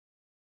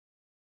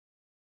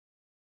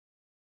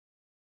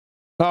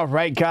All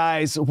right,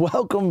 guys,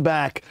 welcome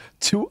back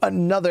to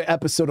another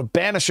episode of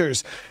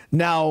Banishers.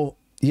 Now,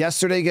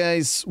 yesterday,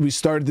 guys, we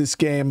started this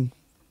game,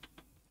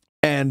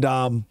 and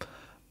I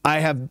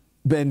have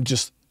been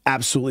just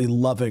absolutely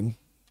loving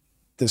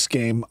this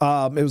game.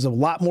 It was a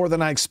lot more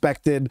than I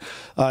expected.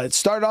 It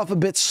started off a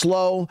bit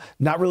slow,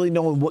 not really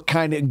knowing what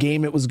kind of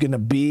game it was going to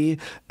be,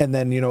 and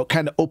then, you know, it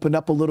kind of opened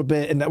up a little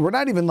bit, and we're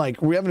not even,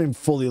 like, we haven't even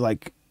fully,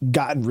 like,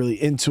 gotten really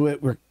into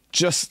it.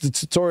 The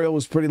tutorial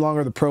was pretty long,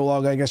 or the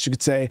prologue, I guess you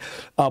could say,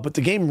 but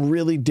the game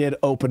really did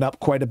open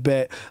up quite a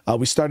bit.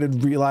 We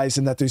started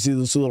realizing that there's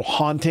these little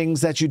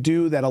hauntings that you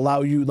do that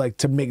allow you, like,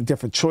 to make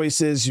different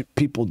choices.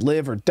 People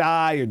live or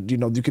die, or, you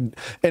know, you can,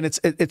 and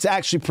it's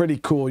actually pretty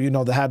cool, you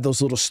know, to have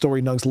those little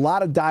story nugs. A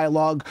lot of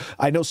dialogue.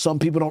 I know some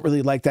people don't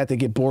really like that. They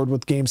get bored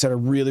with games that are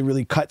really,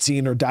 really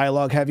cutscene or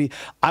dialogue heavy.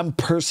 I'm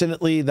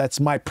personally, that's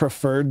my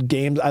preferred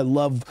games. I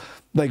love,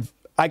 like,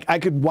 I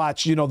could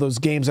watch, you know, those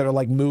games that are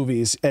like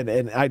movies,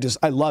 and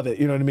I love it,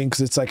 you know what I mean?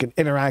 Because it's like an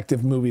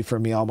interactive movie for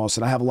me almost,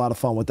 and I have a lot of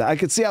fun with that. I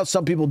could see how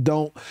some people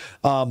don't,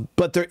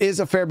 but there is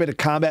a fair bit of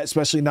combat,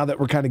 especially now that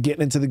we're kind of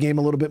getting into the game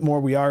a little bit more.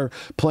 We are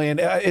playing,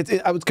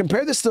 I would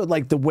compare this to,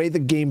 like, the way the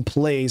game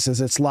plays,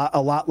 is it's a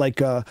lot like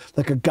a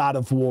God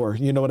of War,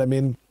 you know what I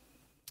mean?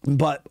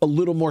 But a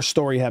little more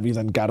story heavy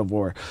than God of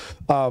War.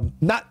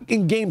 Not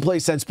in gameplay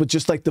sense, but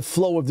just like the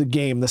flow of the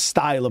game, the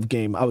style of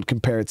game, I would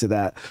compare it to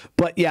that.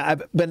 But yeah,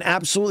 I've been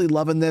absolutely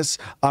loving this.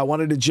 I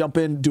wanted to jump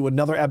in, do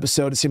another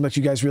episode. It seemed like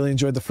you guys really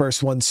enjoyed the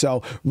first one.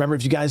 So remember,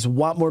 if you guys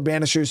want more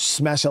Banishers,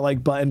 smash that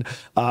like button.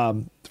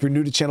 If you're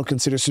new to the channel,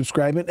 consider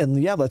subscribing.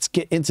 And yeah, let's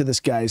get into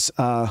this, guys.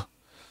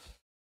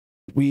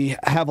 We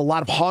have a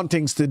lot of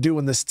hauntings to do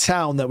in this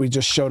town that we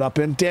just showed up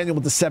in. Daniel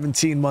with the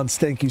 17 months,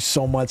 thank you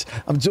so much.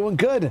 I'm doing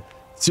good.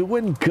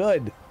 Doing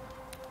good.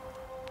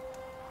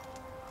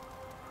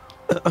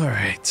 All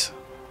right.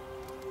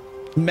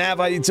 Mav,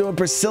 how you doing?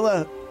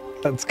 Priscilla,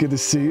 that's good to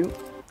see you.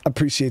 I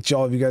appreciate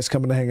all of you guys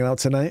coming to hanging out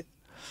tonight.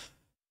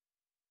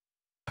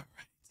 All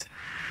right.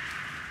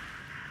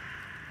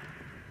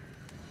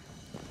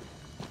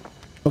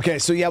 Okay,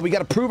 so yeah, we got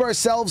to prove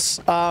ourselves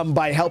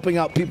by helping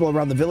out people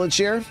around the village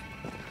here.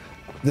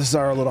 This is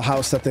our little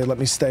house that they let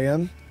me stay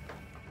in.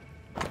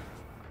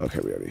 Okay,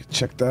 we already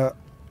checked that.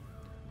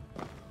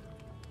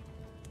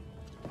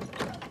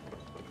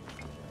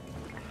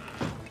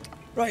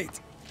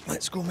 Right,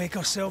 let's go make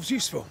ourselves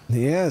useful.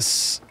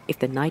 Yes. If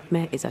the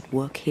nightmare is at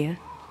work here,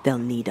 they'll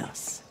need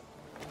us.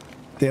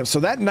 Damn, so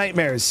that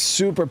nightmare is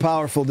super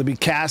powerful to be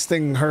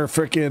casting her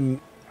freaking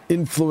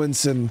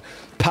influence and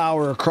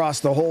power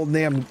across the whole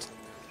damn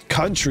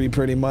country,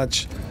 pretty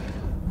much.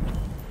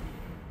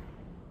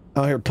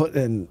 Out here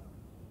putting...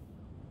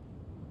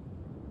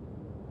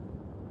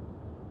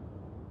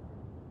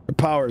 Her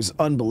power is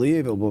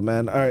unbelievable,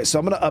 man. All right, so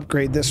I'm going to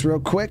upgrade this real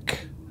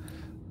quick.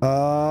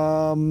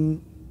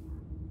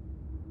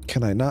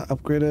 Can I not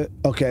upgrade it?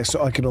 Okay,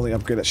 so I can only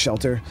upgrade at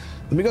shelter.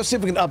 Let me go see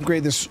if we can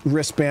upgrade this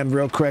wristband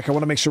real quick. I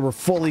want to make sure we're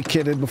fully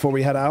kitted before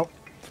we head out.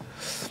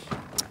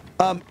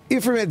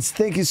 Iframids,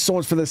 thank you so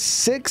much for the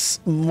 6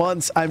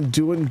 months. I'm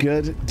doing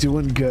good,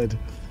 doing good.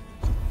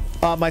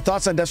 My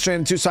thoughts on Death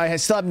Stranding 2. So I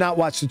still have not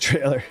watched the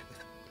trailer.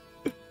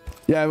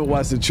 Yeah, I haven't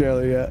watched the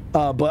trailer yet.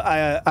 But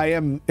I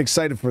am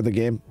excited for the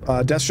game.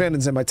 Death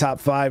Stranding's in my top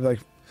 5 like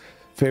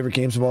favorite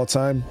games of all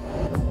time.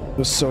 It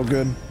was so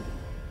good.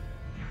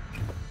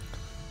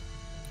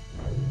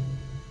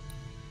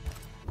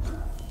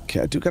 Okay,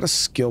 I do got a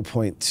skill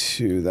point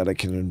too that I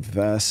can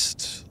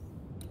invest.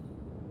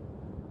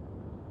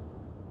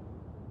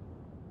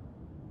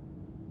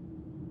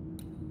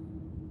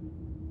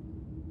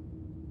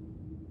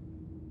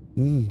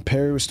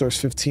 Parry restores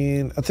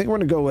 15. I think we're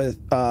gonna go with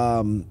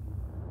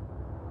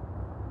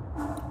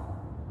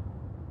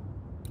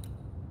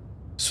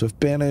so if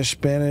banish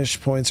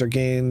points are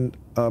gained,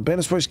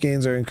 banish points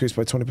gains are increased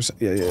by 20%.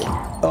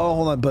 Yeah. Oh,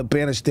 hold on, but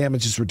banish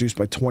damage is reduced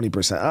by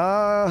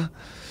 20%.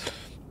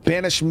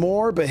 Banish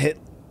more, but hit...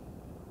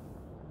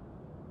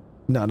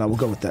 No, we'll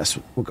go with this.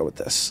 We'll go with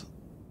this.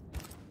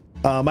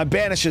 My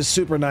banish is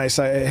super nice.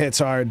 It hits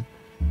hard.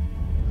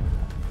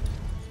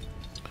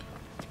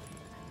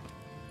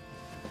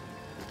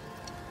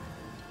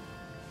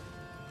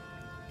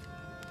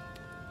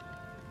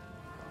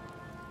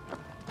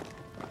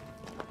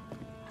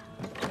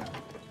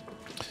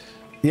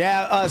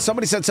 Yeah,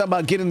 somebody said something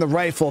about getting the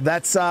rifle.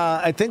 That's,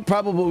 I think,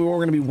 probably what we're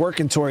going to be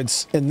working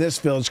towards in this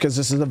village, because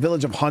this is a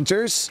village of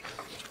hunters.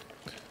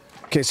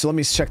 Okay, so let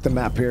me check the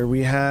map here.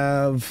 We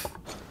have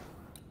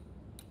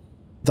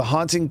the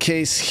haunting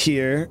case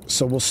here,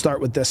 so we'll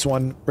start with this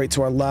one right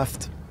to our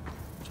left.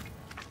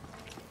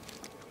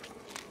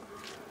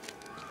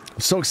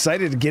 I'm so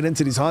excited to get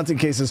into these haunting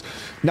cases.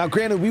 Now,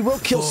 granted, we will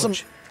kill some...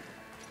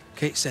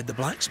 Kate said the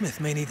blacksmith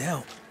may need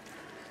help.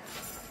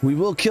 We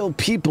will kill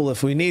people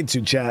if we need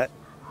to, chat.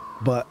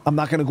 But I'm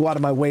not going to go out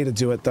of my way to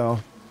do it, though.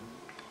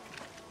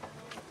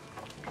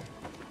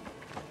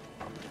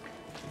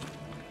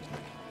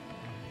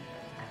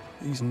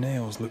 These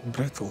nails look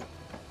brittle.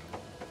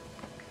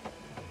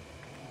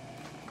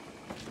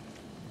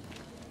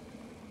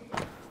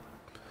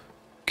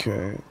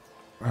 Okay.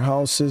 Our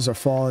houses are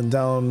falling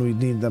down. We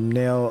need them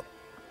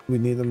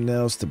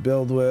nails to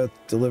build with.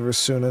 Deliver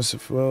soonest.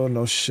 If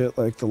no shit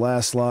like the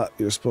last lot.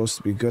 You're supposed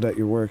to be good at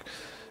your work.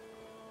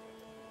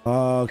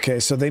 Okay,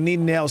 so they need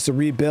nails to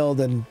rebuild,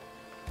 and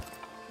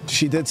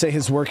she did say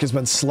his work has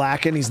been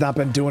slacking. He's not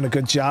been doing a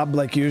good job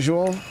like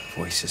usual.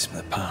 Voices from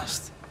the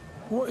past.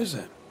 What is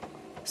it?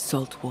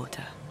 Salt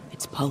water.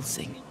 It's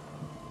pulsing.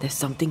 There's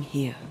something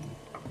here.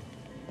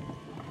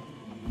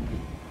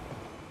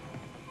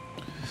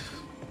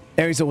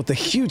 Ariza with the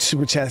huge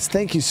super chats.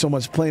 Thank you so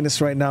much. Playing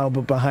this right now,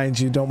 but behind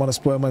you. Don't want to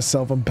spoil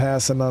myself. I'm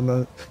passing on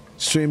the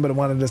stream, but I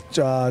wanted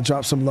to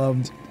drop some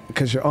love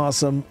because you're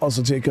awesome.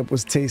 Also, Jacob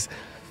was taste.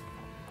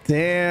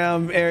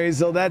 Damn,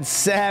 Ariza, that's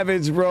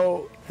savage,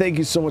 bro. Thank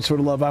you so much for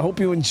the love. I hope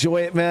you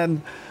enjoy it,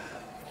 man.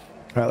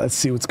 All right, let's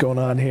see what's going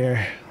on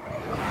here.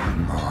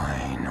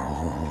 Mine,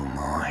 all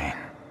mine.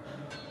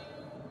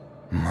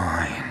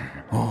 Mine,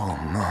 all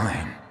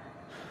mine.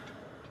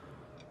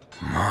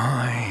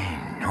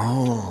 Mine,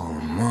 all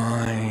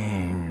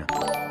mine.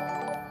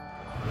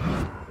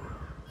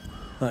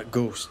 That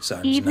ghost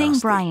sounds Evening,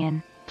 nasty.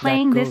 Brian.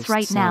 Playing That this ghost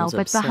right now, sounds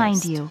but behind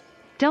obsessed. you.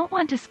 Don't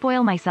want to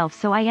spoil myself,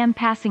 so I am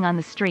passing on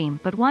the stream,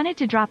 but wanted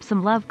to drop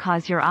some love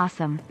cause you're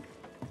awesome.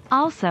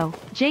 Also,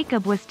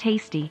 Jacob was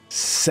tasty.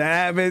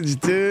 Savage,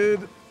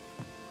 dude.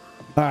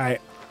 All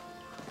right.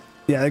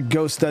 Yeah, that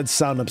ghost does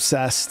sound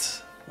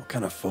obsessed. What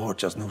kind of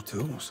forge has no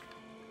tools?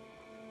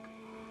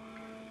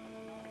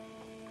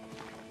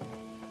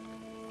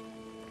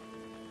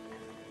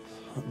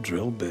 That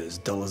drill bit is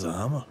dull as a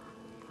hammer.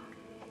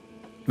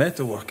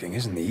 Metalworking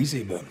isn't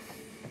easy, but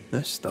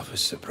this stuff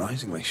is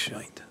surprisingly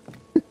shite.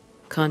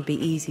 Can't be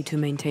easy to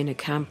maintain a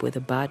camp with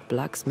a bad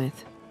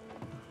blacksmith.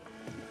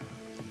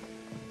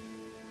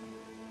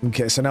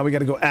 Okay, so now we got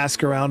to go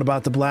ask around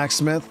about the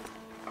blacksmith.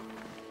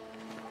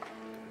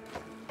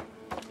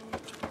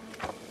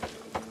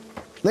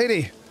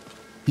 Lady,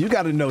 you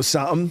got to know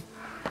something.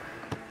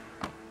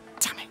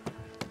 Damn it.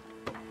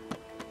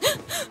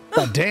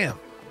 Oh, damn.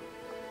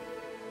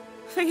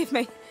 Forgive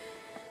me.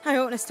 I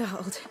oughtn't have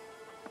startled.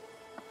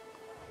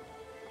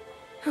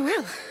 Oh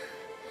well.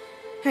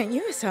 Ain't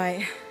you a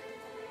sight?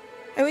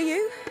 Who are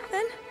you,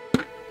 then?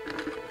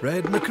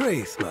 Red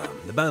McCraith, ma'am,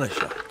 the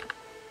Banisher.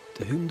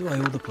 To whom do I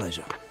owe the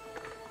pleasure?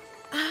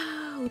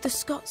 Oh, the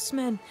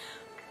Scotsman.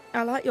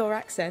 I like your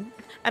accent,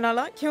 and I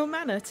like your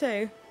manner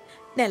too.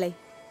 Nellie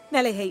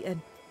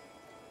Heaton.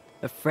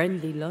 A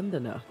friendly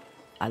Londoner.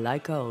 I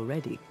like her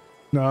already.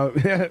 No,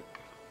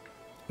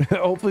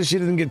 hopefully she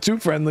doesn't get too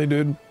friendly,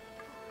 dude.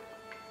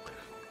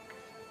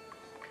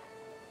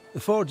 The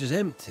forge is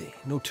empty,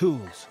 no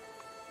tools.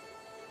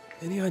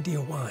 Any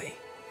idea why?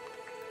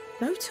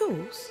 No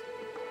tools?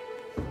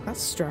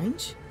 That's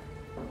strange.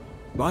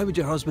 Why would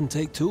your husband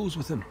take tools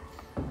with him?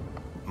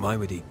 Why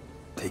would he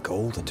take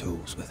all the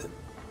tools with him?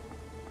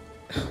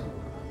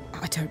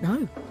 I don't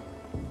know.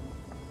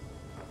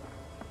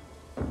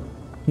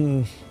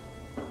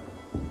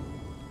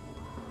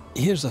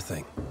 Here's the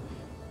thing.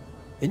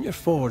 In your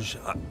forge,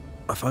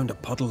 I found a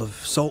puddle of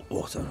salt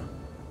water.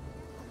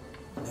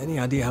 Any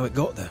idea how it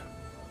got there?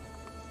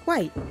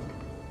 Wait.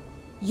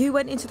 You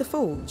went into the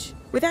forge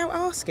without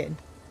asking?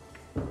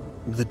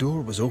 The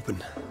door was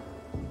open.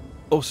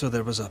 Also,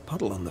 there was a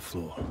puddle on the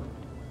floor,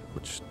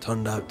 which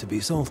turned out to be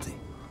salty.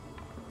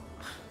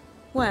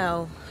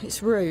 Well,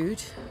 it's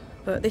rude,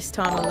 but this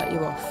time I'll let you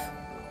off.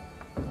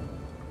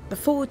 The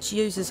forge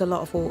uses a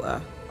lot of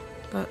water,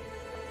 but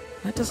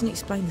that doesn't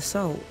explain the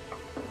salt.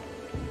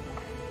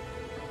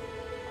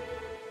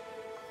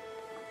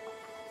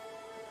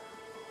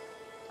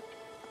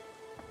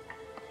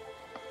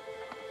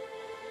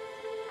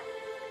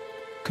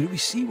 Could it be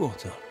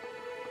seawater?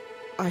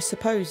 I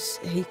suppose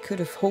he could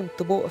have hauled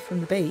the water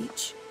from the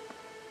beach.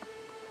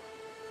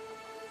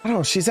 I don't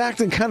know, she's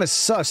acting kind of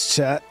sus,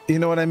 chat. You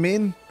know what I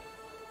mean?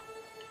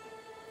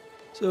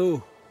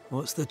 So,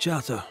 what's the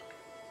chatter?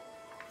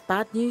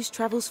 Bad news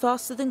travels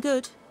faster than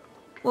good.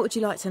 What would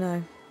you like to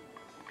know?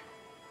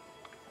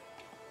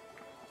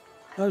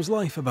 How's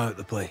life about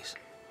the place?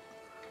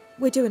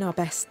 We're doing our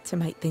best to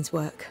make things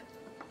work.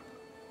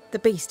 The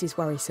beast is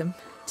worrisome,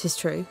 'tis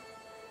true.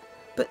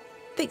 But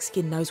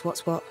Thickskin knows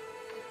what's what.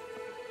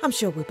 I'm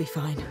sure we'll be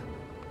fine.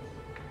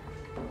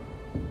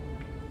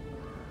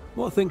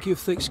 What think you of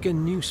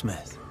Thickskin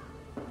Newsmith?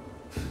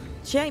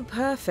 She ain't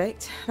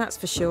perfect, that's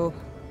for sure.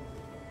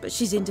 But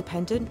she's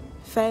independent,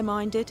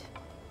 fair-minded,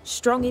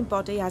 strong in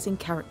body as in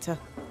character.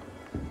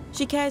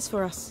 She cares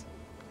for us.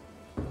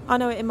 I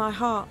know it in my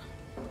heart,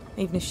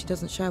 even if she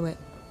doesn't show it.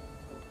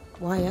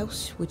 Why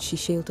else would she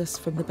shield us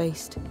from the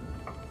beast?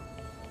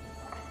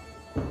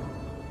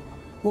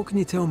 What can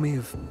you tell me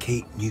of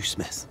Kate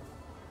Newsmith?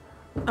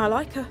 I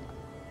like her.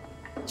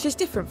 She's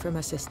different from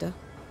her sister.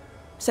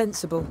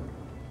 Sensible,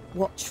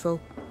 watchful.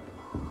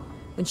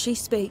 When she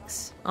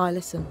speaks, I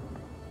listen.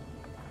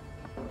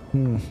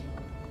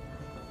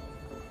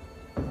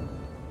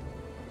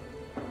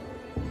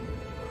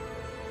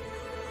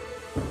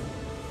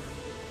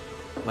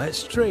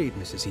 Let's trade,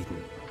 Mrs.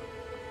 Heaton.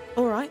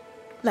 All right,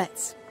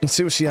 let's. Let's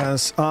see what she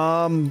has.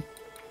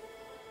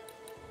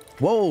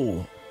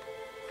 Whoa.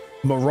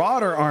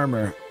 Marauder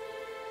armor.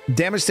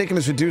 Damage taken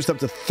is reduced up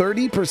to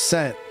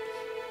 30%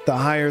 the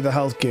higher the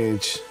health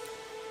gauge.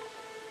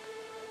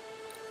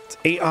 It's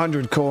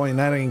 800 coin.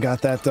 I ain't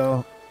got that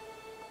though.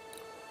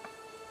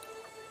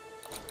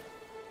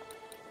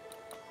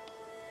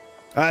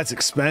 That's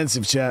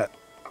expensive, chat.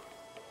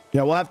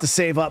 Yeah, we'll have to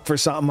save up for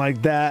something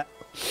like that.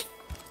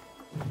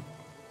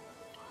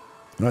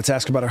 Let's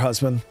ask about her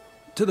husband.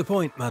 To the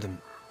point,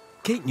 madam.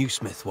 Kate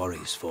Newsmith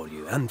worries for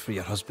you, and for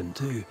your husband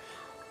too.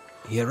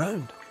 He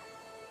around?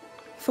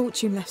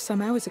 Fortune left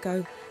some hours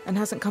ago and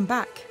hasn't come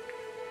back.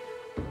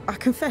 I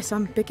confess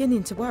I'm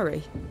beginning to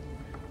worry.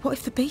 What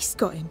if the beast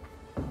got him?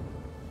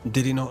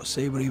 Did he not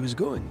say where he was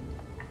going?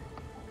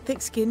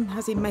 Thick Skin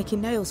has him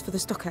making nails for the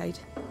stockade.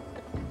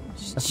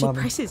 She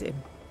presses him,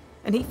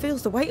 and he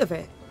feels the weight of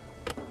it.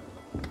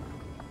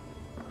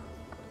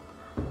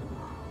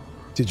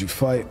 Did you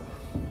fight?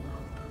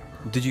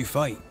 Did you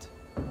fight?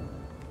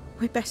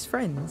 We're best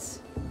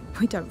friends.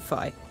 We don't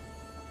fight.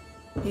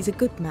 He's a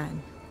good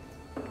man.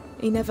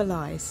 He never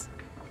lies.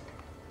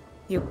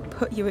 He'll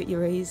put you at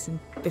your ease, and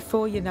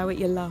before you know it,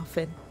 you're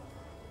laughing.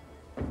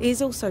 He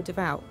is also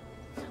devout.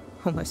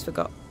 Almost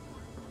forgot.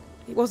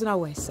 It wasn't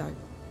always so.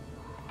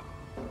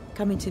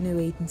 Coming to New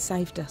Eden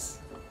saved us.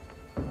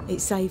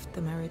 It saved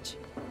the marriage.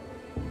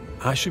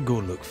 I should go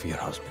look for your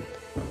husband.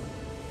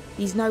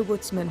 He's no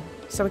woodsman,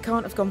 so he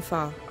can't have gone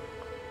far.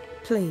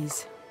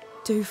 Please,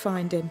 do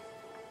find him.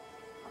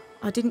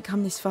 I didn't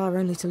come this far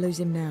only to lose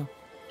him now.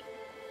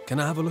 Can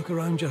I have a look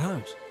around your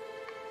house?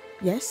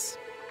 Yes,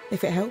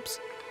 if it helps.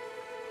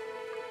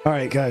 All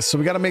right, guys, so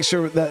we got to make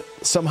sure that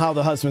somehow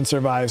the husband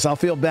survives. I'll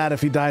feel bad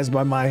if he dies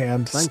by my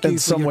hand in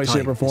some way,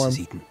 shape, or form.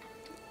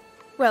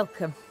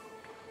 Welcome.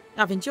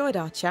 I've enjoyed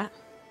our chat.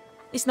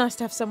 It's nice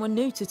to have someone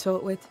new to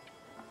talk with.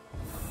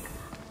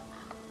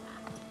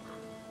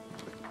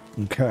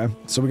 Okay,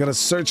 so we got to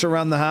search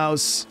around the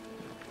house,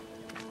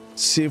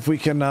 see if we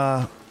can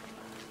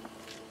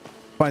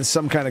find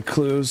some kind of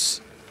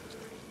clues.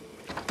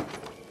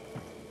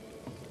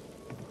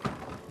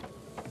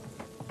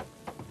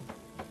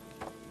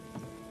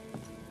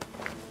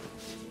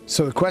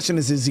 So the question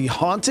is he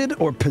haunted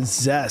or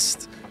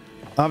possessed?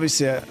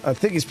 Obviously, I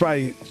think he's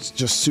probably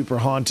just super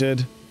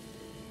haunted.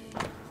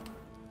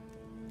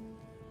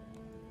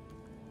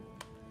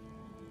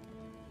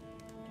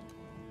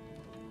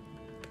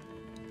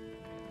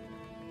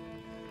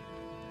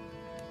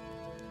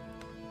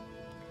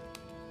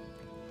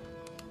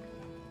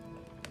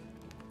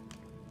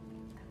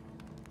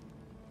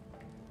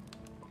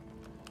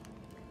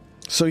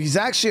 So he's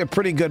actually a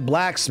pretty good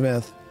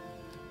blacksmith.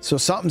 So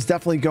something's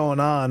definitely going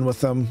on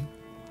with him.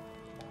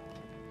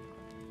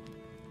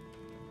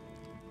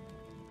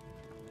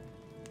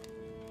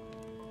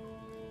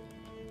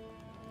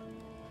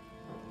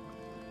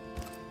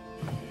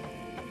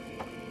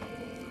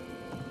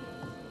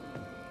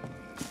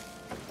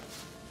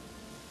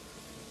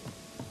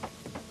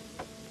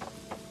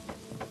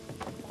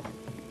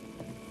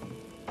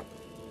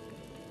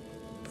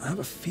 I have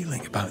a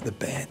feeling about the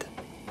bed.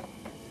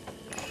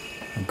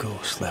 A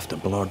ghost left a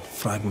blurred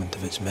fragment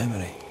of its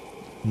memory.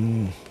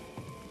 Here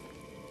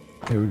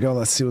we go.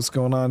 Let's see what's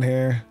going on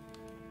here.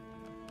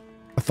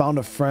 I found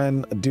a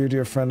friend, a dear,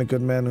 dear friend, a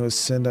good man who has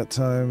sinned at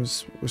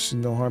times,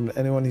 wishing no harm to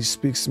anyone. He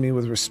speaks to me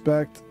with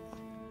respect.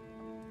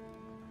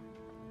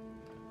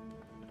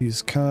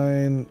 He's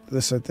kind.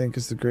 This, I think,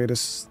 is the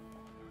greatest.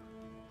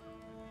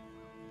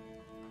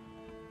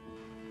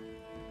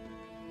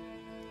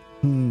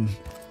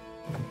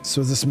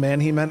 So is this man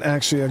he meant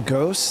actually a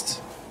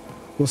ghost?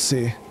 We'll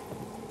see.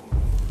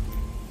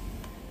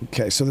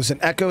 Okay, so there's an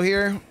echo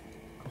here.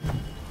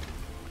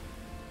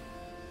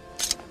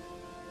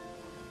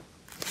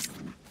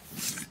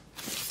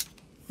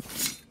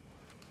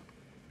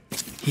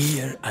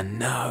 Here and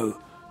now,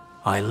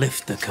 I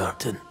lift the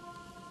curtain.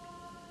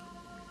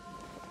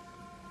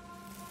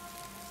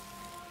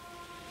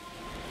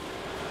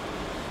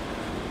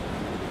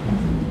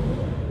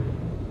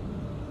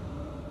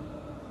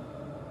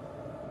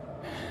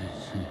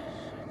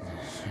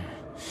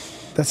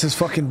 That's his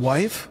fucking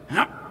wife?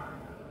 No.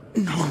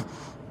 No.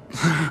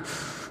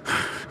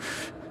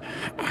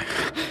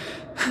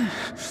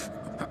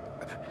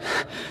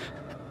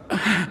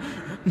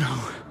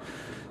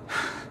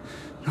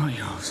 Not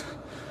yours.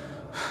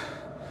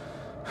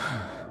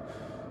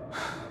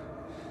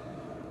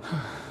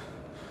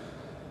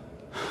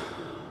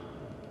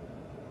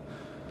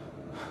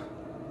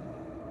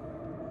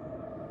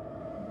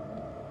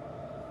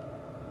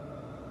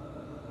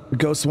 The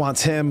ghost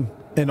wants him,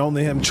 and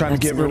only him, trying to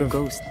get rid of.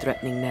 Ghost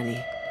threatening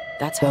Nelly.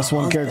 That's how. Plus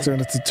one character in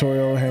the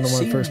tutorial. Handle my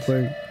Seems first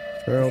play.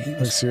 Harold, He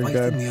next was to your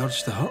fighting guide. the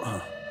urge to hurt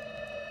her.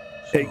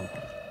 So, Hey.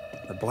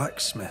 the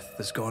blacksmith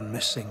has gone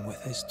missing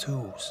with his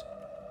tools.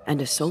 And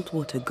a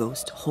saltwater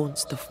ghost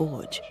haunts the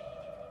forge.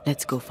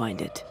 Let's go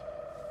find it.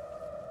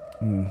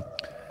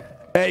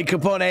 Hey,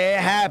 Capone, it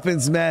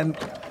happens, man.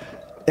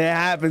 It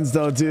happens,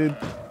 though, dude.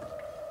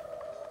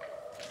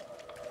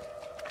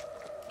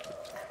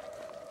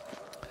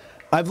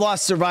 I've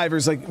lost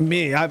survivors like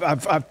me.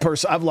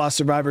 I've lost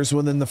survivors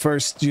within the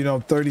first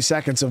 30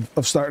 seconds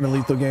of starting a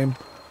lethal game.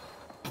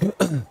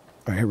 All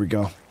right, here we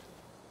go.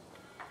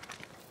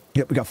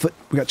 Yep, we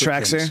got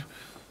tracks here.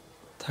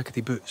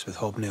 Tackety boots with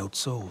hobnailed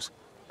soles.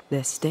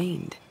 They're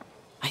stained.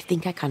 I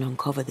think I can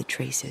uncover the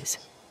traces.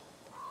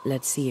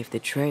 Let's see if the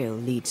trail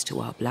leads to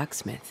our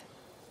blacksmith.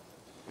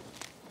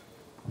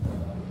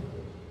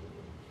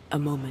 A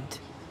moment.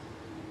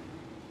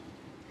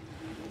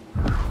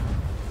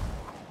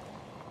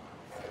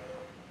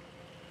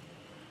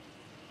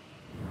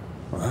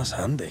 Well, that's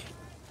handy.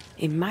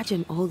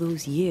 Imagine all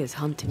those years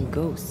hunting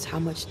ghosts, how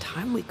much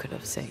time we could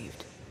have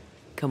saved.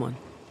 Come on,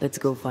 let's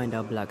go find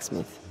our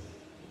blacksmith.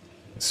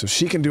 So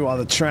she can do all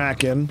the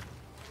tracking.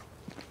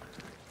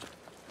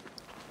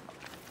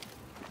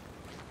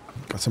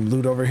 Got some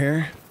loot over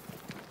here.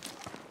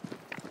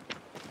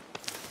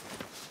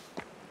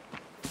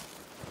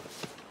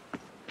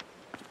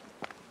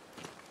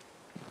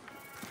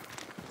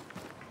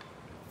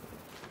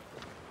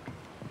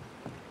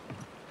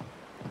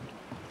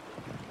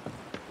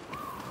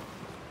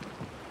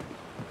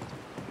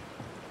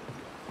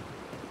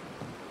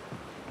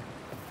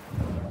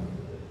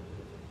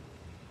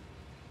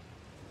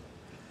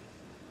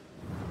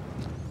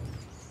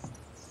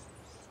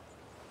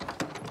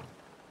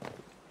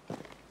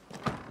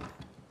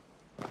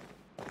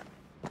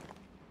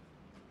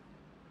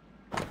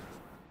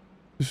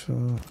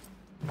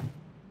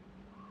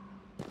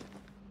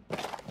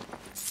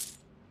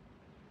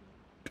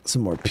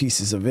 Some more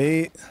pieces of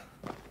 8.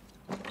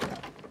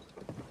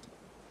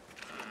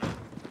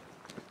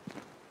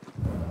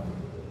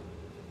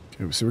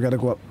 Okay, so we gotta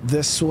go up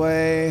this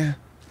way.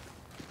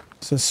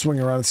 So let's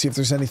swing around and see if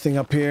there's anything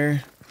up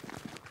here.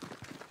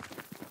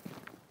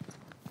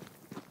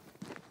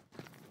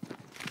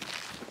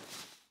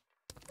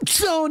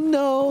 Oh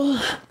no!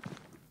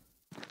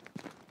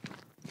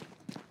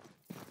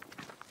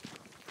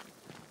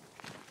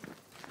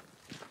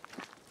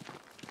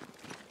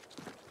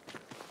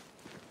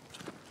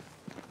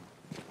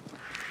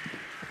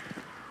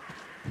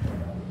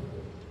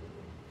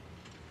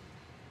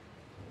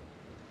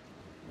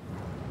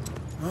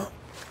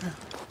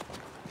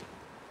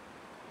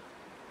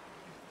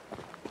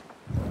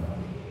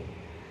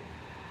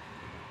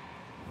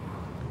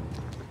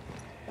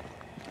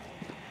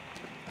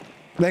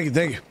 Thank you,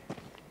 thank you.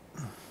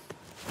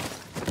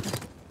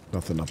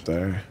 Nothing up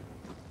there.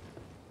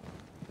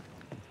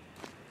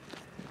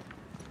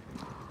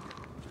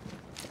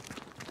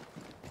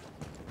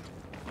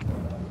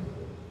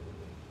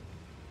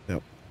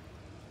 Yep.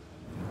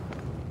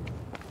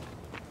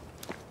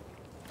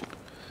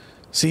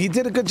 See, he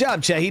did a good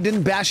job, Chet. He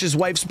didn't bash his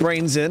wife's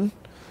brains in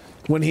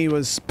when he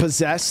was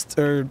possessed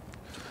or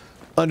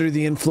under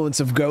the influence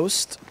of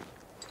ghost.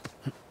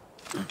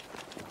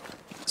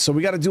 So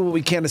we got to do what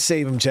we can to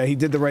save him, Jay. He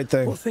did the right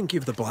thing. What think you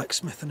of the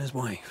blacksmith and his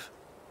wife?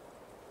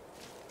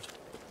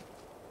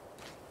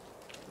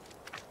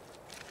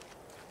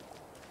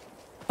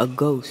 A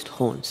ghost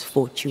haunts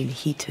Fortune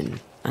Heaton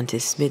and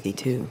his smithy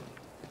too.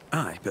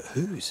 Aye, but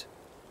whose?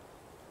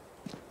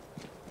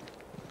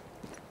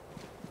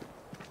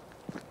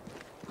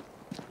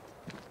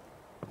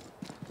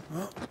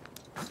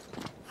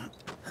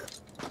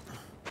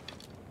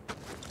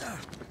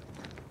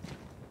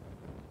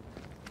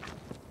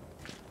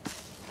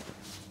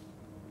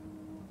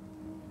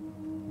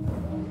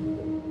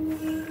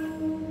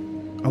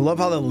 I love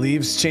how the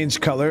leaves change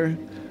color.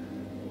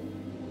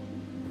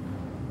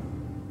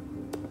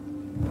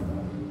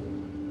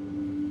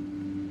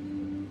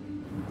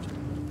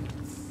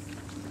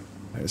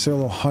 Is there a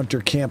little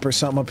hunter camp or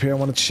something up here I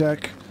want to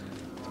check?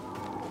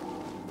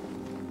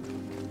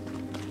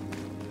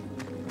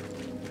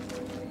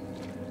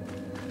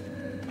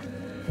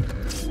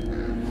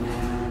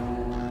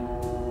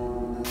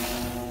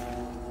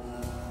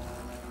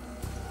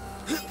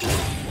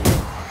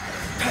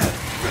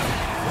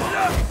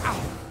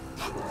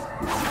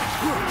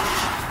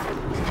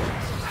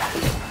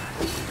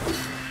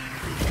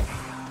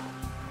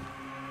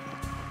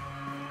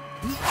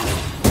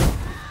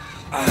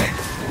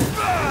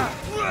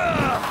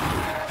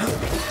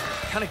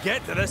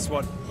 Get to this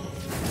one.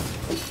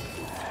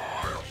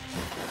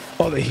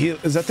 Oh, the heal.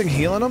 Is that thing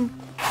healing him?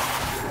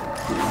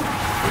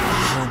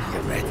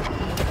 Get ready.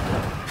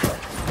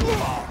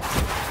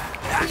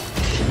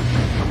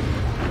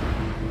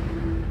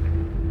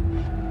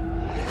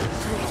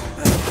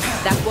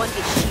 That one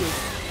is shield.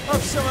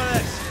 Have some of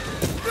this.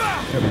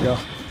 There we go.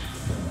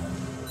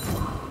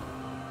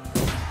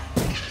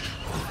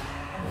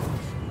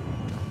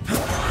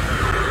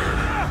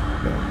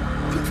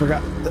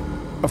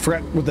 I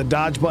forgot with the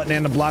dodge button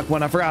and the block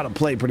one. I forgot how to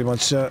play pretty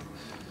much. That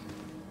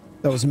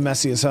was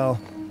messy as hell.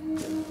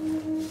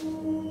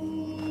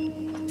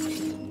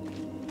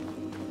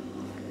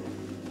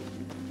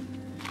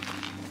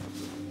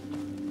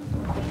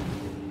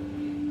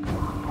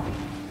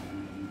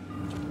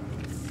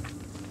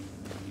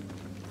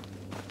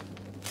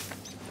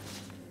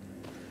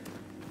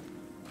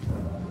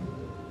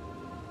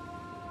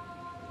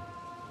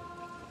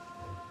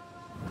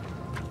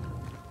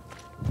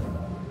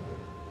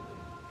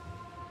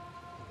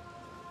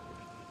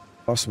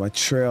 Lost my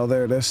trail.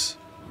 There it is.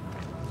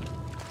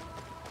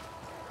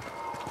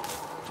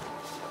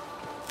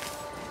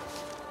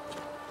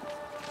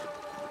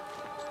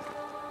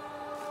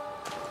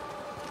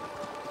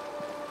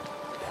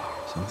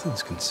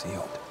 Something's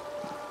concealed.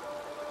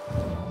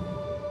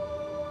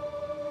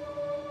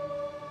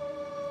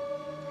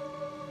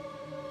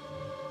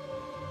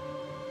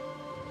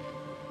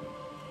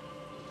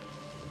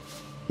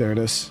 There it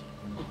is.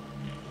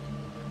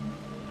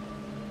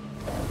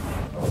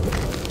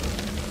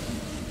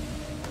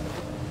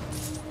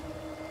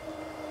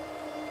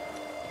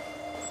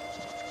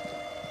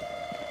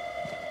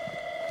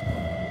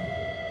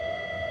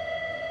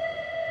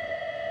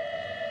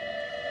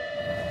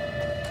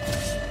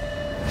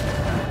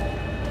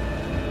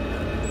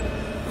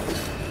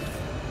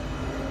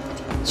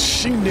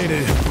 She did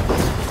it.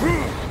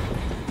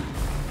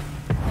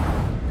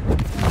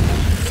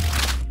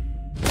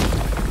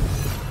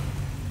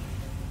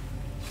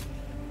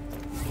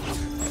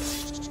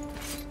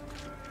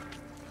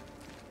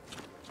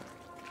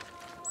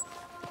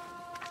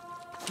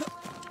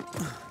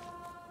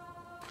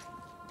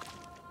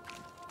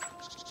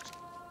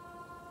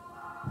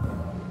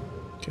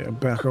 Okay,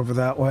 back over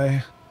that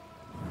way.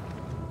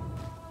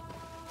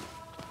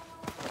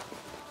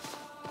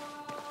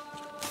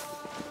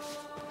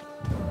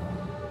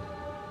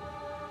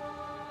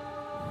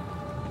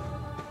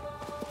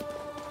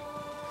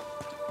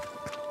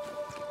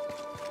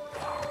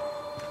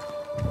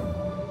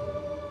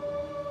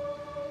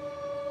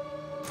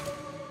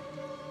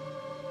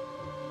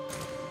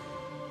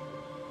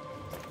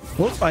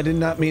 Whoop, I did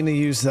not mean to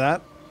use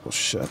that. Oh,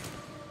 shit.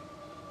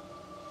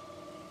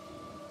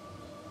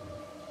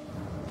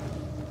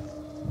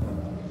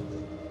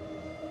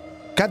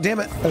 God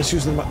damn it. I was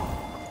using my... I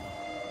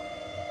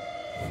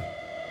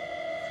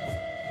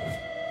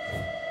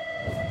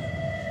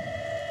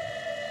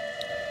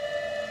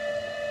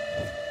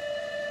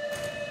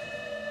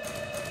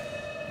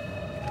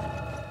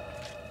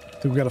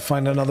think we gotta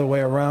find another way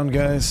around,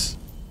 guys.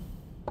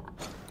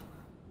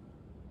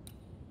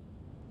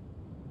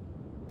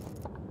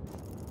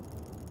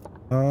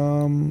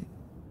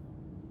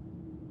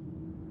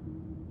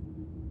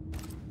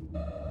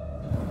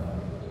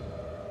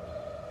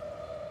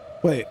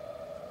 Wait.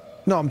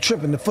 No, I'm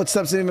tripping. The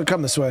footsteps didn't even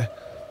come this way.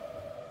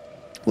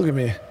 Look at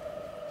me.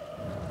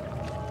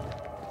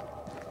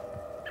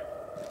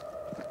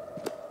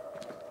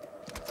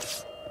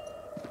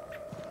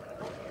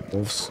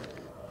 Wolves.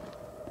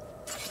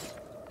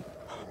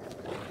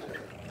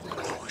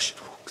 Oh, I should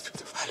walk through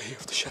the valley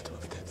of the shadow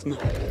of death. No.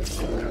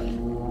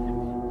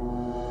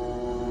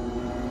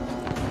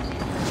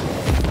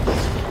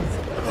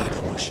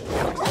 Oh, I should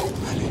walk through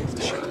the valley of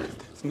the shadow of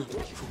death. No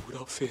evil would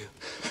I fear,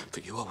 for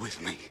you are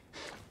with me.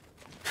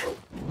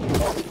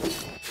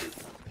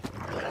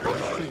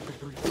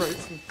 Pray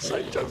for me.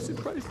 Saint Joseph,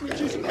 pray for me.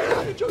 Jesus,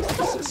 pray, Joseph,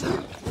 assist me.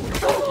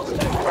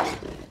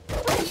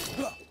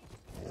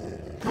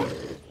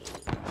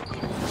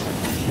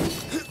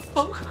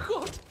 Oh,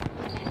 God.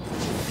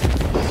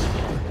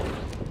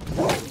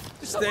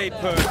 Stay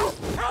put. Help!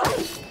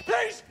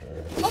 Please!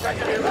 I'm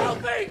begging you,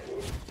 help me!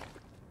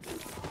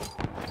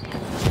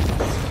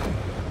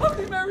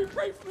 Holy Mary,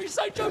 pray for me.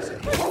 Saint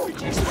Joseph, pray for me.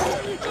 Jesus, pray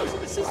for me.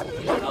 Joseph, assist me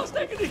in my last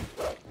agony.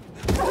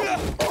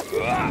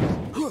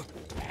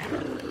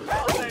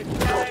 Help me,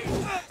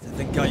 please!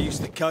 I think I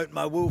used to count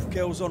my wolf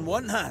kills on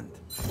one hand.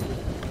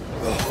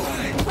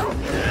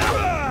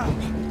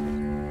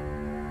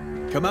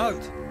 Come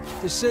out.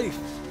 It's safe.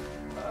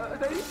 Are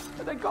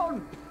they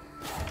gone?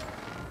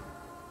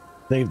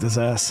 Saved his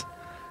ass.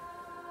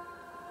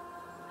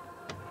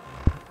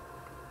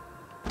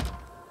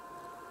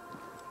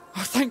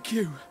 I thank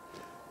you,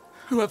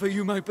 whoever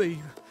you may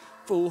be,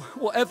 for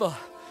whatever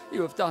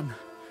you have done.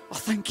 I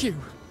thank you.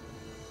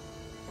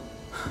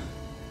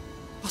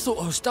 I thought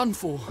I was done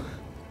for.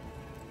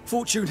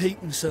 Fortune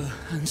Heaton, sir,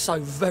 and so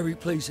very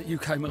pleased that you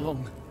came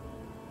along.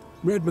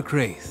 Red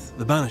McCraith,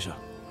 the Banisher.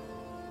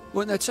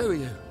 Weren't there two of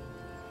you?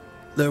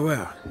 There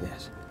were,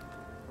 yes.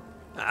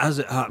 As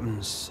it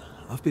happens,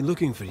 I've been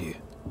looking for you.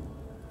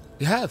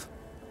 You have?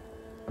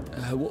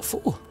 What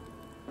for?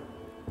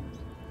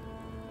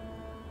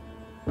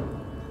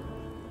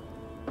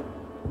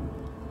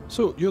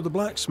 So, you're the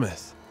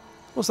blacksmith.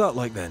 What's that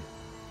like then?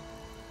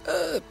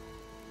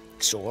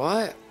 It's all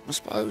right, I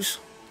suppose.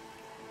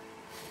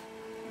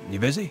 You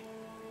busy?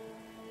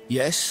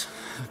 Yes,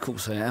 of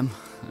course I am.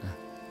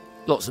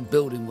 Lots of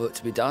building work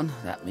to be done.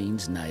 That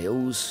means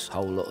nails,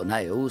 whole lot of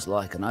nails,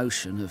 like an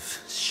ocean of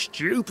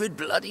stupid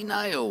bloody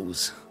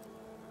nails.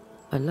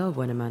 I love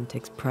when a man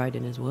takes pride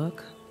in his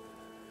work.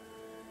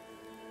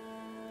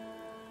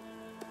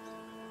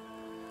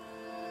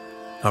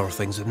 How are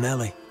things with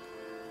Nellie?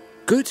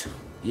 Good,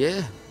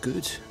 yeah,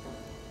 good.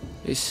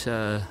 It's,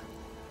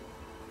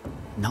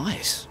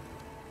 nice.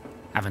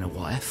 Having a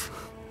wife,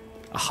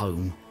 a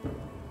home.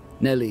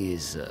 Nellie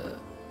is, a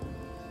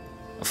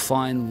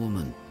fine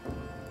woman.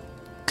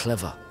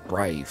 Clever,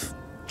 brave,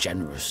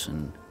 generous,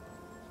 and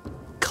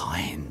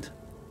kind.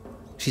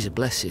 She's a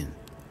blessing.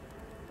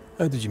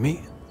 How did you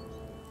meet?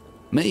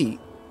 Me?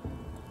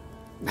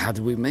 How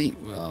did we meet?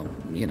 Well,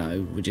 you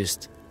know, we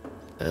just,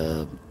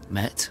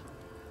 met.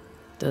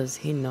 Does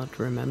he not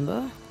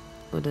remember?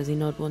 Or does he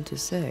not want to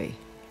say?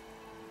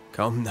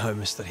 Come now,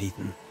 Mr.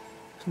 Heaton.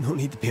 No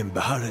need to be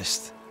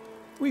embarrassed.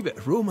 A wee bit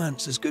of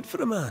romance is good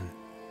for a man.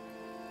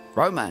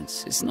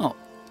 Romance? It's not.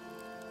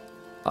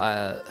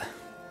 I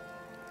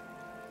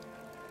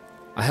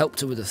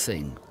helped her with a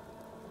thing.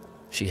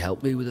 She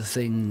helped me with a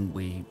thing.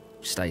 We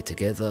stayed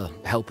together,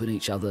 helping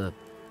each other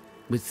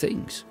with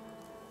things.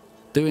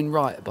 Doing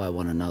right by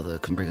one another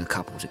can bring a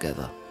couple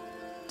together.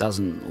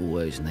 Doesn't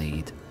always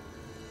need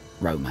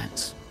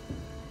romance.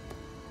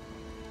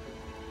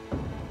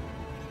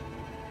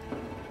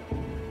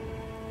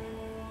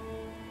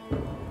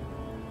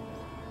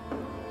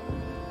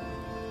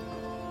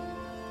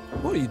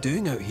 What are you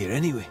doing out here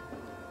anyway?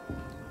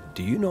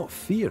 Do you not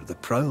fear the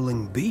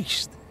prowling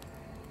beast?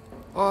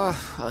 Oh,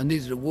 I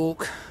needed a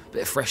walk,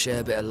 bit of fresh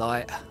air, bit of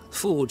light.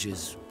 Forge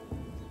is...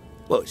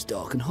 well, it's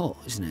dark and hot,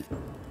 isn't it?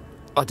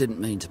 I didn't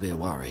mean to be a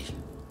worry.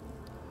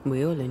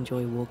 We all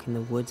enjoy walking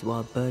the woods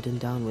while burdened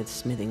down with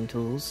smithing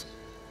tools.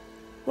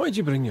 Why'd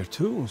you bring your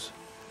tools?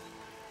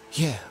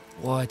 Yeah,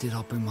 why did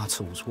I bring my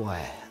tools? Why?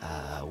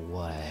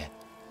 Why?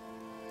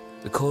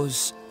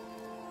 Because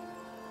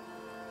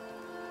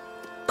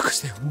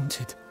they're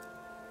haunted.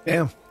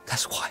 Damn.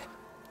 That's why.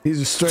 He's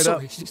just straight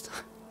up. It's just...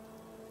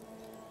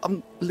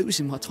 I'm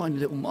losing my tiny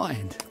little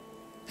mind.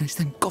 And it's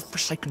them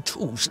godforsaken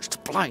tools that's to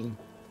blame.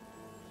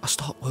 I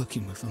start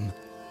working with them,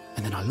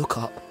 and then I look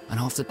up, and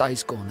half the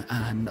day's gone,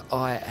 and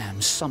I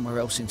am somewhere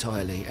else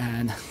entirely,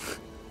 and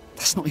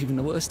that's not even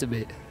the worst of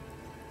it.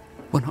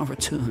 When I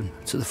return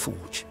to the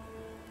forge,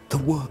 the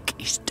work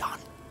is done.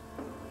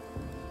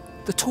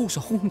 The tools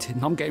are haunted,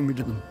 and I'm getting rid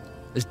of them.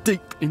 As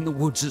deep in the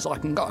woods as I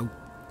can go.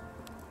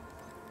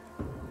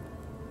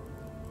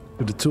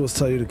 Did the tools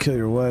tell you to kill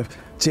your wife?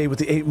 Jay with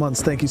the 8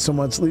 months, thank you so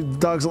much. Leave the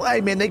dogs alone.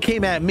 Hey, man, they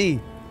came at me.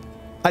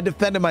 I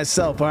defended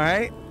myself, all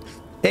right?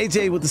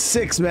 AJ with the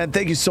 6, man,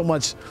 thank you so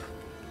much.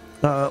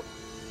 How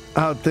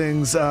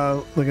things,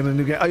 look at the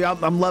new game. Oh, yeah,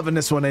 I'm loving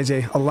this one,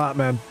 AJ, a lot,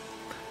 man.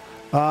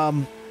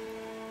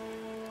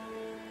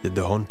 Did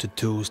the haunted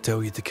tools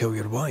tell you to kill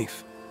your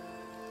wife?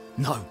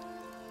 No.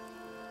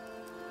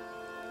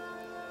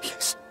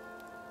 Yes.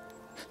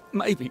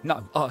 Maybe,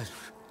 no, I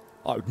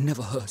would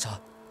never hurt her.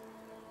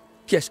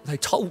 Yes, they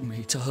told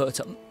me to hurt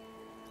her.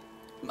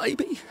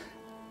 Maybe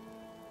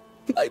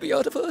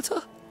I'd have hurt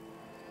her.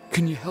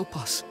 Can you help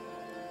us?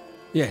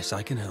 Yes,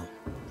 I can help.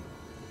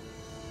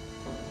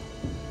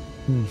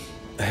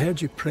 I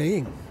heard you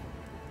praying.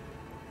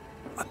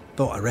 I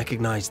thought I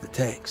recognized the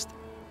text.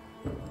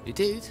 You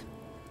did?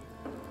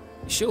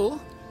 Sure?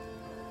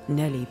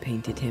 Nellie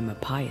painted him a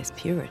pious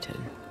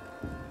Puritan.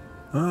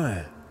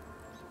 Aye.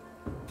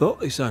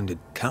 Thought he sounded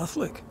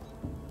Catholic.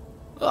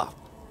 Oh,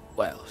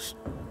 well,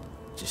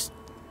 just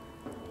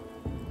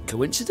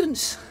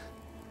coincidence?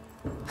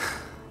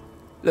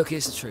 Look,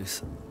 here's the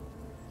truth.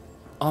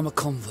 I'm a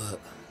convert.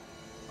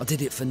 I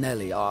did it for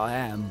Nellie.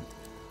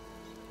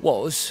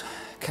 Was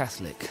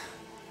Catholic.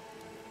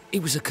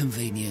 It was a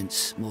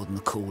convenience more than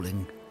a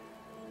calling.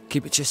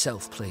 Keep it to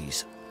yourself,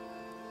 please.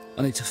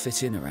 I need to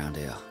fit in around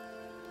here.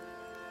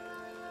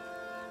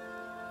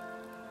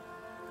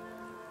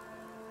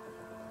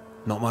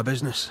 Not my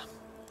business.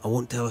 I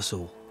won't tell a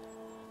soul.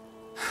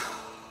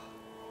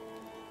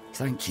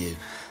 Thank you.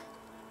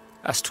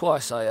 That's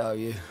twice I owe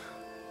you.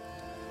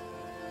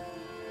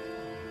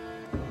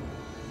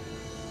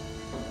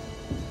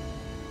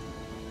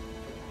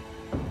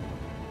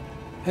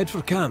 Head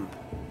for camp.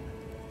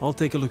 I'll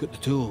take a look at the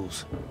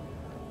tools.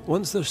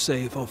 Once they're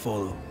safe, I'll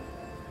follow.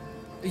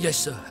 Yes,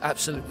 sir.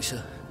 Absolutely,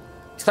 sir.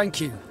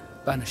 Thank you,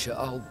 Banisher.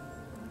 I'll...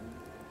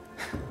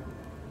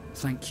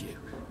 Thank you.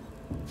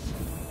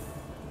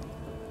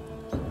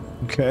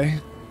 Okay.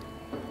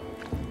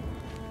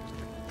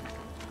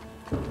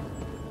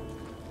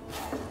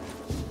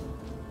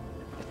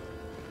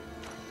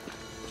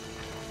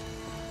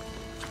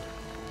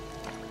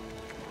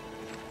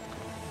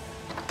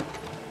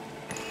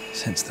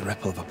 Sense the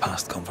ripple of a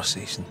past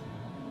conversation.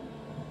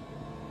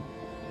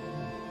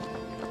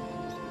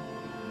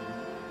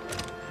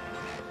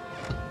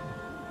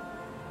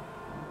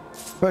 I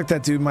feel like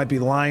that dude might be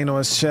lying to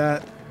us,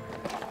 chat.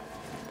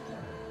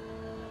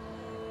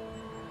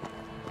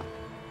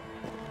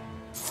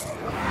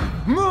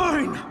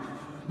 Mine!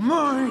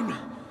 Mine!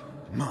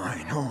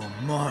 Mine, oh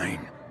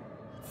mine.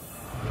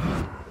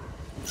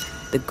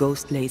 The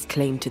ghost lays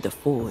claim to the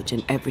forge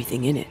and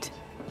everything in it.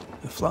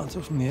 The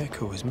flatter from the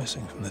echo is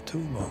missing from the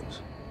toolbox.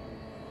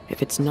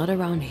 If it's not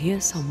around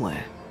here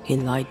somewhere, he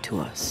lied to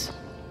us.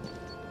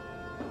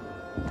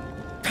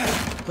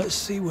 Let's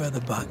see where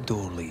the back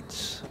door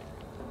leads.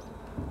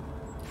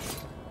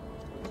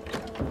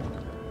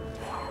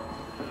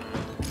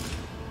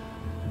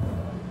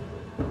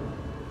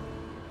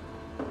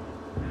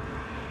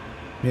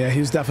 Yeah,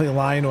 he was definitely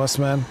lying to us,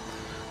 man.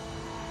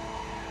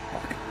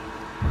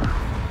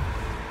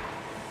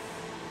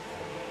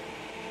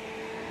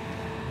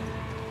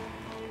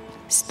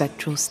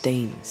 natural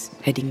stains,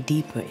 heading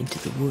deeper into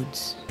the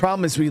woods.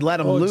 Problem is we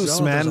let him loose,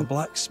 There's man. a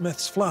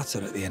blacksmith's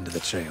flatter at the end of the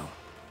trail.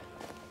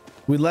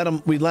 We let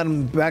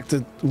him back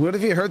to... What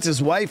if he hurts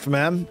his wife,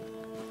 man?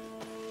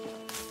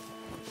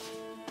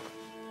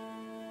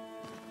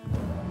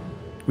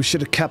 We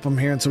should have kept him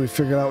here until we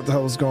figured out what the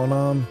hell was going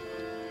on.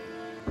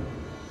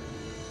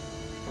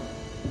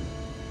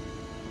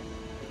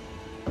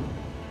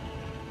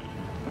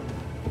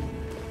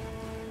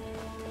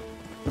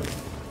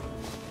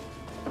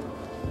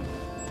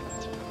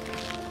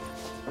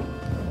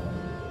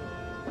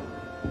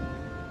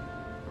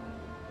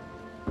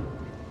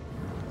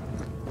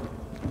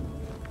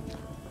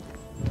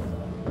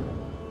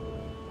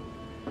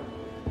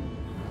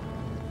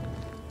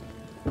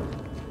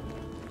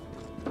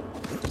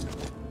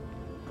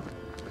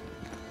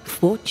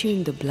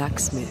 Fortune the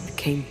blacksmith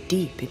came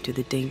deep into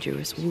the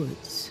dangerous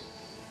woods.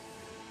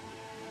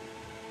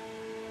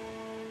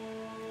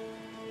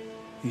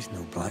 He's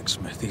no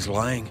blacksmith, he's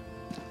lying.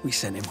 We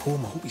sent him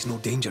home, I hope he's no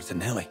danger to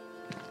Nellie.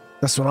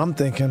 That's what I'm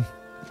thinking.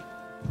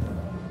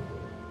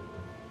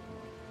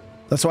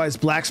 That's why his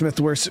blacksmith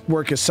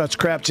work is such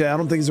crap, Chad. I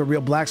don't think he's a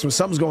real blacksmith.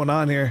 Something's going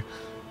on here.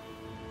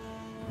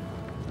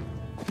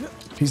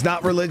 He's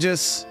not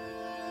religious.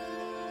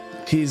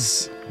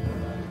 He's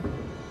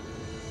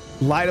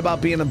lied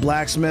about being a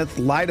blacksmith.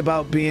 Lied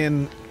about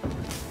being...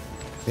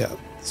 Yeah,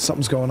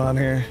 something's going on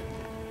here.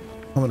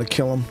 I'm gonna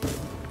kill him.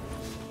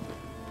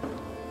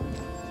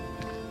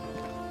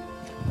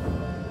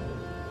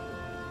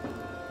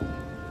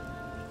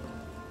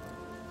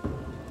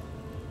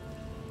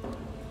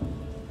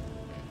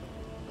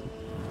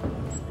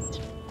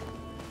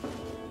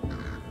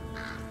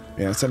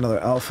 Yeah, it's another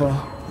alpha.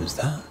 Who's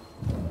that?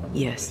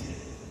 Yes,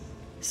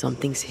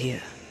 something's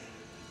here.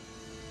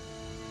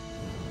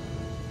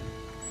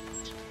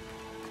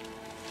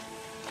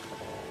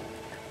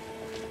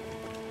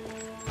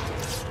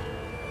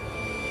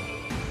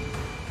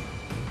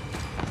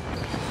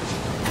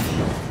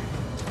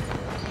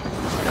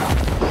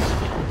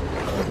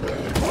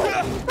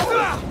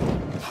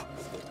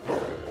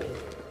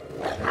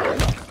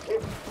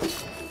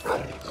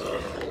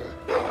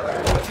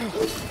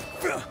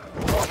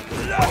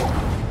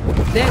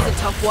 There's a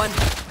tough one.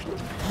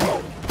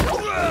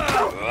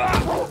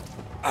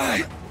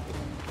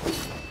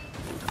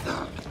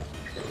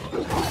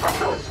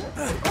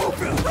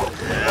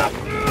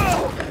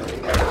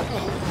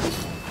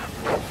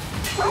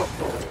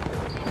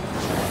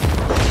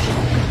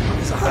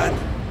 There's a hand.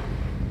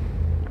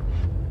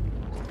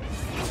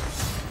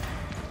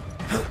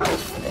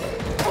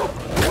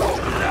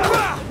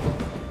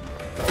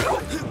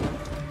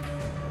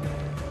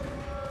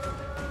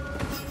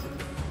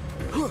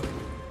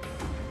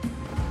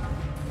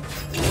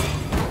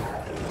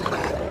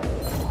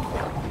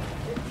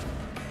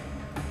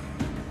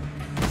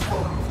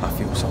 I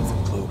feel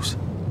something close.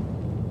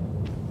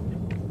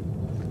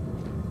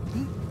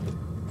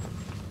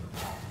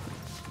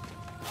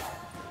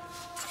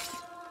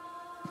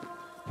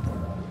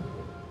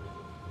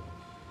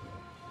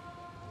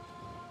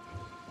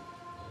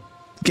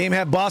 Game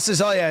had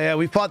bosses. Oh yeah,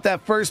 we fought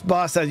that first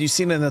boss that you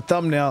seen in the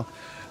thumbnail.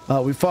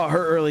 We fought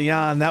her early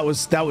on. That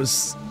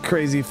was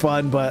crazy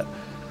fun, but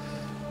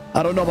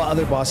I don't know about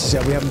other bosses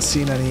yet. We haven't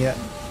seen any yet.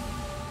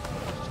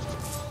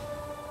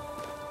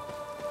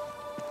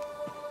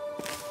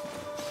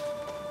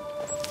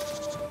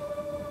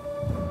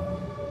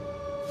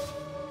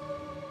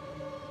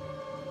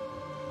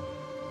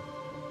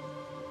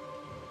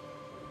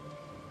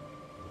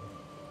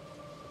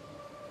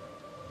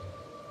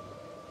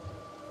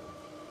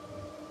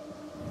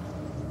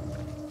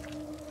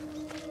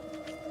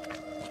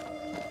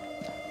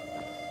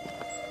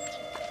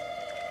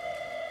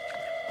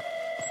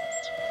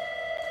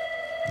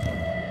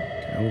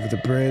 Over the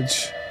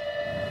bridge.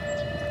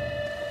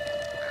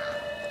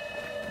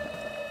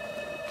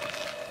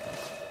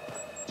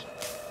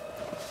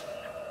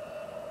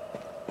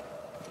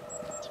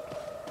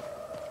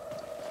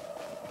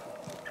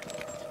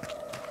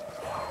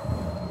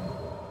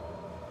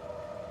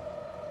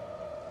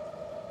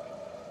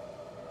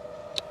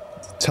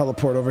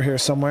 Teleport over here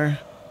somewhere.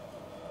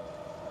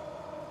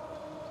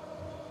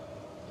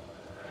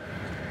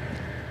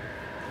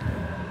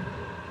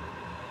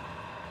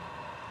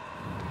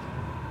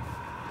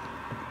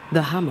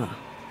 The hammer.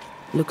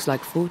 Looks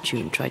like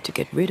Fortune tried to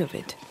get rid of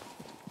it.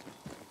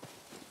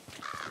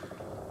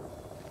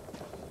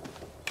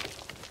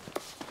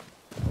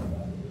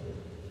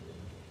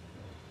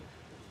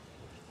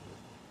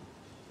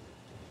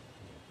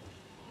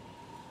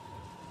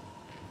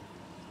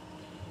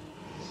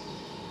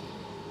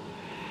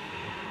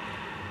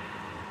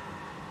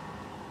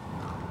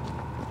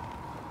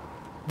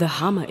 The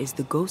hammer is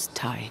the ghost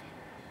tie.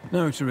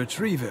 Now to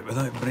retrieve it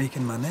without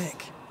breaking my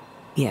neck.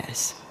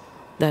 Yes,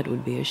 that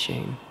would be a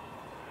shame.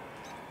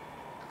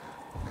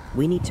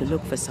 We need to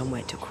look for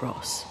somewhere to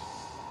cross.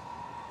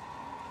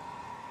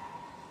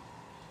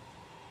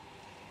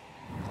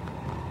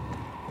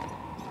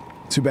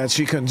 Too bad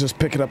she couldn't just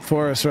pick it up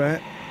for us,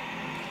 right?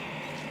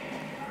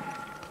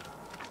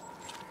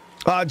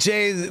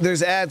 Jay,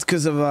 there's ads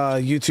because of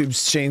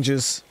YouTube's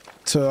changes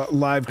to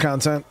live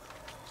content.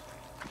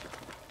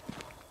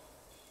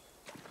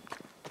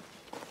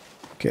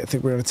 Okay, I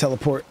think we're gonna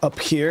teleport up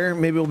here.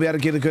 Maybe we'll be able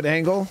to get a good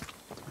angle.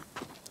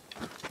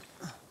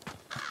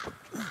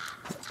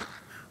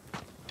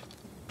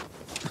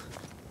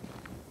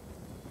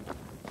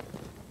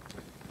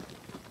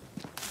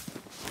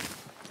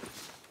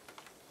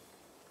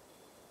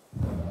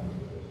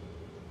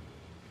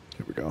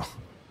 Here we go.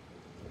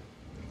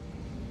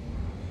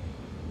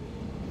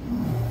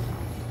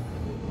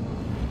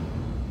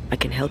 I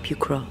can help you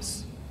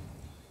cross.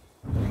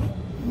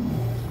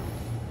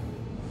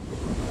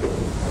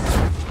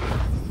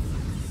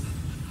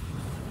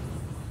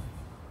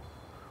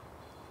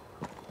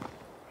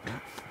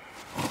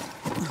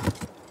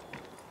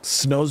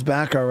 Snow's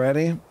back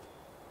already.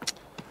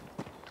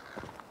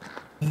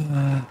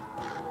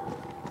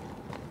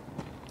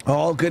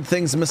 All good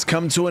things must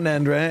come to an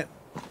end, right?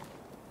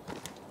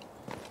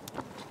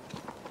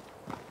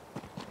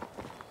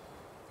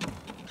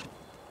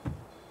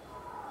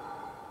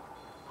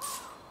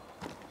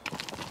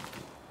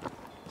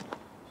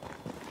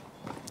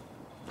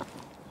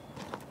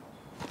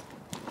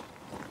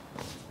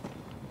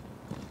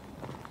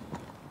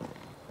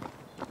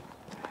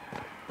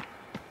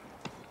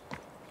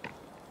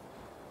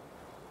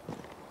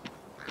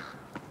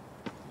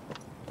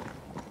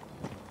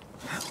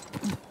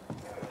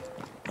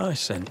 I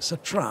sense a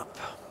trap.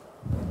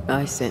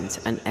 I sense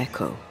an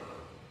echo.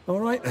 All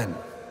right then,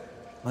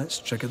 let's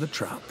trigger the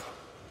trap.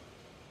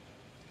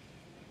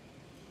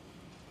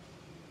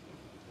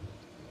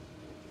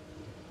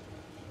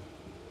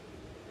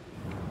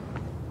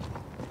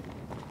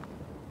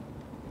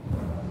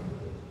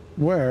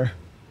 Where?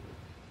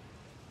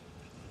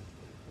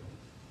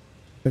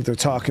 I think they're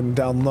talking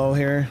down low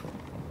here.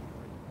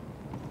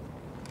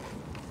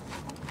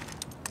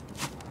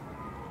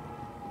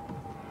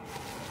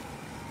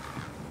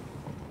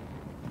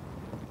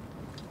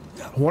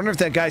 I wonder if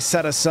that guy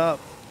set us up.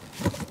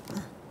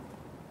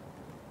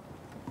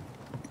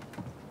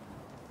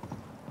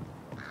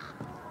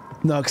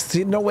 No, cause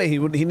no way he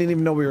didn't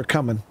even know we were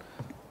coming.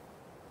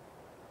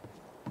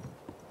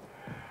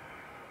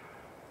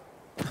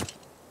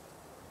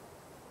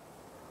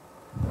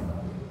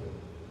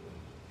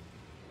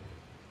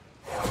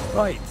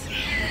 Right.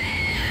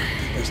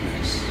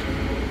 Business.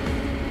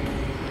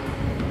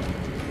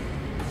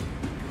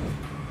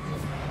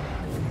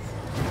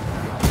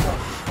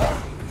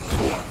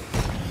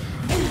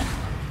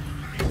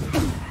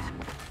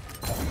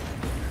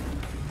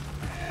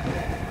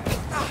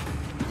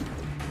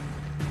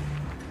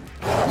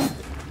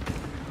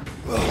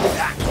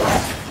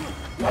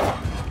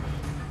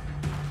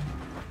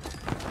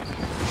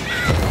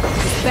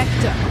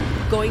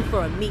 Going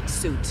for a meat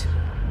suit.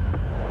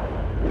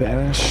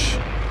 Banish.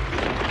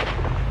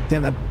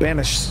 Damn, that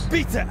banish.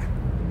 Peter!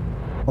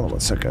 Hold on one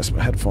sec, guys.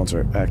 My headphones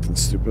are acting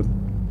stupid.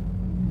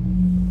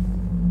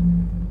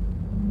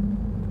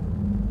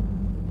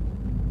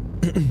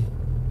 Did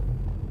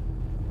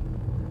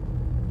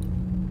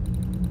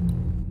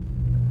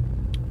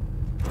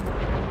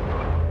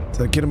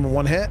I get him in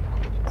one hit?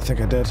 I think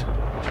I did.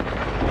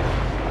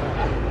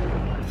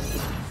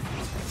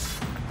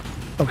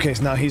 Okay,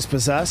 so now he's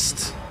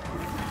possessed.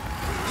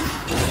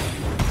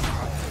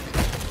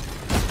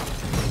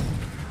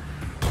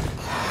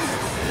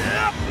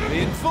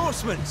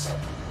 Reinforcements!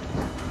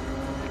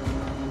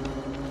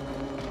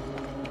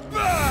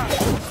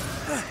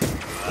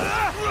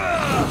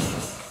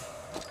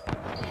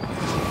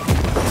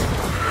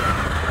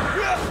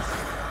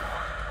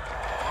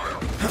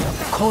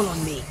 Call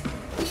on me.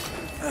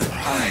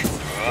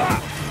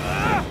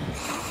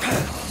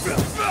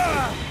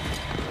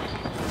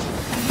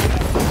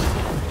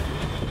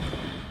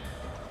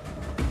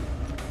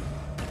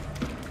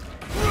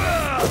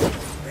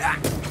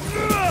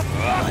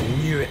 I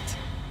knew it.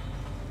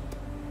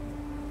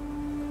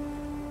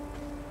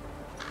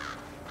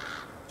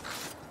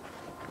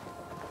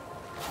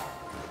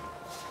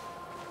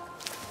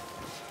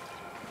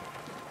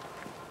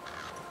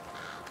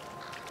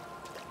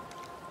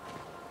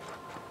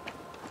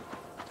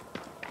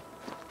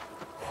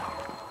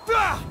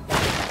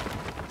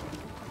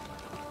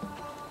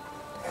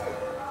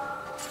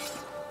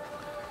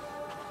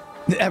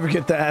 Ever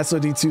get the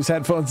SOD2's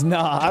headphones?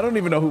 Nah, I don't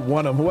even know who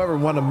won them. Whoever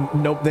won them,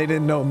 nope, they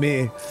didn't know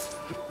me.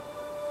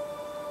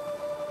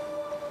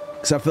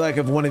 Because I feel like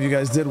if one of you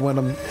guys did win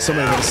them,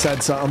 somebody would have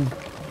said something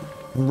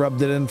and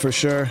rubbed it in for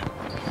sure.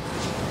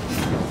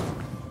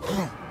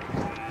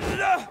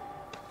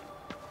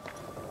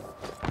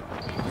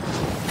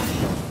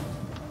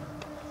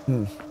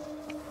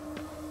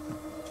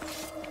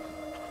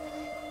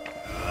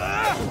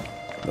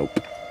 Nope.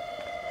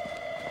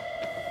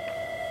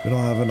 We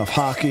don't have enough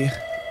hockey.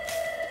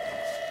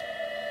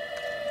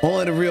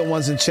 Only the real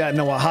ones in chat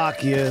know what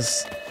hockey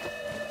is.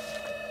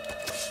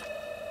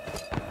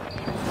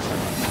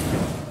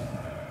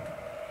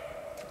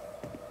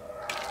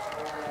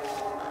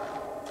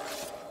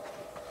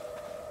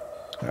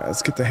 Alright,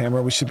 let's get the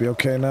hammer. We should be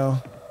okay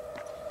now.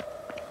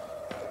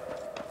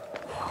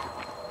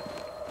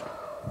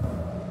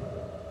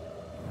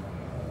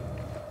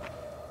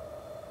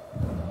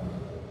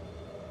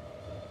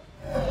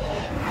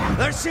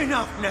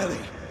 enough, Nellie.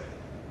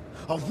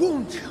 I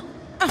warned you.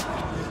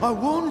 I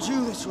warned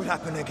you this would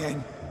happen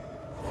again.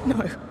 No.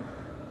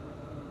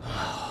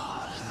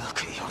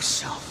 Look at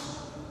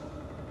yourself.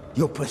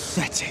 You're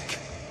pathetic.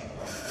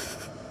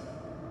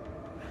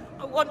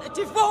 I want a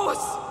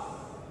divorce!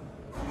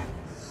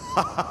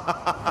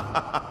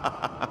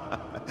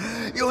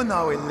 You're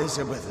no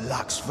Elizabeth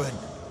Luxford.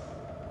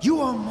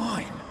 You are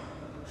mine.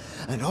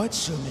 And I'd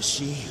sooner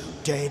see you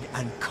dead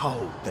and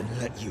cold than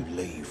let you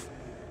leave.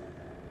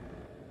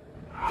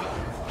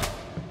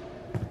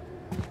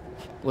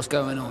 What's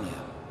going on here?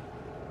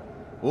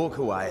 Walk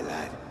away,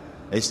 lad.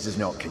 This does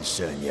not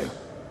concern you.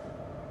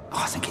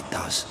 I think it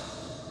does.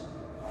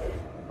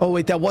 Oh,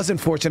 wait, that wasn't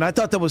Fortune. I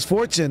thought that was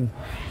Fortune.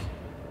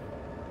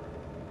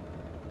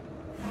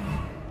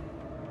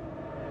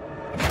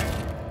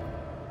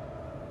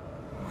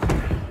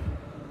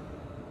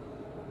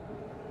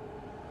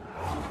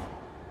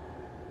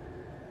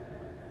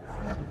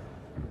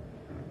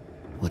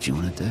 What do you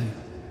want to do?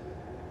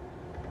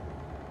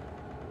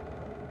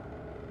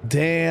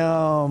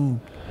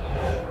 Damn.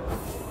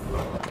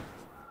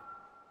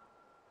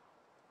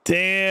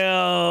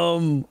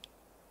 Damn.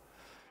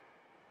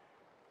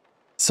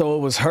 So it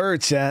was her,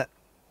 chat.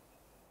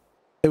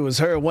 It was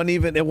her. It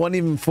wasn't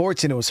even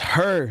Fortune. It was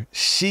her.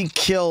 She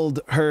killed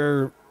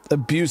her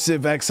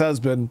abusive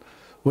ex-husband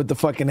with the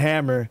fucking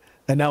hammer,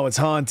 and now it's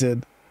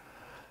haunted.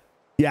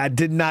 Yeah, I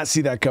did not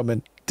see that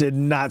coming. Did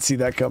not see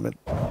that coming.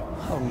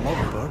 How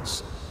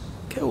lovebirds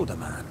killed a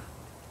man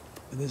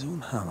with his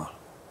own hammer.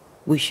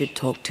 We should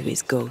talk to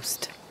his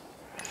ghost.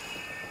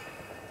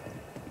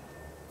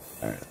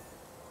 All right.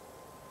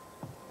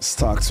 Let's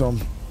talk to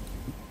him.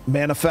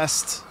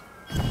 Manifest.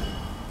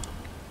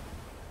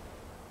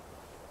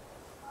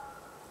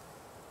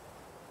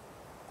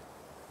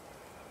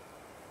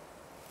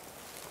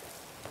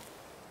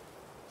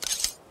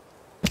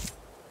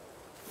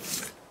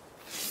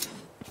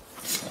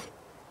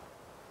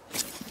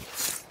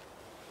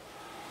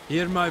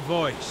 Hear my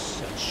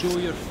voice and show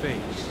your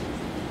face.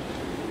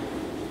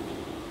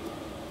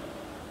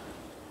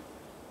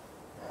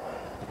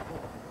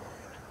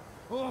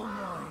 Oh,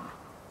 mine.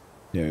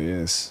 There he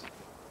is.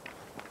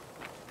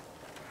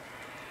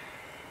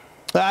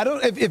 I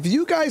don't. If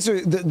you guys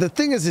are the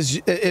thing is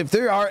if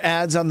there are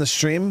ads on the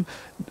stream,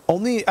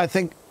 only I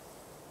think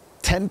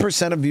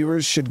 10% of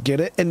viewers should get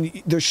it, and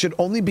there should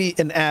only be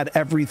an ad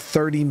every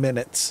 30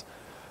 minutes.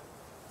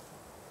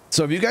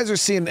 So if you guys are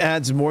seeing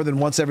ads more than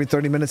once every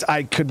 30 minutes,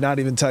 I could not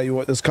even tell you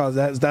what this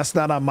causes. That's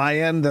not on my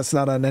end. That's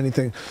not on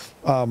anything.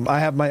 I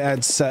have my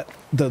ads set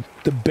the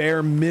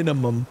bare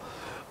minimum,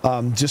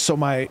 just so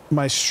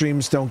my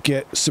streams don't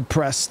get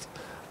suppressed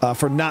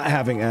for not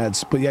having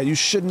ads. But yeah, you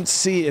shouldn't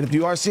see, and if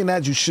you are seeing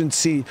ads, you shouldn't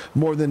see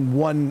more than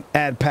one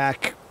ad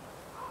pack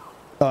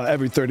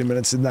every 30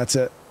 minutes, and that's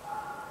it.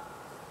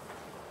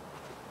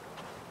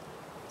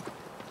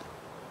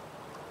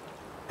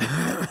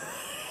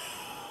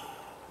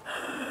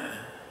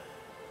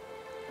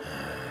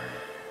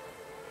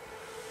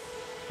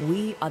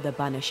 We are the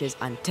Banishers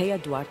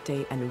Antea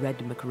Duarte and Red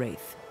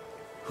McWraith.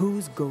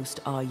 Whose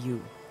ghost are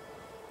you?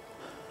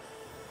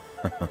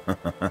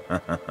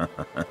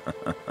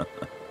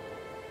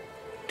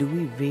 Do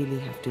we really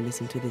have to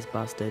listen to this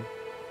bastard?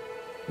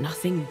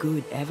 Nothing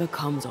good ever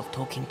comes of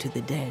talking to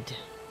the dead.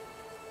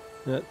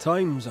 At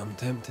times, I'm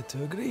tempted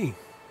to agree.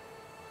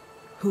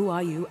 Who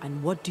are you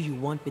and what do you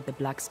want with the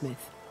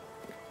blacksmith?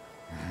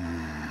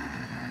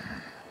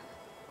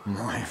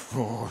 My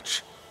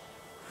forge.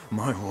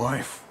 My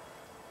wife.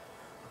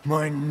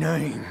 My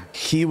name.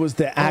 He was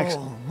the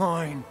All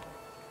mine.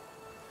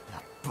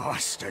 The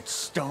bastard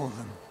stole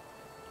them.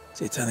 Is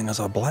he telling us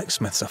our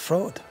blacksmith's a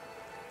fraud?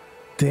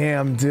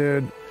 Damn,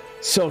 dude.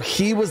 So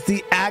he was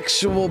the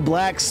actual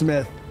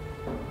blacksmith.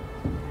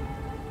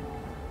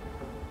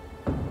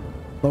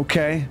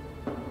 Okay.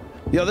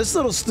 Yo, this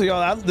little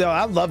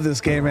I love this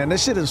game, man.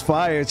 This shit is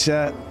fire,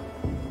 chat.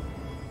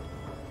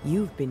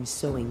 You've been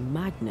sowing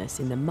madness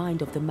in the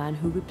mind of the man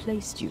who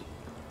replaced you.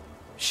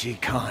 She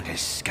can't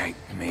escape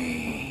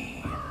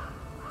me.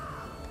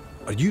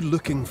 Are you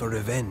looking for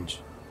revenge?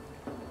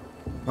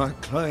 I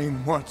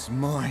claim what's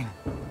mine.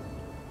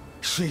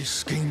 She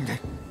schemed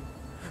it.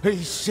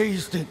 He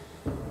seized it.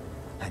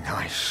 And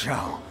I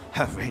shall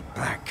have it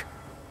back.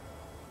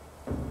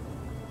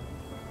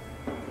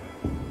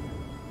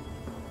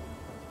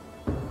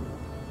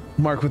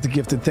 Mark with the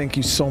gifted, thank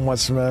you so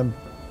much, man.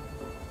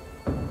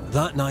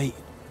 That night,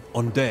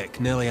 on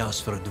deck, Nellie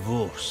asked for a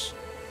divorce.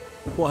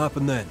 What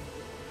happened then?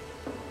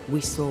 We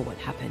saw what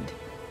happened.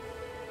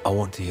 I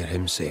want to hear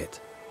him say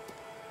it.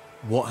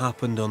 What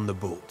happened on the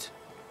boat?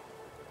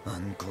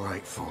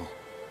 Ungrateful,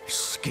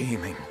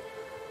 scheming,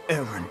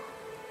 errant.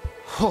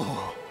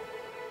 Oh,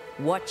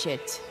 Watch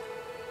it.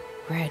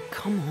 Red,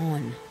 come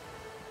on.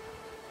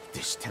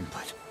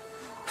 distempered,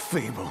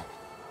 feeble.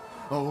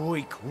 A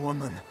weak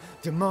woman,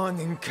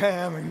 demanding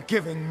care and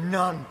giving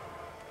none.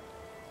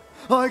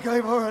 I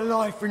gave her a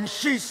life and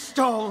she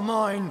stole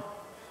mine.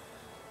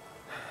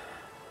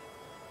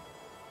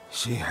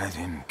 She had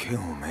him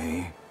kill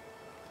me.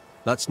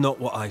 That's not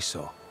what I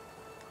saw.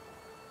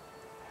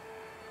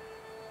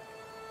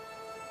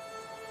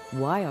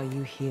 Why are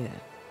you here?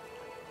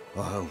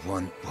 I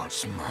want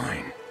what's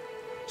mine.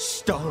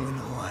 Stolen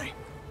away.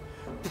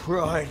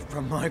 Pried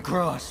from my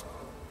grasp.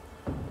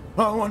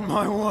 I want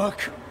my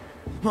work,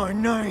 my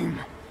name,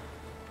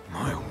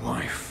 my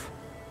wife.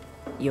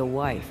 Your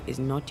wife is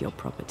not your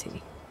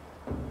property.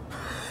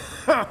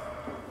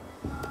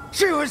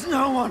 She was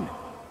no one!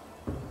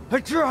 A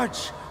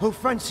drudge who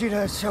fancied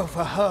herself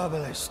a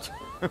herbalist.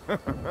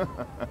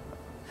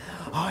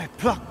 I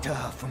plucked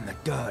her from the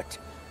dirt.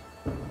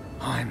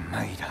 I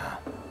made her.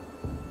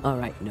 All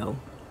right, no.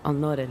 I'll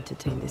not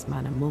entertain this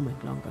man a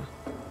moment longer.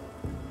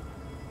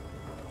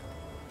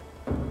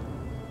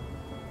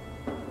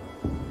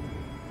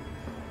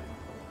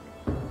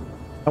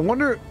 I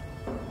wonder...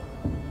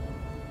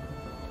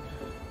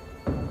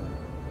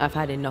 I've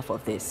had enough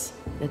of this.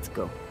 Let's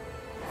go.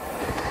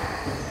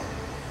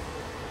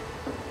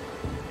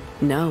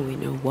 Now we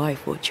know why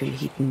Fortune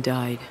Heaton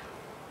died.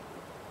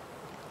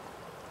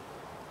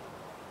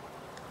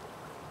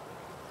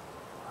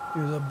 He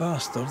was a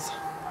bastard,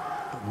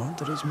 but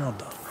murder is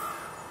murder.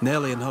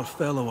 Nellie and her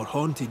fellow are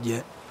haunted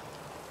yet,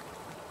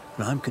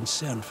 and I'm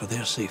concerned for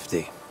their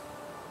safety.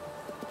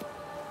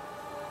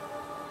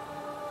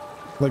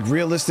 Like,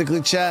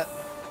 realistically, chat?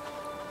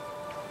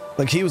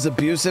 Like, he was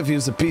abusive, he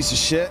was a piece of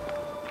shit?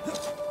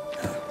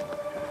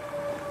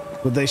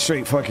 But they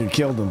straight fucking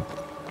killed him.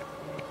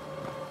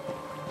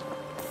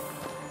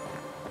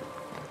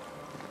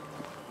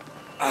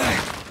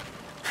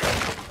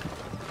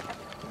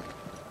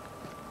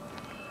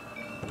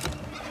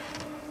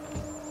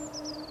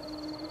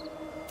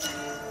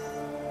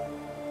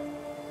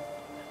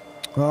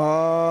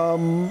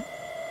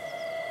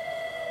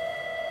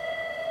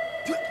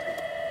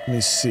 Let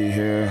me see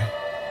here.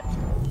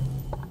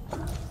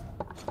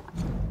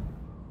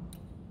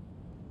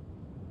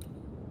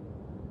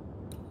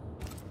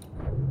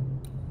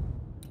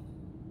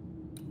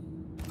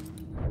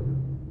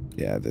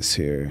 Yeah, this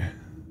here.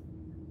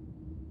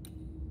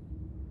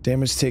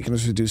 Damage taken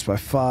is reduced by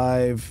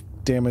 5.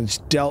 Damage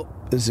dealt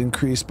is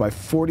increased by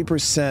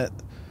 40%.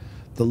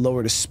 The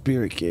lower the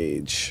spirit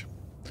gauge.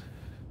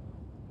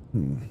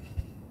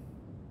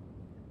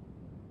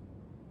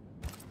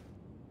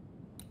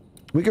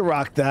 We can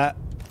rock that.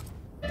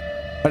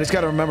 I just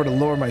gotta remember to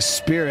lower my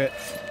spirit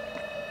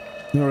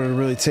in order to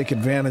really take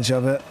advantage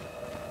of it.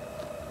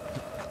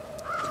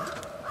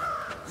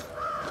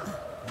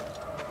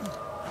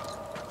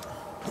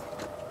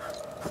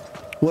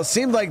 Well, it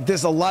seemed like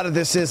a lot of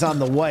this is on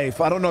the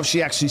wife. I don't know if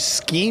she actually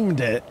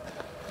schemed it,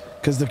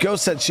 because the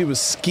ghost said she was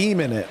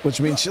scheming it, which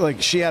means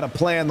she had a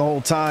plan the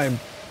whole time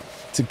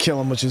to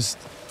kill him, which is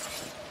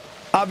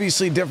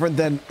obviously different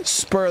than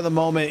spur of the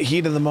moment,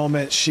 heat of the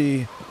moment.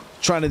 She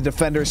trying to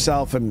defend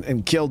herself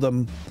and killed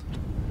him.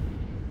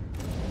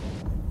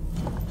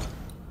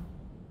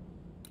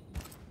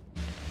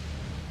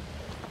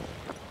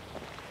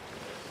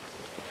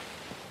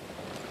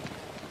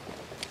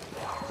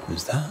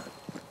 Is that?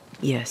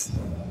 Yes.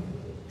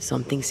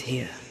 Something's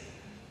here.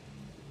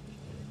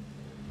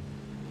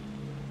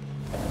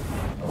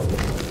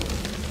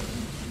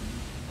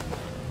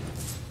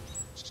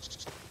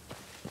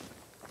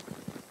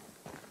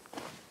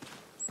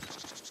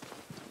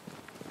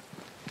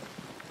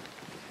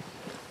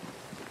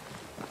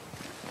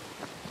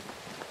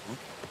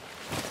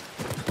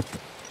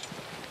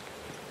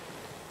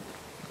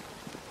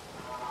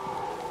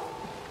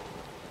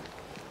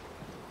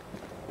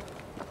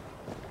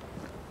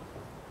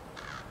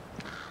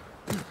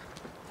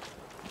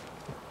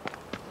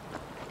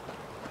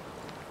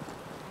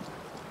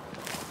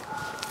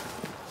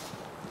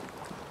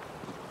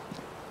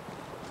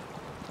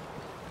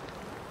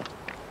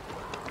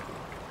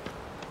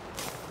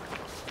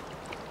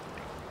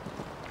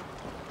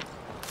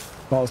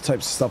 All those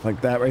types of stuff like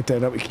that right there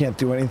that we can't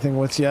do anything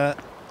with yet.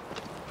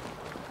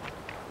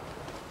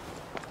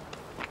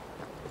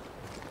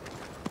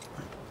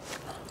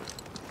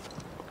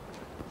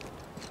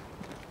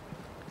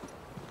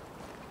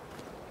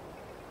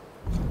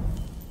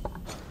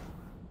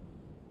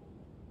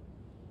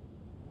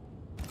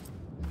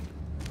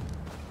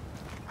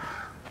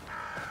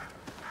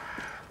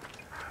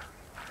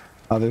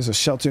 There's a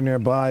shelter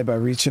nearby. By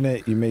reaching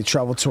it, you may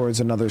travel towards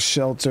another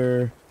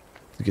shelter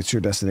to get to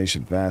your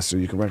destination faster.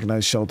 You can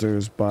recognize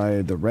shelters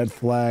by the red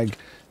flag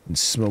and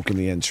smoke in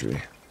the entry.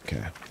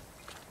 Okay. There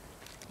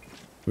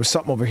was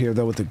something over here,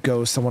 though, with the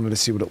ghost. I wanted to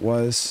see what it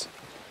was.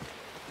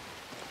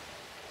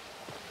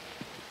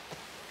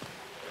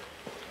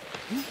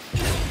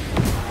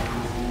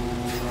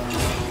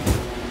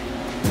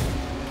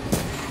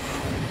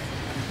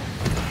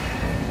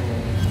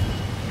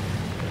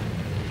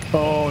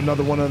 Oh,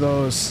 another one of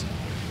those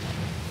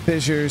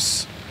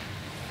fissures.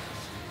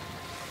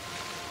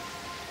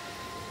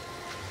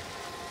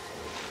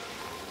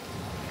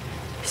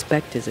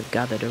 Spectres have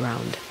gathered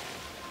around.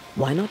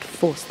 Why not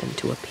force them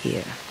to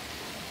appear?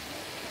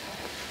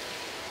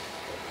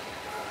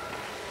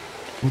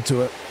 We'll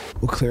do it.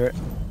 We'll clear it.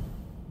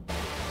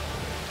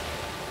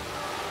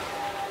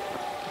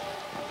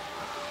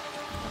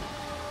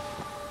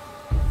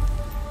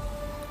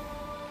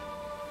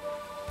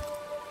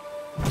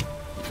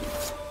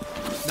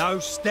 Now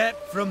step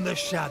from the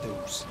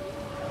shadows.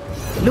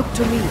 Look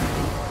to me.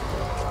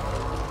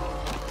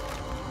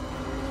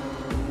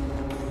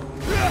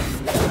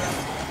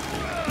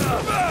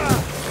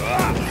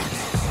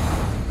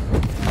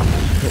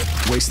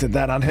 Wasted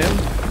that on him.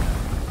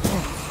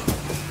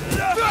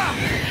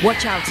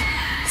 Watch out.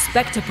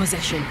 Spectre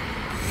possession.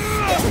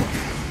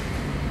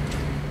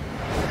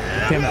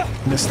 Damn it.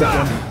 Missed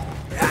that one.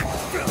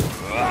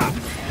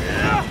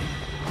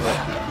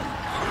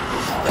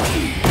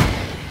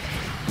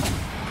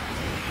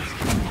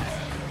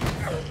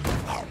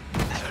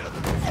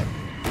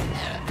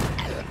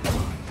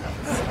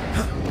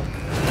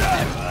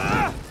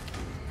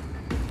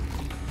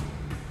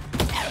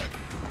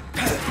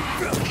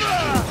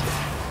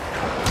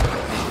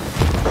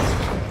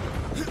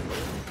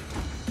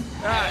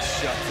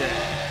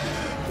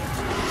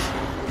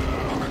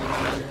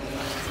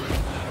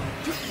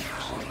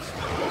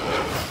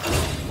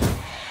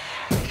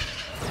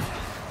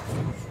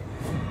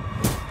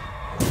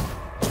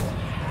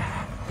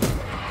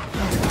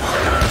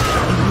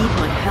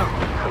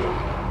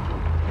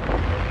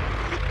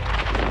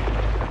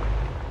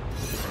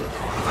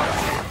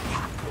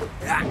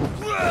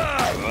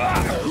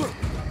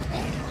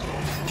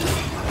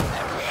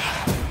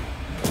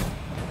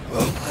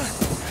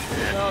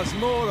 There's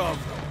more of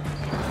them.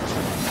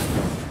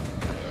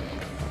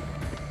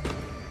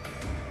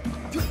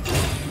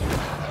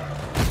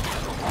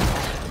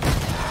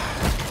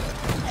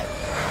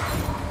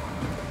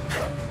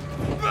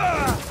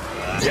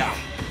 Yeah.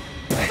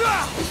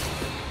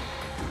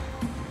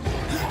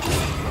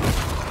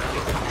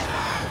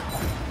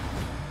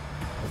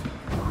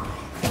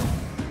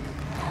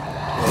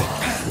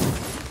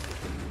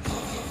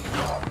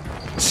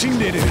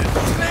 Seen it.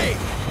 Hey,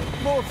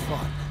 more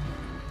fun.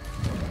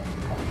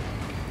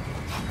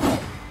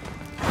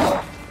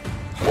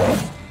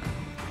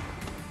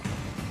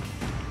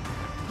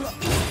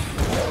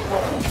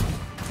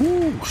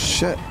 Ooh,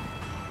 shit.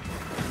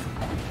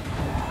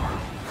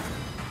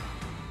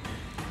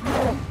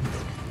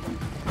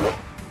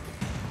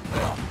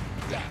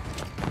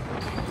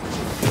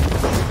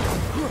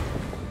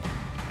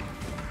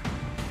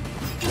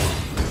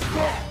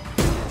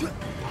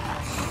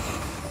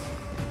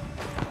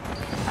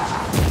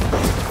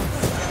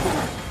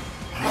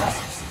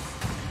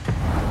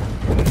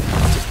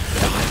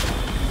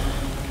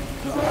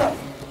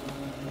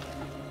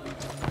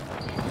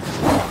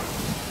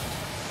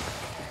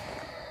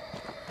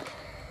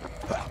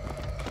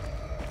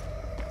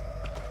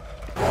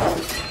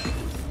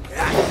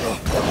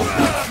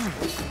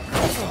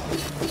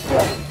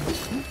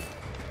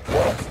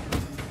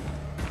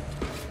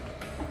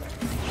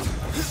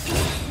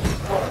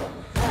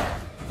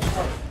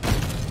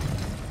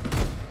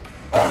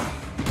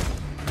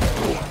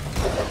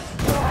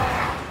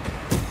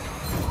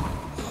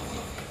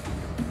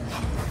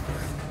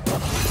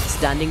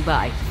 Standing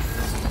by.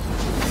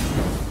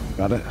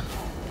 Got it.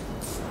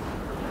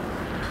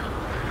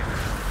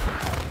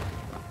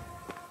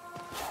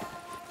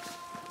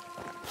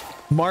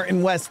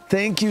 Martin West,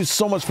 thank you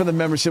so much for the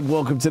membership.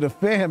 Welcome to the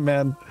fam,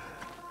 man.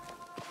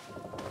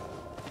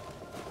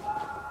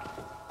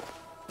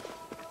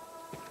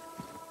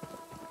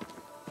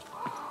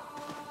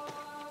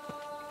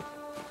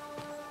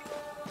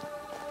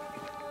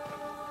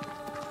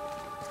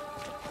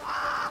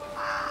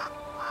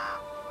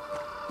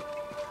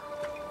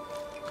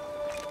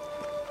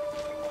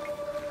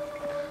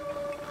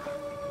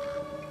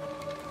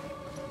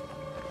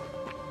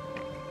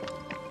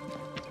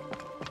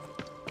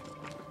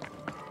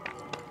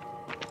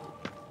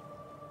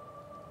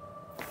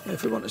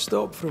 If we want to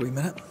stop for a wee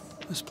minute,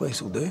 this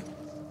place will do.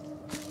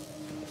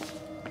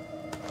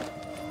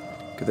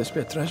 Could this be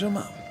a treasure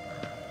map?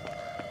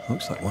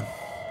 Looks like one.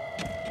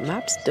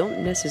 Maps don't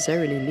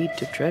necessarily lead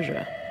to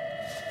treasure.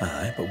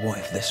 Aye, but what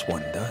if this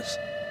one does?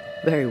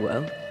 Very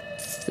well.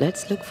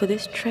 Let's look for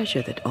this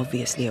treasure that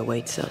obviously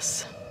awaits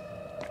us.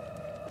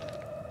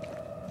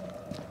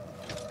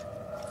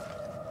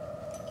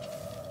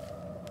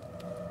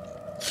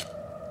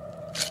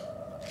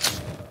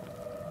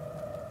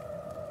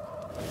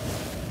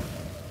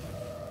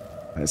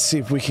 Let's see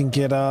if we can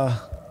get our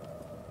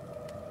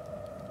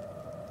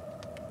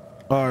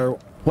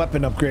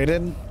weapon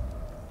upgraded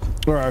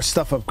or our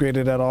stuff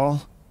upgraded at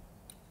all.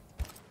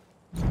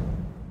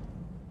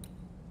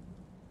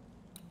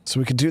 So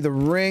we could do the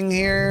ring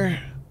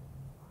here.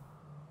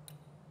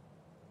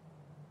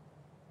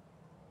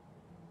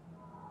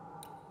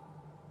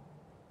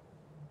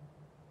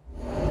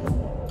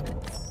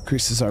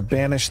 Increases our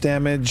banish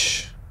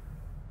damage.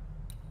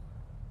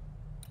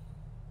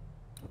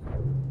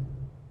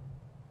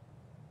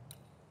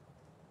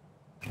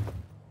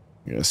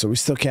 Yeah, so we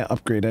still can't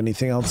upgrade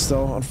anything else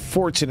though,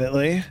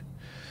 unfortunately.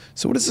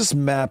 So what is this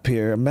map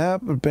here? A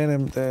map?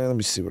 Abandoned. Let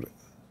me see what it...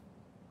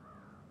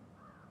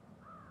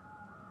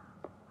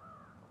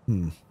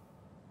 It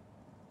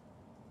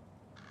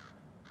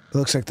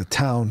looks like the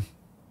town.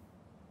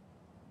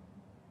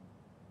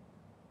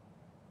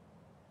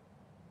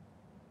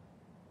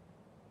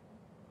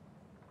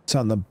 It's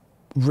on the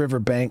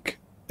riverbank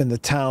in the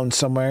town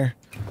somewhere.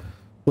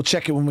 We'll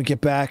check it when we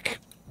get back.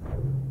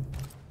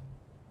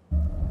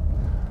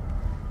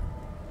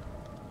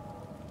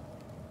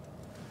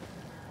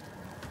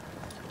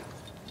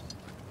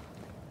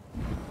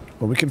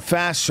 Well, we can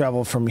fast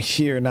travel from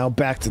here now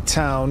back to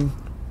town.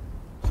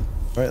 All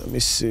right, let me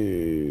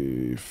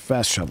see.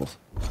 Fast travel.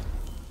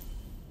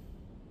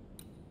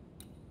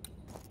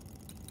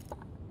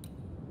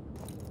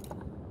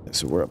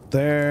 So we're up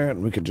there,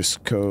 and we could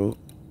just go,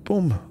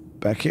 boom,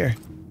 back here.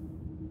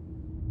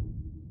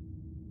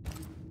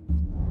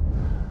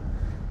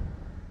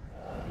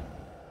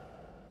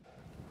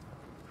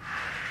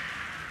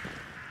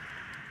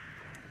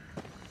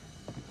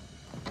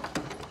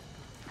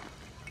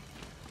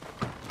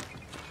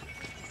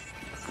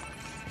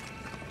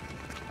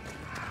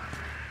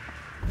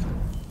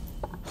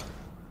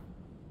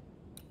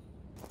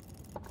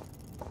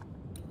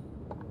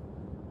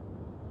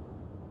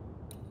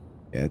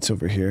 Yeah, it's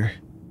over here.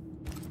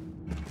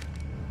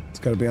 It's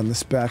got to be on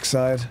this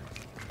backside.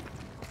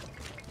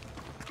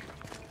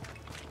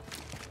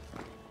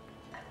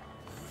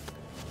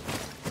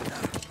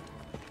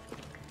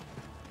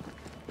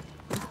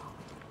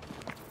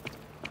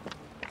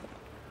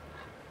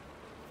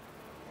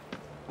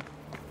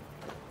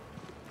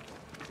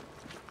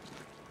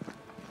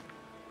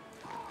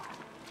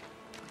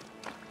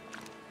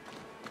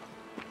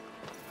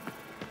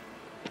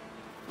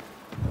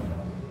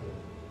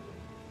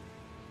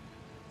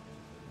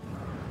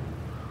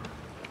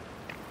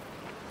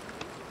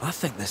 I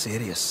think this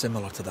area is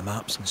similar to the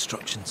map's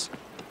instructions.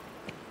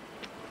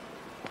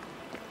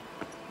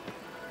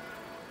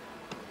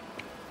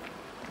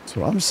 That's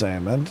what I'm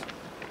saying, man.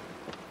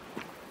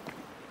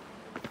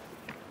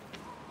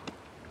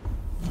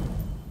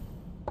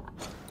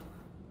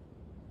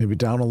 Maybe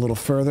down a little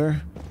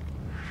further.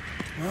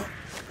 Well,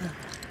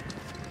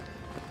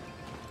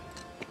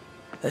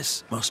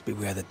 this must be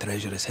where the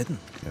treasure is hidden.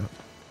 Yeah.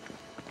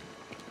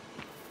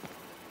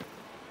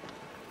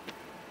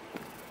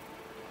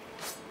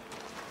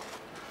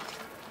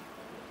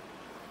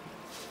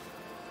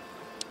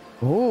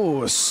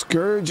 Oh, a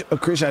Scourge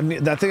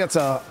accretion. I think that's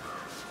a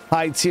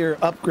high tier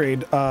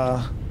upgrade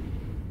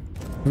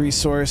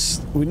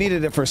resource. We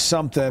needed it for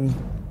something.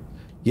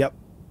 Yep.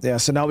 Yeah,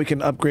 so now we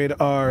can upgrade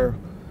our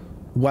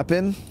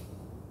weapon.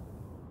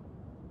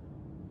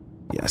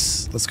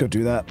 Yes, let's go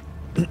do that.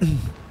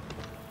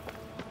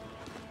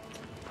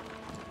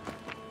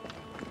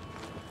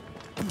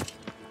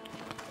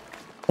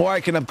 Or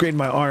I can upgrade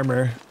my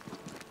armor.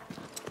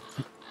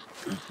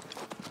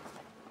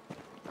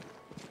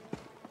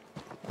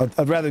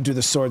 I'd rather do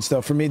the swords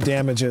though. For me,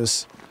 damage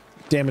is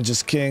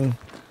king.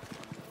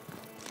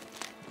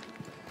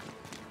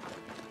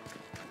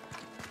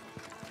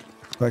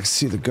 I can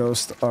see the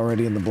ghost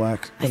already in the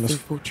black. I think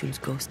Fortune's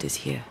ghost is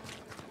here.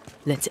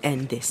 Let's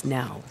end this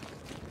now.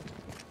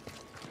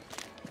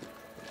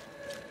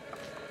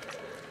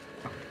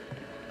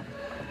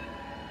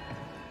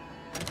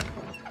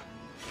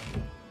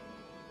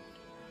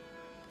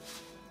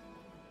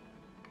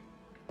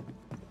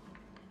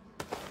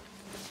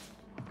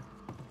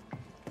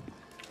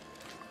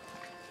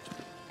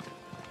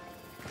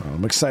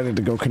 I'm excited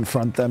to go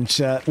confront them,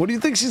 chat. What do you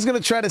think she's gonna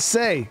try to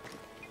say?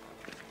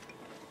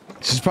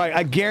 She's probably,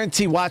 I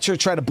guarantee, watch her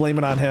try to blame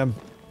it on him.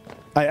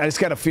 I just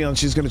got a feeling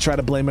she's gonna try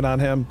to blame it on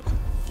him.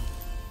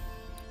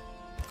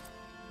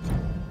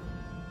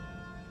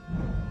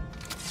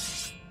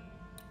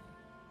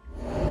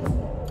 Here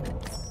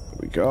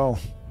we go.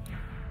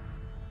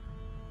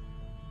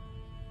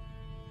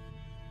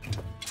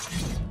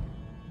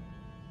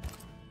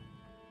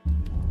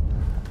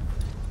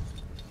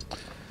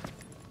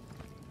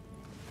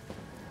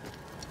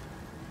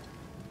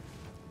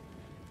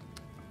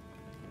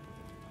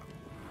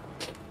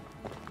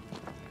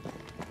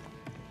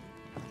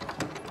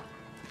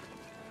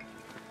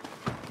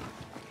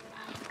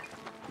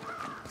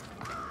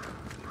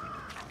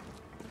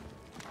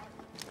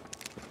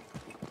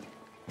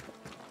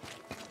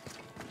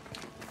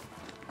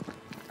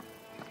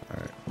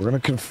 We're gonna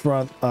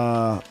confront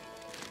the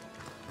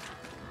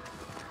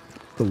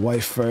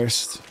wife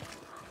first.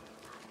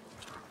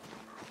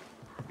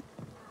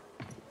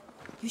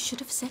 You should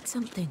have said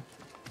something.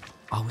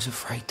 I was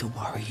afraid to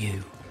worry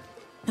you.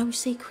 No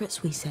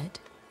secrets, we said.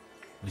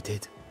 We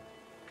did.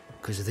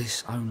 Because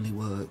this only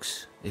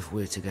works if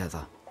we're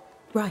together.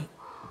 Right.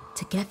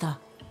 Together.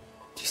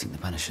 Do you think the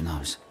Banisher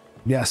knows?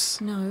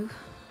 Yes. No.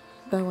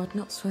 Though I'd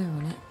not swear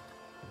on it.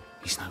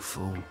 He's no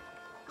fool.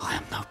 I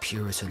am no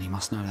Puritan, he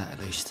must know that at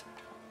least.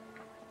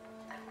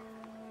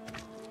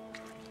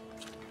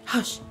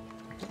 Hush!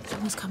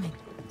 Someone's coming.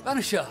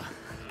 Banisher!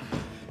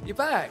 You're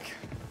back!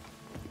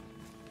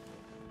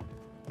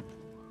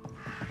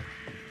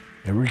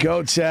 Here we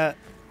go, chat.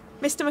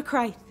 Mr.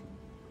 McCrae,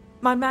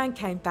 my man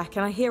came back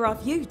and I hear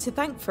I've you to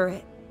thank for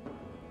it.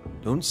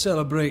 Don't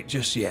celebrate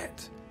just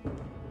yet.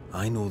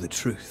 I know the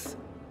truth.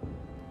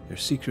 Your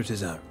secret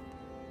is out.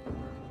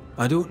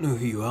 I don't know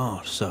who you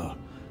are, sir,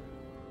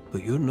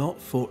 but you're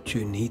not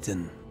Fortune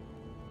Heaton.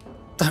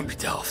 Don't be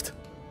daft.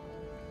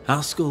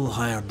 Haskell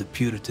hired the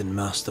Puritan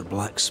master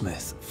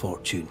blacksmith,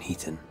 Fortune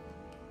Heaton.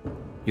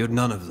 You're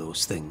none of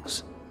those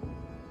things.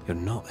 You're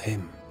not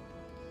him.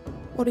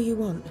 What do you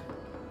want?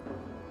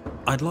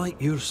 I'd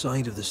like your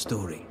side of the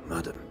story,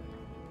 madam.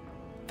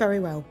 Very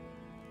well.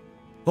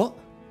 What?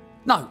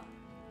 No.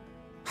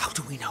 How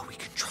do we know we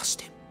can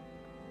trust him?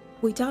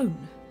 We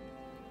don't.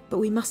 But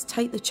we must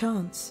take the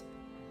chance.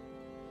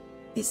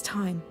 It's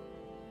time.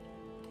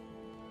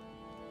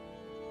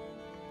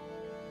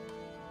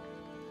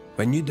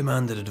 When you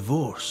demanded a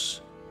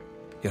divorce,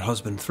 your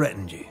husband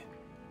threatened you.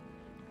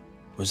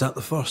 Was that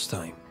the first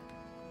time?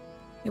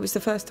 It was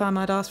the first time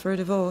I'd asked for a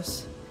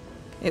divorce.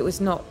 It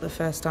was not the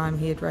first time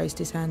he had raised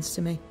his hands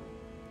to me.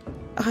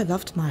 I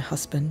loved my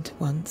husband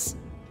once.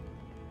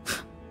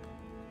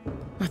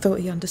 I thought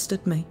he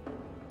understood me.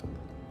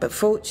 But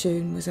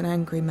Fortune was an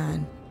angry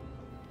man.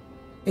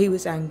 He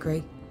was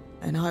angry,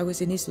 and I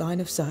was in his line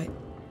of sight.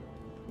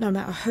 No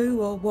matter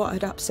who or what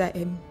had upset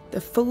him,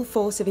 the full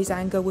force of his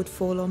anger would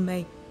fall on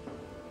me.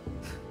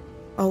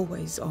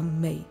 Always on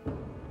me.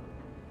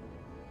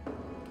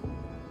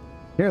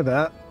 Hear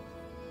that?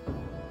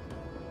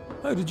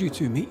 How did you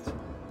two meet?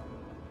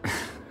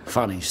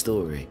 Funny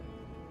story.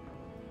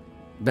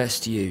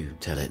 Best you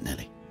tell it,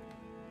 Nelly.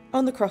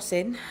 On the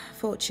crossing,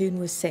 Fortune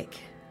was sick.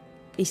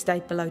 He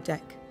stayed below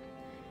deck.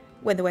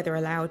 When the weather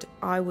allowed,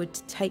 I would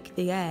take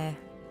the air.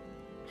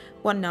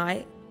 One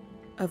night,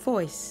 a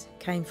voice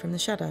came from the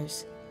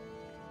shadows.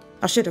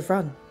 I should have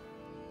run,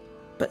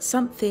 but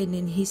something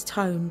in his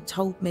tone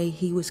told me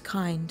he was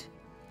kind.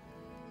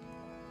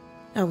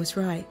 I was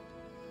right.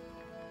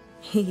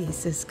 He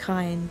is as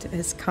kind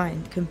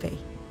can be.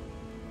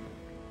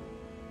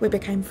 We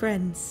became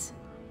friends.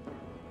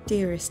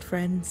 Dearest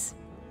friends.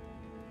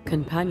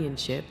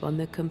 Companionship on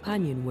the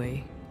companion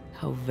way.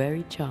 How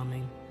very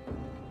charming.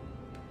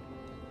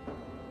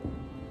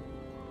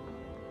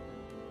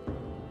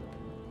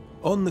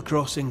 On the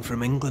crossing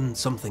from England,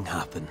 something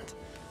happened.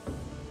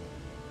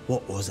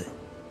 What was it?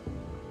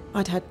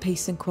 I'd had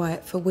peace and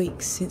quiet for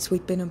weeks since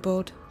we'd been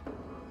aboard.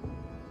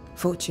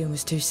 Fortune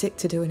was too sick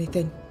to do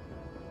anything.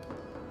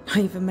 I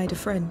even made a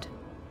friend.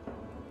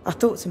 I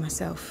thought to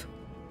myself,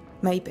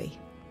 maybe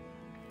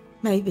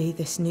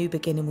this new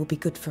beginning will be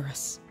good for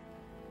us.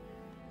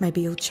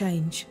 Maybe he'll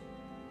change.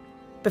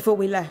 Before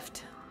we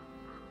left,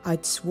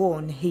 I'd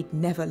sworn he'd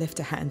never lift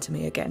a hand to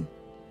me again.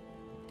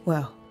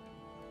 Well,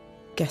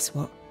 guess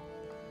what?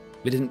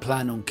 We didn't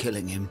plan on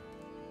killing him.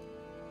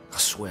 I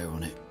swear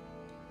on it.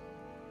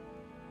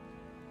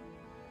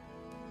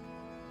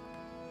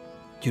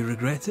 Do you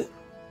regret it?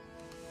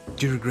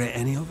 Do you regret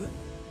any of it?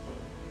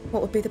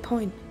 What would be the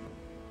point?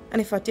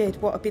 And if I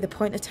did, what would be the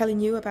point of telling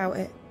you about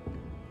it?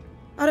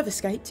 I'd have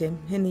escaped him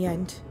in the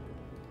end,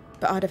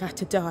 but I'd have had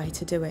to die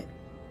to do it.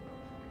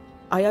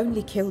 I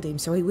only killed him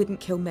so he wouldn't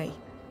kill me.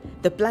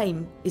 The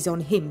blame is on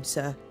him,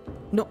 sir,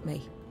 not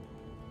me.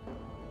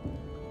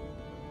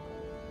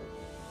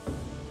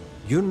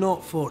 You're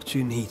not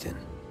Fortune Heaton.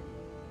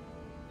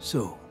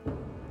 So,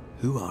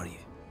 who are you?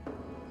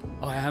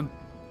 I am.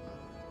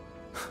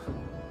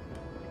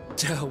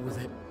 To hell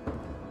with it.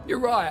 You're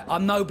right,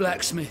 I'm no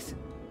blacksmith.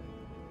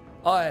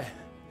 I,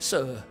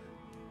 sir,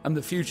 am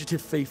the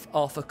fugitive thief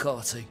Arthur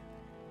Carty.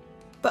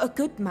 But a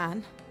good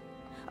man.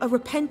 A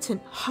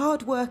repentant,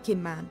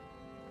 hard-working man.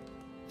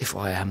 If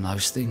I am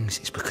those things,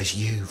 it's because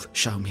you've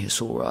shown me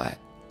it's all right.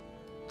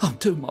 I'm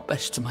doing my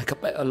best to make a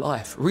better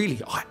life.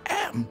 Really, I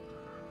am.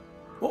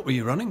 What were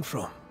you running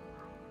from?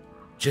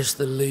 Just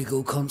the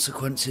legal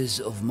consequences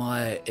of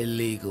my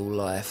illegal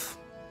life.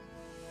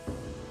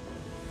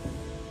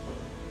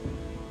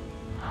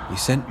 You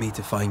sent me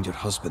to find your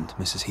husband,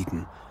 Mrs.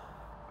 Heaton.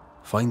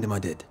 Find him I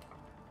did.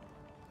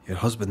 Your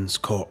husband's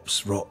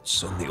corpse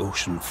rots on the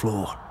ocean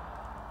floor,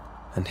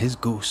 and his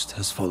ghost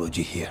has followed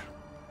you here.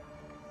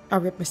 I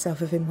rid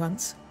myself of him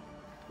once.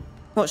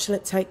 What shall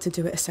it take to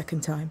do it a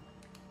second time?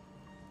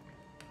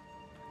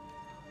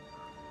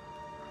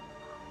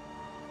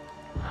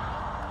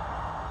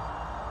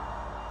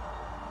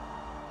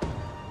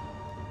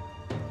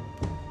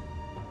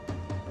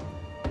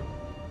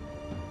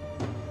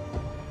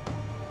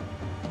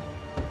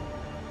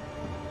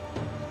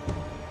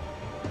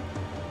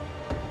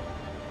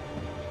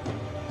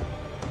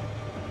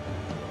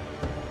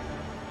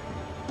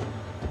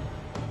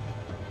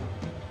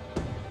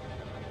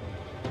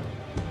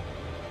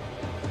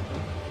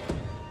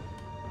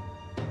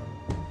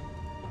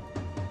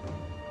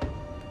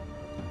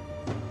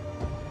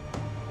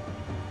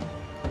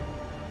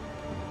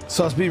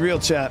 So let's be real,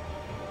 chat.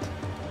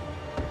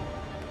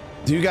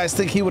 Do you guys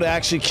think he would have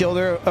actually killed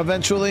her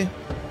eventually?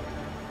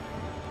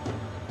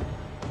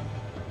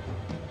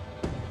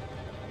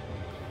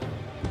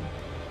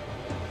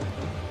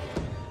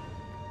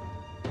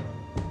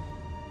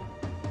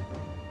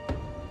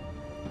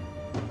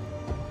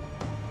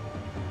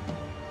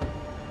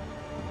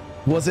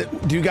 Was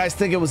it, do you guys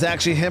think it was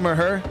actually him or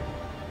her?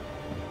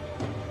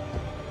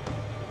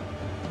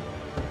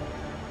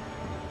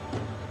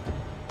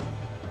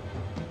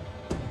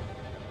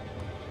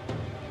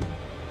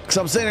 So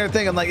I'm sitting here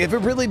thinking, like, if it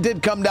really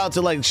did come down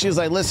to, like, she was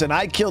like, listen,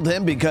 I killed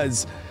him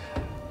because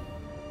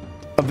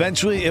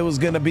eventually it was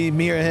going to be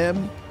me or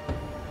him.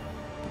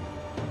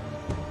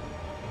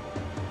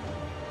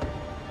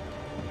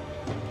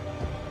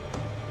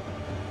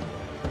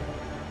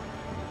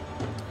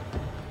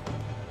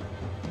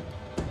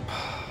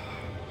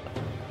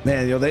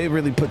 Man, yo, they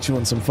really put you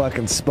in some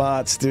fucking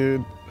spots,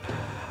 dude.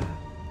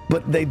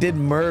 But they did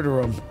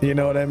murder him, you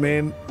know what I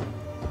mean?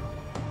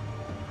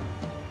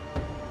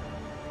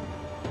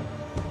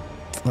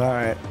 All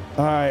right.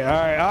 All right, all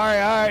right, all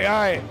right, all right,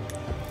 all right.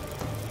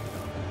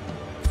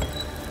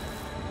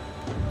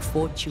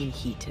 Fortune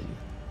Heaton.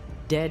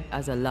 Dead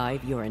as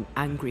alive, you're an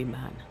angry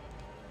man.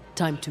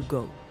 Time to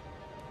go.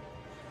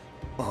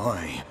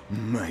 I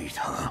made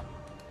her.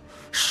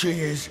 She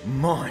is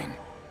mine.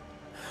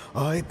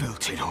 I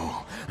built it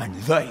all, and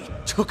they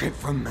took it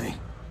from me.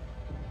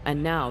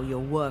 And now your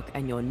work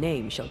and your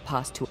name shall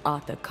pass to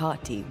Arthur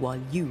Carty while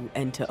you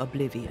enter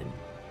oblivion.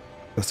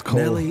 That's cool.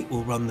 Nellie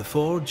will run the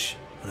forge,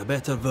 and a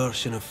better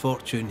version of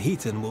Fortune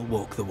Heaton will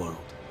walk the world.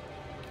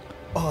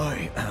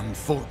 I am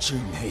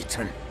Fortune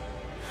Heaton.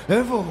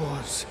 Ever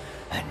was,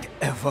 and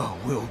ever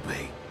will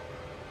be.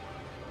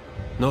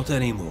 Not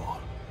anymore.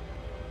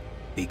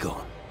 Be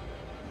gone.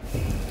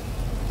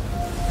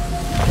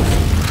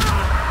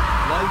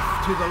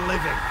 Life to the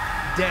living,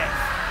 death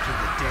to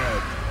the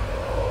dead.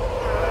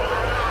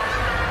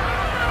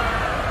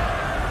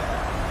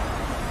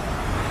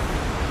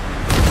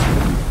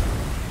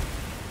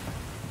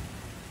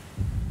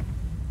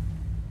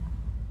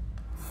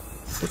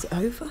 Is it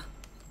over?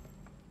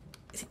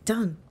 Is it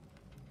done?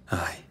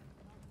 Aye.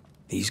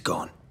 He's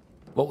gone.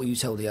 What will you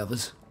tell the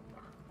others?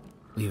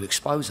 Will you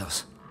expose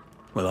us?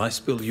 Will I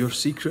spill your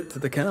secret to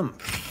the camp?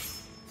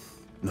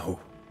 No,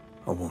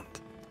 I won't.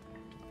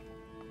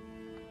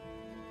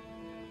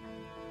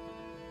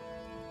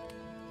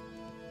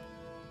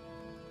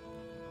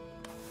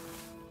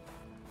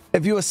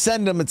 If you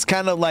ascend them, it's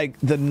kind of like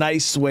the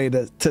nice way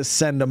to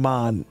send them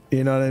on.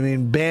 You know what I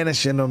mean?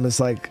 Banishing them is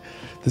like,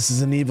 this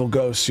is an evil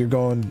ghost. You're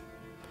going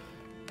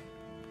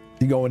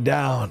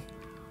down.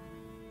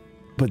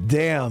 But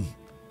damn,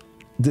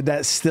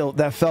 that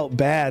felt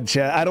bad,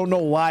 Chad. I don't know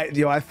why,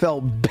 yo, I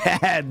felt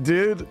bad,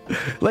 dude.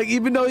 Like,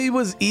 even though he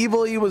was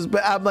evil, he was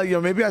bad. I'm like, yo,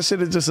 maybe I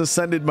should have just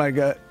ascended my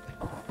guy.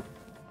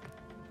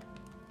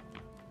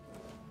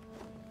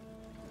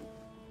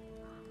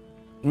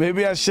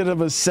 Maybe I should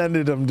have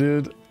ascended him,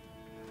 dude.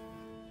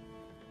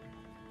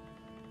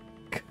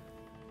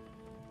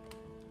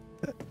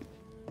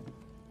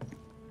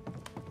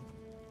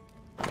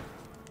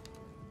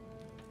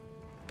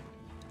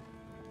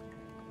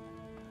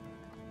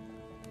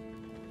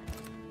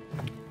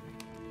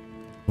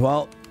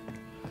 Well,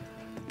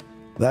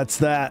 that's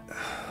that.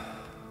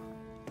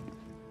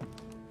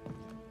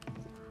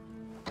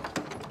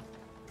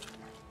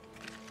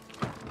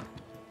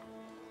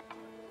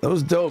 That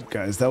was dope,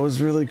 guys. That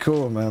was really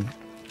cool, man.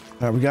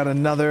 All right, we got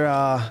another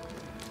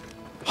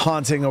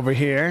haunting over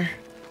here.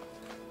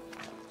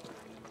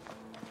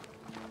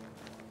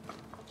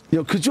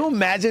 Yo, could you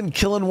imagine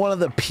killing one of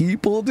the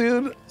people,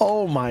 dude?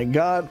 Oh my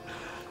god.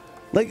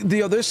 Like,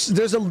 yo, there's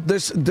a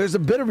bit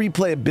of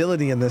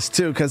replayability in this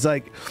too, because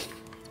like,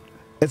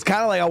 it's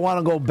kind of like I want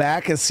to go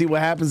back and see what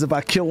happens if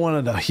I kill one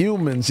of the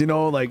humans, you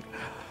know? Like,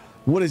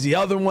 what is the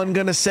other one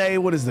gonna say?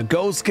 What is the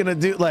ghost gonna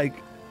do? Like,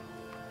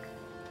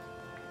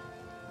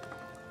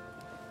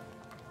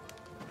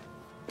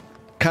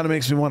 kind of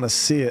makes me want to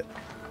see it.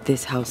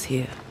 This house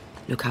here,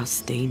 look how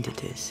stained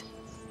it is.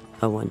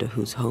 I wonder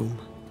who's home.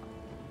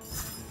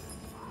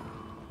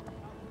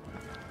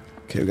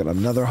 Okay, we got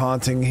another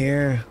haunting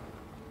here.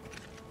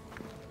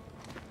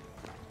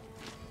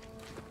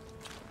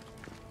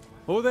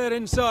 Oh, there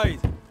inside.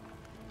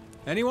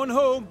 Anyone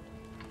home?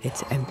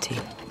 It's empty.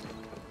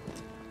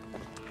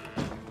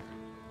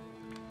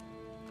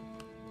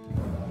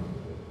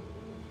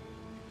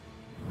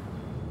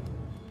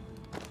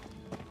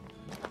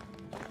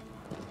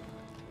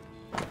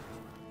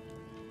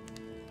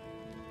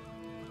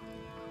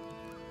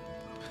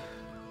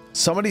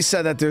 Somebody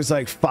said that there's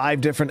like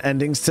 5 different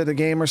endings to the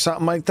game or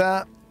something like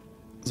that.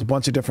 There's a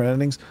bunch of different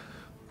endings.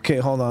 Okay,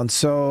 hold on.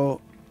 So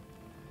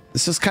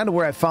this is kind of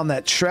where I found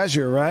that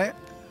treasure, right?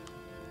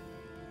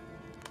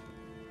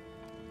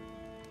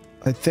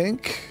 I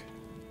think.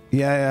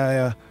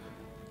 Yeah.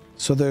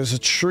 So there's a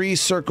tree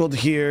circled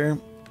here.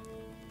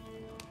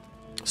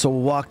 So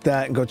we'll walk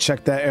that and go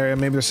check that area.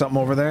 Maybe there's something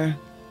over there.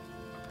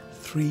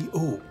 3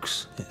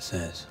 oaks, it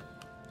says.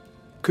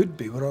 Could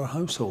be where our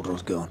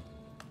householder's gone.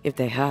 If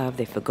they have,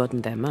 they've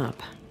forgotten their map.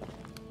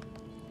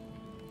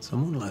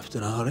 Someone left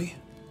in a hurry.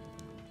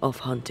 Off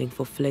hunting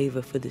for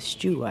flavor for the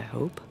stew, I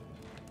hope.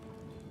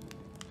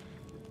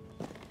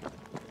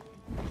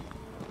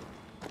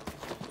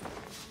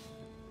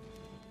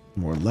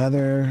 More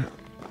leather.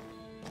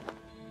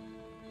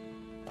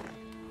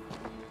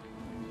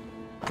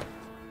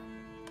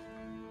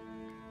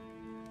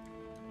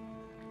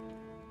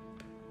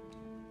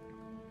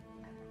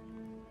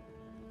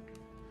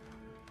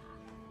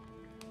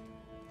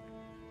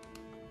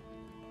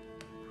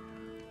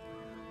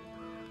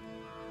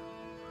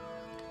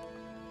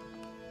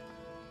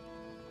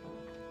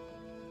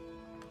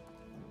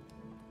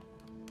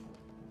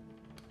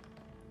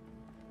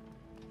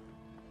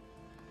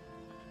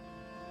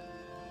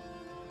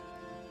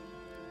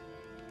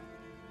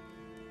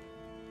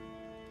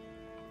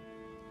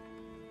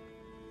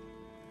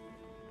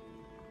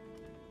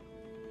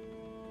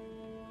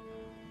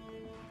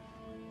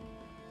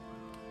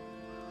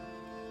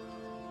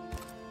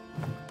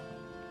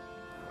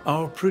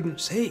 Our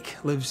Prudence Hake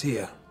lives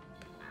here.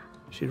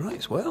 She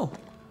writes well.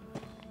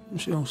 And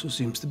she also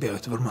seems to be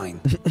out of her mind.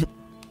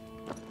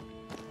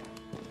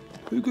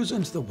 Who goes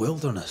into the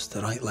wilderness to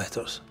write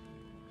letters?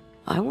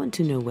 I want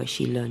to know where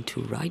she learned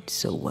to write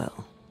so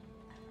well.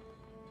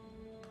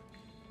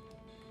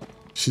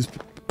 She's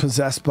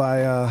possessed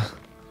by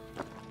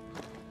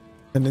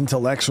an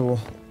intellectual.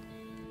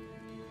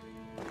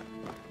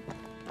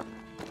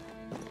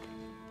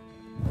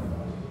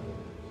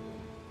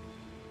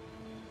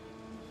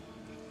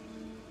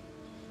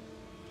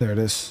 There it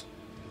is.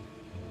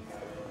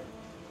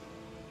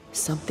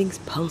 Something's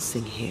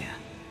pulsing here.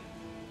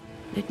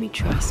 Let me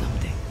try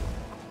something.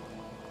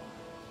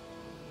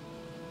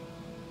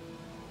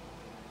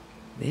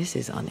 This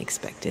is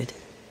unexpected.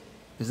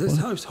 Is this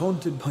house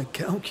haunted by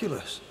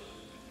calculus?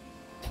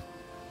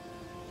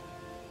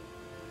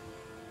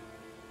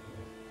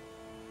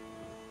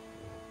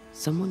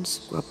 Someone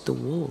scrubbed the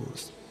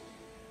walls.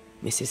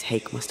 Mrs.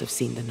 Hake must have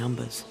seen the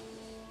numbers.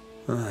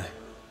 Aye,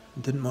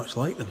 didn't much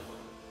like them.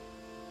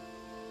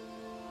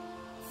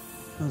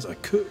 As a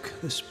cook,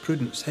 this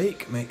Prudence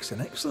Hake makes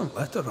an excellent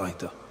letter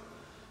writer.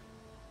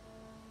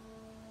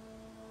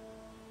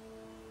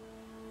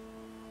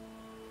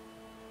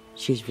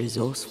 She's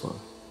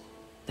resourceful.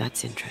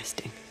 That's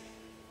interesting.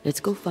 Let's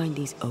go find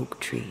these oak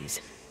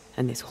trees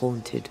and this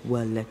haunted,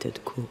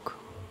 well-lettered cook.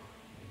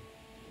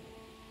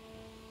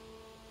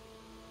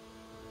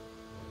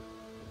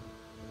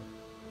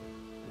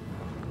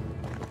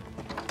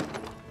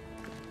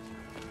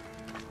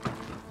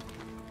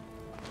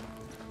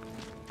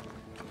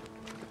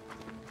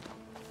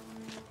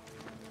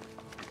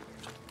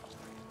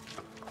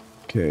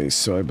 Okay,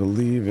 so I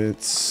believe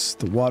it's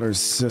the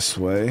water's this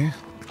way.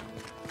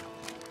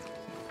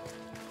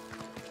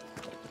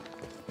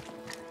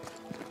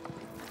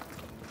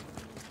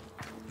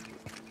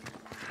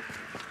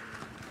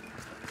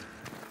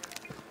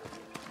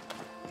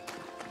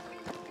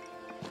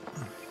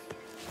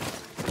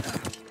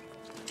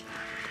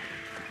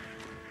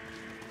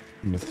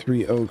 And the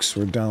 3 oaks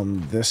were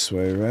down this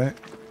way, right?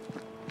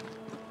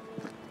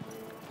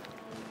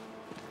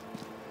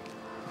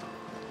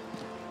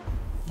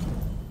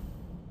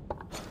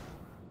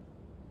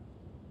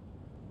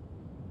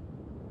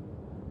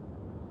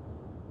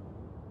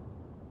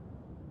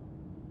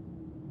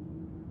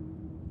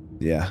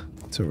 Yeah,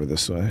 it's over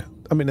this way.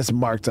 I mean, it's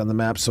marked on the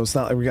map, so it's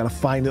not like we gotta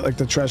find it like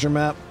the treasure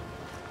map.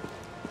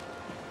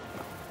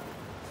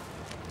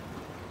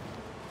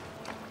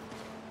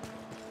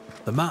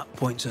 The map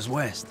points us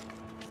west.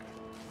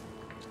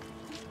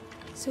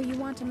 So you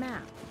want a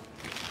map?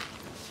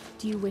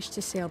 Do you wish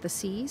to sail the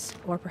seas,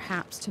 or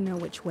perhaps to know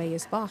which way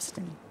is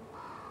Boston?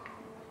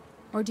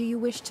 Or do you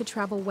wish to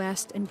travel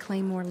west and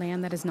claim more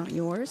land that is not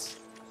yours?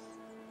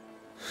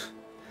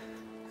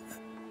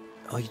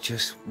 I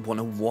just want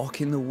to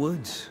walk in the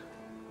woods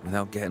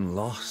without getting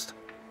lost.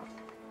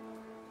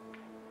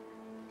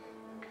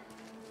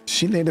 Is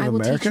she Native I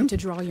will American? teach you to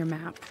draw your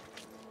map.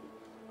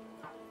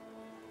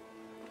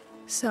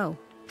 So,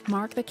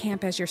 mark the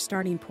camp as your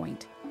starting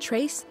point.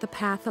 Trace the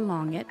path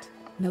along it.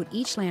 Note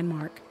each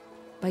landmark.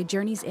 By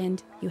journey's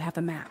end, you have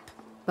a map.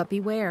 But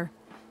beware,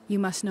 you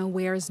must know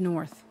where is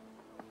north.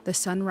 The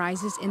sun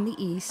rises in the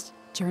east,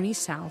 journeys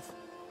south,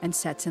 and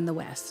sets in the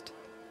west.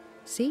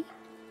 See?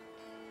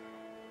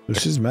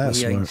 She's mad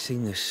We ain't smart.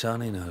 seen the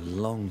sun in a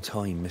long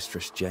time,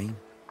 Mistress Jane.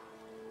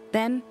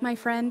 Then, my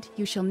friend,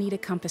 you shall need a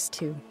compass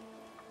too.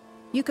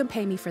 You can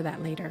pay me for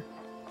that later,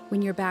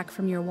 when you're back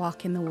from your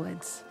walk in the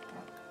woods.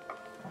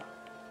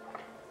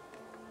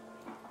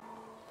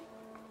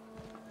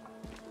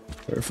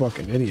 You're a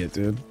fucking idiot,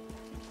 dude.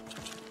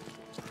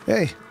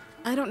 Hey.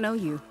 I don't know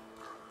you.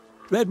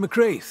 Red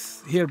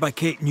McCraith, here by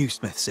Kate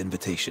Newsmith's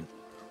invitation.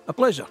 A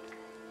pleasure.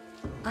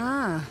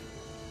 Ah,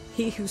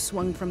 he who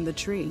swung from the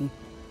tree.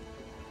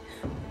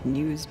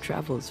 News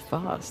travels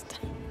fast.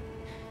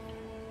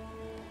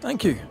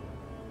 Thank you.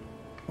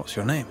 What's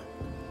your name?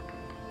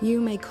 You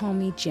may call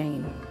me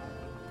Jane.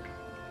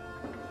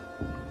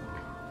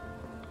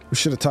 We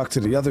should have talked to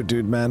the other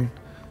dude, man.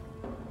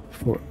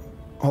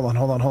 Hold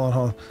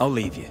on. I'll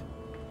leave you.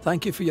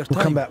 Thank you for your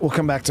We'll time. We'll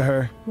come back to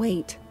her.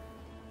 Wait.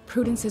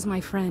 Prudence is my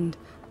friend.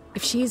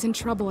 If she is in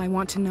trouble, I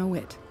want to know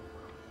it.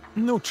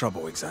 No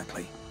trouble,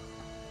 exactly.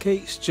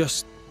 Kate's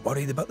just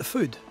worried about the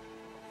food.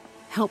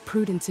 Help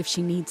Prudence if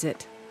she needs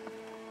it.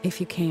 If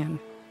you can.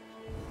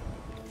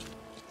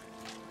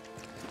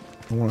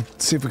 I want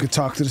to see if we could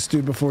talk to this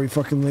dude before he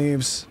fucking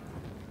leaves.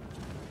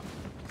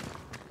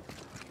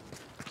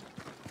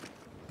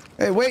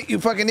 Hey, wait, you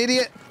fucking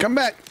idiot. Come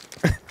back.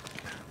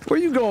 Where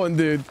you going,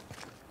 dude?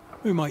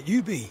 Who might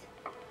you be?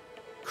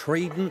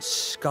 Credence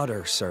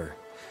Scudder, sir.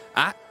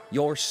 At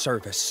your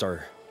service,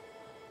 sir.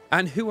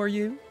 And who are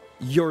you?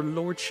 Your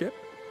lordship?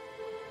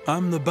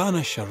 I'm the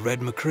Banisher, Red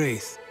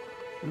McCraith.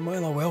 And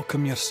while I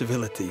welcome your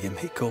civility, you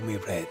may call me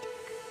Red.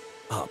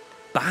 A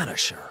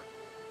banisher?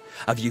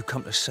 Have you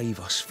come to save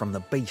us from the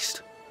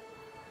beast?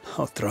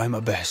 I'll try my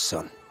best,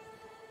 son.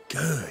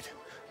 Good.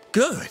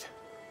 Good.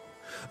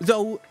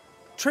 Though,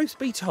 truth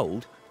be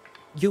told,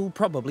 you'll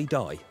probably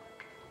die.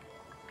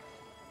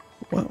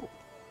 Well,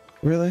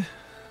 really?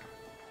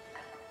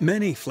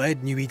 Many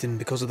fled New Eden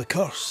because of the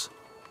curse.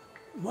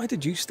 Why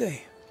did you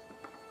stay?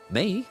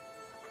 Me?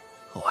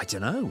 Oh, I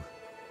don't know.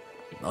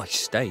 I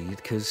stayed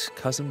because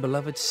Cousin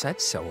Beloved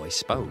said so, I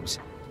suppose.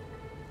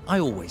 I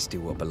always do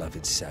what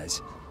Beloved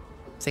says.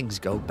 Things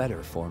go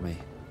better for me.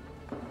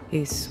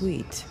 He's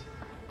sweet,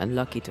 and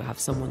lucky to have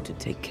someone to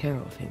take care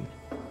of him.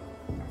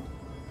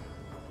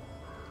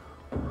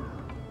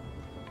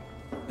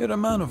 You're a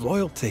man of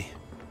loyalty.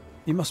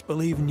 You must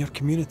believe in your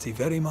community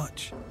very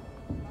much.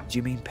 Do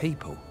you mean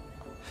people?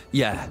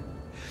 Yeah.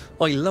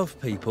 I love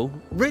people.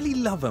 Really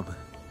love them.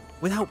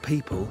 Without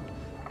people,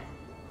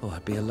 oh,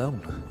 I'd be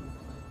alone.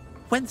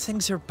 When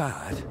things are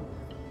bad,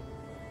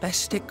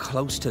 best stick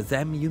close to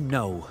them you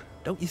know,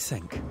 don't you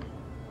think?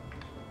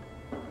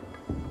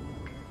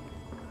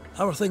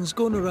 How are things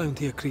going around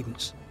here,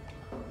 Credence?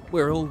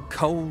 We're all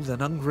cold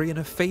and hungry and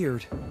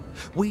afeared.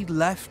 We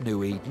left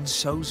New Eden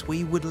so's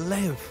we would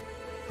live.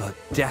 But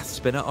death's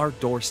been at our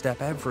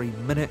doorstep every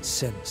minute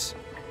since.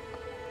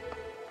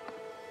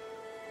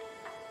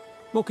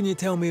 What can you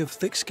tell me of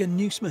Thick-Skinned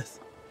Newsmith?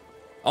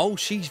 Oh,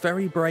 she's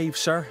very brave,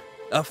 sir.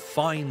 A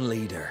fine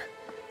leader.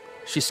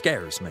 She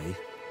scares me.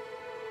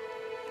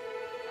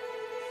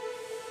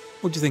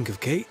 What do you think of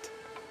Kate?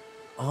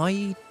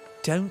 I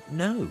don't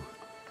know.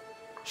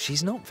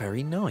 She's not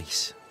very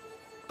nice.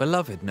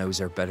 Beloved knows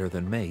her better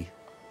than me.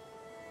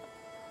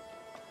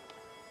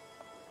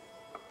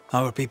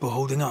 How are people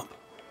holding up?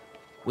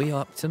 We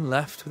upped and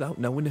left without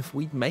knowing if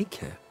we'd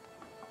make it.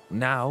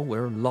 Now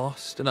we're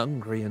lost and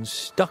hungry and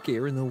stuck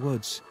here in the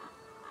woods.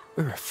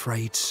 We're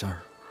afraid,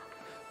 sir.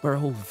 We're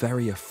all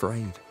very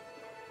afraid.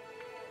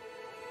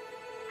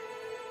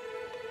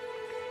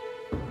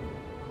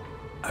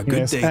 A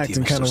good day to you,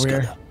 Mr.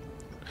 Scudder.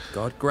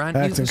 God grant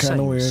you the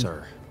same, weird.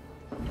 Sir.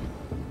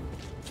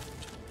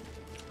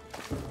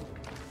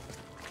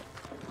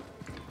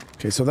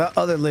 Okay, so that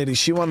other lady,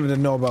 she wanted to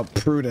know about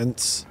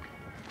Prudence.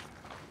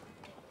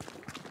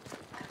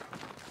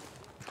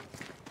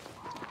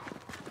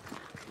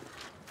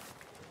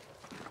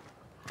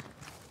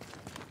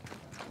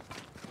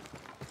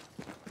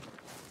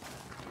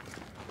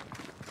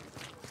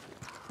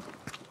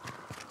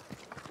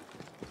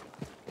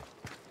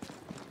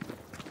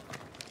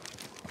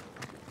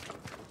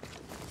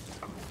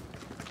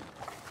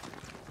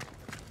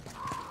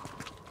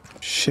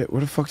 Shit,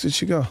 where the fuck did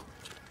she go?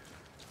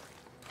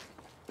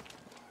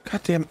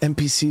 Goddamn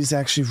NPCs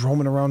actually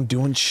roaming around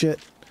doing shit.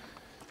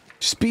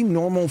 Just be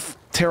normal,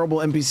 terrible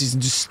NPCs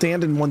and just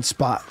stand in one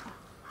spot.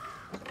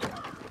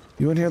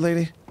 You in here,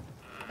 lady?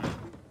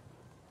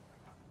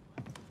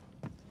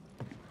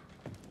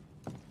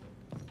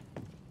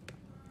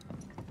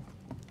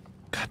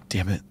 God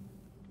damn it.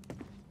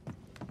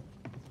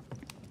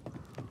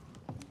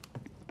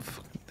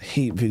 Fucking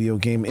hate video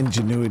game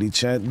ingenuity,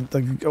 Chad.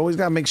 Like, you always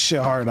gotta make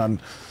shit hard on...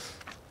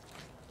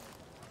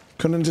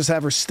 Couldn't just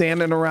have her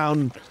standing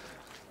around...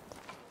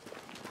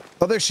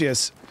 Oh, there she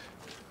is.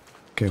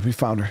 Okay, we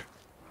found her.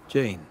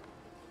 Jane.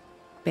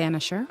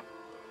 Banisher?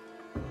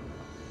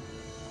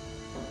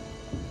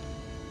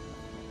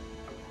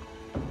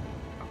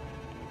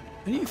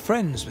 Are you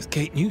friends with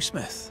Kate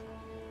Newsmith?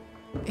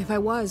 If I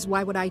was,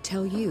 why would I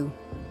tell you?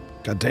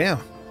 God damn.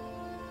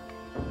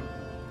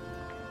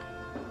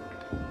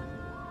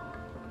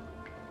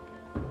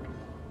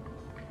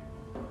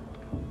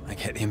 I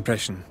get the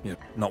impression you're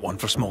not one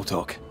for small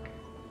talk.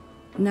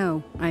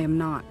 No, I am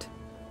not.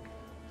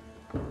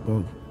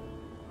 Whoa.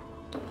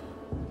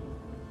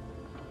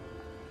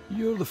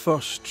 You're the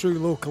first true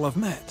local I've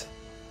met.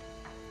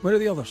 Where are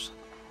the others?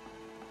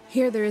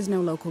 Here there is no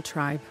local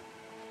tribe.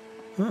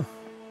 Huh.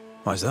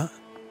 Why's that?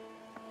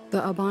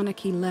 The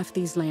Abenaki left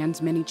these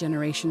lands many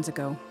generations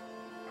ago.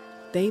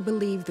 They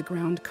believe the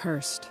ground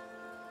cursed,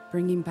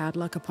 bringing bad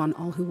luck upon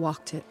all who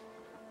walked it.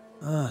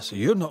 Ah, so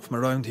you're not from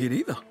around here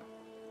either?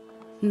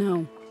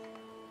 No.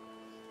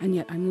 And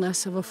yet I'm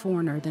less of a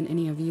foreigner than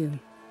any of you.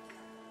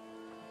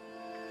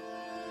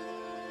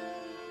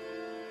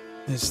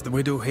 Is the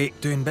widow hate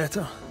doing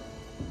better?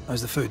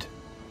 How's the food?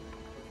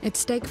 It's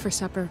steak for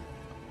supper.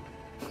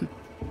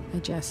 I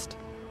jest.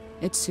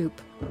 It's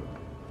soup.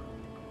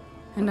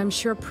 And I'm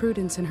sure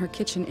Prudence in her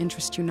kitchen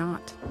interests you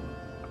not.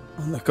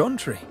 On the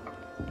contrary.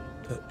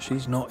 But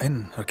she's not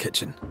in her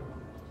kitchen.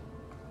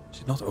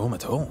 She's not at home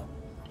at all.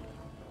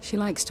 She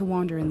likes to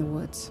wander in the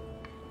woods.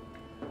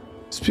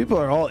 These people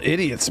are all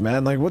idiots,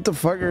 man. Like, what the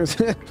fuck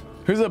is...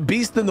 There's a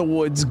beast in the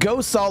woods,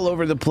 ghosts all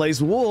over the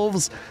place,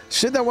 wolves,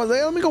 shit that was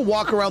like, let me go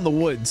walk around the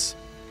woods.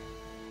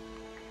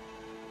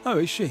 How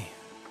is she?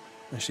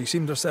 Has she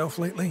seemed herself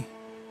lately?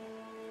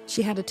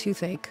 She had a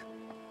toothache.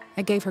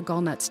 I gave her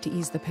gallnuts to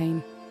ease the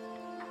pain.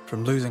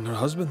 From losing her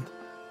husband?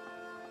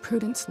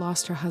 Prudence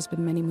lost her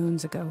husband many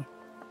moons ago.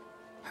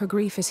 Her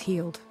grief is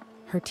healed.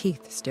 Her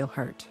teeth still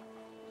hurt.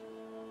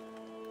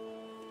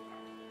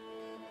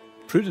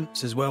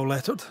 Prudence is well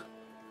lettered.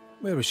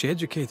 Where was she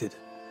educated?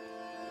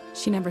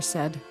 She never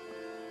said.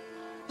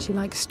 She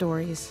likes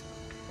stories.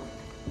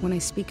 When I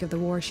speak of the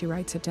war, she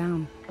writes it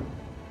down.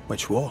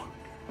 Which war?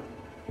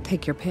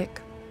 Take your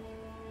pick.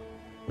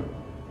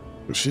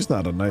 She's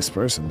not a nice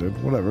person,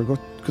 dude. Whatever. Go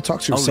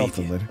talk to yourself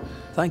then later.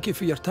 Thank you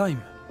for your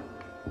time.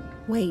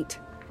 Wait.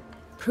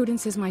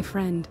 Prudence is my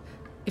friend.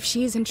 If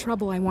she is in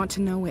trouble, I want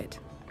to know it.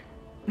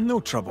 No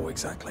trouble,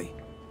 exactly.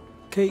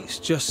 Kate's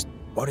just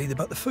worried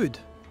about the food.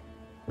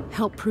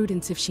 Help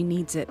Prudence if she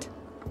needs it.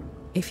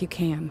 If you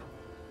can.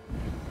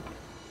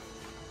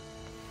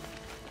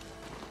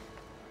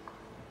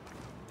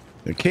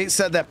 Kate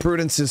said that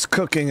Prudence's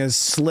cooking has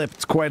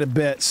slipped quite a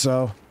bit,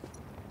 so...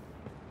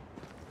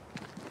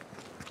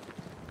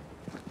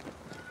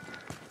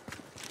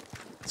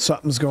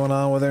 something's going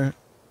on with her.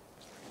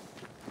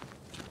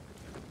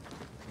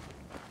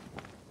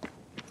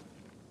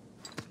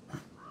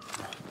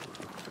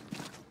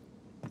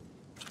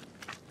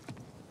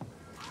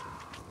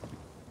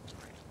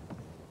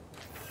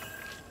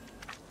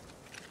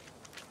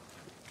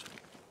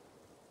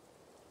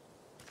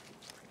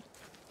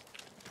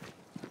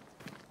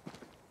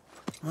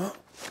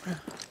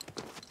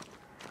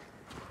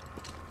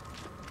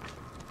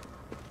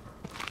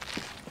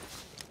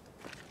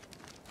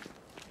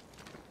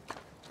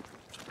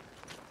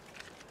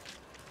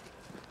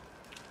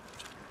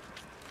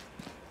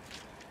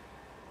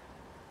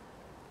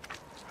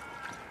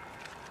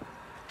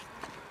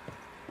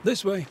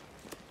 This way.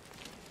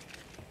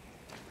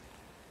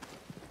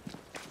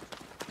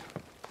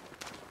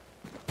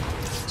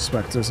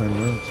 Spectres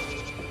and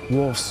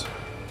wolves.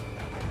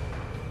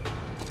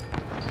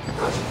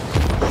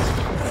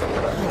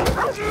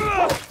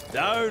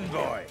 Down,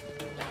 boy.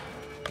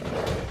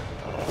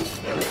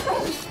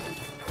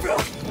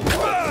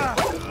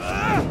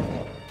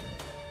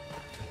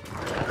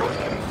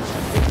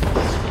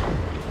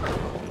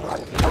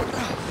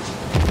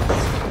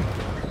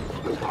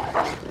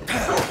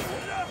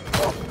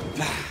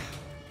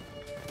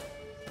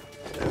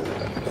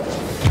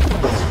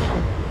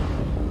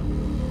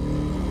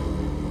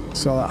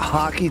 So that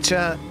hockey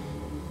chat,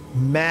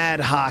 mad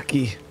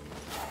hockey.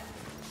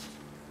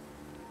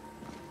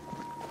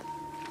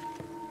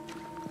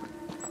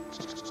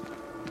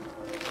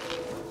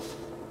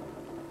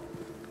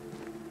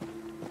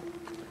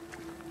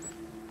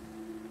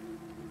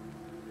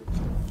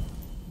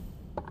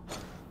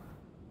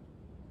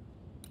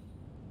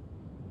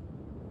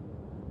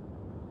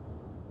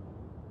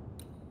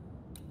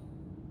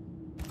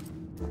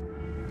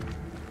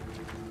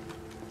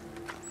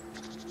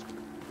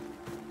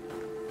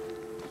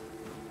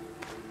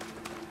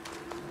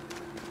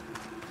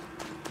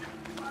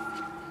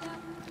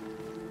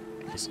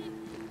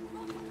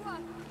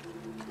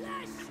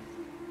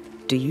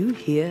 Do you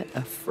hear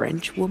a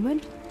French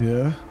woman?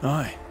 Yeah.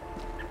 Aye.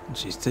 And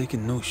she's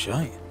taking no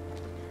shite.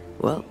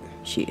 Well,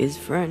 she is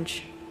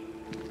French.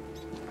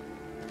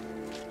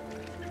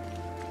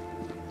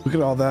 Look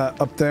at all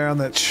that up there on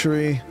that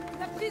tree.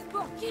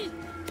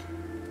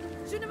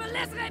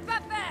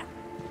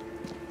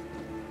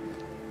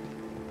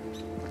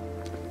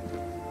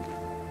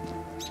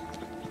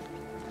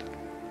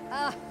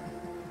 Ah,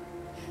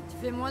 tu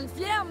fais moins le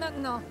fier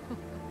maintenant.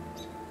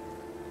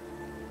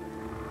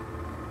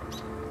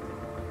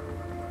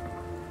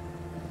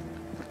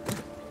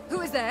 Who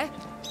is there?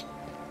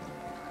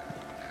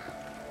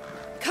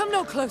 Come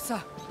no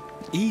closer.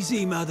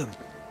 Easy, madam.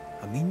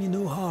 I mean you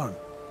no harm.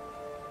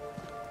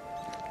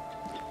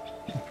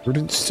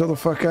 Prudence, chill the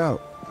fuck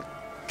out.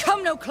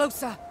 Come no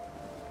closer.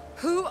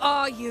 Who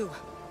are you?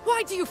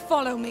 Why do you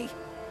follow me?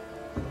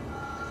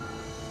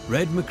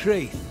 Red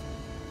McCraith,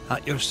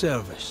 at your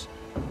service.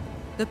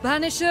 The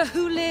Banisher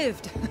who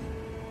lived.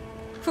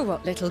 For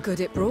what little good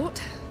it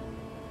brought.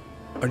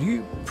 Are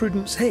you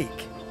Prudence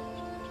Hake?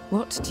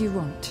 What do you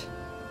want?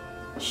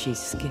 She's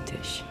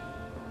skittish.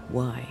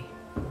 Why?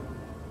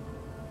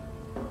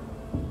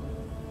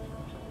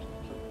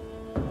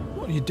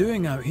 What are you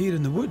doing out here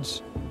in the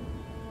woods?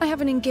 I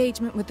have an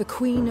engagement with the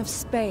Queen of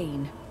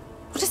Spain.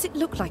 What does it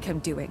look like I'm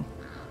doing?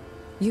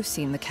 You've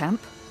seen the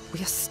camp.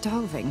 We are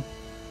starving.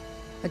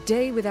 A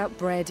day without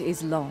bread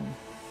is long,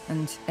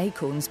 and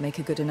acorns make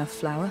a good enough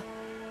flour.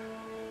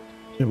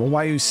 Yeah, well,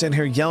 why are you sitting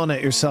here yelling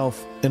at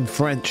yourself in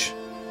French?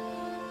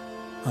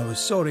 I was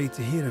sorry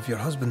to hear of your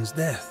husband's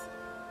death.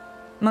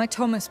 My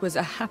Thomas was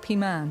a happy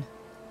man,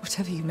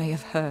 whatever you may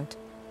have heard.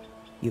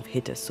 You've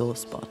hit a sore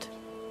spot.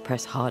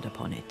 Press hard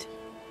upon it.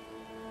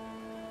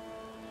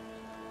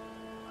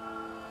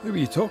 Who were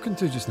you talking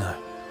to just now?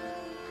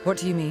 What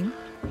do you mean?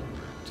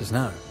 Just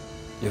now.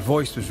 Your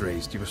voice was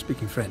raised. You were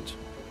speaking French.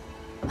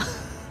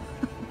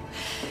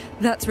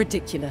 That's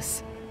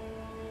ridiculous.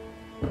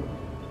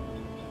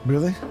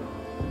 Really?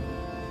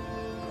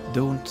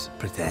 Don't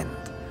pretend.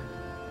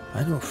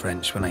 I know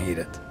French when I hear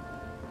it.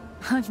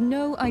 I've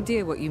no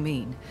idea what you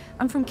mean.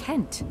 I'm from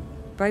Kent,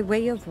 by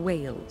way of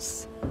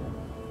Wales.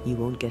 You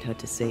won't get her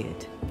to say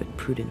it, but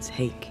Prudence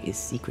Hake is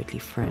secretly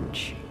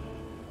French.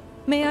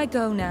 May I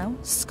go now,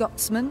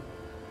 Scotsman?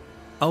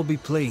 I'll be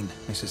plain,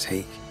 Mrs.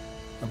 Hake.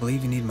 I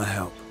believe you need my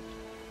help.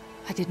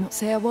 I did not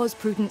say I was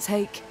Prudence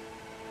Hake.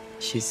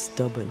 She's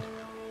stubborn.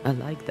 I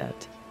like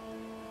that.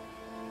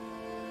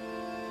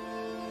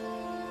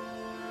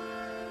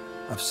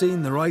 I've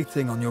seen the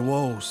writing on your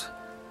walls.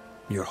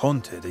 You're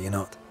haunted, are you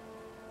not?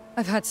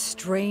 I've had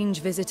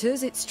strange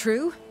visitors, it's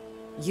true.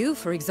 You,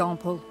 for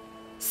example.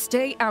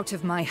 Stay out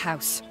of my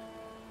house.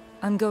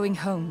 I'm going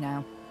home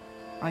now.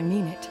 I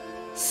mean it.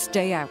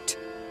 Stay out.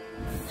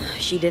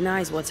 She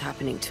denies what's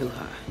happening to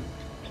her.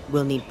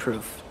 We'll need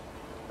proof.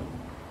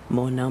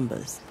 More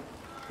numbers.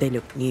 They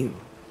look new.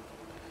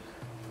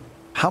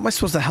 How am I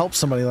supposed to help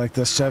somebody like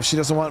this, Chef? She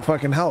doesn't want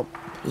fucking help.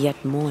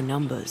 Yet more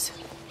numbers.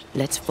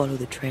 Let's follow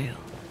the trail.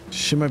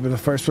 She might be the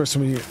first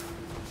person we...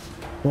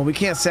 Well, we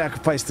can't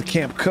sacrifice the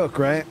camp cook,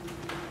 right?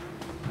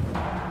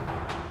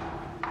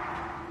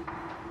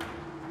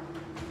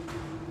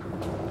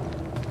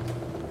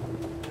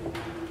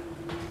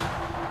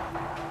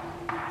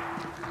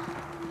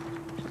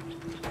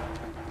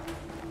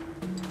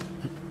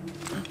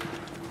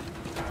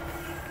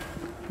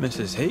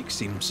 Mrs. Hake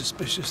seems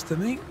suspicious to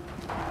me.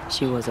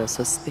 She was as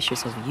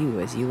suspicious of you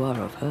as you are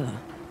of her.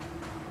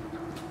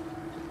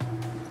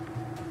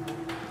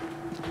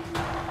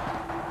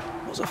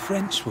 What's a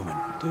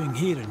Frenchwoman doing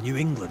here in New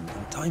England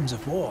in times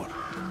of war?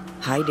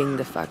 Hiding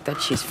the fact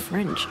that she's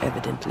French,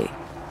 evidently.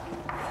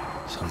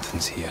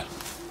 Something's here.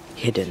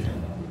 Hidden.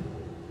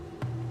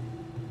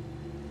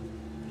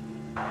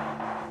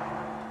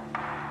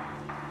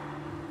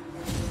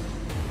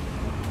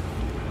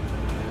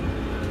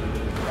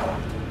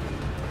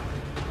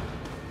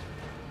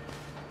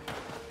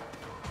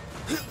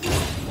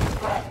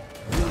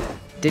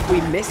 Did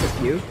we miss a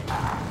few?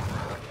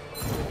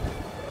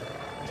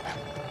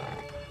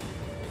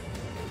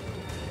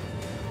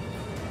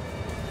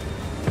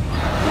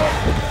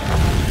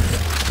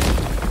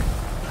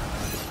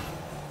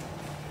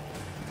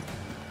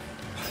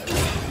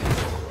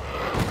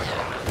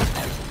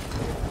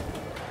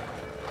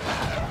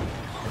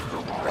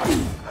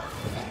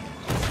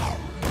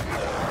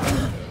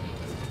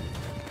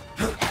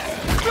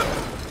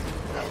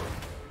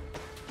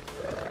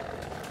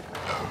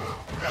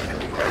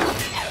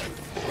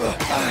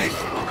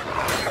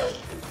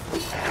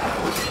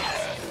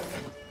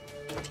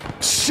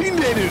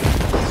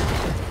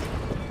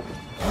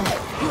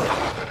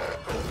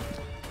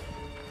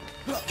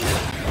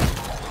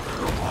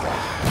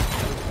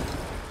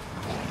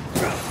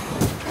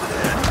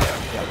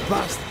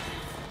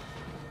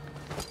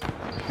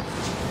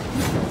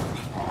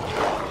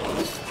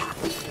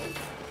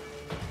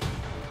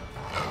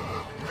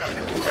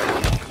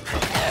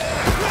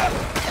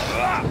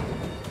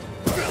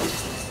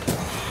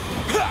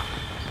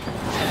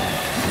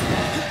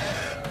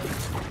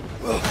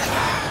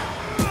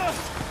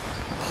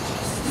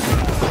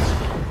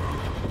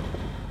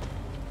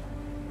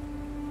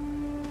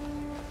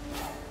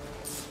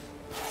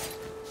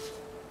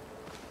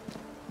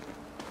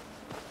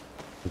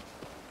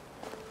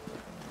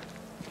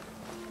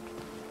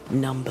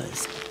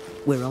 Numbers.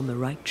 We're on the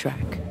right track.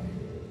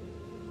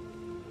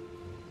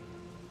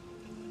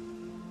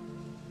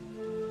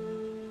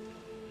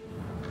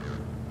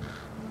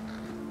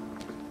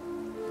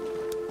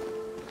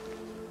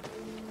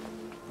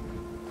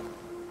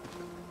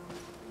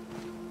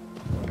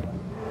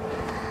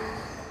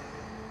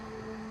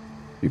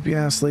 Creepy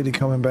ass lady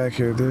coming back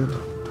here, dude.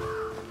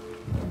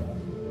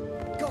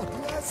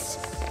 Godless!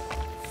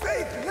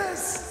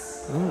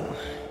 Faithless! Oh,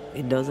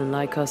 it doesn't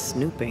like us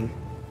snooping.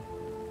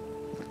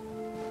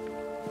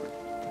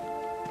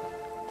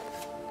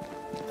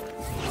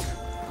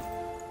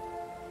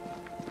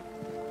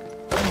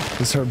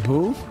 Is her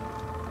boo?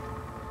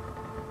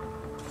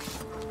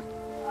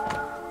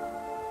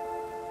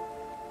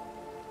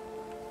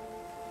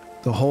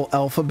 The whole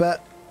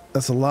alphabet?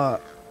 That's a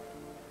lot.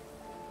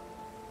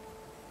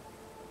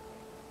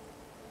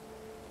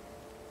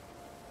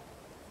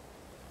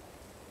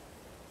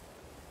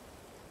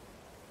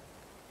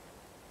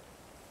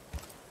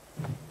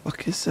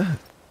 What is that?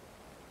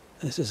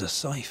 This is a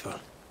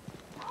cipher.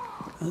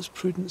 Has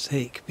Prudence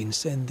Hake been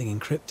sending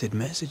encrypted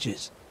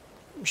messages?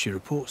 She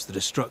reports the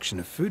destruction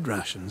of food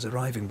rations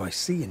arriving by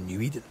sea in New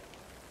Eden.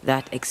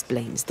 That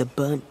explains the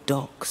burnt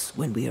docks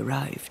when we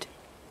arrived.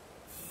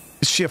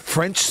 Is she a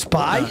French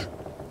spy?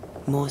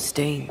 More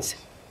stains.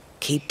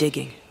 Keep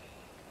digging.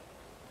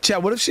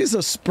 Chad, what if she's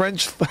a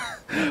French spy?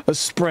 A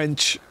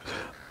French.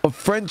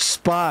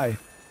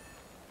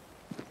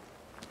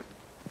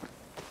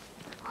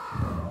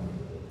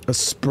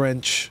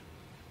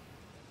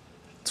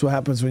 That's what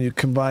happens when you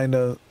combine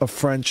a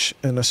French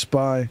and a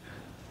spy.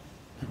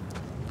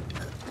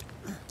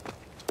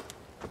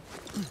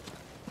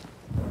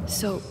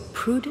 So,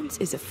 Prudence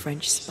is a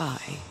French spy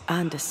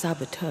and a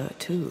saboteur,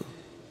 too.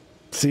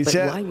 See, but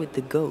Chad? why would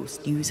the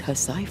ghost use her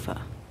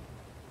cipher?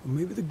 Well,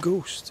 maybe the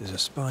ghost is a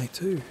spy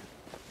too.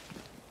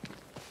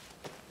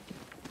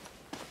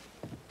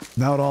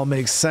 Now it all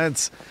makes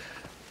sense.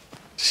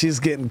 She's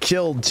getting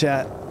killed,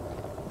 chat.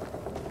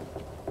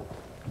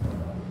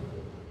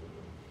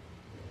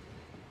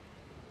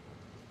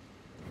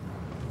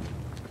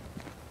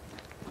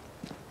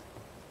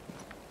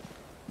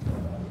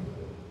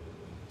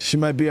 She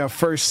might be our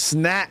first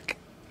snack.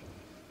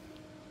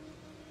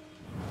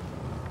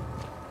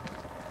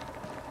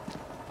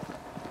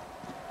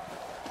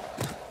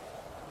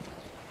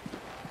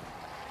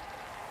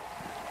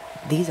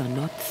 These are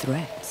not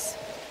threats.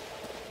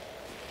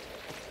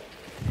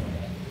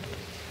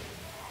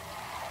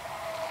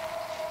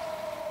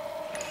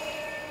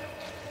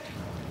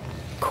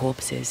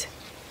 Corpses.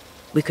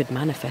 We could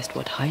manifest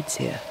what hides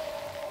here.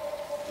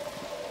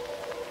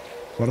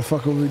 Why the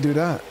fuck would we do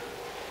that?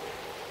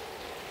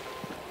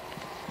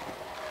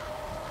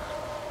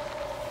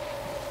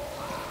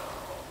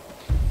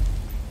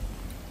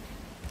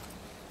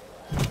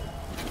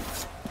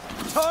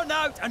 Turn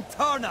out and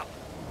turn up!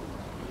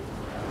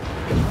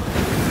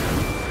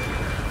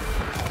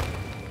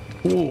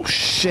 Oh,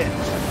 shit.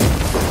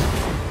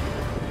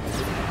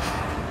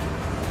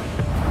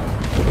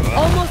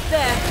 Almost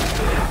there.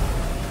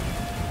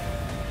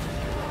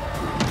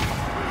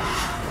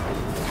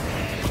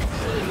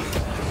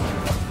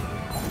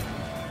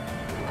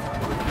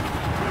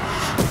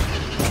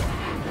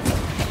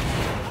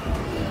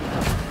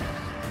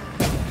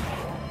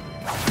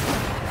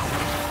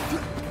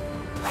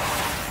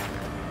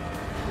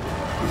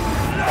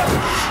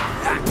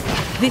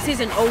 This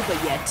isn't over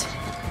yet.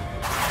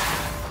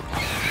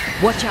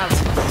 Watch out.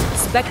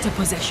 Spectre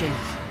possession.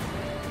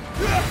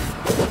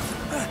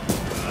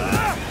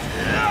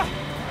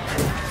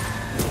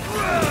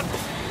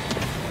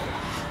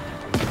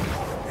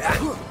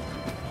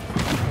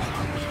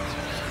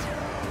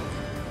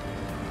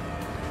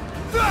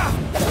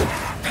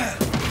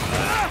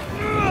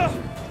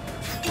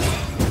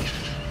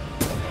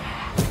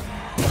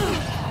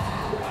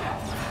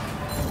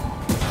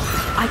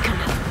 I can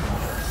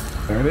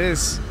help. There it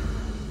is.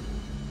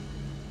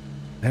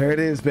 There it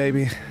is,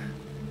 baby.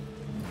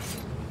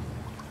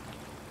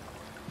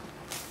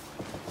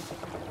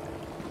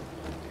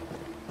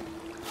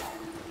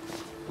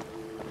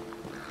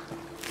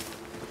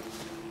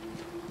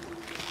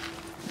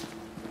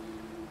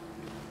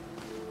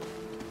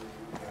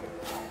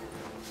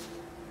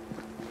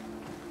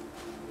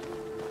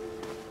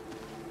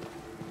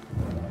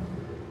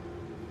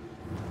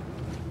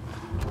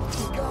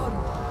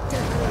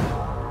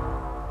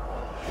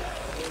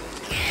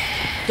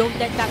 Don't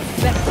let that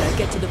spectre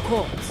get to the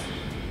corpse.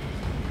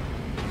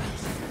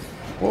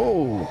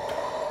 Whoa.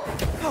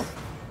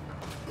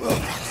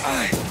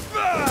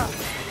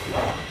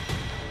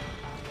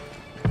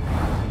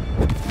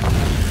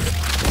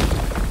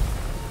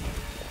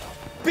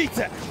 Beat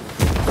it!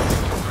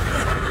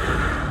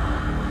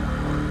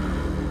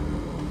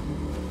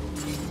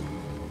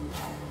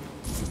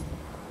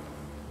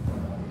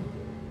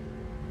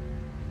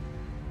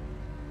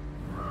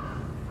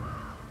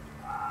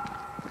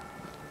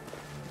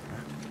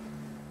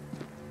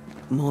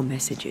 More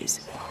messages.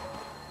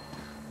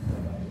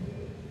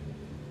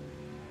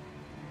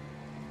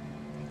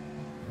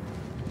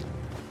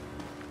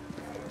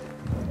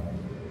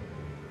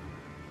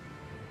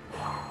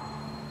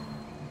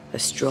 A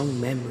strong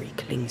memory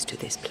clings to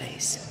this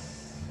place.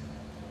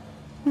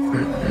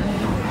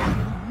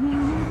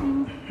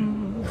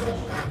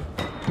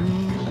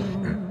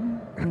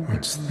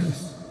 What's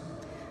this?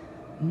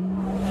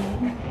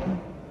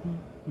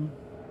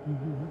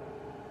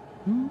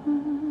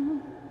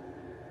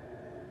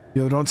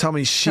 Yo, don't tell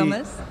me she...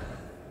 Thomas?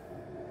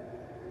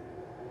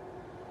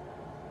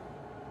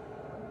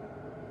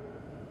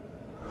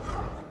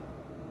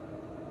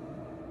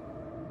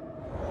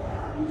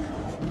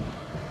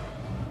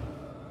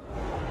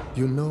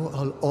 You know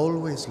I'll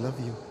always love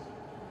you,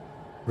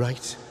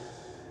 right?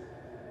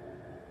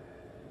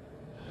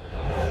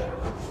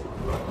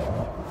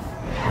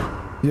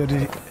 Yo,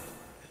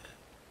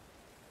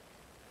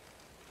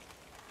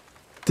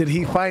 did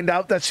he find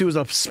out that she was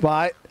a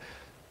spy?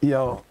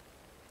 Yo,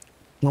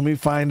 let me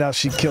find out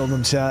she killed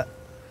him, chat.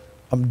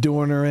 I'm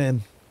doing her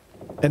in.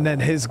 And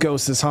then his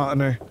ghost is haunting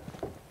her.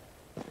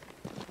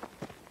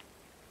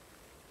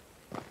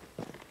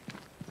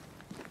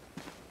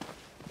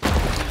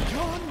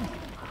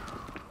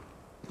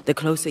 The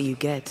closer you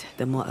get,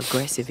 the more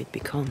aggressive it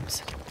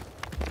becomes.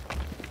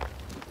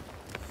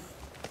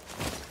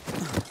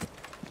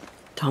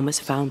 Thomas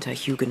found her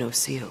Huguenot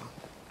seal.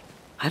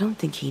 I don't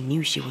think he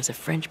knew she was a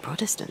French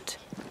Protestant.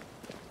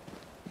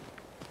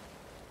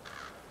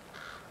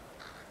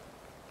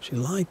 She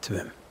lied to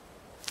him.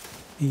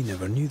 He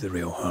never knew the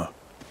real her.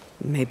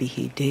 Maybe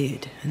he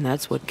did, and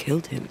that's what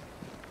killed him.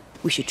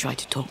 We should try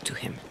to talk to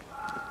him.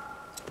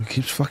 He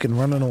keeps fucking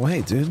running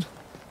away, dude.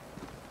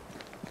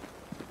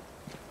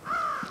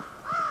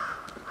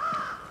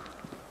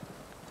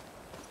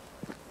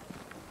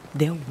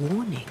 They're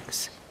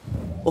warnings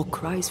or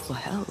cries for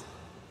help.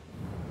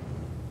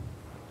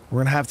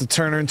 We're gonna have to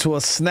turn her into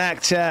a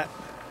snack, chat.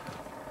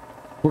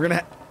 We're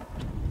gonna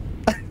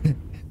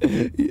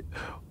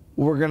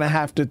we're gonna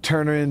have to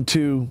turn her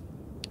into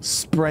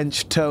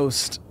French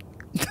toast.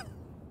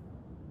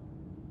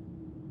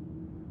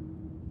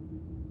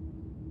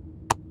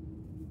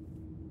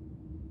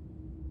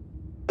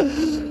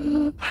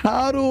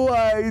 How do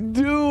I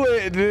do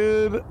it,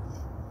 dude?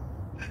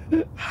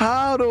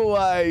 How do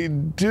I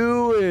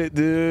do it,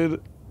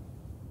 dude?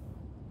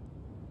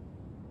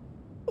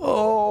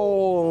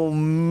 Oh,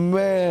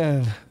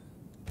 man.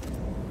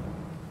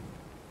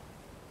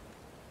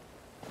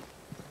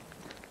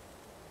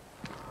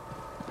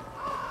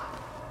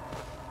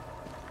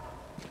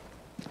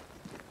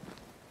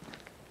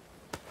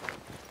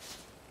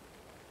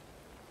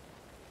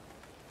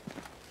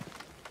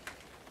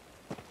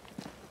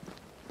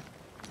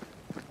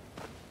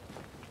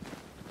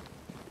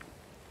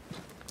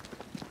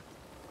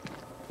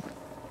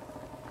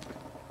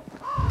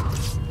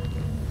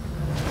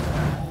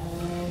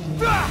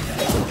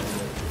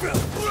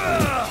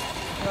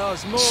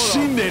 There's more.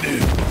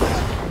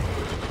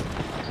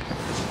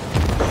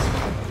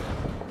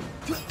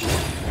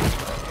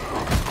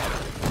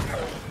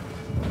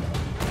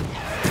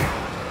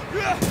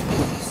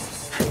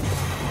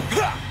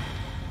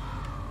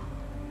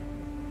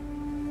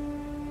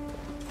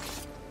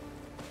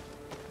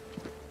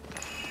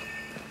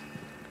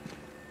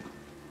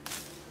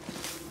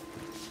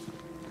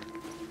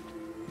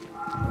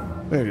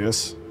 There he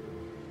is.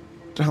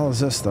 What the hell is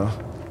this, though?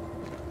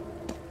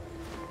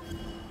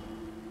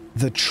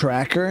 The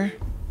tracker?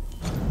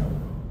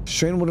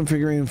 Strange wooden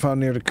figurine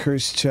found near the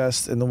cursed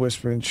chest in the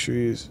whispering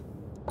trees.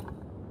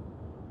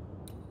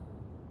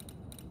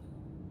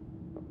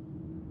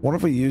 What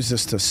if we use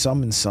this to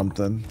summon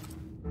something?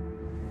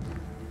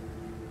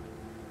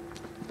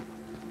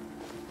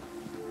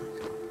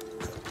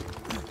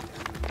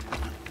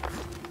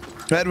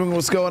 Edwin,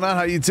 what's going on?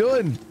 How you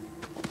doing?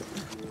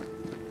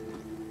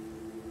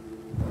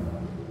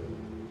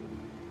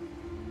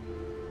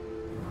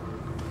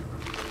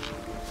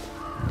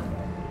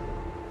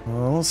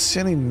 I don't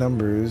see any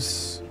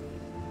numbers,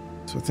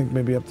 so I think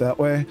maybe up that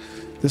way.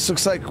 This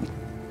looks like...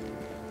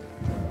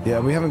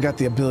 Yeah, we haven't got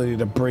the ability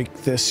to break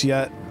this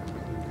yet.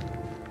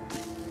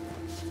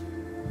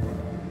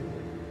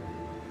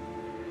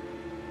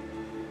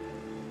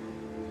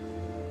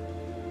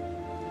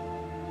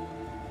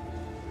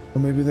 Or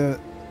maybe that...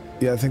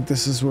 Yeah, I think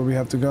this is where we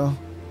have to go.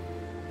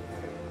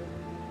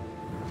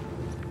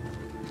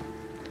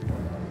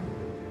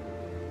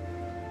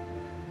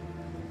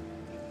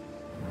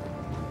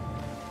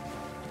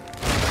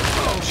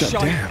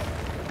 God damn.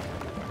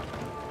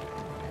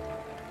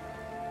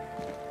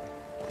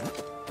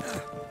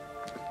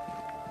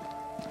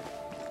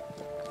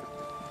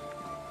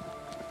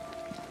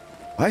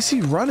 Why is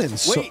he running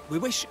so... Wait, we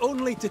wish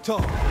only to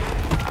talk.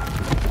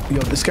 Yo,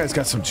 this guy's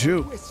got some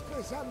juke.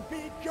 Whispers and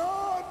be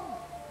gone!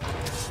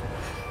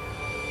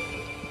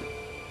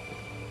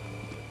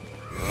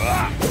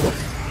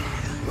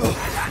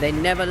 They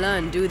never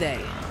learn, do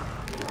they?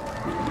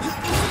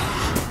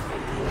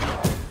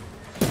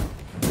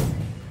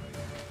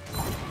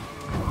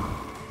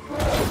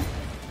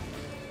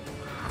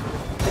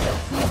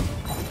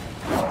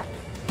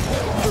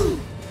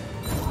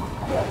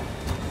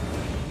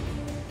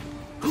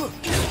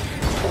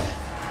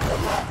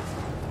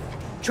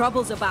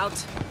 Trouble's about.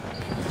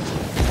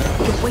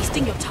 You're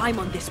wasting your time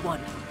on this one.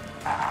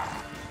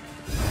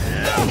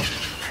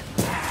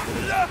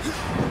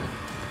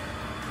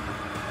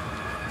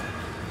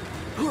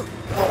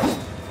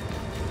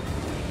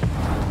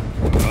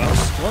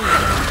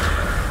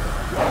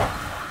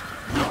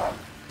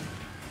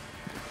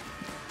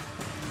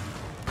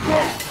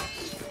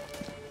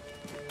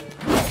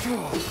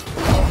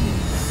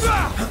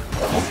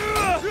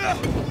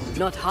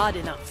 Not hard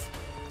enough.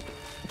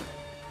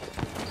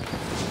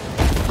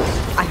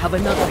 I have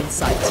another in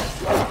sight.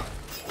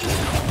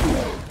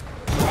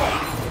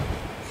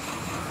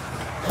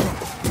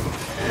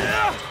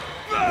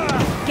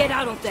 Get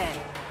out of there!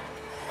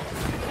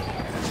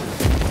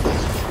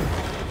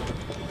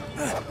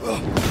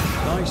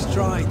 Nice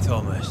try,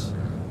 Thomas.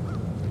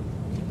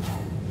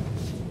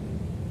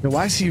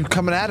 Why is he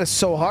coming at us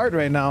so hard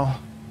right now?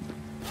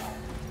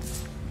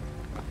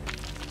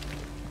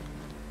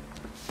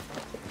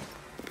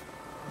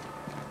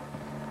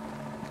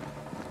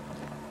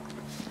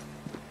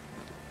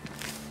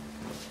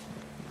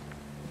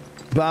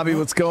 Bobby,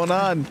 what's going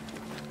on?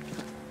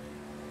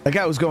 That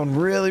guy was going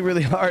really,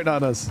 really hard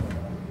on us.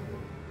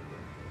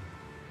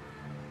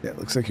 Yeah, it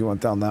looks like he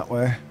went down that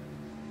way.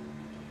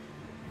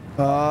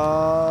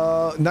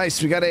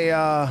 Nice. We got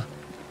a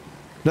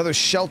another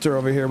shelter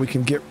over here we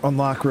can get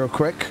unlock real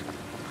quick.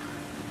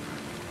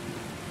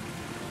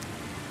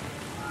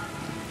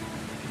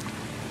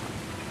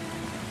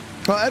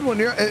 Oh, Edwin,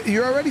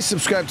 you're already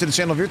subscribed to the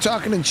channel. If you're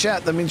talking in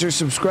chat, that means you're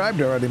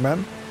subscribed already,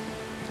 man.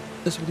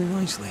 This would do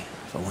nicely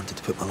if I wanted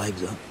to put my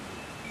legs up.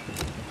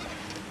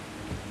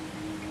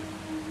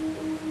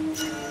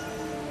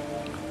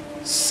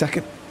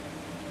 Second.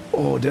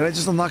 Oh, did I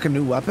just unlock a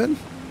new weapon?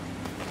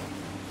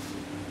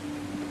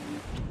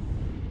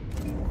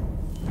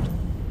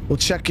 We'll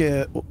check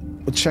it.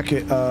 We'll check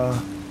it.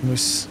 Let me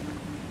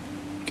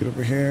get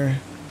over here.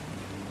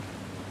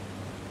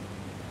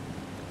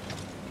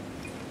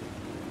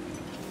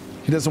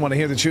 He doesn't want to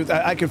hear the truth.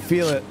 I can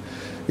feel it.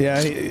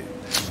 Yeah,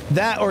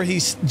 that or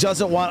he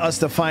doesn't want us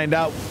to find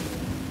out.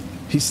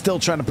 He's still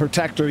trying to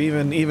protect her,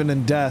 even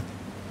in death.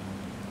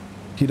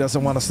 He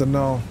doesn't want us to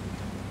know.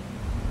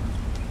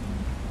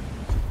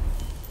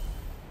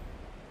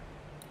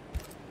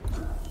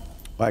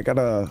 I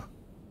gotta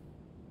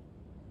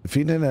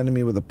defeat an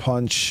enemy with a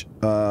punch.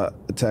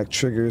 Attack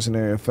triggers an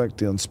area effect,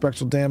 dealing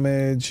spectral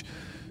damage.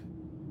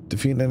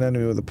 Defeating an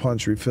enemy with a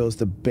punch refills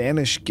the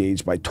banish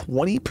gauge by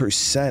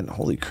 20%.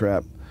 Holy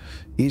crap.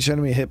 Each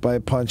enemy hit by a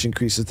punch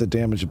increases the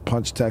damage of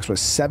punch attacks by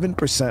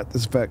 7%.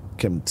 This effect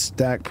can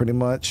stack pretty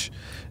much.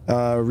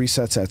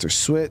 Resets after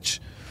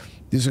switch.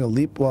 Using a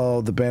leap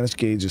while the banish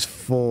gauge is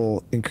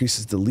full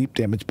increases the leap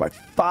damage by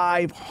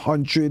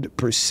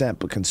 500%,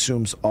 but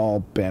consumes all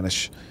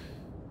banish.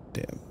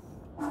 Damn.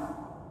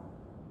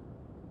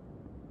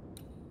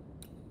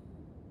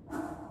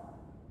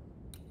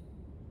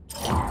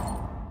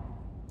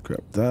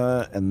 Grab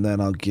that, and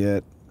then I'll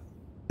get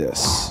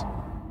this.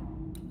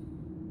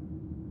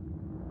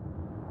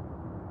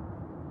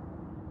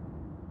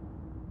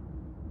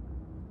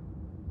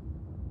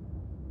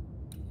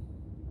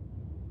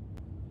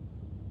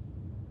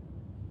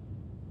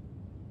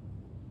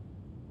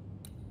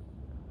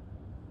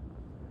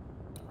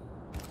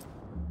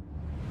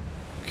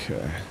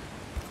 Okay.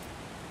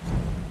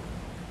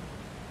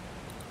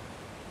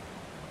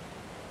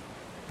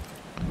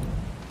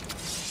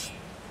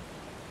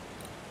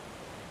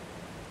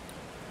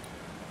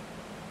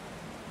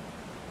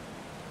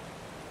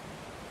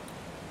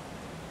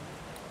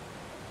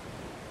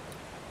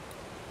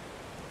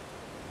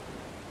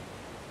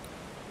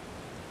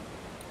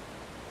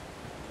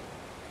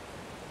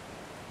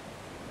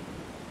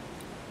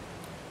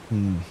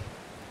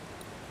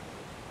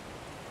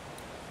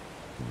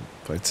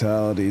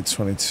 Vitality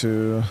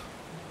 22.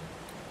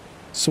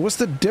 So what's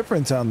the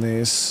difference on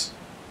these?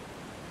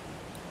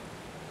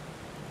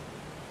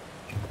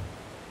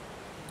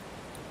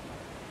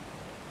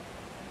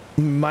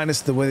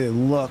 Minus the way they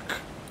look.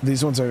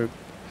 These ones are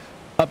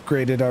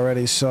upgraded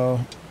already,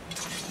 so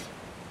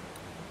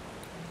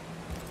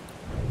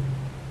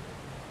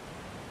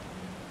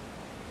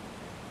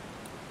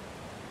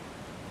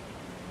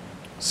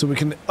we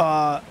can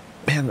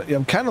man,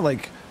 I'm kind of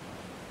like,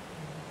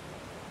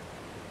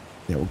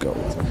 yeah, we'll go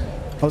with it.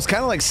 I was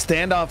kind of like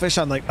standoffish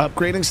on like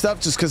upgrading stuff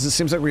just because it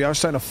seems like we are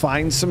trying to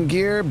find some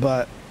gear,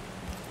 but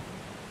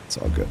it's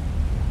all good.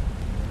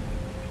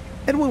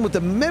 Edwin with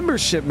the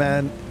membership,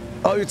 man.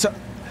 Oh, you're talking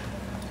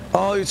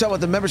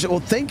about the membership.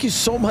 Well, thank you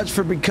so much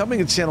for becoming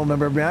a channel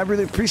member, man. I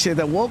really appreciate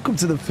that. Welcome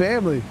to the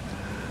family.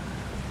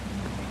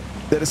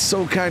 That is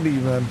so kind of you,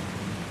 man.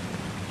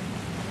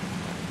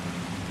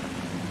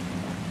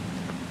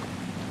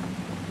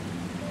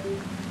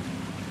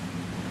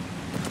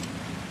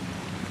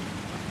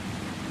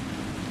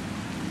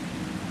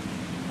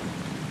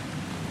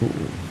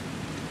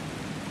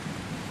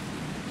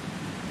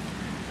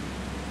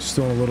 Just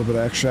doing a little bit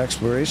of extra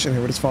exploration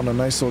here. We just found a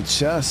nice old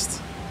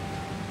chest.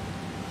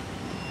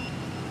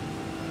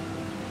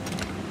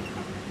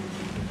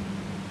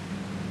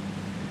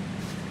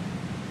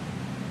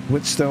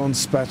 Witchstone,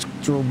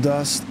 spectral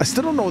dust. I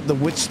still don't know what the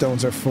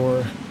witchstones are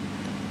for.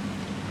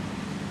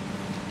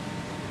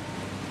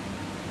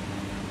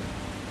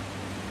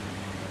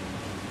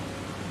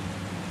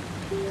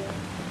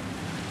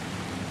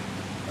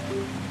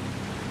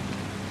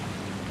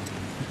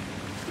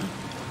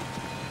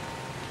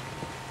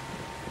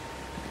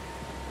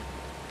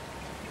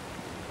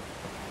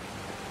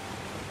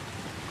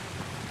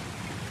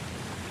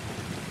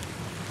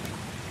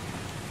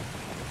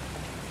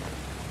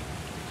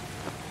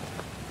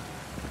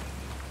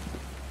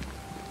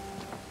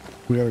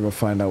 We gotta go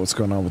find out what's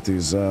going on with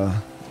these, the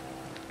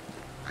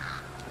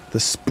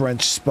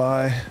French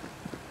spy.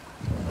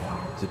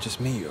 Is it just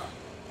me or?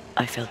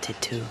 I felt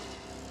it too.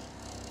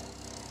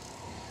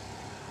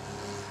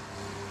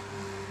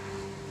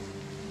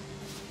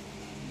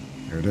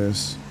 Here it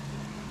is.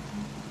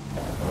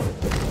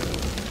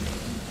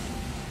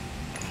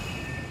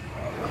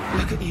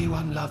 Look at you,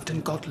 unloved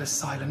and godless,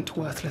 silent,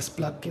 worthless,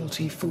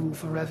 blood-guilty fool,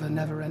 forever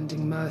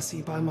never-ending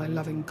mercy by my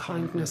loving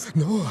kindness.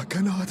 No, I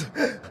cannot.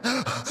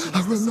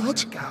 I will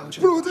not.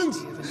 Prudence,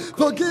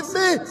 forgive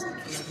me.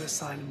 Forever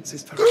silence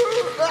is Thomas?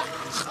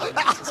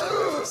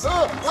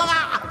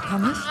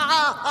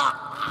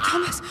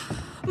 Thomas!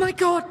 My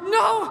God,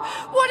 no!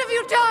 What have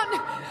you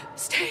done?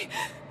 Stay.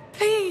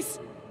 Please.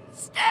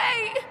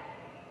 Stay!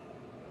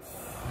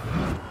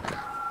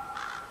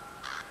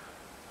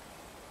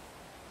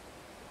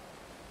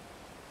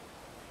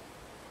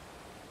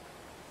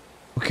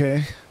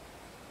 Okay.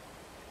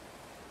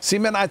 See,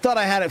 man, I thought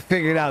I had it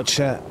figured out,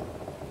 chat.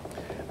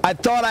 I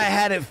thought I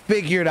had it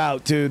figured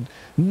out, dude.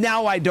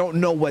 Now I don't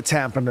know what's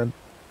happening.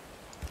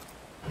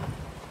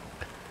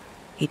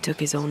 He took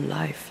his own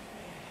life.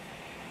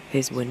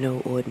 His were no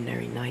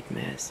ordinary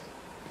nightmares.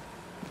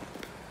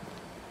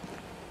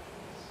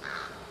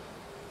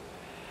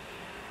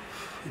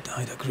 He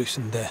died a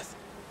gruesome death.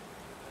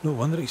 No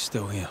wonder he's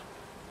still here.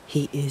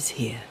 He is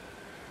here.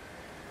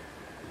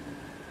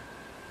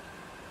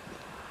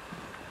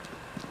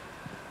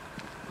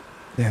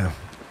 Yeah.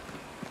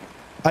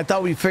 I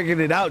thought we figured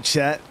it out,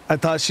 chat. I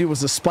thought she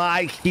was a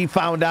spy. He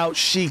found out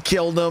she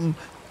killed him.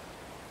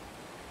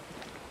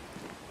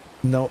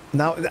 No.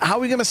 Now, how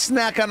are we going to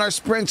snack on our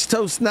French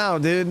toast now,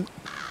 dude?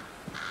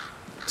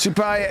 She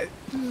probably...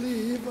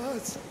 Leave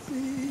us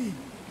be.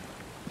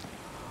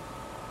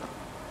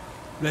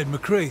 Red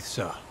McCraith,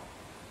 sir.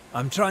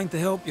 I'm trying to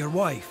help your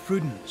wife,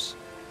 Prudence.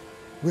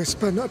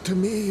 Whisper not to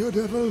me, you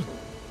devil.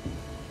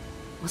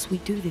 Must we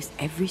do this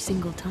every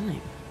single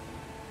time?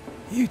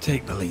 You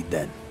take the lead,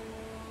 then.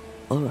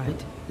 All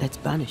right, let's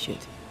banish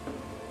it.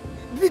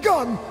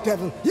 Begone,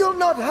 devil. You'll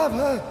not have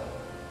her.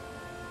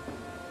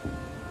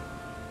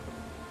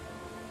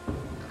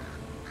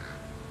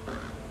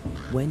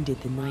 When did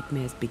the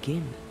nightmares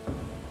begin?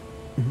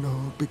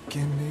 No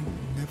beginning,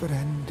 never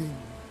ending.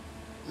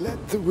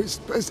 let the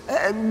whispers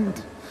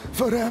end.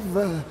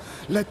 Forever,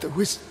 let the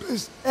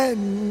whispers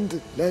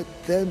end. Let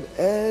them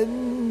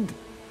end.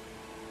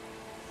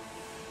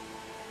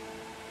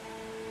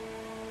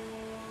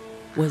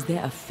 Was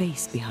there a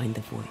face behind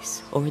the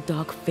voice, or a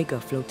dark figure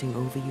floating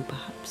over you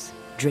perhaps,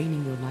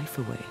 draining your life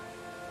away?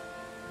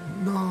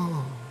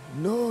 No,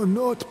 no,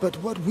 naught but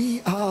what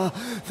we are,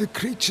 the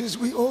creatures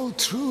we all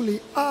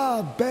truly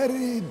are,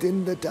 buried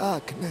in the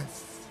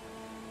darkness.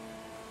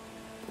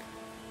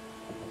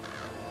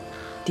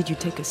 Did you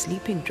take a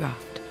sleeping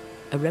draught?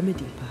 A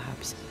remedy,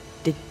 perhaps?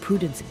 Did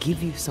Prudence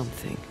give you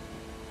something?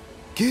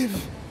 Give?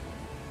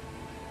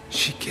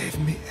 She gave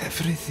me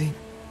everything.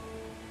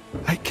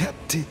 I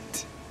kept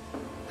it,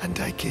 and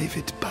I gave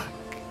it back.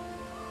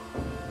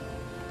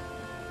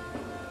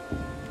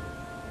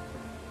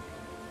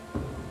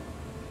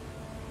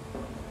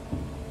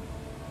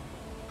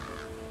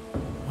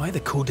 Why the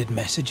coded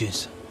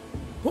messages?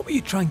 What were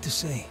you trying to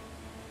say?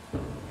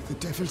 The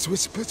devil's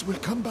whispers will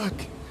come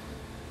back.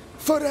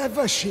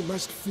 Forever she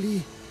must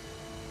flee.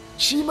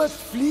 She must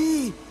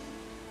flee!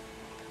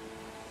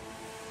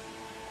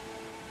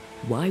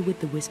 Why would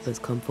the whispers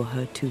come for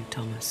her too,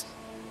 Thomas?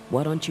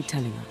 What aren't you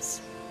telling us?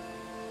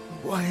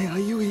 Why are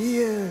you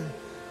here?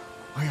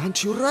 Why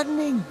aren't you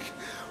running?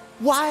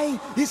 Why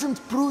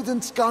isn't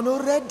Prudence gone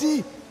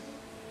already?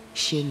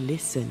 She'll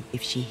listen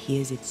if she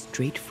hears it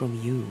straight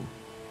from you.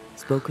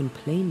 Spoken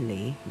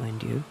plainly,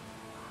 mind you.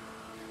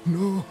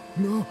 No,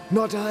 no,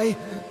 not I.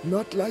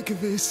 Not like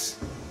this.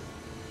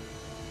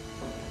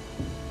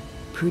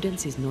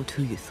 Prudence is not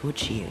who you thought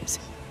she is,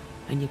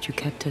 and yet you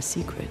kept her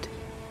secret.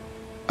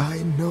 I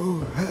know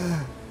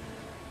her.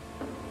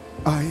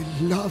 I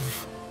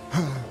love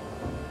her.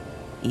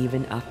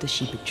 Even after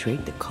she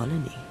betrayed the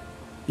colony,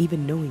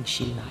 even knowing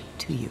she lied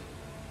to you.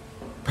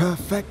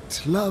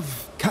 Perfect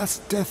love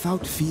casteth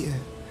out fear,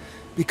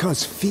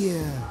 because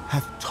fear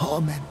hath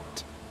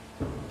torment.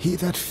 He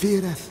that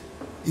feareth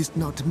is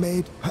not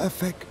made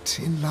perfect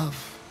in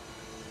love.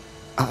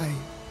 I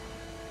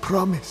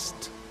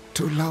promised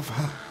to love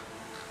her.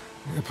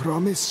 A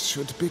promise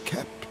should be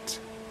kept.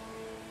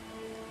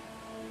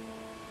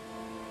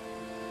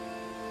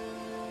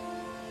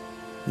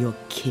 You're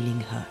killing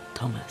her,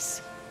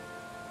 Thomas.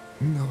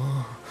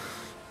 No.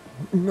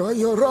 No,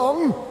 you're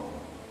wrong.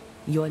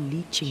 You're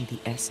leeching the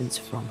essence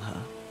from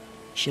her.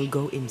 She'll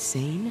go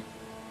insane,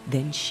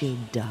 then she'll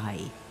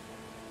die.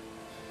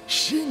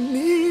 She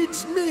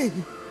needs me.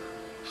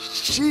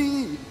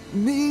 She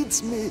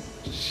needs me.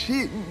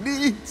 She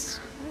needs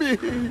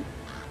me.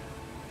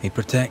 He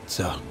protects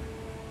her.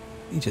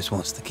 He just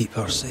wants to keep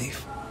her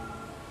safe.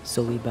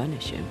 So we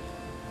banish him.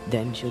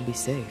 Then she'll be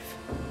safe.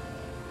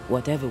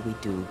 Whatever we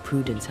do,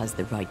 Prudence has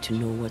the right to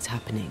know what's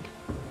happening.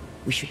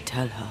 We should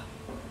tell her.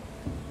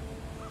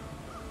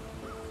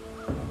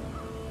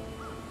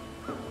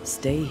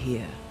 Stay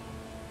here.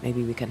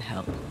 Maybe we can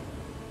help.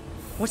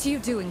 What are you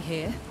doing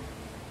here?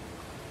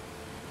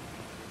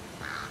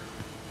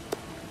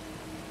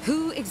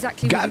 Who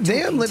exactly were you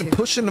Goddamn, let talking it to?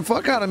 pushing the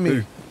fuck out of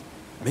me.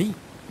 Me?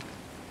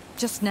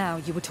 Just now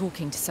you were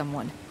talking to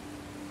someone.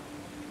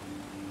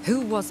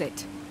 Who was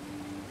it?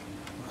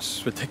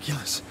 That's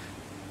ridiculous.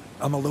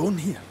 I'm alone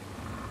here.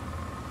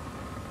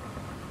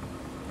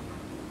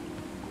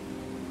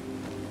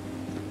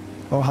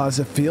 Oh, how does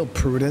it feel,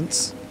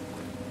 Prudence?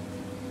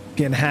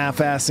 Getting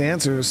half-ass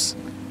answers.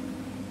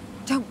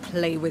 Don't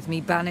play with me,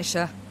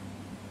 Banisher.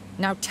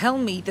 Now tell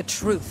me the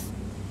truth.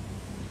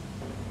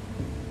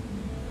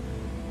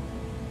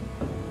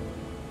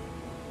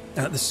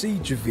 At the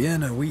siege of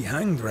Vienna, we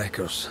hanged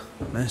wreckers.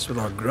 Mess with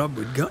our grub,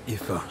 we'd gut you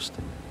first.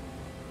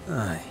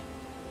 Aye.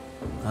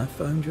 I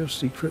found your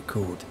secret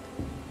code.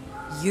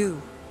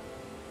 You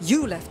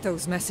left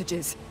those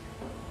messages.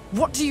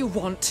 What do you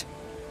want?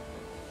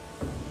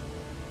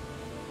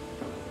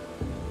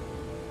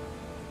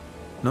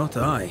 Not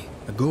I,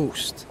 a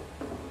ghost.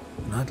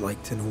 And I'd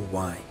like to know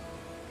why.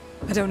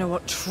 I don't know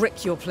what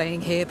trick you're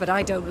playing here, but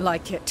I don't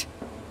like it.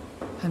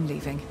 I'm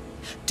leaving.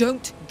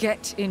 Don't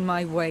get in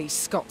my way,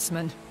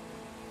 Scotsman.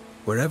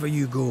 Wherever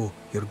you go,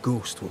 your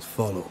ghost will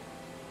follow.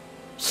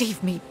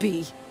 Leave me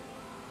be.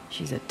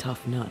 She's a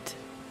tough nut.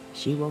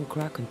 She won't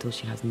crack until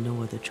she has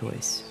no other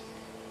choice.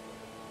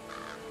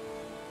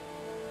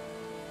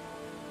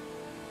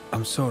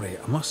 I'm sorry,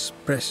 I must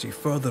press you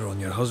further on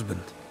your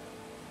husband.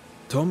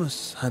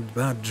 Thomas had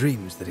bad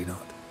dreams, did he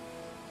not?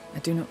 I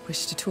do not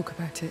wish to talk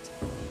about it,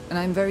 and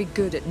I'm very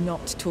good at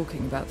not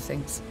talking about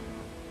things.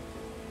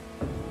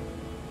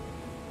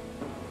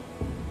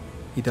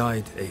 He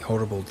died a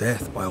horrible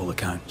death by all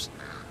accounts.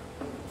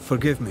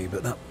 Forgive me,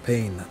 but that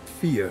pain, that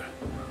fear,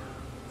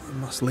 it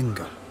must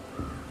linger.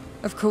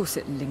 Of course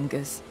it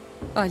lingers.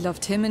 I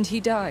loved him and he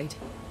died.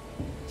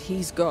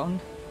 He's gone,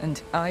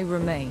 and I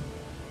remain.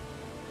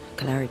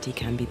 Clarity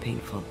can be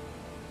painful.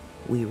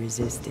 We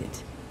resist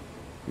it.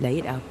 Lay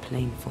it out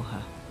plain for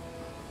her.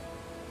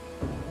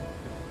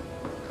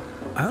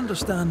 I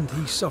understand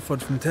he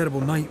suffered from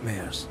terrible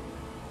nightmares.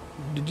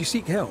 Did you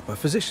seek help? A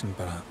physician,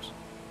 perhaps?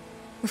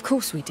 Of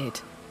course we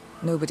did.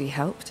 Nobody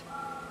helped.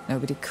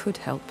 Nobody could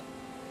help.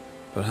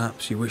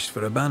 Perhaps you wished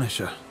for a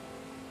banisher.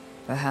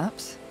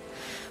 Perhaps.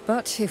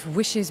 But if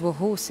wishes were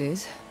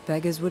horses,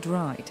 beggars would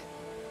ride.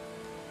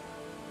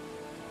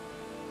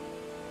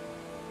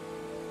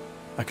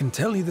 I can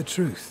tell you the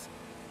truth,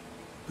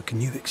 but can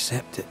you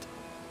accept it?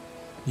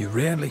 You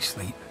rarely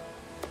sleep.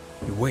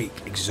 You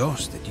wake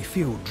exhausted, you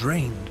feel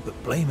drained,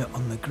 but blame it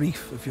on the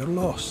grief of your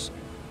loss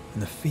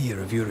and the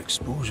fear of your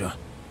exposure.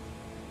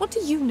 What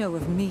do you know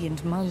of me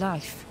and my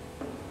life?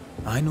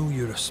 I know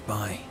you're a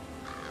spy.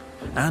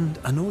 And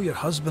I know your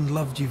husband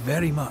loved you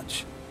very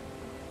much.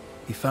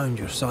 He found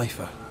your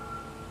cipher.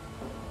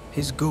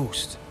 His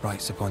ghost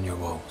writes upon your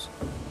walls.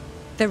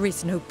 There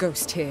is no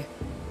ghost here.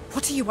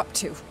 What are you up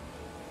to?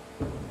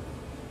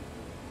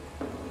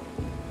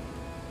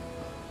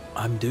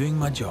 I'm doing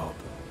my job.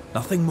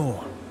 Nothing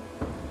more.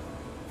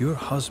 Your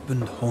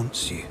husband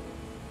haunts you.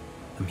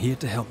 I'm here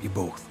to help you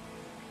both.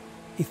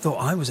 He thought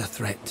I was a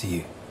threat to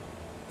you.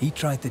 He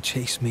tried to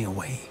chase me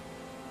away.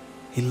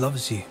 He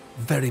loves you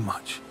very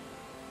much,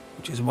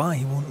 which is why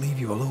he won't leave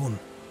you alone.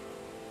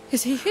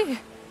 Is he here?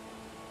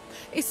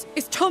 Is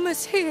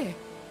Thomas here?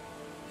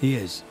 He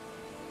is.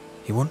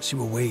 He wants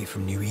you away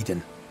from New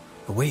Eden,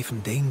 away from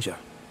danger.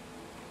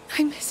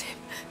 I miss him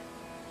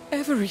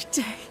every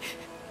day.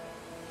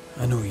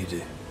 I know you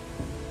do.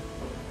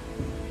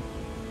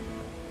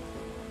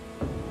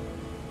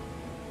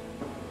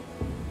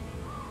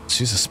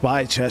 She's a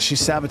spy, Chess. She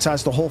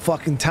sabotaged the whole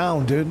fucking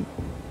town, dude.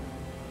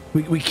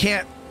 We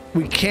can't.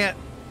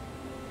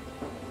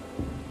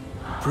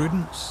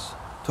 Prudence,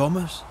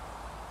 Thomas,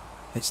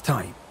 it's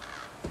time.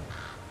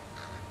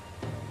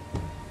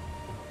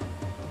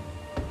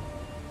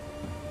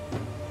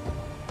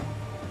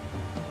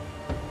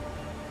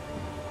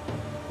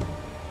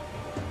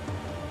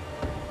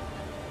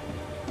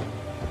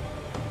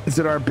 Is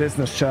it our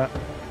business, chat?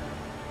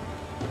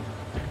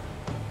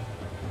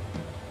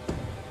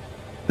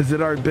 Is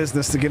it our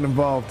business to get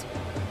involved?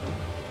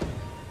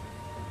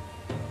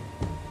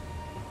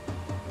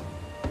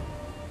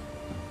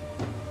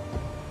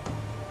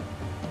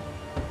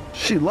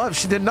 She loves.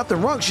 She did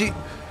nothing wrong.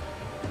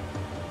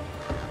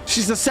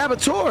 She's a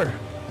saboteur.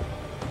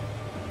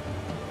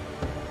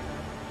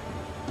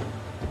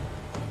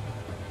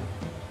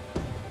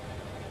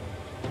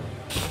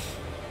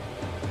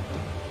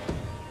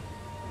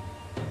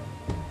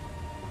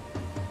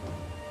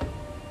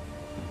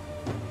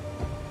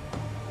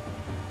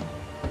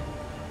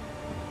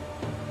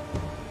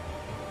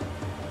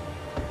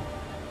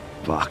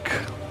 Fuck.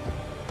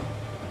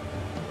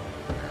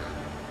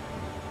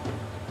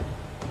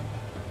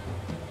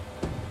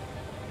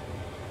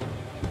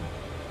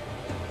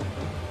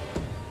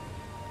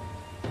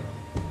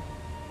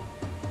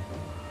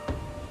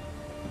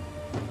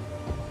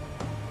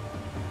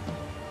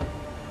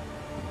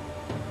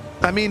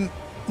 I mean,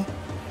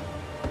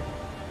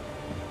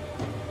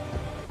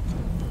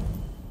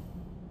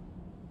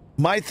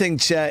 my thing,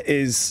 chat,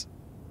 is,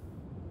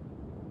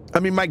 I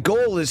mean, my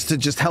goal is to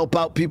just help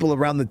out people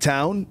around the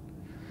town.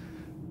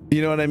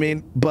 You know what I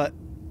mean? But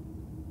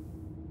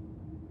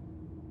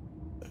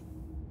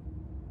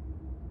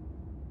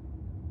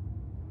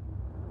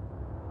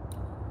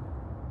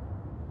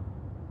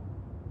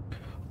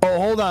oh,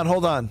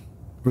 hold on.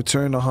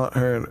 Return to hunt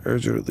her and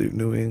urge her to leave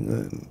New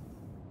England.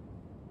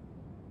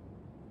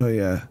 Oh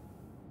yeah.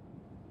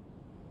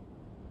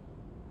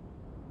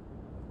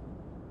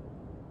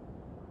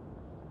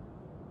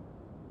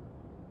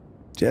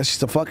 Yeah,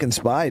 she's a fucking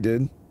spy,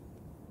 dude.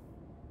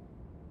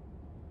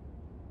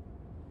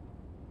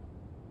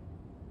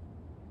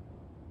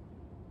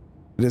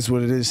 It is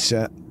what it is,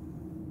 chat.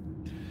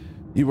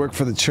 You work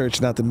for the church,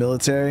 not the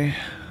military.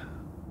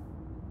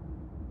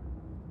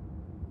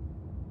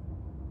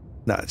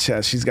 Nah,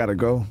 chat, she's gotta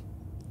go.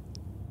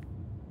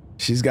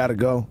 She's gotta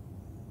go.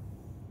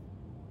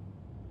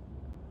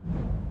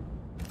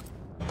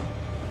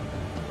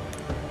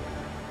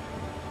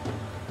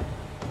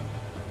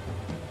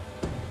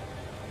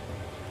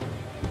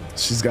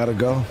 She's gotta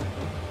go.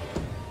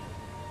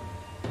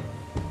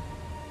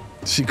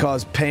 She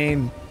caused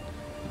pain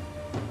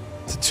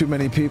to too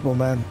many people,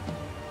 man.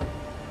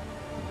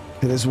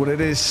 It is what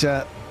it is,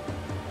 chat.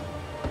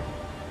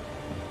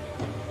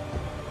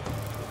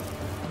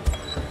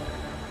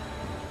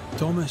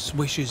 Thomas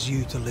wishes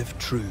you to live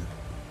true.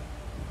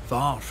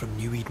 Far from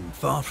New Eden,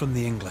 far from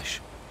the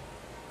English.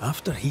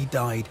 After he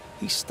died,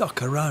 he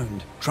stuck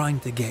around, trying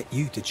to get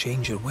you to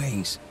change your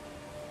ways.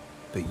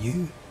 But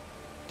you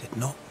did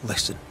not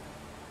listen.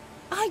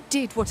 I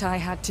did what I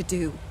had to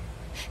do.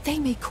 They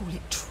may call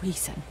it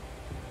treason.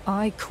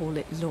 I call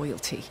it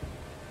loyalty.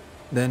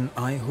 Then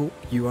I hope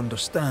you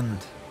understand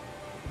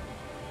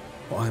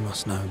what I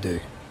must now do.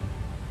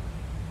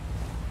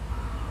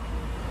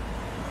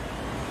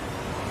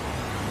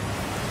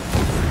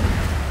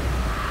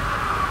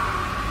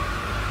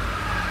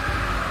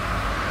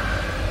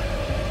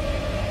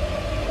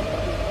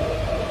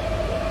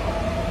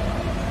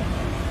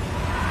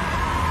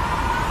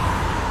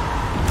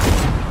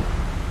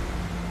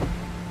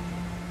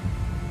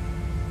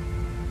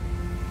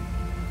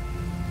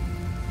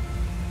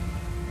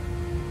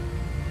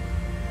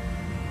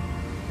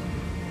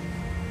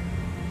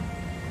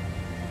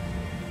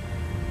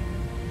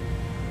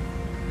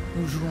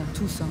 jouons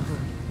tous un rôle,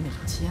 mais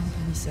le tien,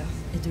 Banishers,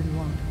 est de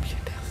loin le plus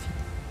perfide.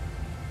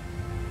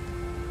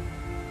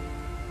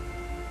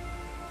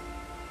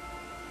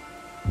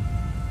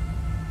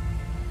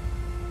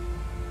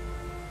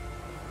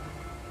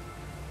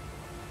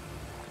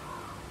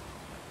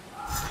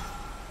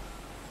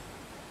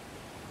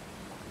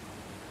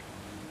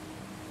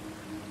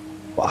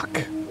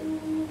 Fuck.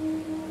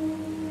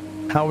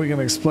 How are we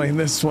gonna explain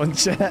this one,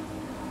 chat?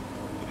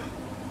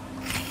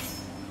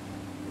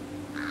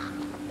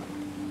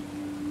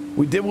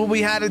 We did what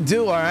we had to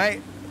do,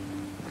 alright?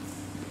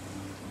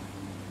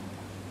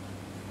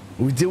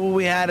 We did what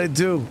we had to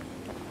do.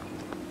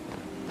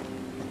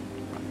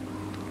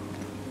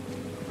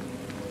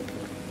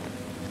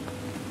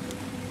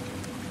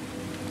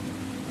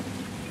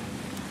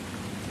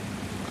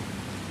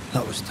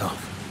 That was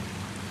tough.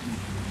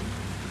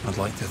 I'd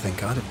like to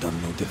think I'd have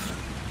done no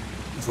different.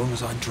 As long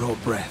as I draw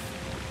breath,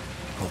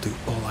 I'll do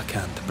all I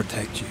can to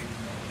protect you.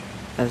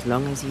 As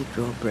long as you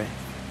draw breath.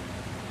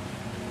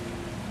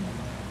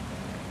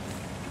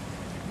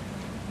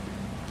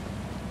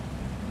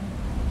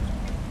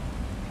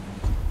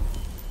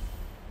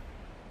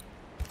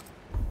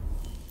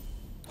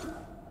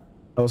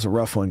 That was a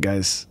rough one,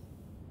 guys.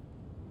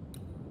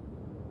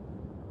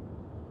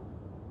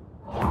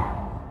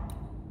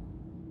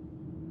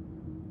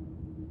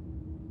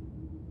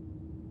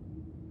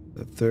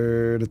 The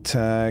third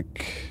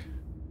attack.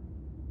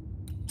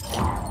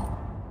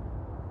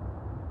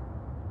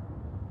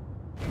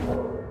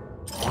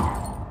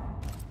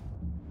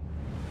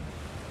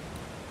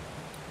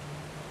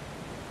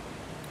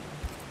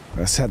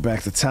 Let's head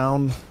back to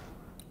town.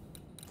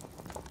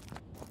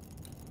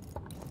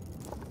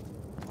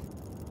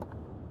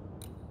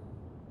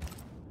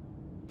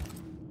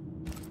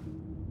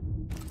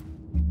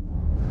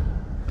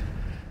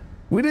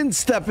 We didn't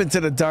step into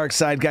the dark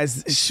side,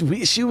 guys.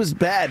 She was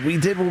bad. We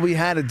did what we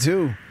had to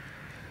do.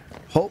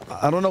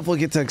 I don't know if we'll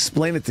get to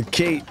explain it to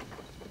Kate.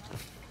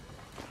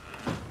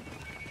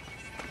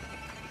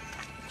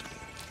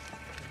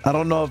 I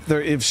don't know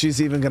if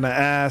she's even gonna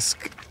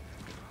ask.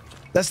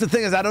 That's the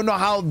thing, is I don't know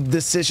how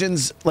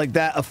decisions like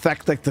that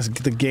affect like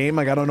the game.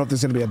 Like I don't know if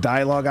there's gonna be a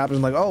dialogue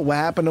option like, oh, what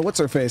happened to what's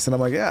her face? And I'm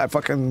like, yeah,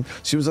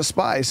 she was a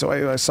spy, so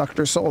I sucked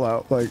her soul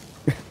out. Like,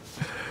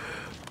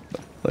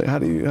 like how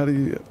do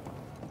you?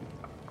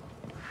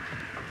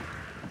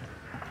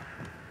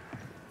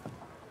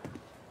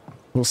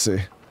 We'll see.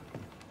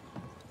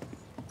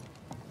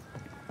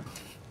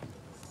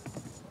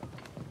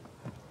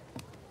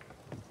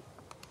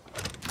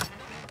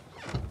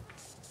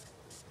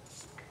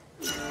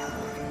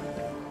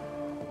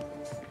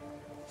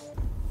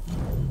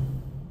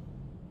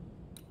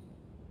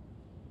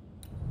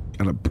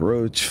 Got a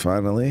brooch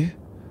finally.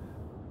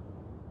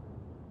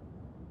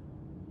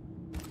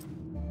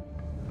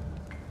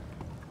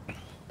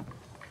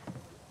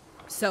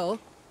 So?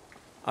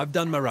 I've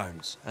done my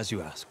rounds, as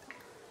you asked.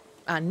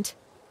 And?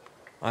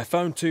 I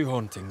found 2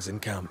 hauntings in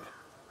camp.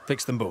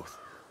 Fixed them both.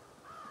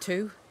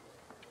 2?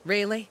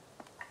 Really?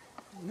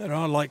 There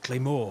are likely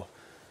more,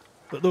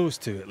 but those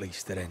 2 at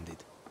least are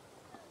ended.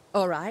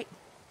 All right.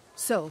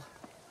 So,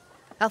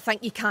 I'll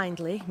thank you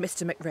kindly,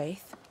 Mr.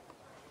 McWraith.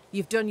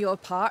 You've done your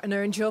part and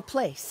earned your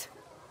place.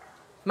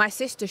 My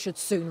sister should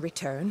soon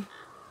return.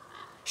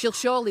 She'll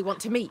surely want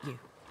to meet you.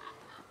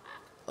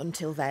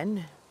 Until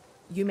then,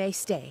 you may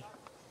stay.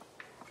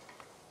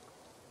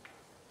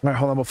 All right,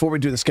 hold on. Before we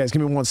do this, guys,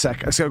 give me 1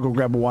 sec. I just gotta go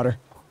grab a water.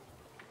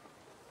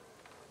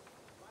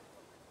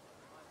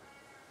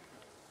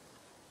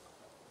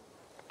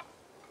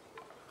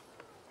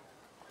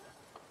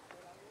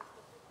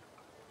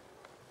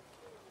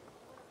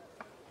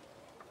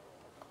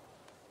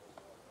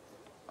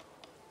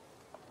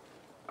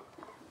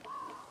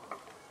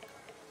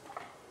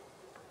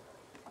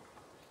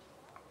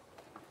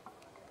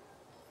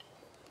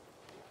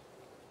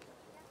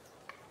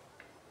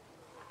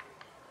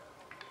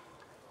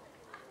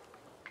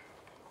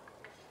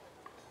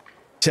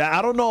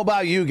 I don't know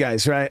about you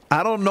guys, right?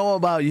 I don't know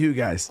about you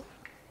guys,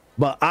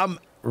 but I'm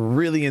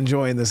really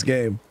enjoying this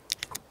game.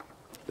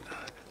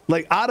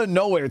 Like, out of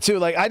nowhere, too.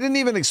 Like, I didn't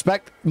even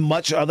expect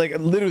much. Like,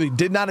 literally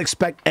did not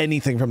expect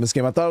anything from this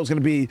game. I thought it was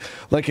going to be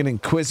like an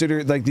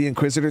Inquisitor, like the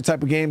Inquisitor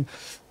type of game.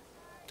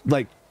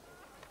 Like,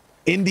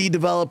 indie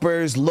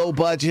developers, low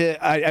budget.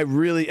 I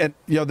really, and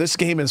yo, this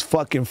game is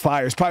fucking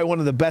fire. It's probably one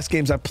of the best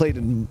games I've played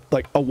in,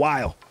 like, a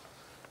while.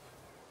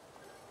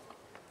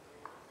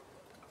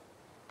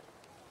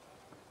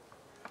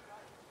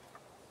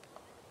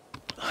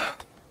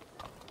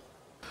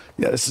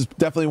 Yeah, this is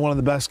definitely one of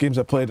the best games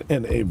I've played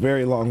in a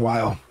very long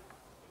while.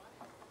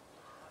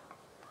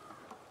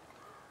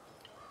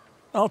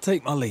 I'll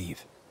take my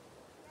leave.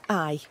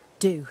 I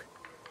do.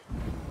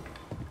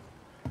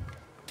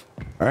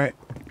 All right.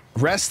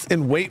 Rest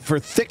and wait for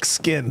Thick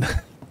Skin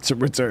to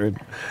return.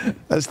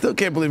 I still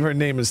can't believe her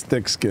name is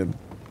Thick Skin.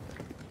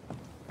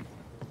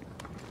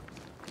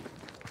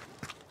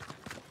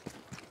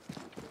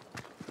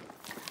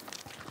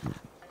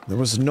 There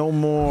was no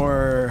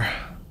more...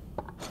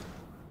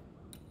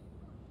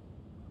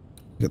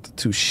 Got the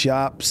 2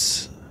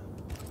 shops.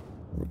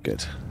 we're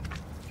good.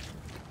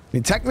 I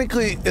mean,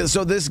 technically,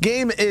 so this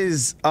game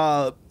is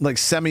like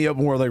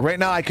semi-open world. Like right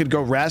now, I could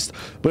go rest,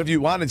 but if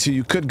you wanted to,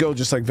 you could go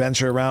just like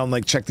venture around,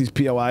 like check these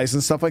POIs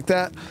and stuff like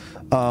that.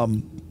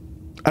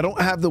 I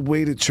don't have the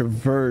way to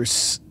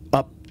traverse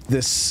up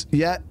this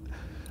yet,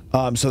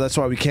 so that's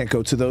why we can't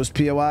go to those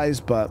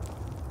POIs. But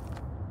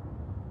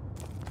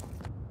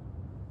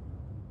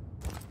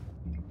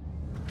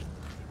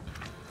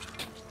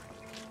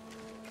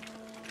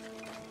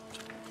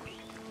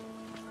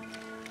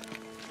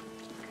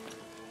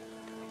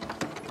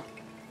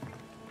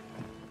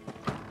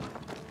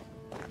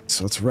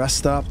so let's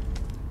rest up.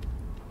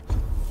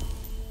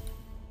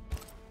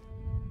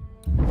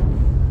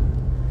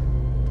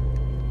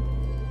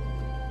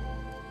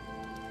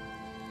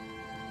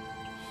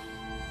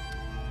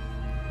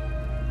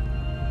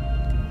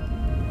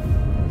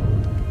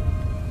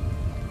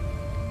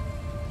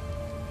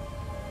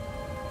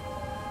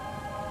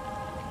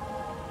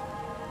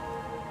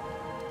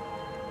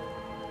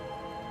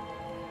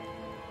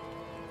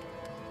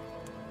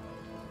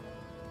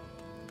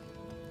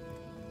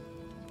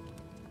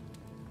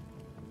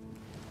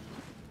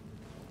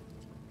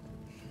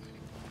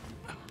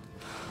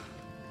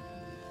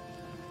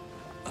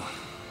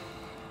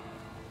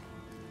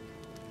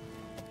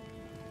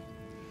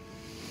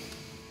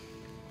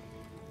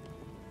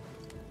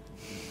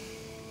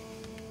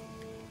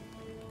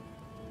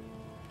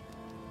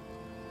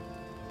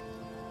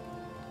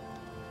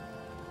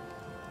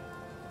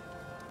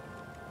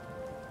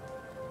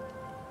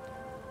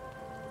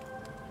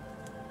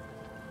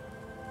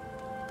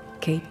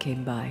 Kate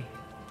came by.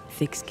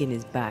 Thickskin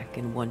is back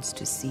and wants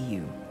to see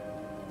you.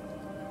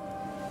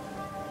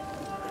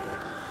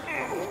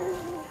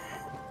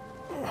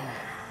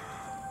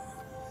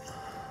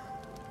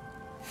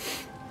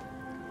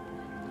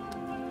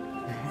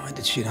 Why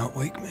did she not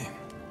wake me?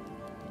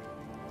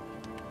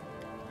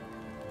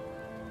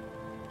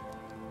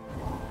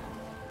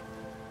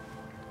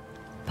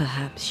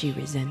 Perhaps she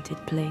resented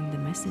playing the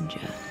messenger.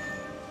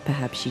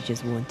 Perhaps she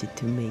just wanted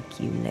to make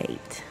you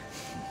late.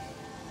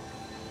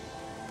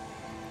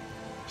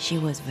 She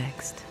was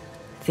vexed.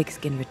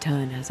 Thickskin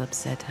return has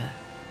upset her.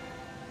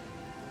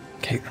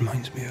 Kate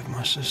reminds me of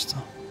my sister.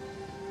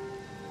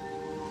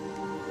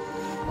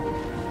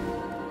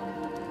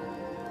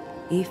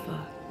 Aoife.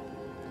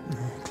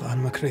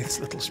 Clan MacRaith's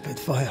little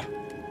Spitfire.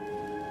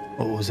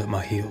 Always at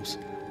my heels.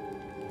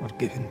 Or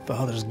giving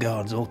father's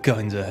guards all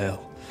kinds of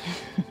hell.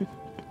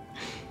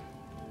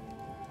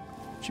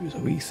 She was a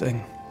wee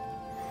thing,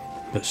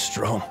 but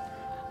strong.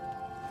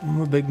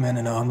 And the big men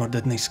in armour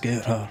didn't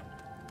scare her.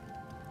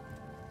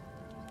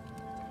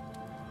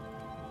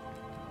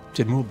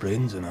 She had more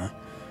brains than I,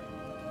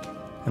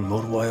 and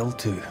more wild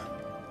too.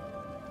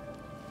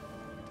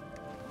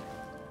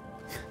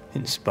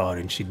 In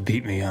sparring, she'd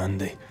beat me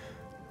handy.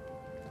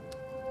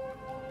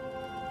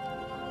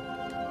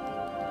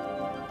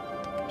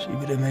 She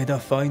would have made a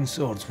fine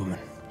swordswoman,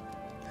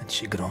 had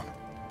she grown.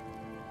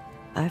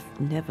 I've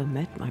never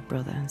met my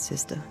brother and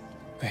sister.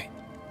 Wait,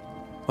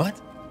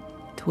 what?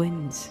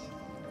 Twins.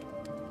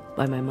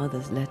 By my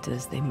mother's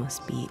letters, they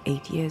must be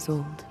 8 years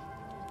old.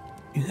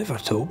 You never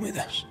told me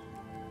this.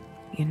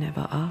 You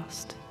never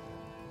asked.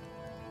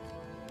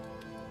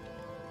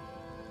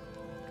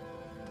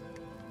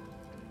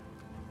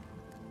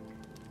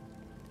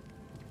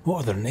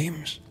 What are their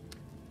names?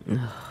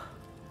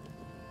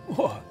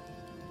 What?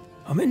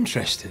 I'm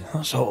interested,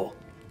 that's all.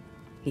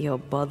 You're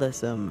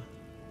bothersome.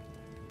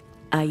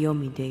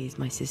 Ayomide is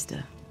my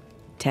sister.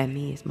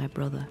 Temi is my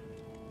brother.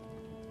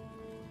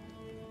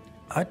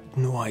 I'd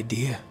no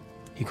idea.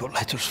 You got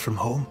letters from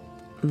home?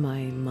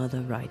 My mother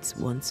writes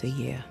once a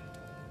year.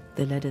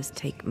 The letters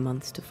take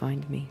months to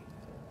find me,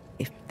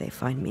 if they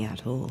find me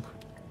at all.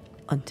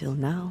 Until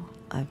now,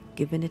 I've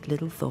given it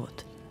little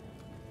thought.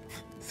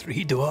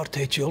 3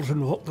 Duarte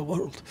children walk the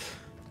world.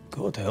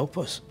 God help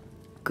us.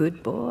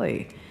 Good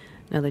boy.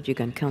 Now that you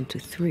can count to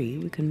 3,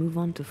 we can move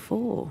on to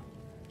 4.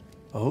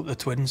 I hope the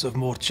twins have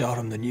more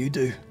charm than you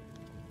do.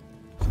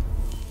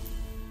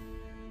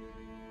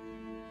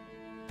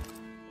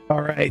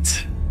 All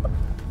right.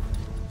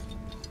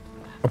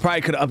 I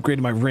probably could have upgraded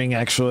my ring,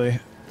 actually,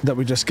 that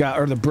we just got,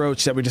 or the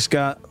brooch that we just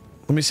got.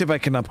 Let me see if I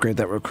can upgrade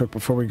that real quick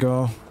before we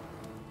go.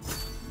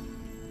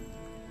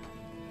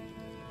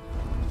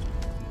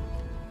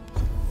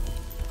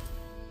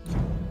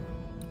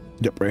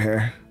 Yep, right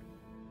here.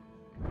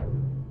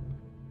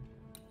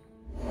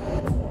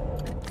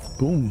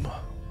 Boom.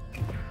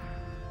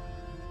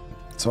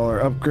 That's all our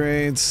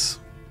upgrades.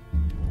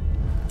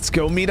 Let's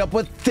go meet up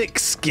with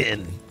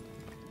Thickskin.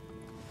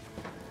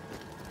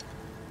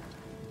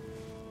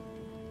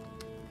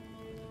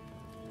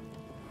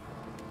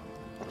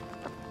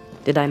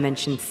 Did I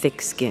mention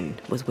Thickskin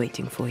was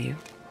waiting for you?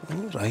 All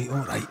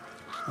right.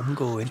 I'm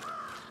going.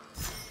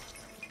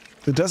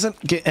 It doesn't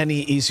get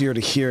any easier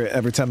to hear it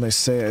every time they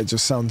say it. It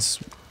just sounds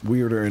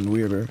weirder and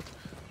weirder.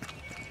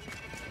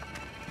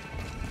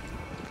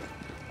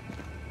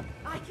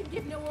 I can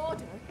give no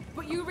order,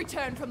 but you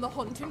return from the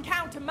hunt and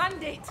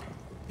countermand it.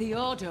 The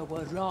order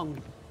were wrong.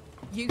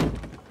 You...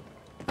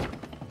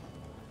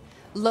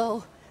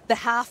 Lo, the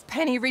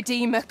halfpenny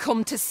Redeemer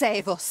come to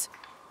save us.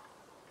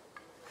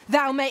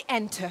 Thou may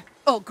enter,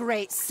 O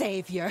great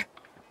Saviour.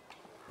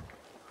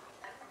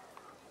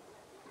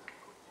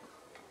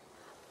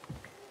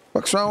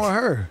 What's wrong with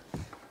her?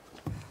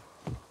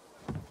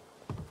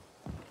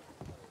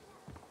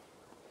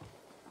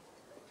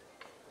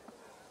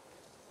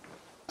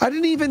 I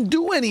didn't even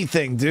do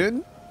anything,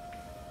 dude.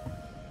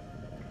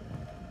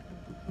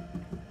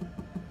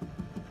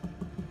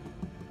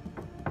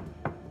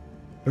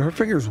 Are her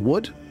fingers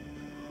wood?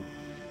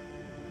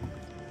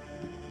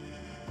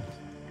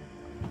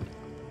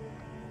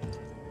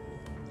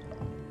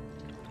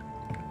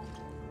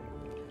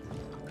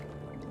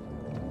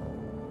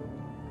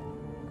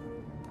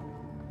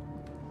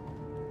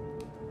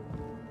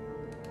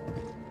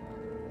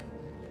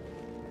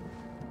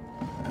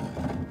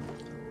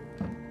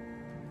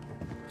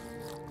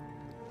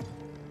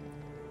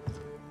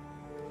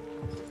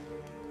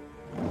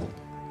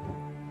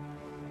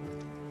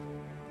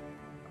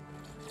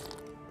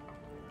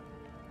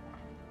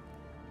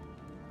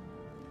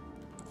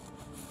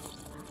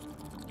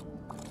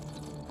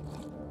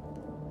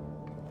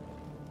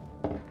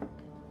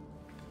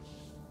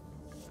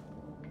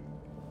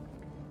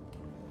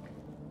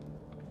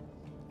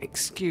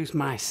 Excuse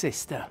my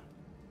sister.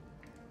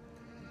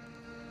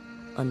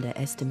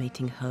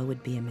 Underestimating her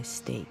would be a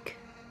mistake.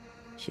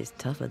 She's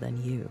tougher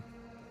than you.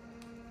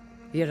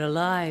 You're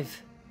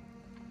alive.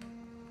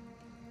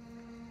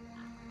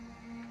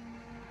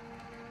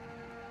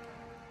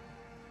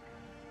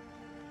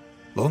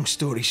 Long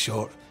story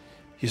short,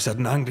 you had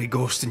an angry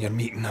ghost in your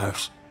meeting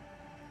house.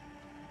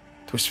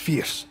 'Twas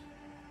fierce.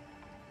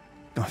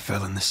 I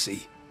fell in the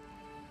sea.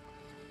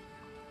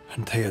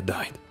 And Thea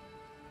died.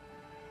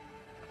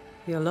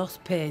 Your loss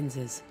pains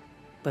us,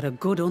 but a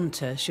good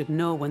hunter should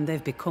know when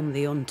they've become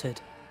the hunted.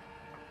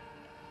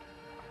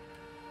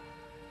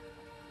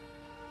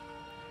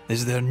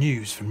 Is there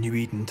news from New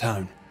Eden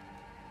Town?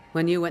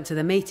 When you went to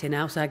the meeting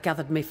house, I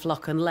gathered me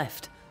flock and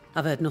left.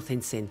 I've heard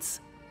nothing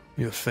since.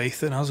 Your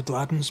faith in us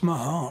gladdens my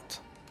heart.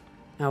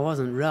 I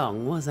wasn't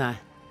wrong, was I?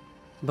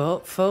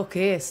 But folk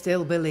here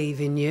still believe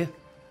in you.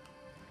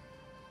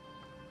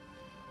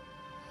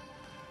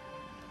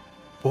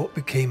 What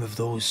became of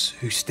those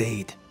who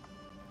stayed?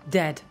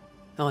 Dead,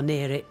 or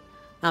near it.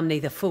 I'm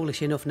neither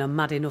foolish enough nor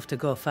mad enough to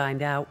go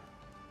find out.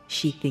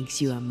 She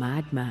thinks you a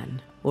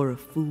madman or a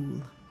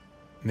fool.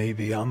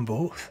 Maybe I'm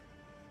both.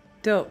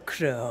 Don't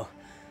crow.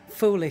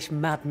 Foolish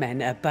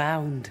madmen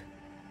abound.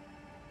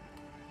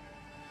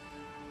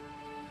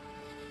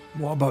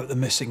 What about the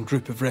missing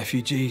group of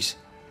refugees?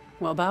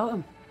 What about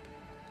them?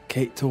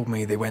 Kate told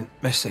me they went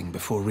missing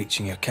before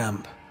reaching your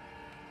camp.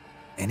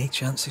 Any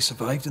chance they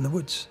survived in the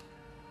woods?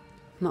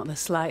 Not the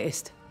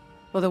slightest.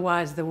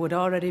 Otherwise they would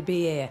already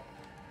be here.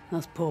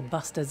 Those poor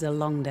bastards are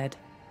long dead.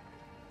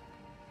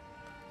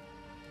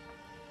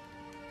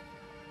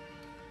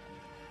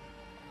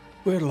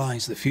 Where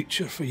lies the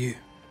future for you?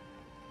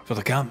 For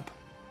the camp?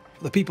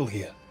 For the people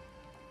here?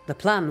 The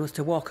plan was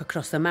to walk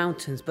across the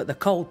mountains, but the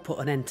cold put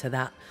an end to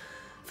that.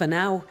 For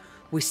now,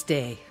 we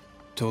stay.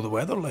 Till the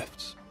weather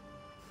lifts.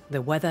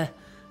 The weather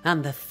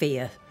and the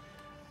fear.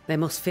 They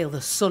must feel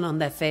the sun on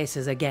their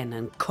faces again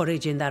and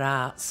courage in their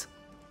hearts.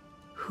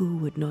 Who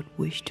would not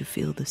wish to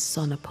feel the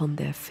sun upon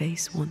their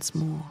face once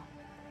more?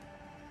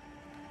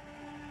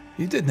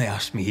 You didn't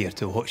ask me here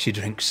to watch you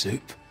drink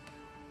soup.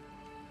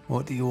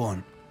 What do you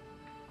want?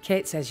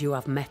 Kate says you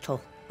have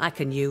metal. I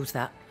can use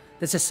that.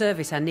 There's a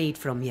service I need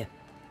from you.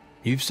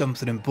 You've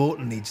something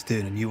important needs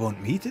doing and you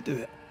want me to do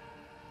it?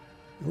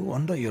 No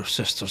wonder your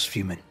sister's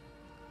fuming.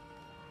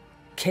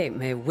 Kate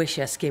may wish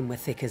her skin were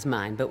thick as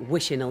mine, but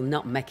wishing'll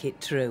not make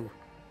it true.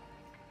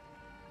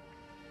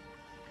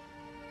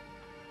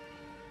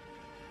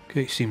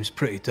 Kate seems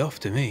pretty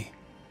tough to me.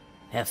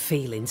 Her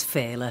feelings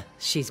fail her.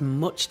 She's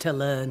much to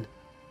learn.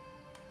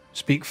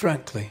 Speak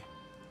frankly.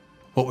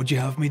 What would you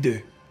have me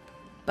do?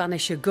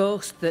 Banish a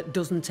ghost that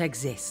doesn't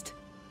exist.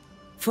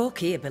 Folk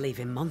here believe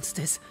in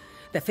monsters.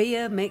 The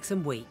fear makes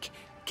them weak.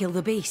 Kill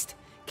the beast.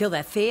 Kill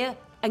their fear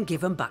and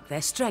give them back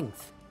their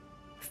strength.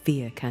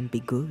 Fear can be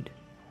good.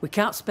 We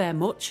can't spare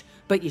much,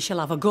 but you shall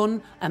have a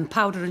gun and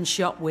powder and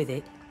shot with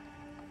it.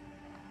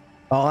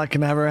 All I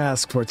can ever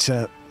ask for,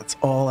 chat. That's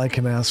all I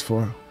can ask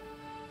for.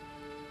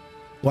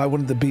 Why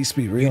wouldn't the beast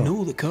be real? You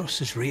know the curse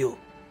is real.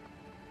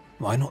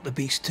 Why not the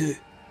beast too?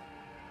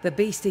 The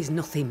beast is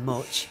nothing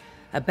much.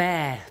 A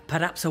bear,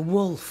 perhaps a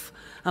wolf.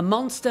 A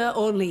monster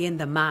only in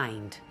the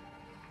mind.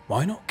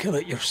 Why not kill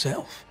it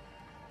yourself?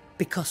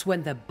 Because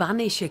when the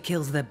Banisher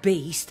kills the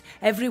beast,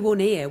 everyone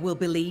here will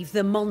believe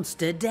the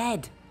monster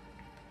dead.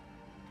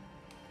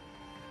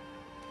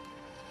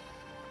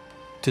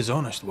 'Tis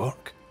honest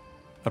work.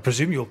 I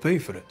presume you'll pay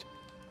for it.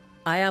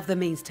 I have the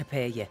means to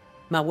pay you.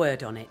 My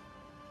word on it.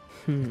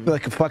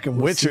 Like a fucking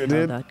Witcher, see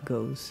how dude. that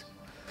goes.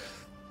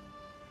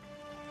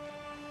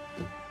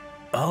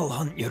 I'll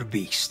hunt your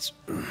beast,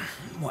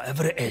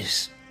 whatever it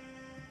is,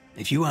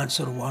 if you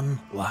answer one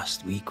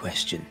last wee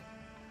question.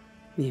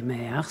 You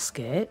may ask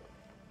it.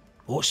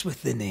 What's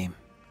with the name?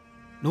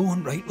 No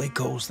one rightly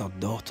calls their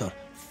daughter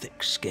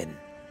thick skin.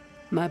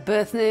 My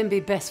birth name be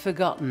best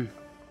forgotten.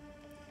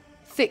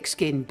 Thick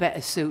skin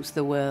better suits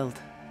the world.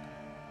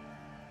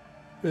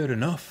 Fair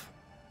enough.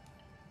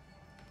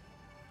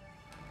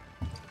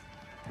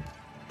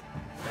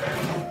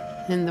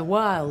 In the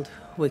wild,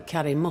 we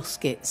carry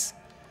muskets.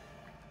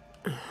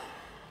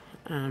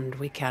 And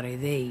we carry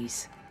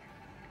these.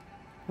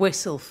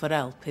 Whistle for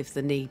help if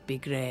the need be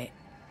great.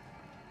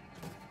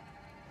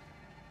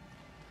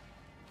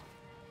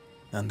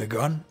 And the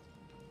gun?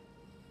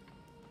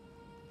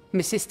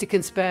 My sister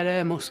can spare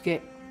her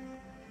musket.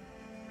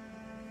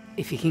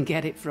 If you can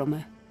get it from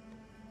her.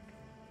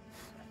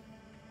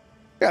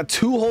 Got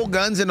 2 whole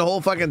guns in the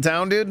whole fucking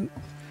town, dude.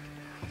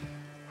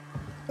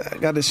 I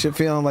got this shit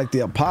feeling like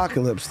the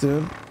apocalypse,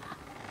 dude.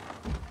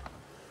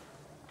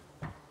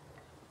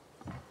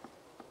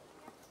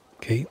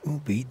 Kate will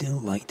be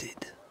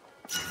delighted.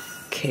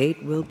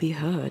 Kate will be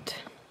hurt.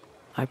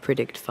 I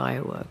predict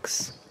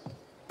fireworks.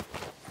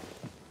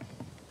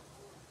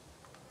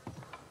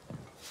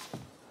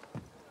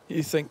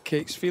 You think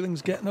Kate's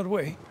feelings get in her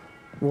way?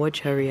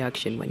 Watch her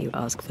reaction when you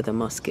ask for the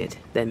musket,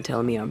 then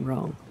tell me I'm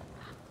wrong.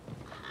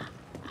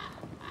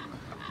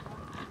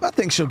 I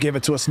think she'll give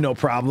it to us, no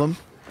problem.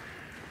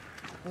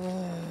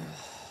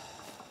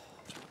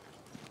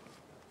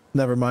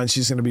 Never mind,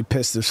 she's gonna be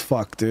pissed as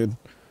fuck, dude.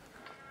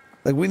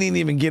 Like, we didn't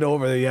even get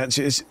over there yet.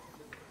 She's...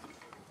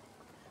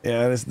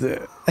 Yeah, that's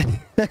the...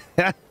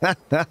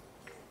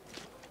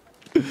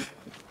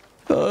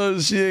 Oh,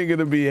 she ain't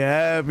gonna be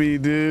happy,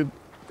 dude.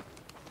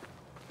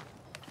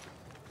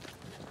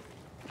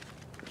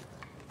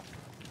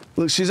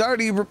 Look, she's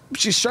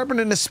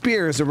sharpening the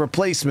spear as a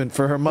replacement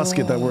for her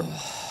musket that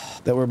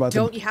we're about to...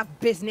 Don't you have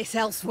business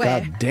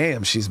elsewhere? God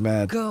damn, she's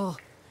mad. Go.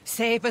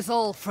 Save us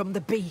all from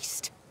the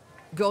beast.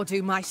 Go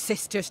do my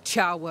sister's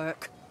chow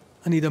work.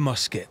 I need a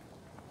musket.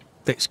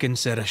 Thickskin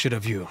said I should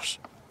have yours.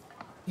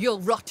 You'll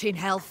rot in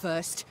hell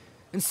first,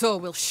 and so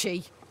will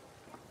she.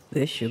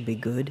 This should be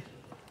good.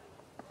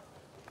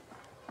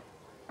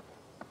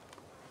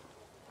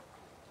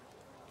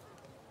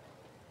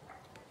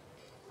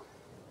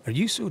 Are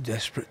you so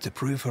desperate to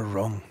prove her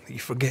wrong that you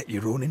forget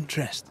your own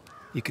interest?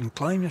 You can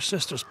climb your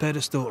sister's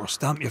pedestal or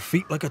stamp your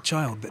feet like a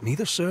child, but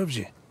neither serves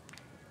you.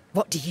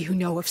 What do you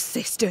know of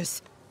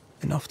sisters?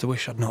 Enough to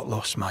wish I'd not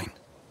lost mine.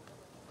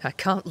 I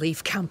can't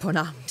leave camp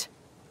unarmed.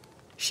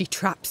 She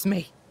traps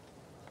me.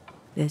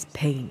 There's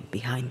pain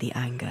behind the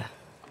anger.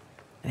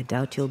 I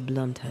doubt you'll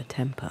blunt her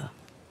temper.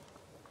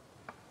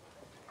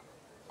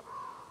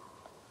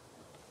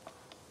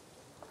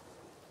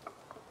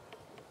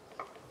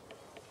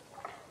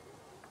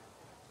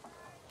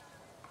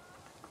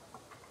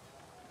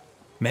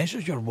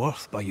 Measure your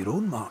worth by your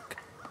own mark.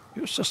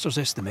 Your sister's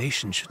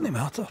estimation shouldn't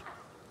matter.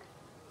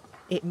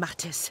 It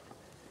matters.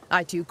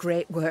 I do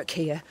great work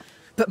here,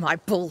 but my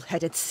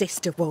bull-headed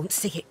sister won't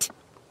see it.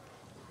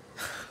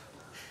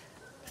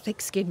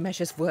 Thickskin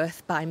measures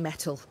worth by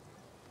metal.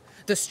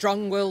 The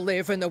strong will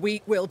live and the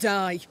weak will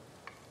die.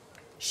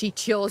 She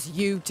chose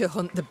you to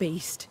hunt the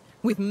beast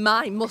with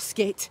my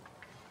musket.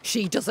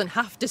 She doesn't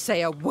have to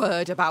say a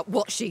word about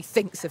what she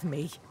thinks of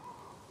me.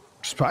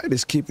 She's probably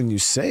just keeping you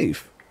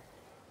safe.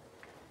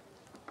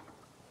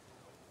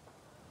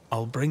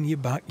 I'll bring you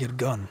back your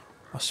gun.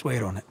 I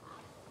swear on it.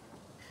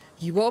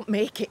 You won't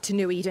make it to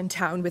New Eden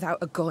Town without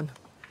a gun,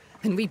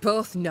 and we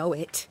both know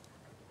it.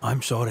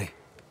 I'm sorry.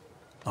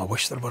 I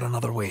wish there were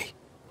another way.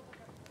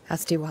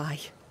 As do I,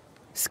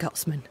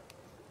 Scotsman.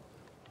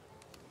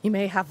 You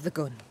may have the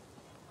gun.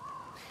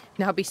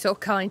 Now be so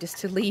kind as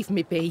to leave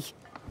me be.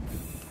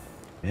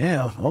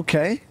 Yeah,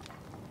 okay.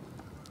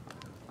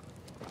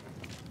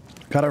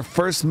 Got our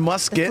first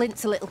musket. The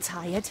flint's a little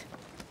tired,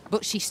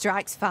 but she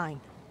strikes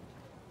fine.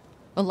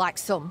 Unlike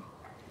some,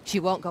 she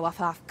won't go off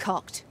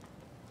half-cocked.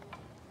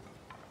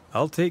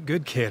 I'll take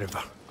good care of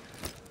her.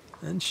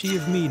 And she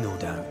of me, no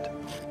doubt.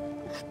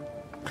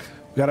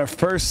 Got our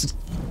first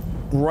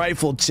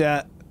rifle,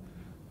 chat.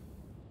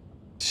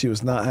 She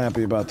was not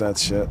happy about that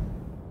shit.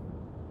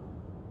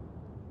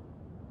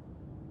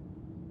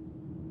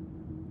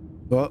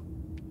 Oh,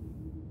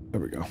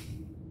 there we go.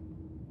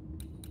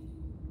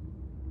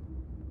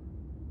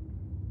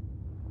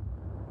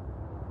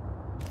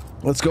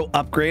 Let's go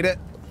upgrade it.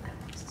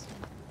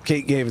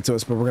 Kate gave it to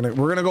us, but we're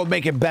gonna go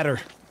make it better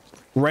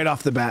right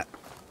off the bat.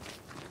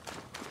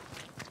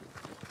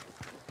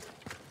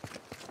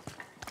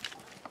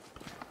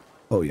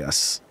 Oh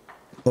yes.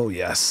 Oh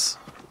yes.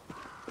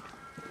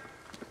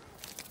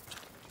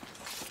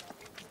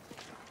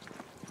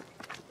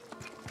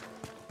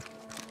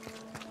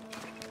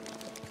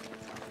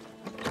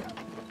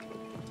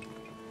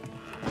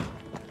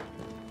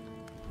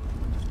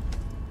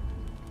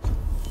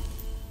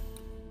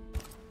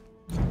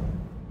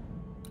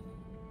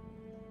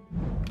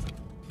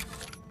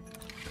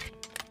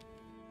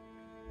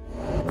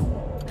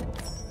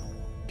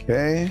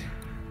 Okay.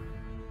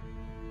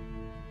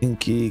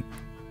 Inky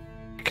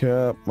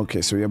cup.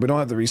 Okay, so yeah, we don't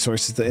have the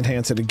resources to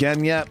enhance it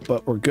again yet,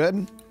 but we're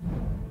good.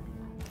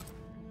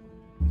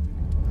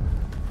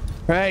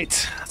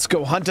 Right, let's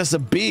go hunt us a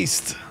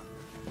beast.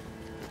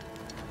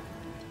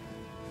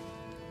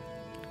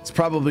 It's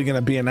probably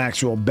gonna be an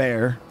actual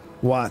bear.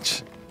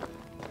 Watch.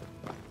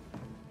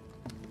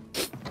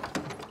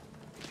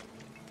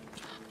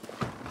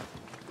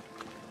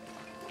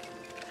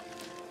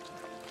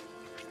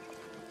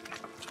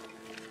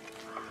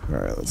 All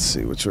right, let's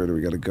see. Which way do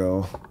we gotta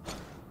go?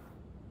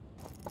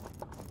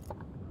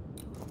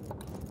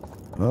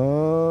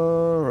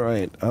 All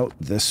right, out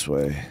this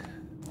way.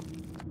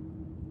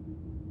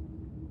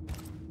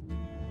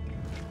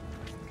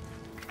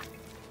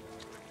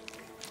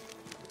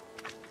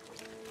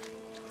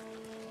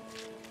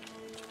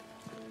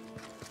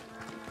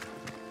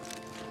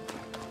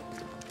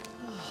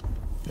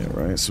 Yeah,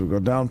 right. So we go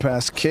down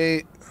past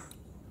Kate.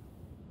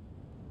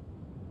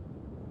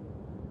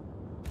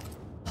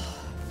 I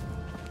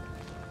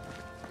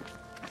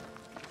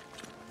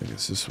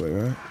guess this way,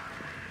 right?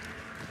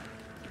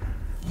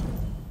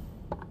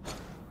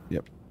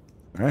 Yep.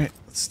 All right,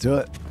 let's do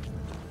it.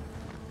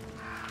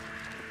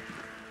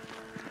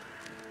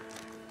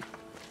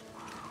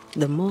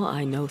 The more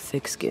I know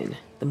Thickskin,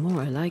 the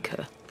more I like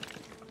her.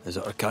 Is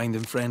it her kind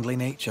and friendly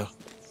nature?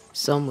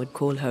 Some would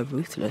call her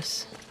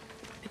ruthless.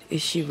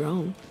 Is she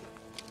wrong?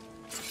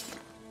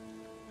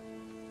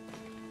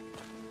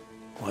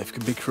 Life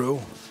can be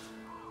cruel.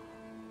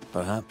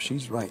 Perhaps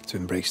she's right to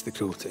embrace the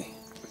cruelty.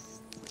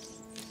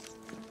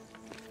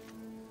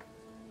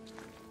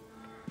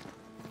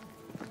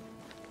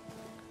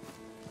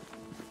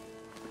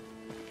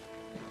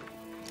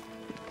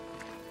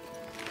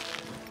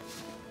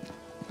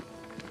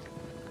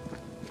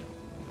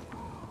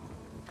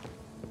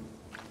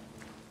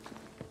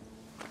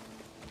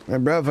 Hey,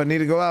 bruv, I need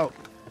to go out.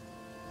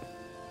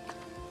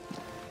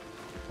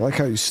 I like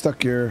how you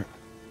stuck your...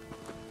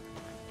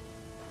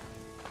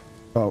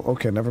 Oh,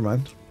 okay, never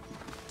mind.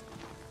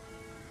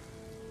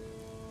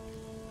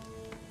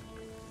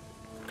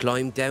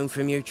 Climbed down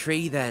from your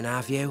tree then,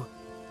 have you?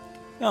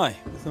 Aye,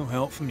 with no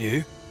help from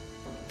you.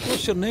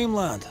 What's your name,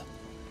 lad?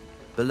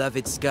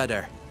 Beloved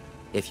Scudder,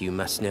 if you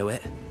must know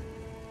it.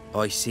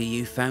 I see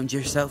you found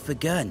yourself a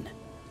gun.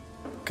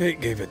 Kate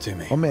gave it to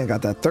me. Oh man,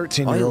 got that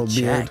 13-year-old I'll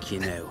beard. check, you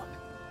know.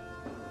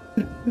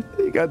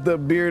 He got the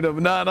beard of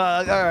no. All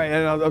right,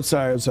 I'm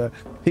sorry.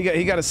 He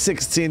got a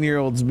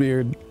 16-year-old's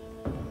beard.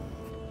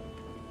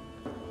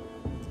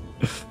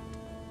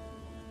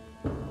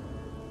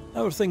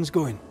 How are things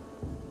going?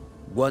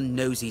 One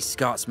nosy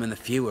Scotsman the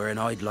fewer, and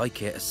I'd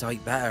like it a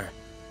sight better.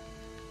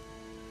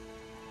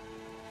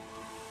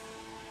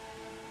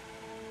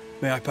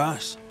 May I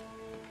pass?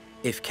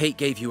 If Kate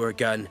gave you her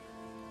gun,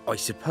 I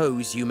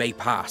suppose you may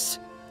pass.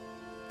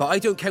 But I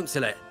don't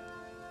counsel it.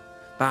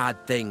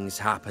 Bad things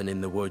happen in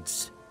the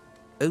woods.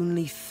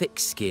 Only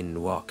Thickskin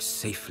walks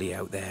safely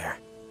out there.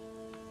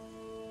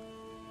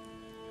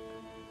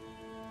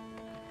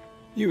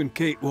 You and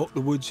Kate walk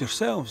the woods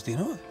yourselves, do you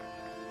not?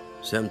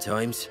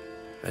 Sometimes,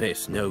 but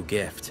it's no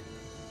gift.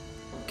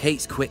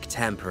 Kate's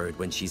quick-tempered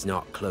when she's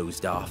not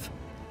closed off.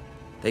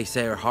 They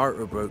say her heart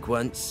were broke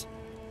once.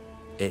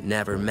 It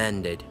never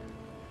mended.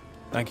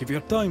 Thank you for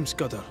your time,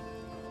 Scudder.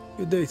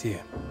 Good day to you.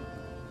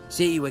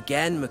 See you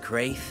again,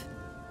 McWraith.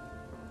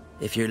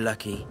 If you're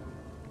lucky.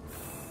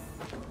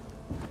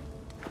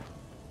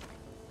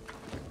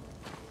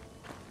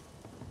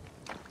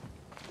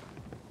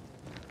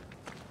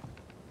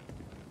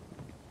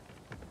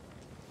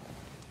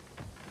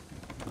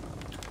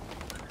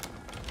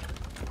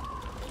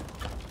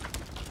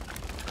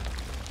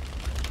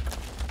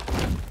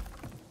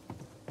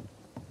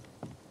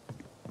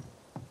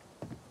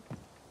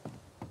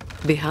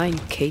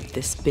 Behind Kate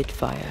the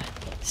Spitfire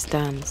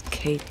stands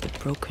Kate the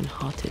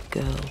broken-hearted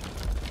girl.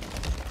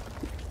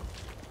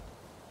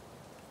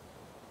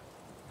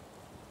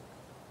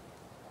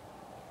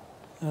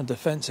 Her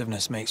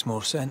defensiveness makes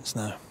more sense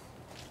now.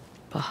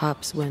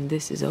 Perhaps when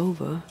this is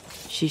over,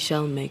 she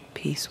shall make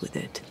peace with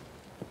it.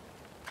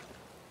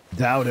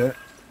 Doubt it.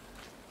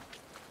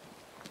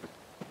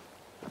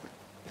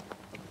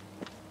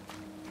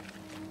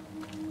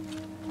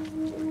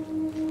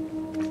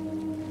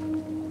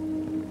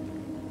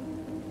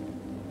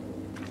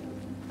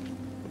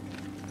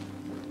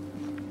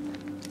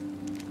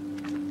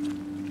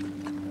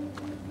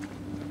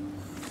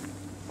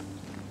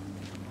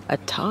 A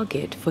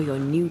target for your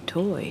new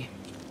toy.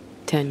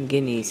 10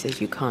 guineas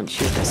says you can't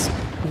shoot us.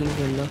 You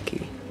were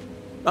lucky.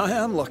 I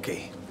am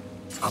lucky.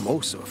 I'm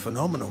also a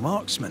phenomenal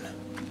marksman.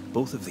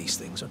 Both of these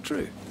things are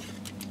true.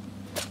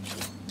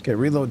 Okay,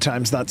 reload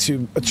time's not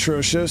too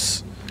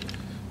atrocious.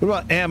 What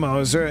about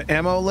ammo? Is there an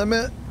ammo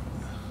limit?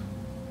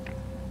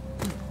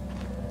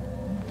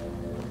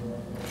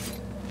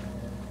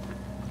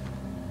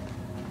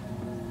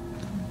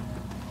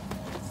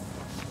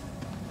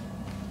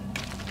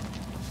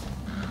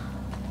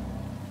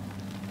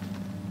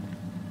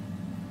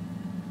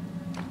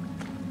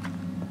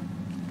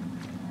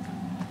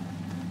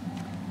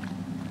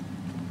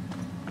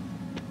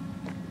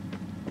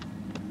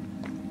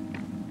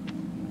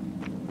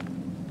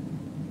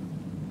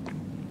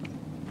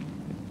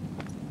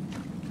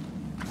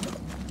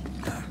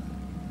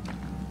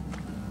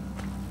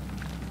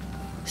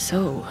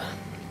 So,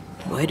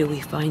 where do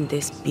we find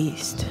this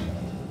beast?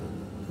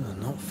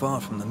 Not far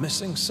from the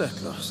missing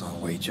settlers, I'll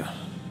wager.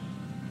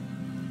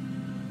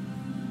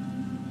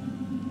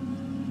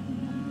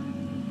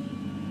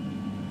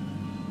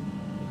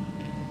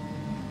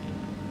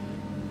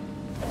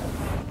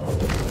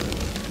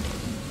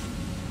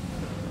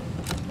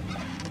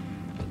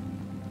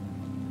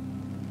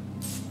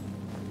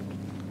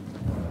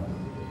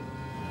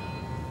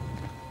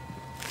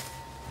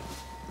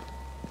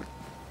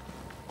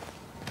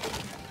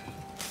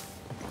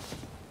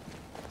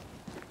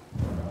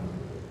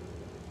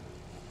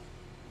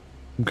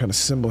 Some kind of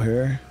symbol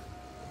here.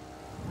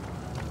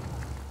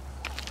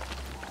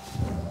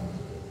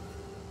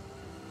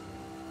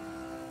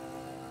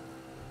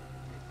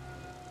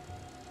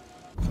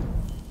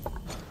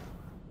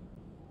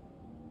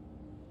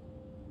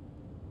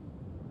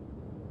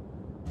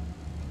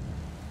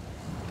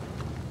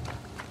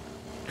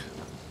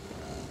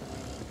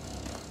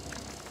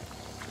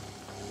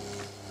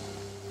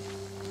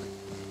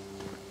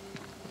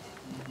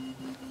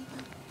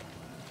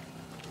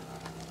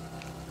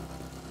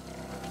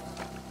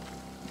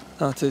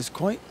 That is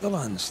quite the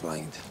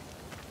landslide.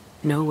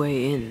 No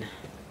way in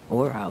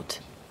or out.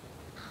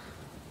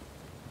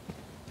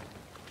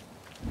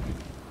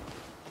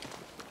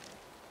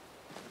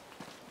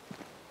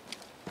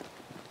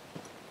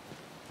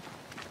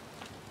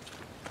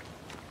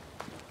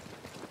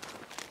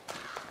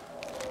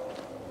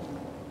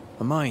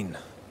 A mine.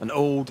 An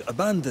old,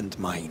 abandoned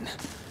mine.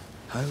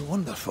 How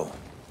wonderful.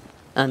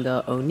 And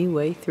our only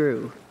way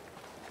through.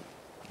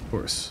 Of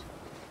course.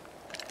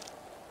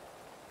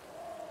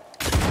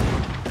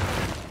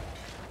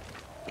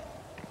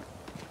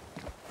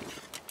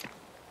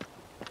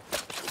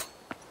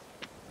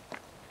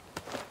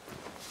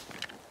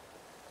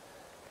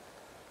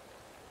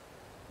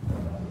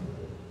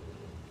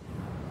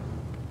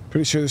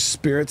 Pretty sure there's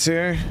spirits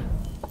here.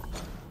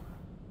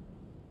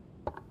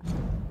 I'm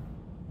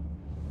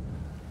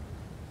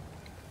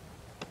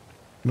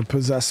gonna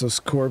possess those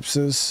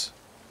corpses.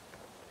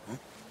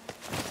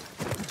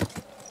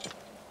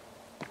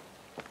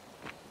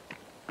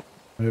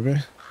 Maybe.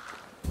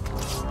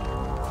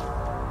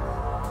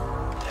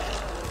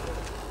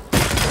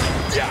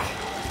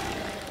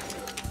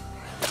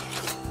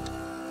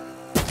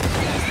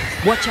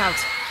 Watch out!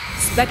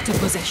 Spectre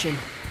possession.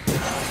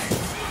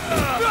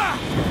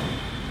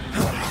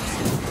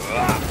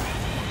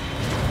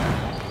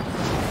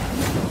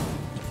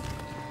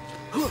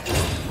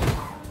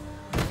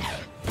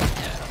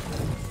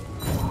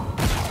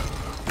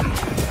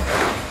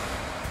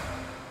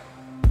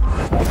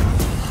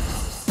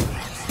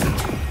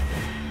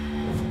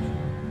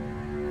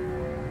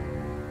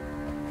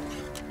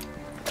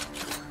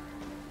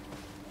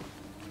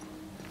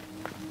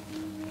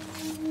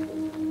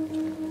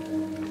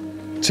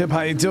 Chip,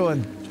 how you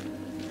doing?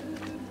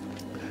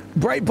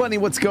 Bright Bunny,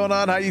 what's going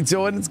on? How you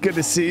doing? It's good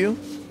to see you.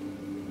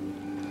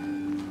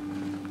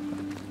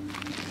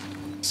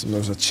 So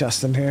there's a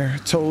chest in here.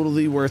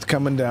 Totally worth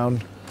coming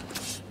down.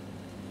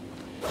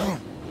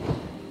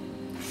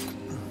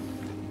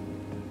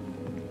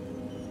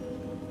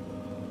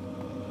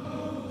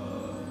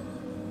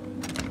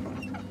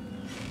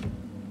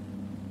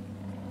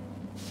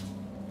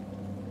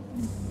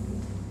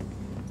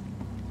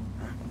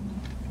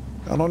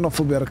 I don't know if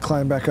we'll be able to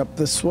climb back up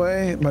this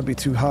way. It might be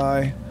too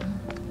high.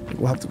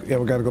 We'll have to, yeah,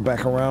 we gotta go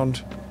back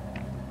around.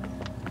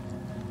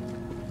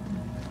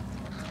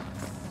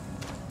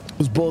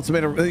 Those bullets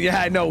made a,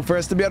 yeah, I know. For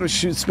us to be able to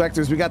shoot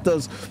specters, we got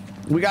those,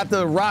 we got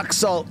the rock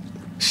salt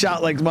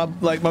shot like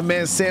my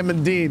man Sam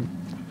and Dean.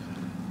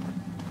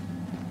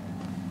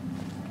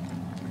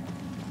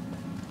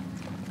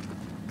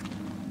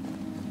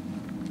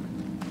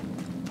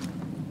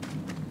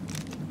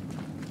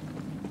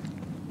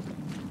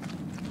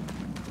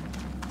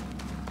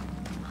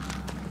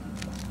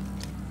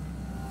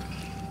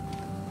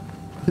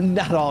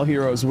 Not all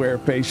heroes wear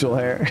facial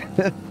hair.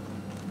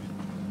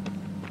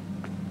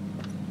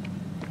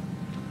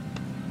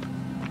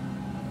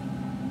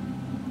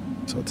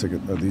 So I'll take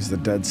it. Are these the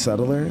dead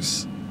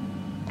settlers?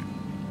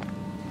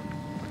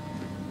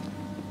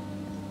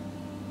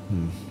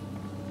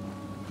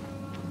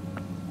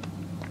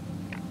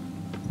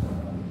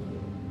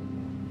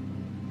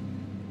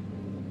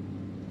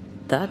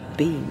 That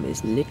beam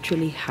is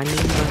literally hanging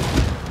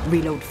by.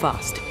 Reload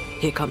fast.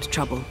 Here comes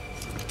trouble.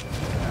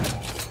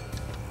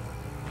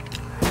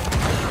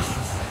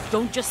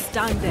 Don't just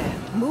stand there.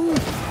 Move.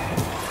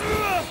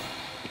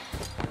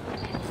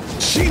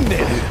 Shined.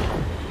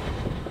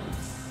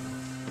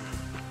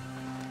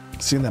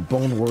 Seeing that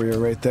bone warrior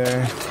right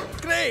there.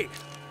 Great!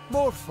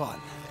 More fun.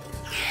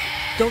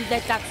 Don't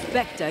let that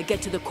spectre get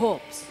to the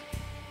corpse.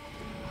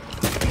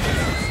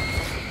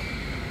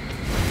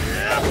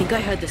 I think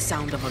I heard the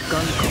sound of a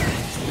gun coming.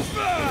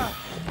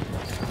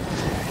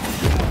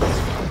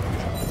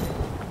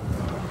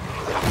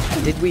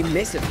 Did we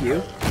miss a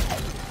few?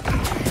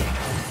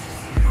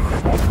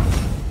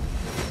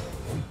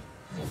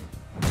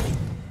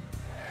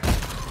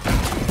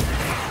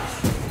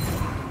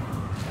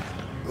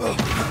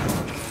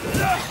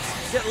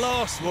 Get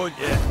lost, won't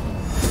you?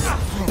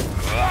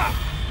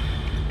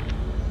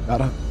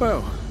 Got him.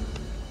 Well,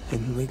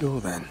 In we go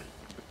then.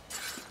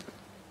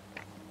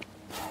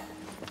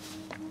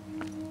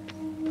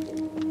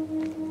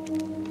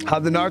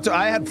 How'd the Naruto?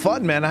 I had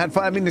fun, man. I had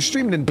fun. I mean, the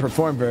stream didn't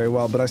perform very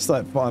well, but I still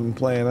had fun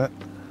playing it.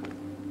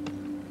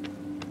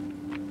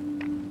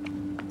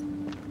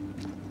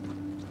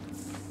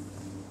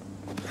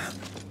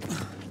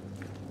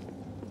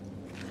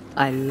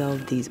 I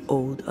love these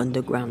old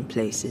underground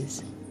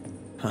places.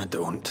 I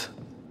don't.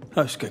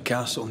 Auska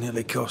Castle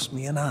nearly cost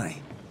me an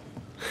eye.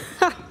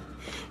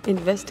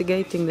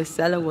 Investigating the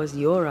cellar was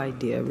your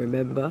idea,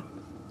 remember?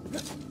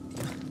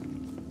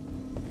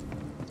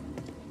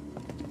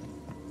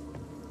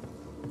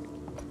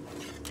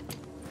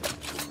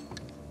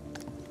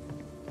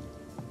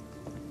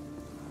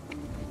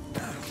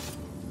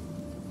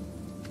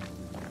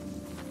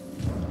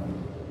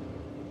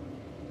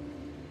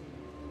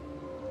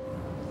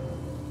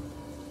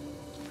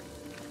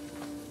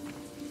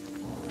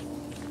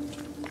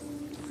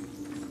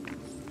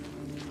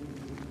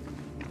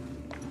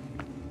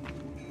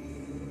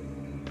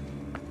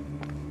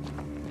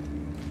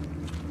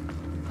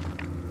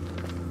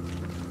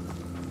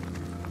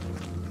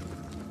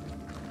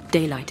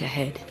 Daylight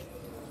ahead.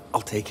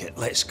 I'll take it.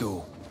 Let's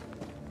go.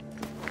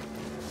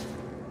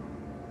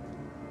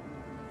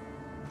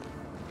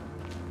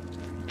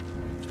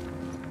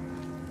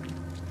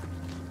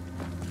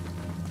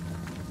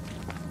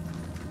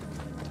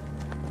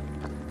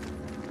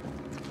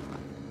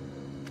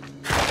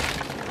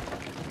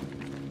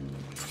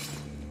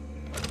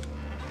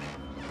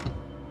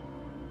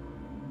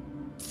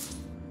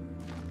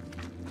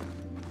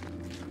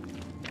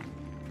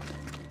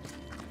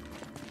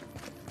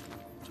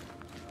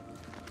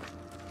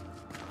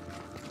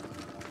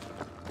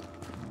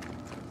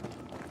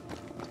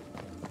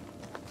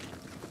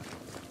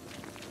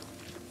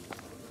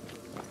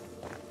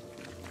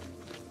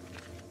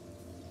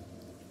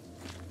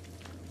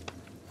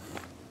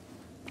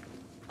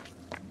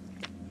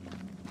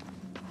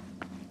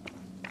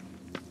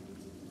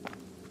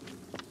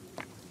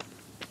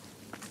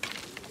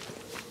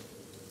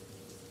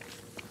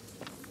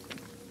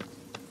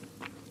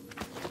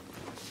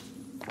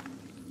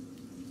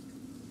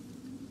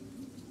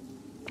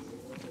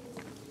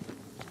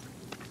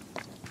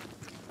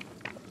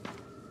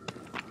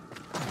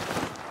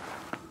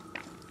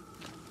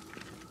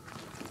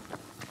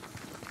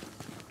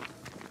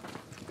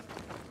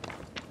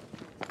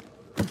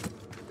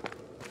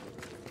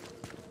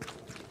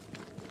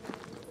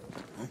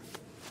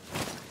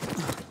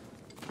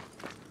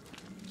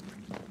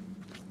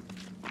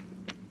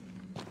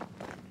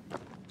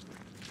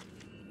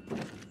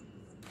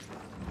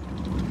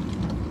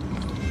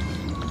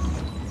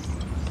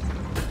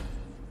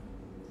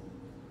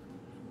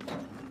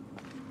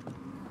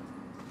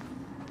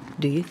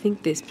 Do you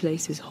think this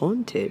place is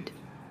haunted?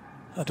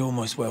 I'd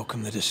almost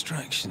welcome the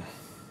distraction.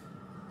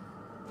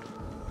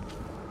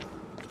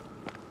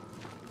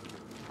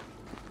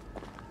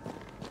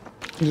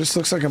 It just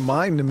looks like a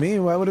mine to me.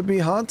 Why would it be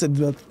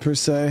haunted, per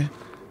se?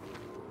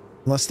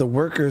 Unless the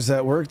workers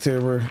that worked here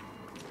were...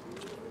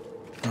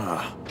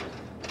 Ah,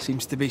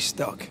 seems to be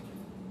stuck.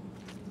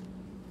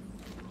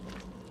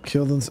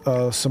 Killed in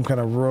some kind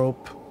of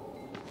rope.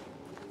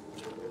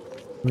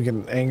 We get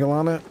an angle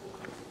on it?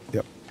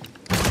 Yep.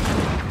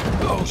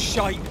 Oh,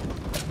 shite!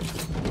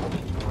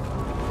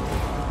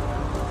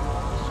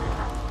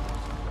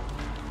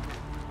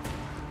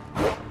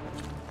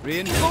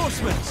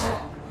 Reinforcements!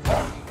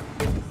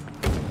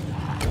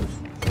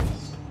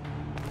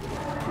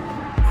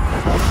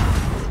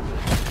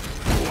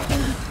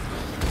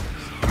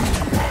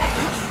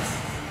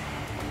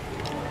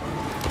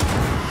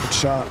 Good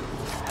shot.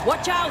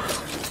 Watch out!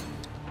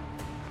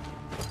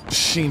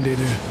 Sheen, dude.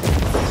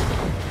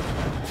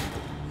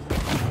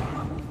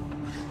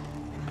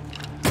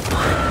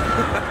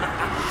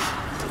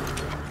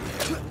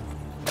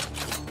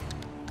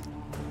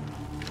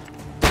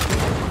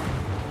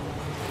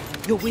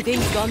 You're within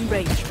gun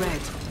range,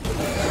 Red.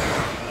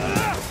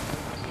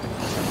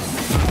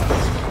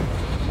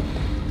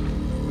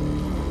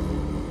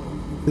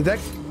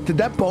 Did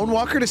that Bone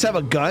Walker just have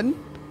a gun?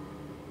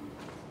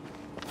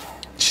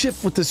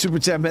 Chip with the super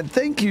chat, man.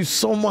 Thank you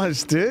so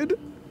much, dude.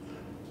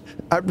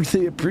 I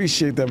really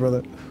appreciate that,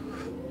 brother.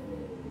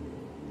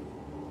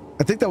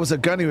 I think that was a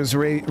gun he was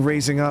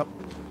raising up.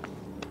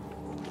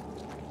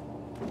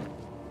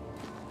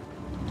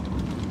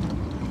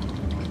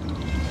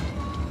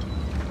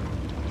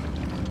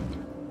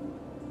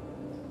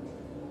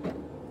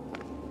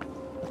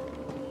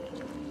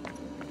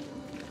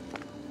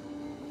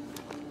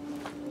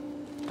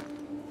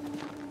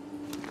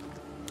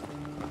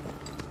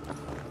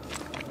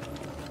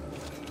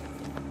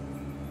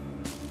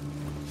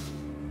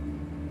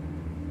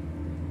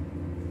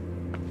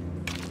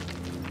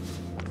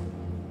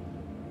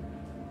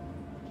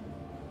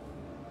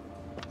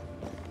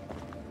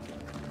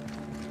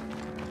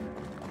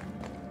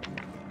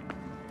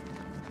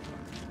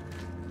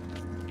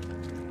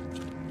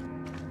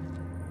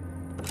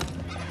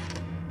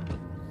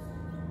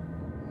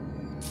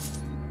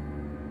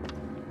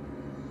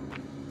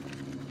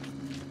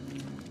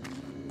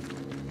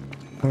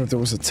 wonder if there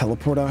was a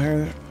teleport out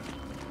here.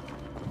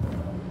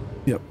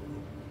 Yep.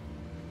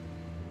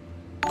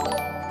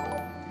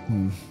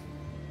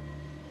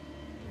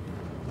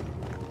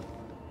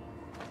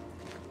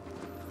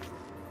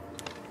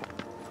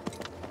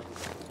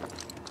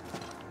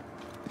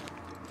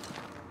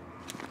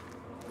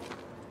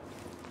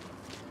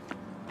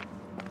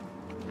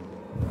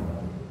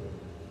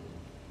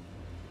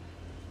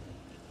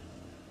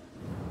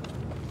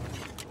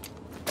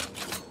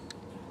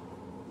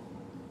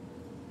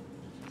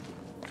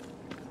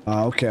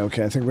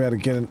 Okay. I think we had to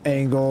get an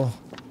angle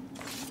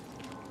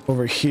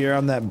over here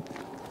on that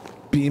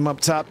beam up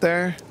top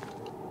there.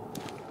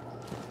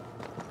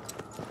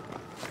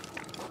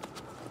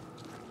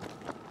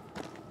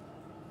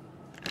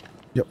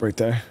 Yep, right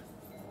there.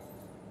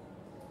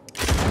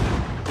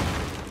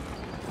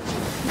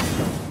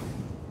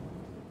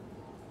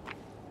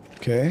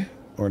 Okay,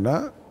 or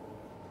not.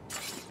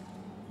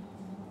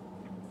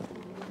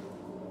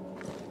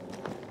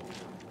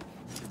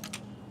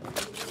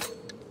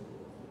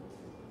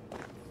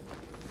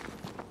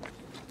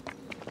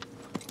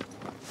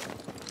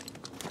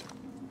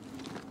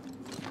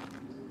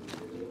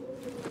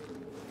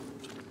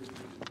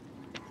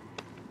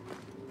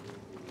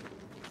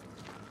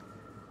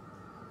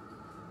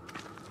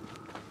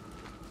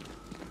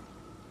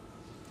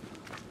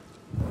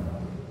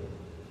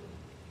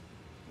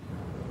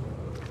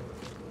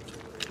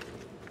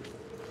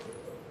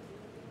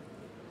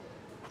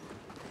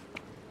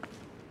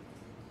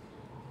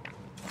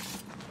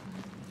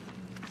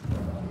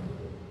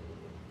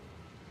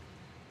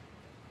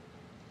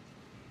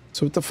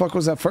 So what the fuck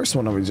was that first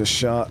one that we just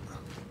shot?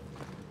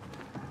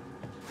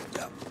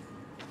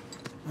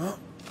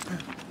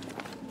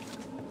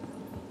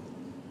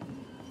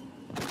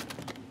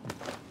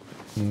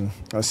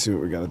 I see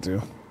what we gotta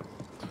do.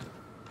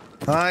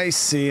 I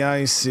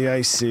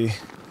see.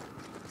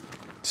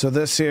 So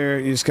this here,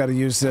 you just gotta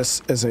use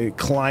this as a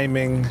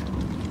climbing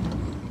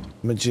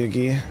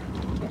majiggy.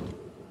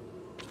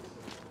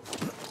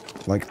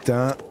 Like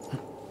that.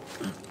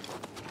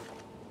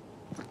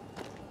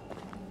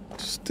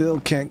 Still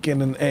can't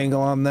get an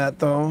angle on that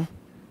though.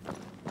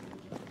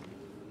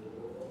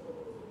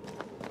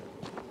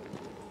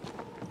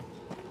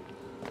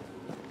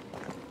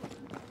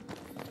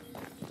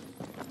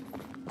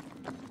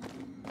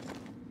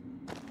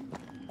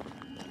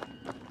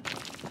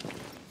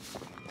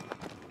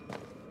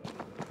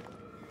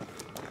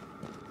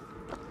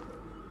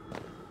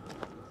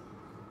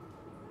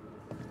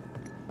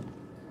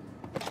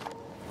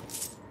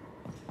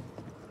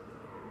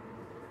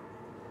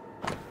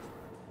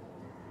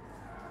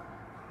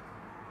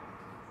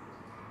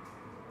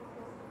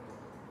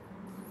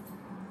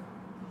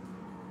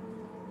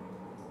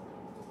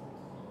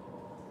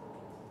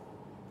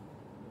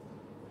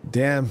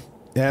 Damn.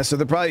 Yeah, so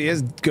there probably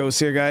is ghosts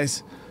here,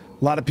 guys.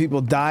 A lot of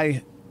people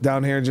die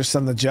down here just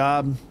on the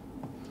job.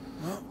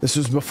 This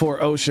was before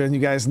OSHA, and you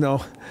guys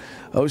know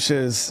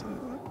OSHA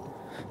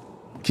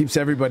keeps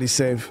everybody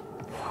safe.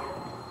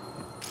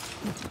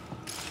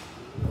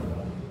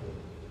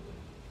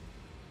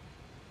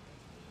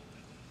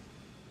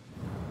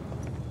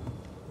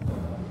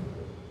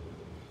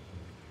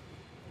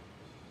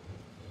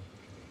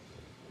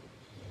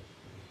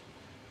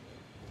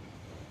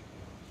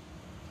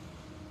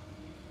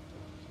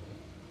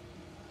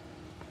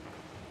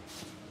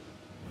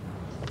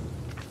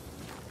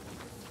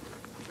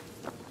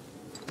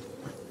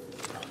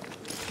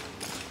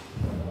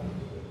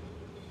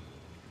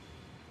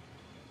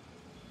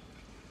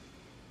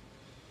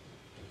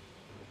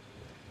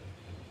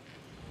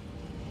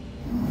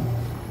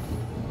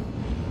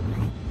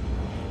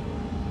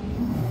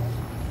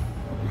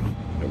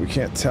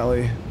 Can't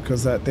telly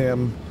because that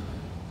damn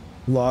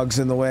log's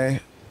in the way.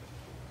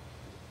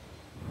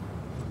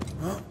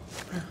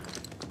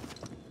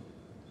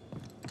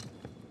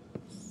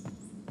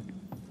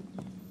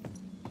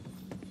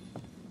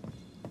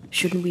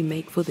 Shouldn't we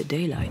make for the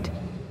daylight?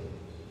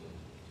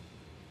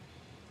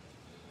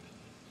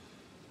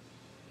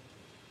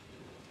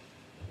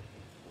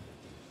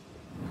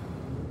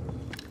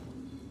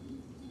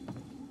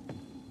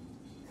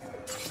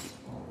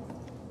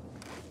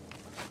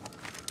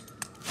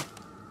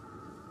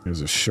 Here's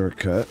a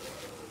shortcut.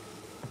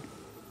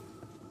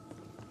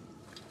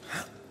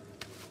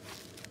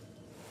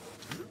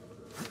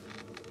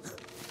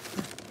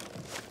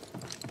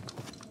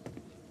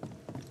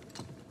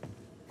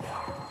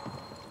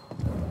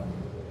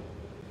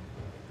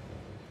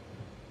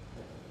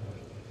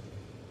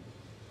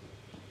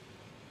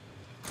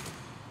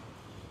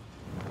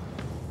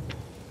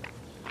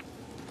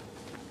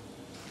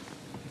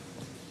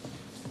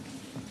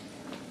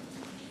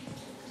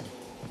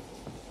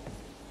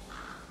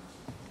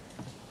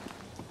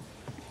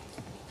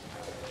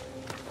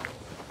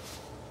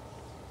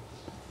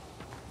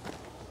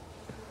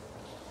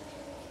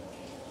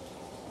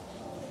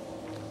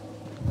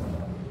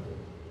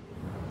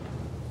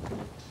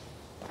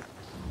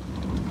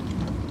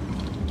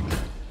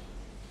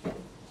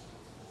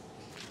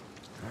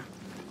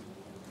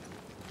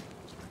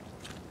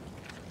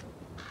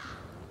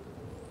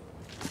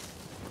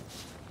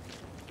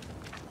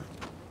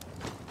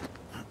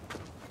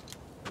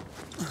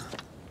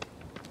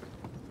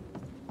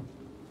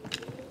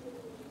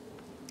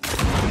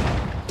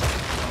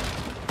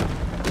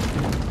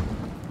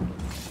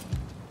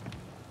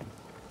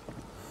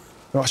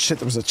 Oh shit,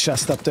 there was a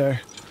chest up there.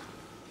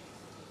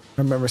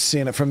 I remember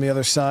seeing it from the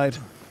other side.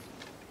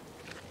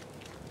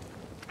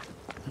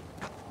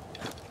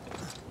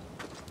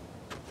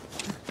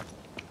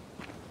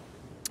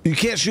 You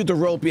can't shoot the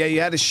rope. Yeah,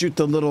 you had to shoot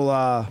the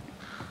little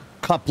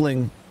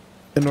coupling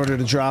in order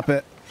to drop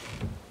it.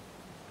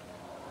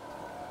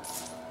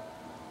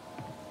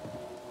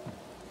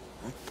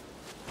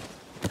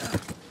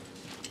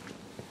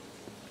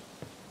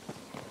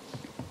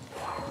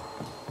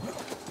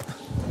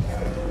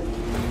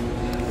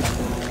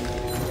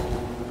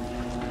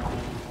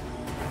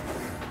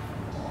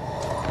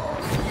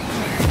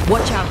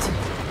 Watch out!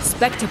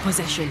 Spectre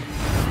possession.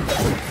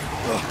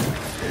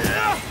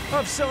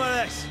 Have some of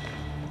this.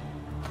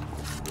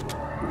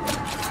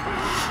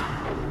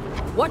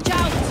 Watch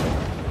out!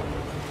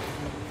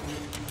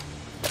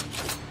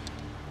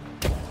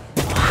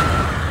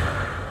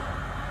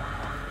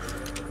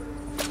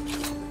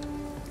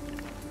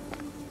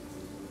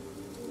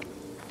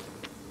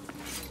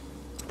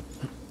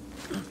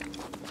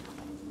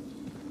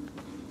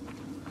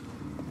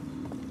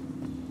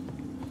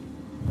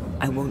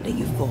 I won't let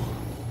you fall.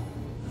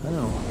 I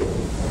know.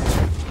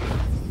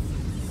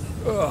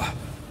 Oh,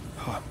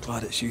 I'm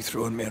glad it's you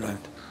throwing me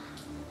around.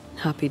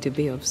 Happy to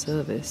be of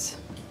service.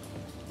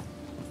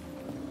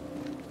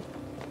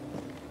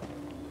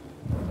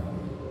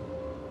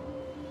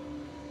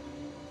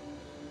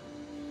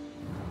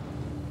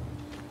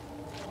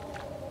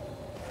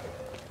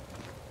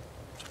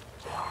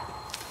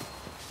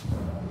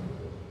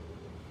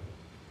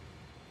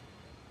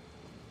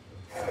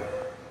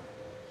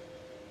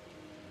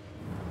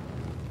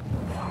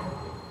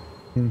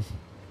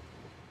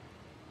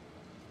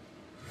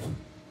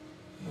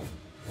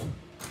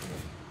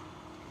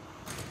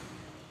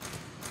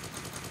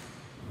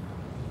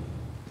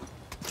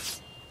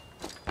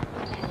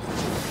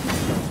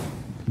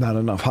 Not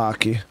enough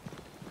hockey.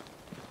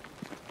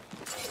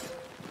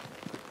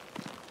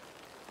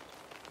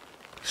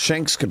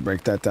 Shanks could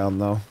break that down,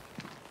 though.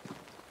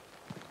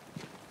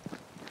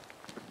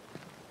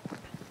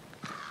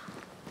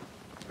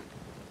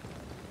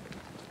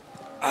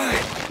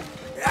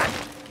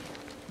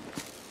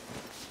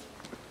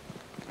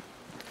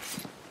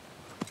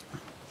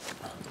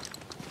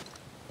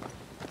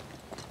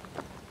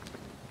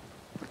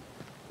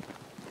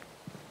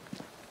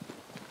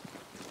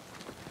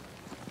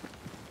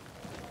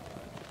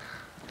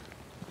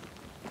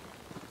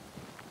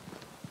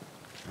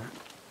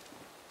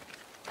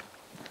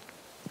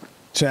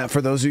 Chat,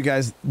 for those of you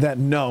guys that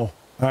know,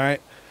 all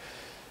right?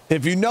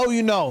 If you know,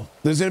 you know.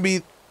 There's going to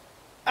be...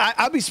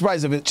 I'd be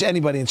surprised if it's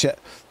anybody in chat.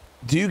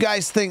 Do you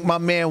guys think my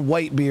man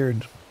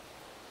Whitebeard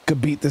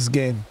could beat this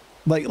game?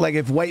 Like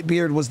if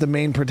Whitebeard was the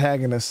main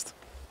protagonist,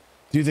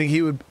 do you think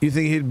he would? You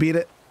think he'd beat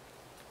it?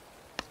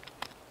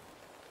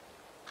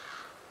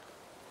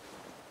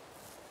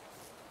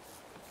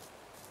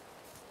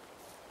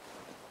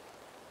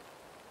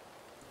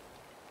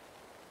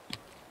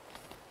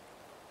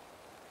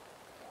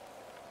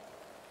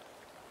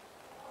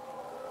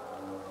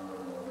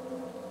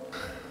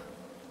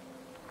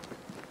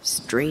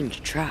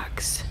 Strange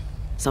tracks.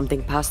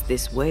 Something passed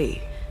this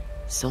way.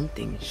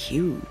 Something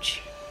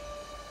huge.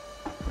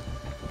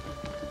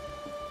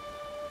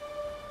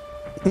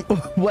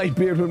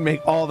 Whitebeard would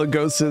make all the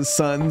ghosts his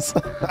sons.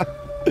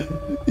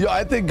 Yo,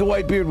 I think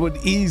Whitebeard would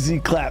easy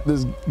clap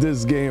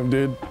this game,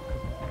 dude.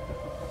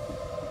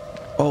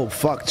 Oh,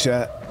 fuck,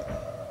 chat.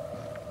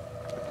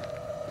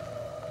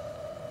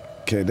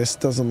 Okay, this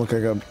doesn't look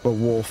like a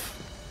wolf.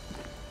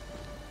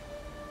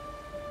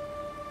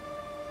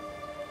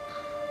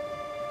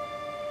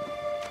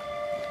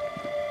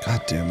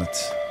 God damn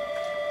it.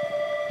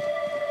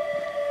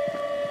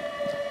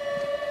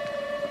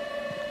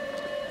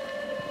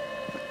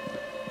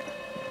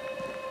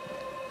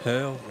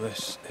 Hell,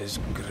 this is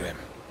grim.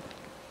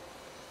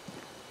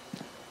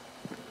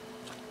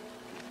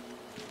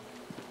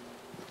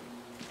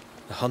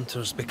 The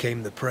hunters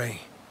became the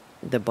prey.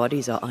 The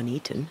bodies are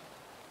uneaten.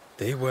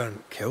 They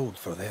weren't killed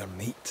for their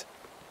meat.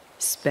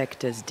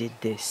 Spectres did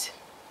this.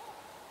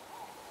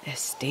 Their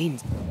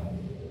stains.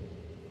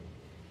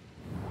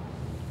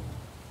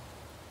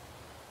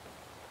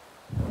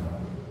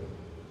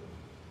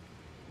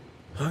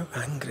 How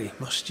angry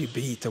must you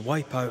be to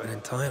wipe out an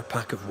entire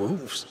pack of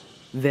wolves?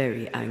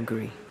 Very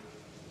angry.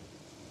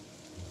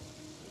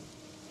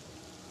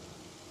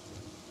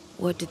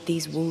 What did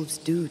these wolves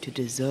do to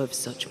deserve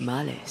such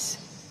malice?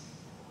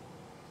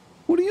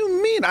 What do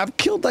you mean? I've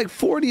killed like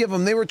 40 of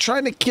them. They were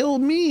trying to kill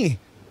me.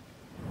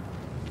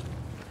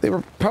 They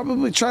were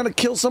probably trying to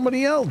kill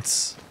somebody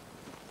else.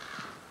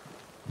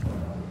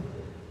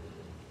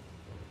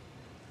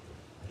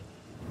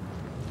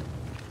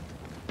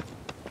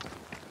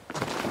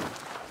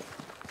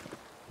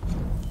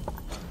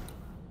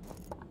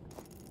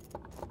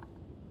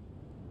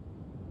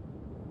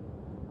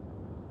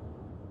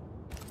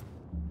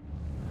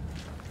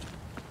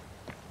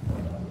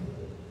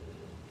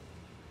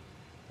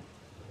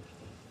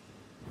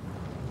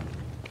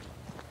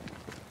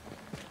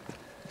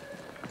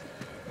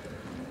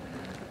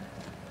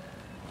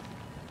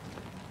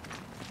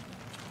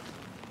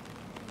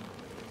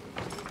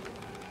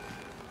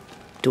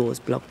 Doors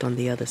blocked on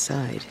the other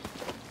side.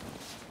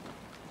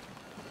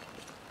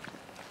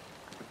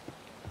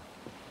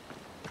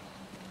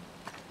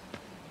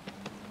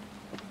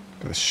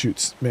 Gotta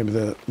shoot maybe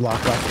the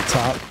lock off the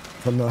top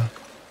from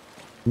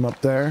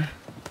up there.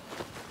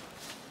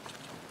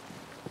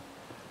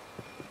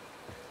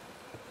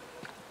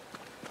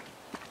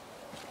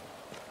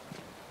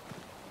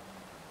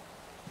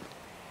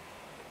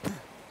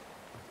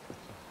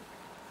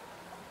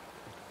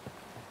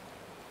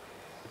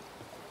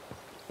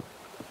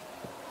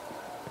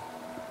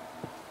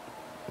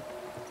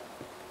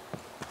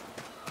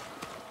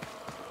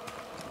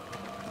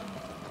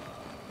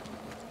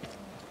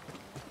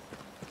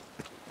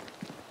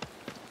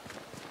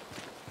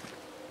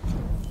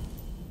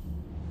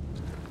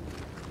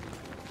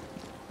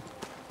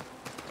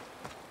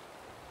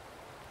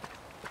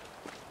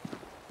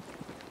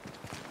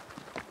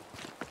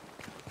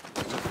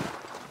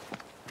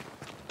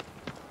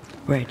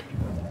 Bread.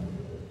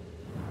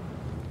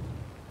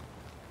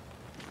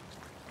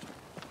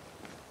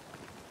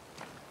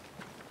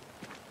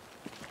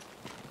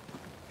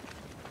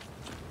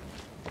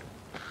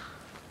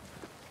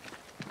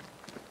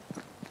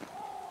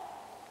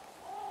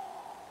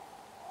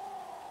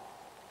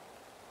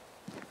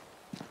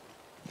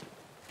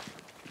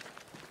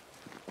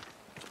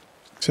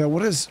 So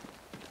what is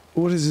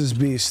this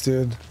beast,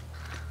 dude?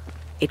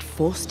 It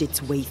forced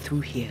its way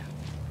through here,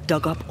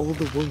 dug up all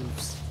the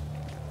wolves.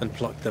 And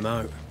plucked them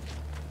out.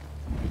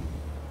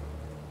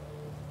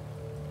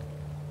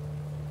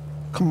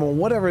 Come on,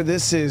 whatever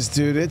this is,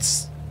 dude,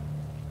 it's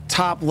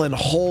toppling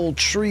whole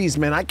trees,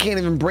 man. I can't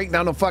even break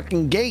down a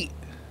fucking gate.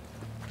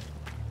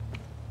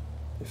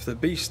 If the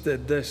beast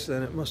did this,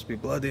 then it must be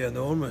bloody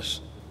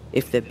enormous.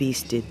 If the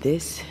beast did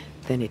this,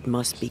 then it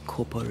must be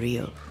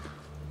corporeal.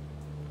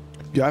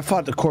 Yeah, I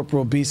fought the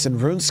corporeal beast in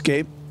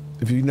RuneScape.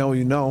 If you know,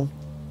 you know.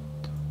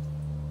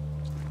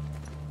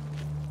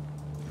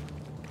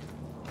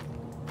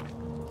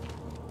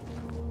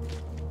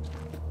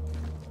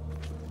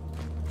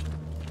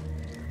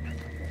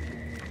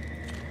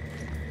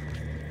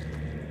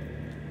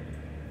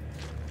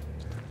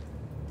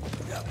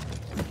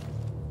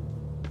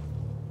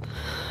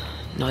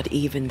 Not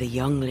even the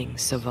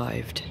younglings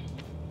survived.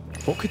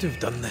 What could have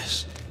done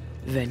this?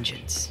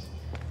 Vengeance.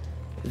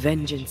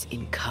 Vengeance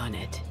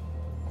incarnate.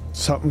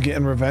 Something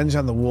getting revenge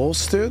on the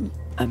wolves, dude?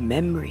 A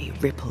memory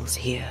ripples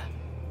here.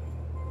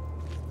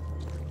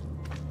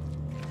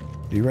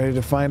 You ready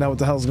to find out what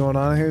the hell's going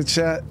on here,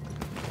 chat?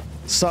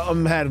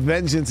 Something had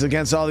vengeance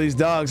against all these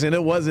dogs, and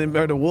it wasn't,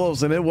 or the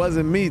wolves, and it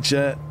wasn't me,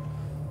 chat.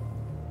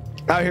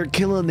 Out here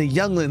killing the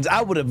younglings.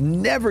 I would have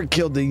never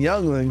killed the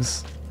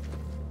younglings.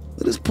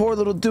 Look at this poor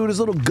little dude, his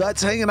little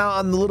guts hanging out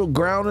on the little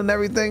ground and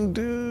everything,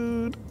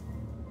 dude.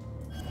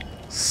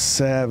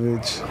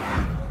 Savage.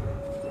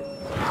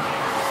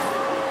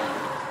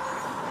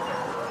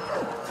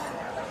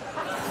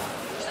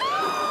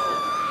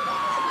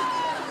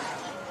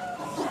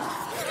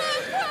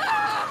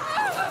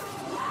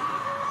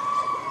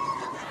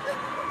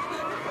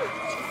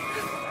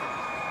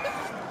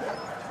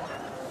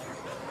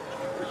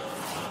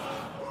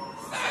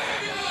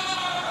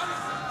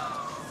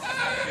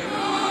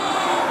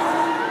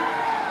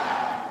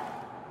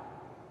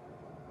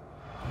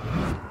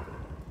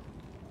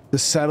 The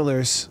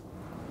settlers.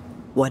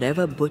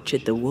 Whatever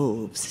butchered the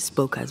wolves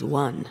spoke as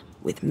one,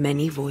 with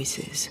many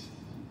voices.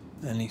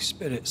 Any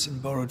spirits in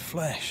borrowed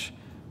flesh?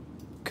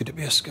 Could it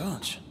be a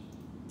scourge?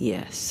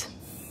 Yes,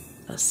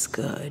 a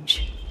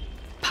scourge.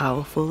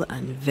 Powerful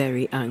and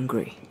very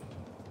angry.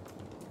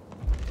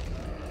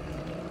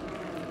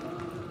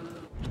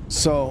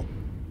 So,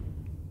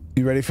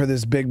 you ready for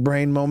this big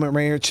brain moment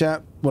right here,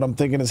 chat? What I'm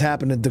thinking has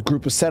happened is the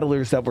group of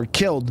settlers that were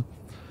killed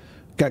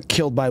got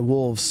killed by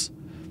wolves.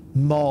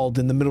 Mauled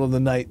in the middle of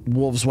the night.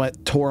 Wolves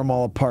went, tore them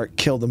all apart,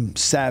 killed them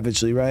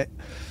savagely, right?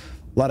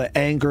 A lot of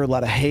anger, a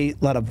lot of hate,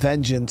 a lot of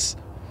vengeance.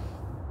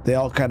 They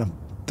all kind of,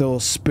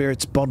 those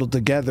spirits bundled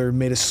together,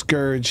 made a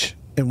scourge,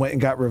 and went and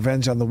got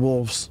revenge on the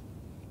wolves.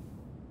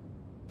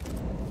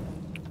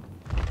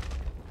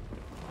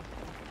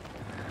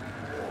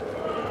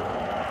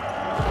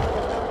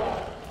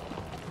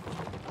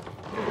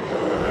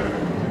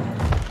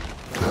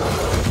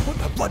 What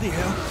the bloody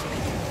hell?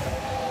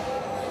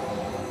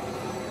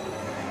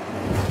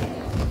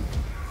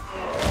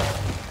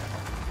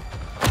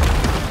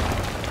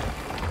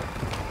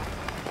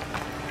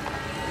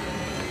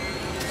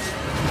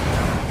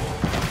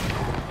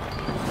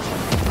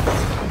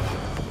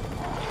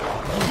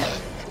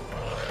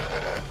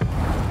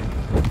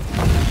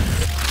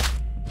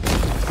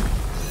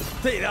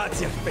 Take that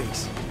to your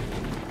face.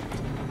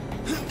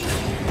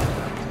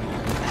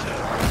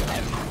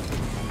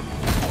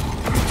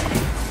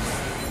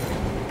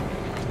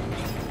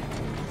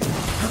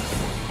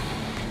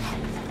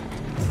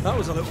 That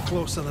was a little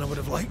closer than I would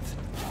have liked.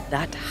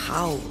 That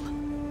howl,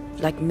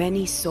 like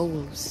many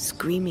souls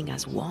screaming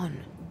as one.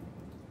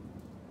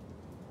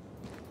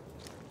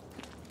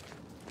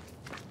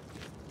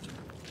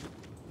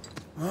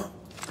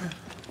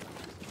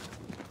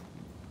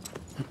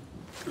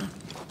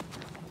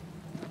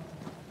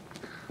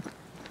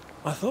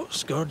 I thought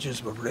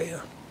scourges were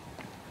rare.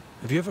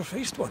 Have you ever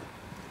faced one?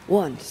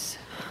 Once.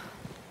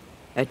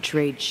 A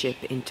trade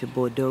ship into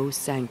Bordeaux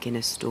sank in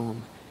a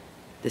storm.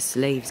 The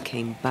slaves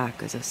came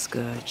back as a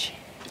scourge.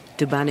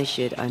 To banish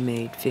it, I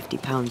made 50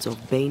 pounds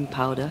of bane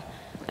powder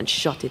and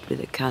shot it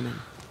with a cannon.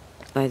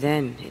 By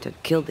then, it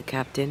had killed the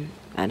captain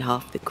and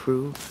half the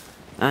crew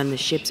and the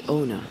ship's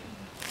owner.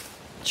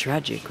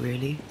 Tragic,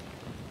 really.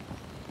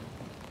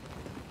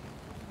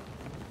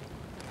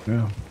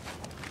 Yeah.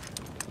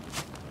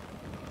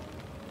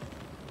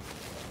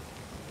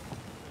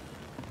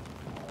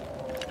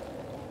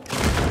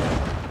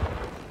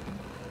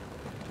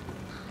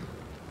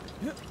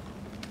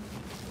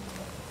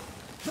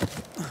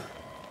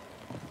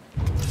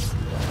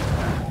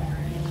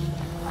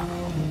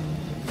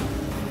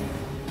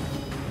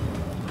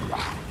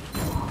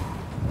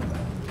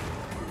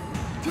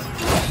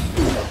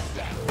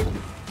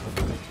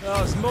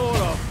 There's more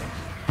of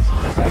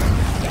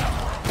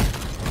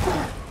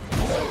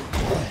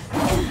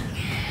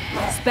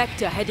them.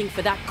 Spectre heading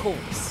for that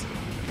corpse.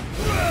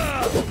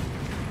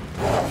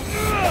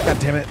 God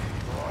damn it.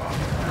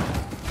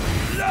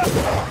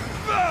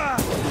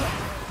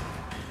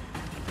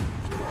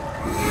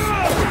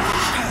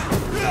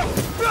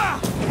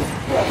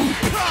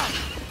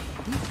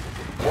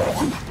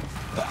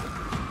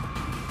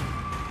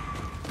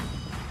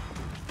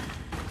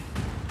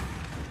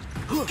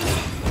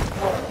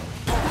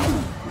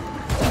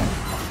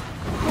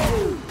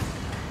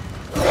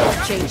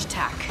 Change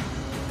tack.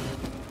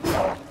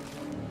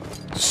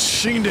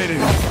 Shindated.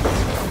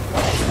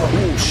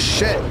 Oh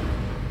shit.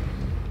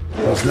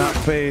 Was not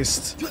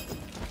phased.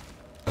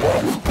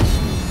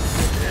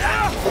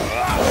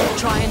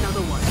 Try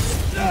another one.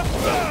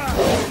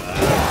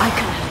 I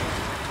can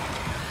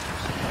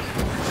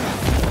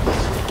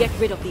help. Get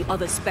rid of the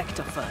other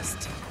Spectre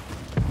first.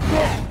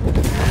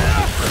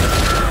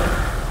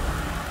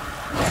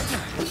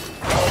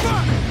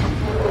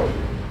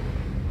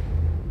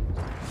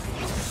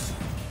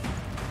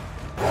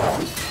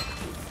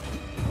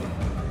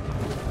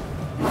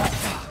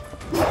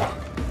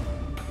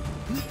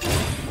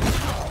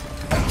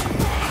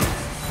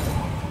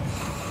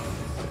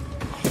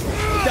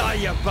 Die,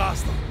 you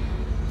bastard!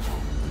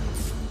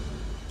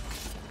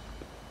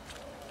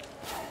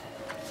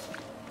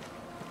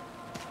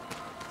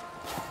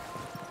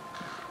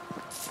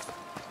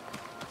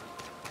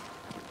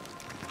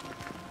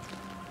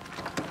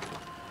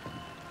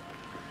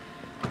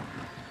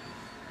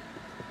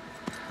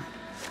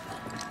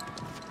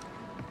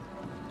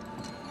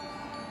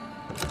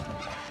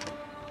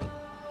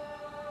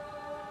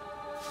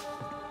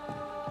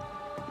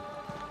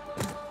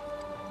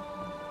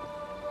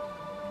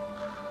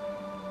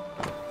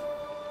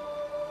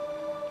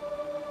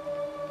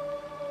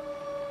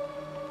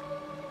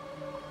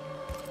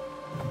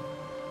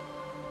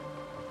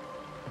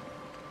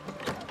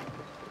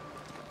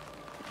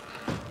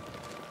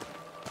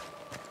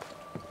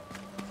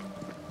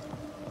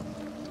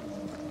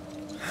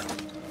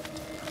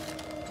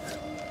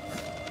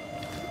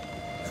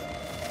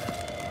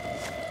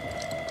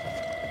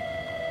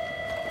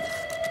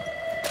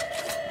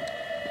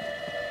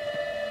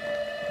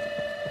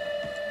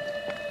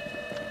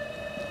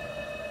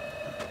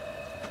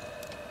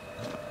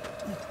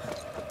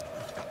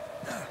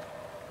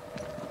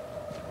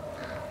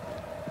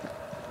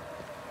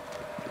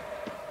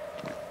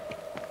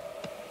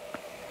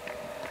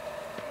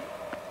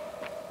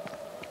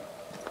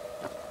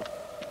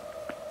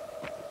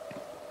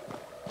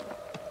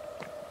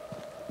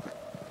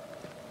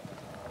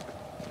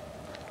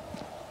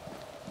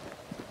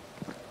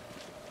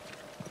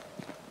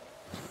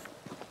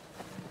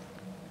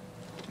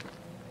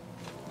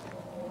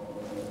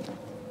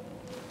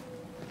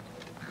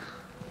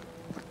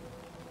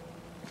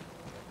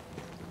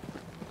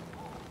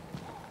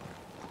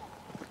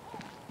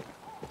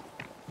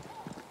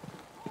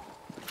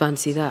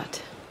 Fancy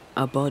that.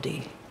 A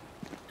body.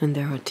 And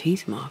there are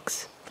teeth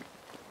marks.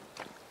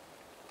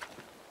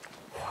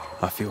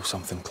 I feel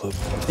something, Club.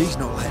 He's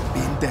not letting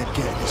being dead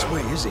get in his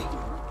way, is he?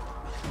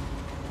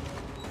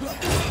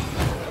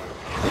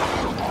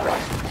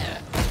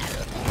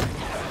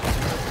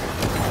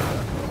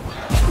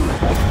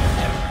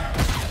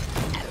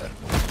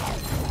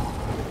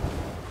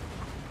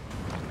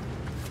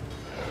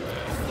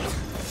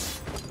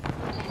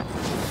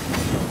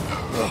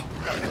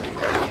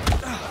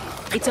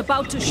 It's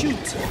about to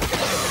shoot.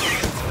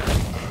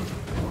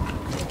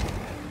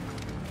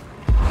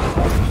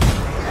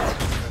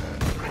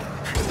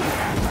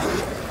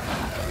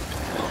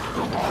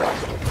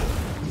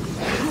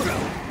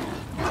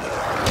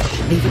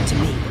 Leave it to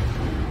me.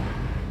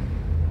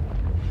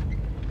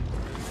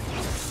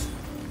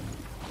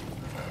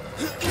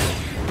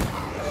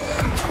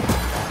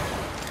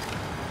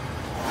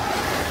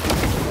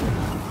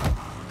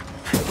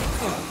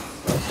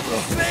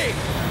 Hey!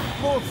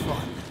 More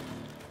fun!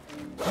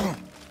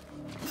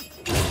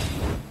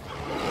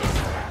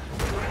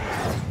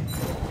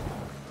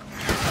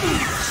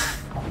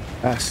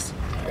 Best.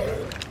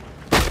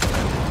 I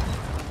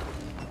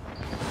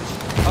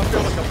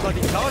feel like a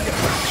bloody target.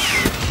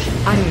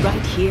 I'm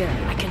right here. here.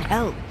 I can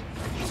help.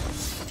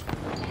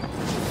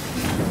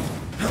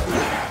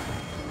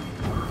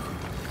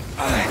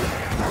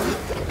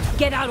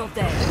 Get out of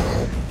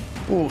there!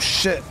 Oh,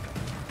 shit.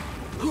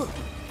 Not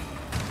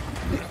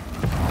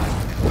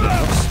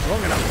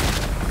strong enough.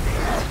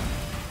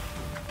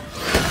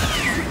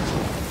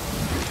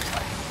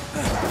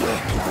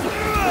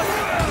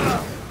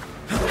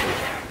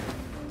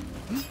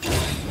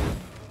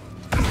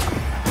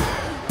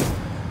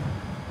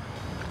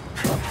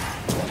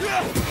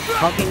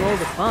 Hugging all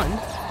the fun.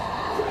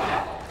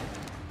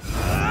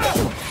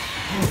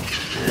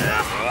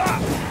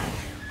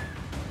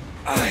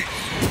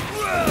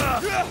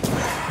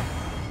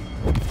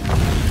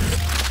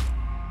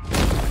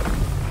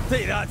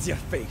 Take that to your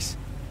face.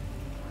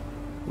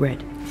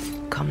 Red,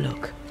 come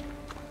look.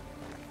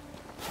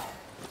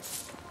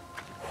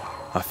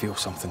 I feel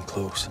something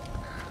close.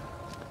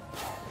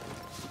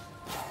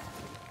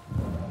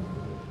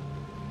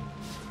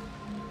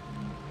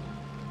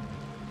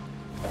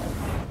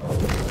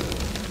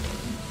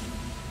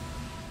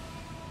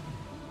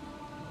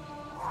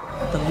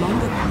 The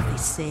longer path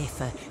is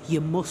safer.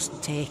 You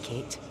must take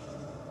it.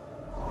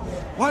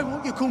 Why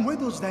won't you come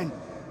with us then?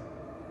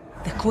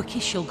 The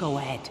quickest you'll go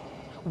ahead.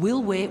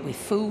 We'll wait with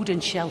food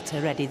and shelter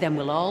ready, then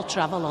we'll all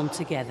travel on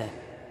together.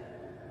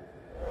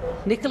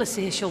 Nicholas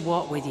here shall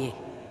walk with you.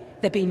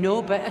 There be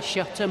no better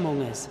shot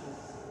among us.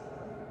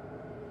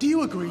 Do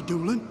you agree,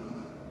 Doolin?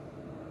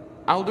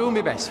 I'll do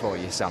my best for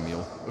you,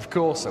 Samuel. Of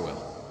course I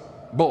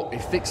will. But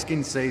if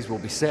Thickskin says we'll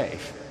be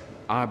safe,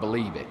 I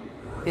believe it.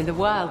 In the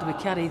wild we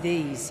carry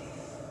these.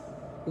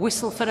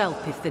 Whistle for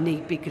help if the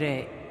need be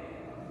great.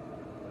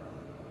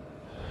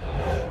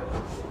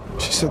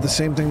 She said the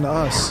same thing to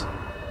us.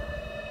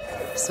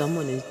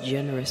 Someone is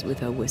generous with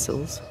her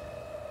whistles.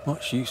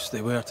 Much use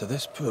they were to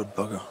this poor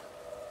bugger.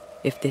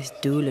 If this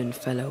Doolin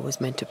fellow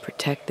was meant to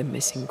protect the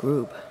missing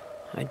group,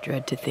 I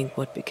dread to think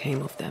what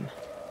became of them.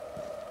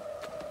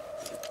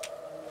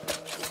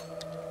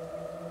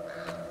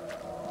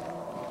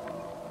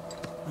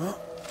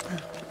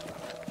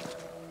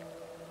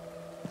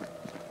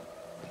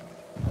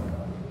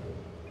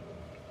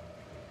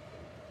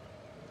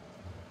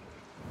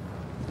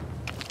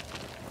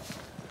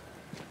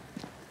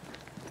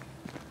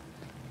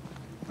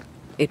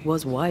 It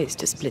was wise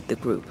to split the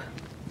group.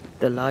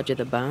 The larger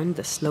the band,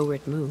 the slower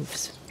it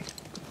moves.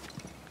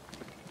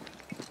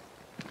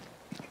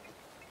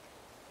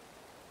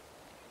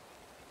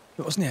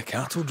 It wasn't a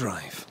cattle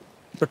drive.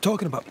 They're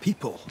talking about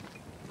people.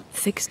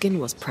 Thickskin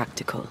was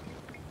practical.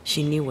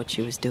 She knew what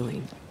she was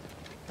doing.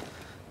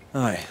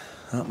 Aye,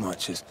 that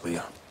much is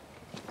clear.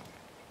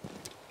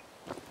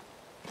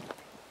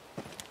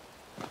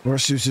 Or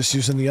she was just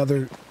using the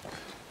other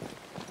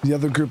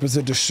group as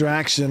a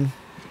distraction.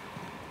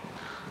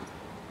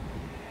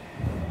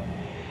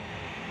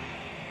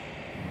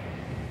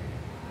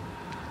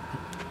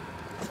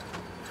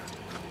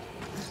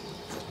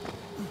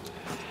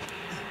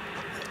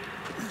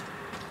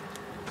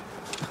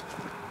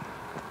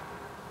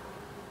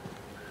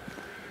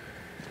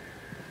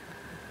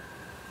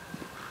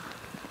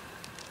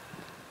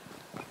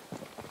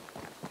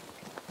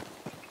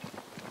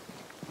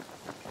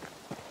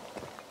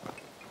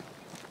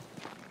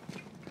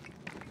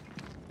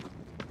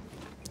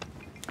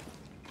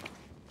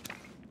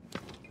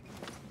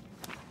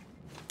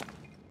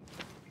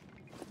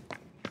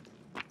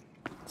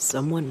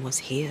 Someone was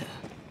here.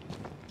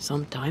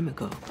 Some time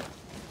ago.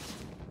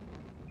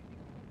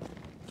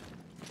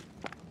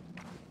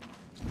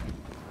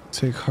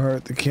 Take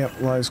heart, the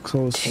camp lies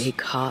close.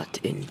 Take heart,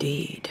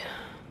 indeed.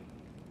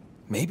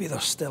 Maybe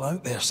they're still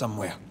out there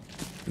somewhere.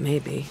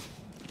 Maybe.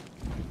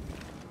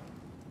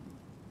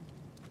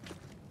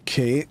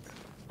 Kate.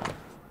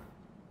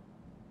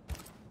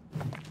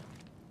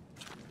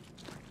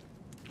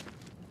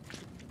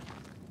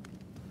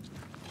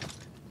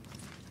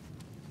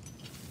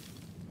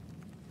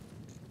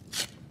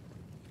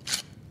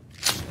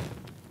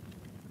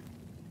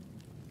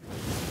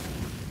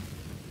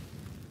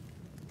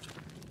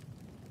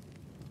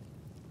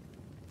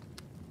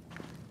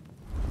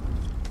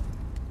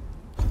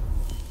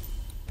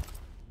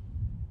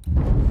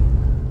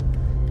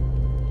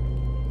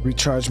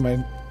 Recharge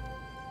my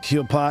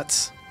heal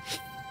pots.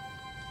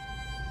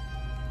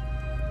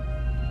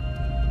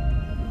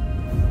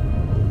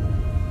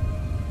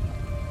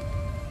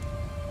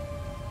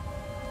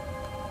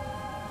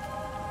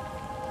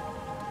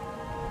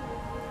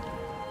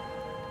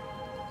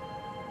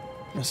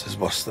 This is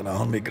worse than a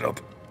army grub.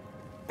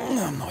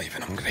 I'm not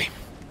even hungry.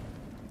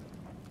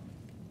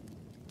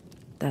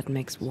 That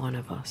makes one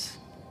of us.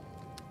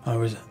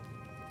 How is it?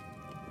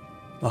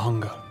 The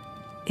hunger?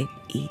 It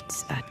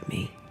eats at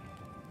me.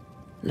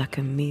 Like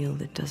a meal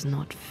that does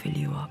not fill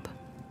you up.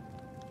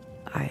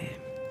 I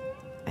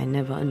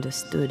never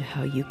understood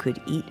how you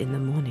could eat in the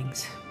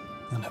mornings.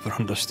 I never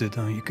understood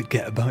how you could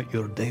get about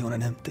your day on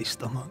an empty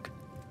stomach.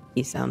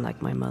 You sound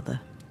like my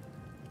mother.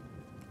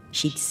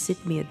 She'd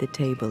sit me at the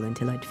table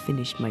until I'd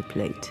finished my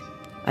plate.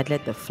 I'd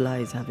let the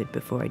flies have it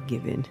before I'd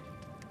give in.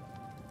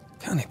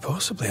 Can't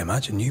possibly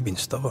imagine you being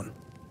stubborn.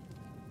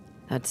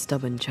 That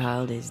stubborn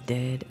child is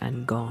dead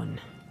and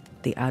gone.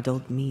 The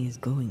adult me is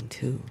going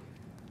too.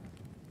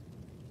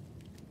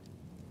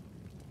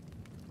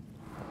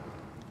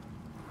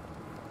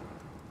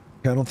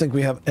 I don't think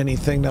we have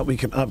anything that we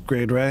can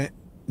upgrade, right?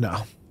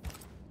 No.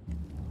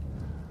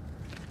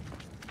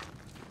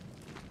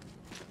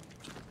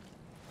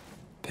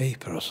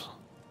 Papers.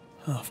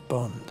 Half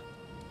bond.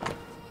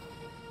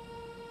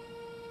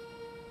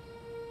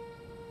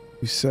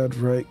 You said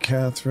right,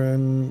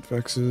 Catherine.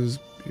 Vexes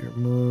be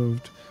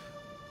removed.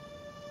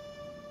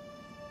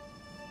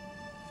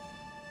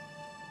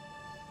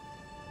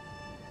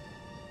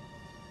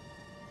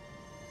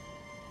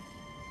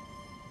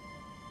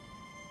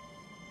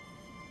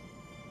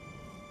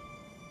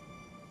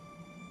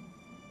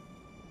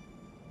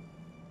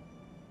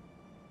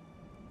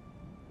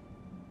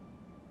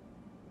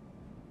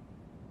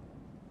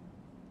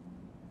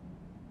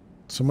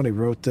 Somebody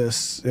wrote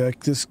this.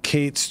 Like this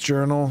Kate's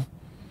journal.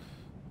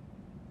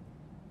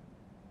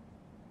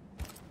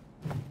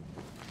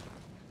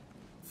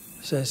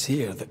 It says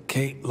here that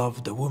Kate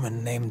loved a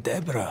woman named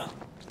Deborah,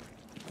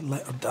 but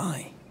let her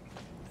die.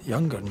 The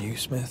younger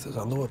Newsmith has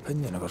a low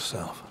opinion of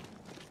herself.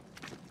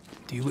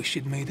 Do you wish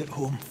she'd made it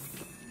home?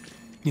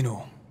 You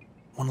know,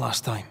 one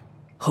last time.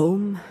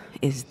 Home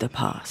is the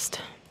past.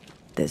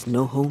 There's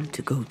no home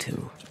to go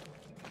to.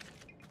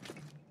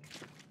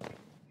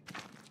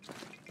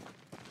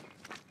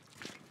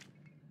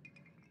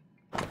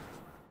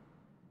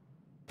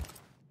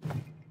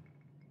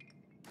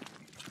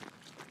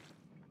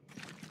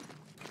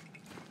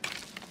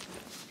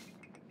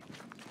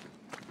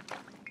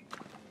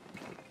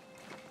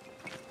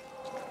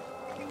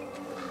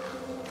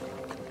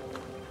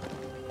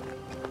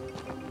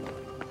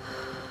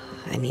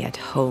 And yet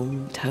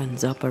home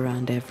turns up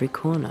around every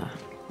corner.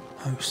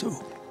 How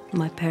so?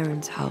 My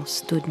parents' house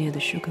stood near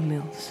the sugar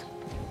mills,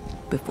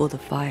 before the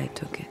fire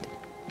took it.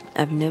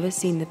 I've never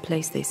seen the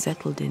place they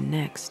settled in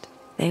next.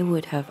 They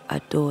would have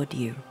adored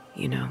you,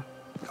 you know.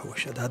 I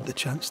wish I'd had the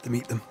chance to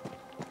meet them.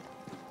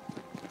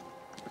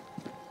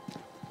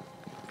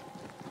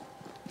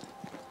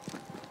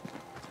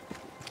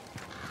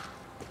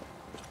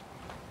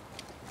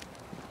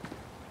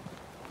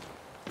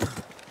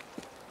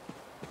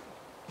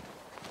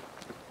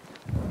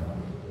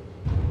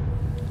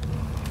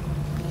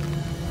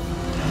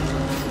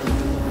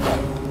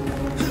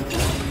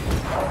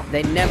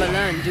 They never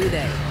learn, do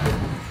they?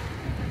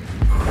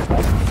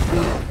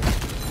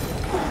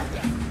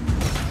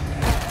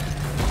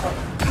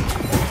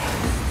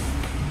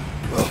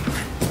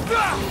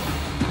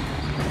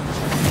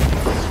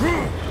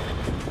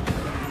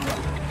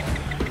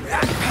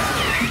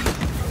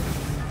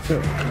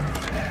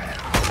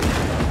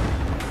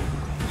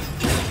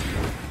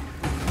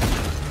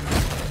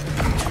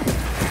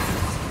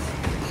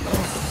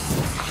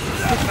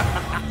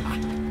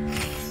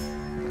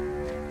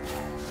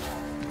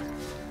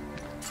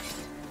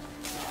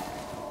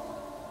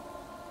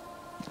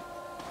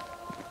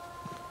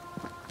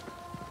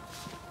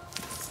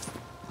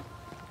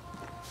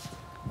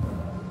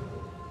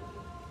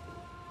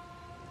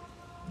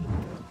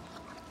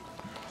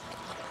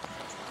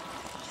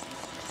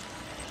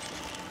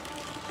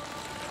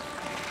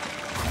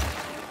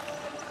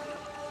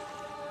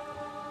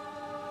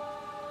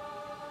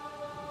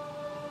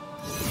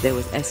 There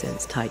was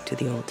essence tied to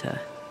the altar.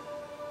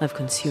 I've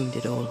consumed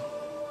it all.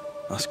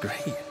 That's great,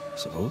 I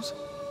suppose.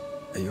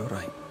 Are you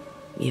alright?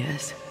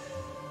 Yes.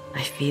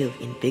 I feel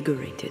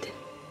invigorated.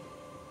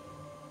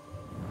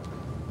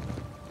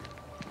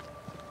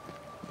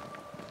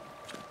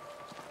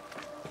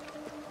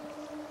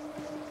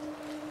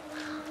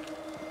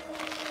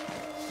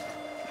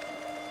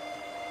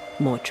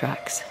 More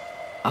tracks.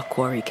 Our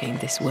quarry came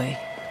this way.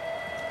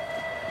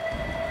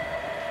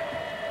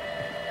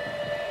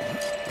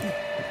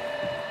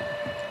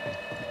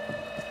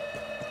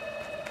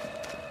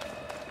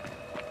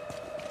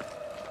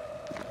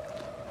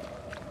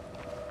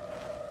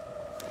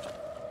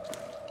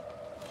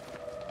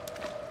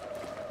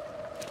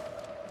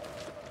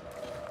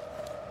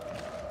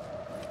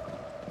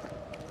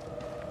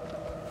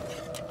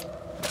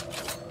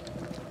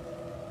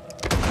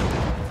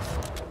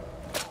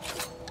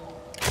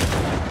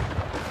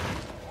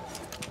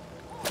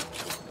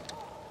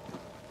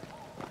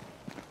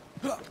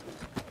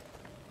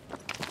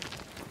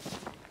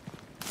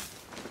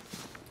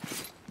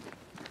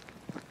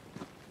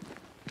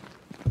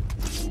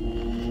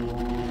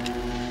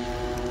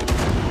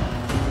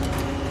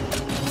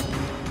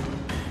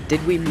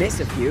 Did we miss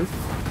a few? I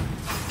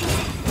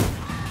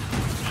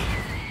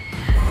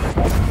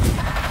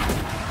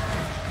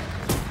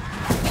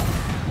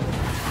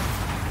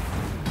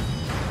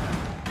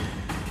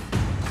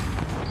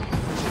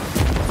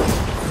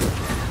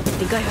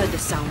think I heard the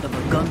sound of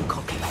a gun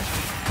cocking.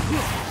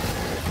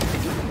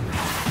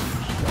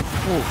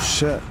 Oh,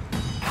 shit.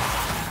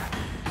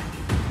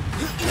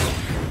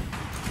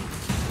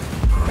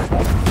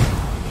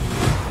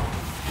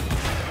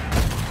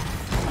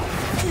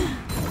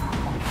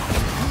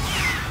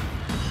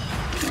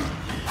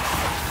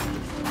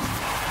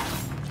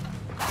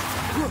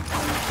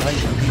 They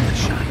don't need a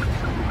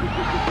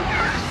shame.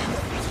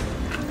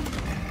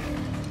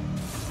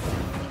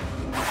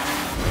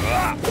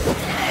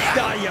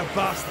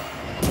 bastard!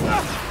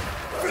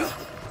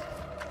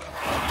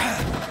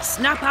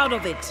 Snap out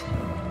of it!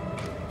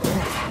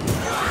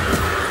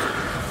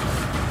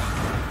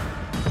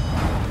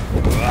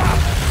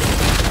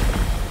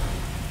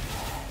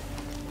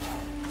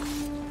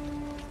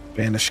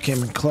 Banish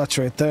came in clutch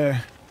right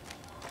there.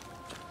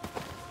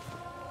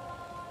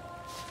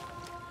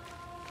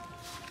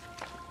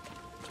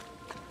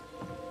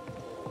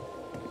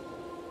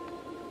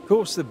 Of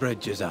course the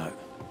bridge is out.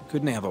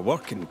 Couldn't have a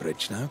working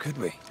bridge now, could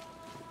we?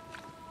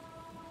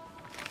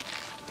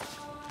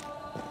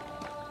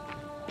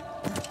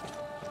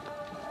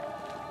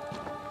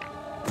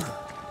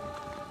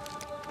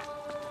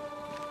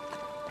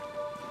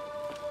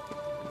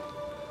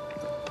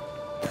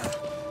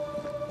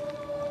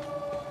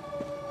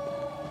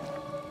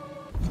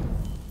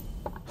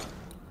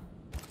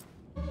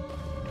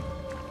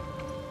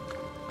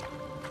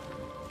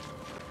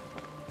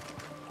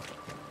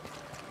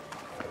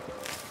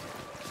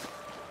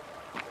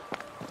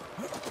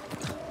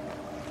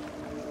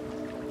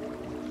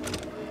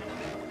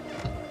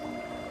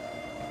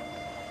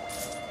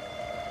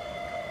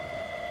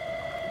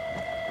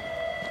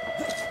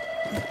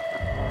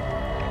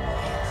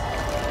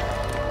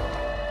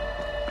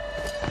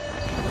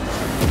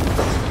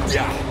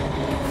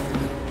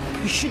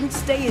 You shouldn't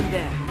stay in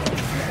there.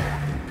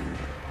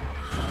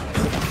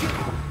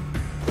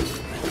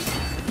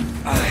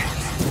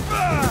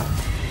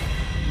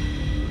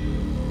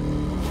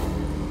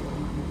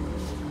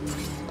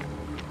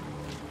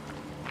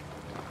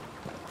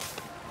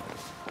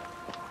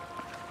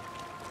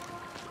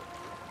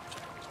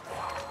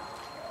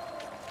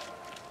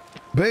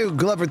 Babe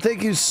Glover,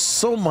 thank you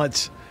so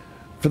much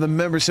for the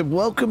membership.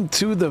 Welcome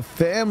to the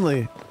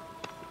family.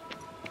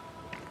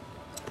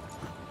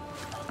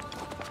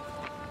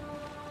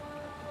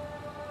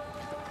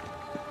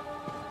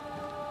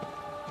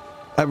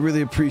 I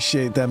really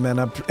appreciate that, man.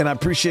 And I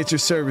appreciate your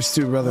service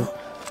too, brother.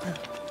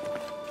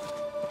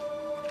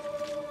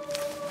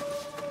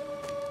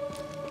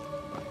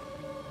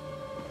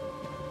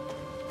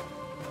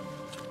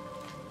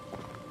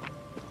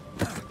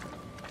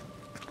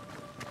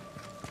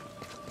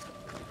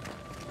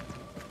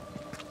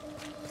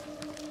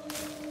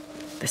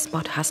 The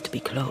spot has to be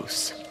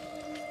close.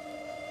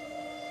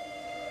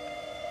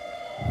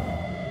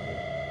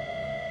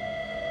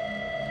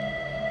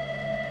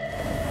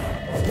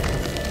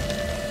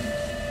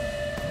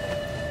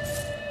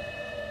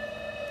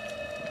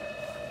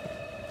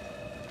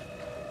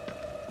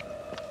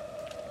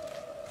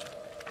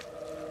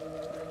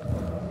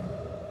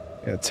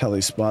 Yeah, telly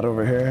spot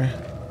over here.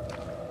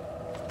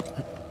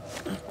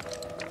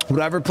 Would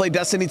I ever play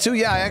Destiny 2?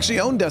 Yeah, I actually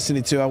own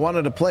Destiny 2. I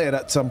wanted to play it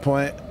at some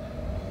point.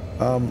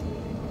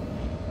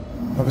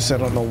 Obviously, I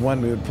don't know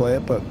when we would play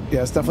it, but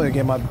yeah, it's definitely a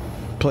game I'd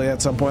play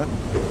at some point.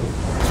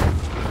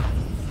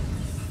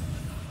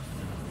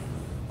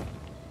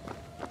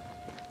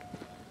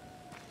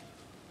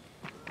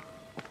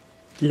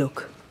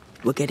 Look,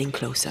 we're getting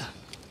closer.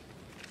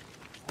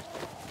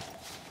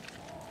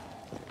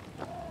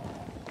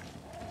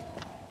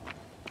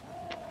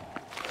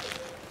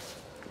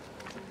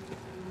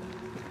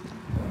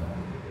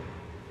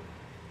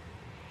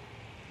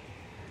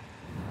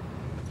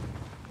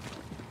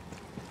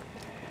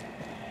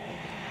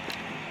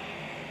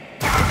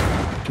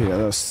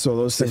 Yeah, so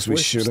those things we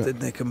shoot at. Didn't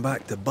they come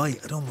back to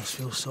bite? I'd almost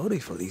feel sorry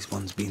for these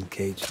ones being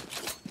caged.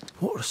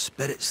 What are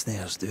spirit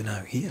snares doing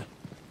out here?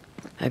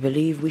 I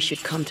believe we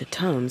should come to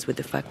terms with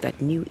the fact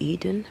that New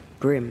Eden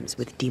brims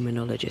with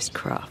demonologist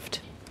craft.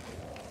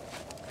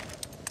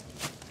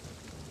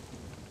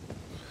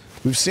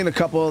 We've seen a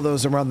couple of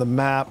those around the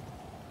map,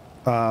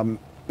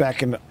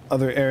 back in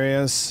other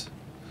areas.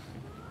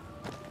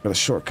 Got a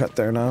shortcut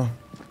there now.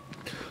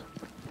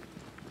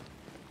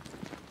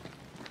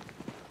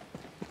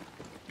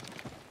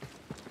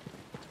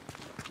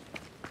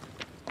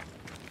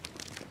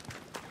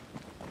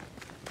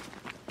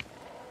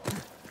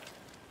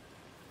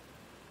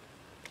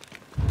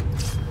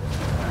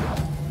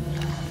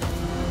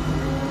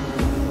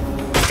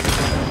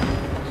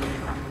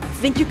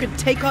 Think you could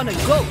take on a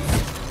ghost?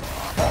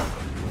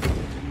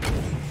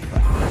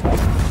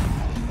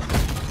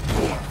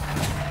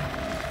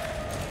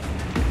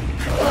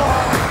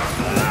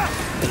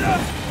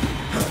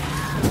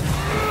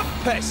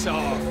 Piss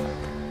off!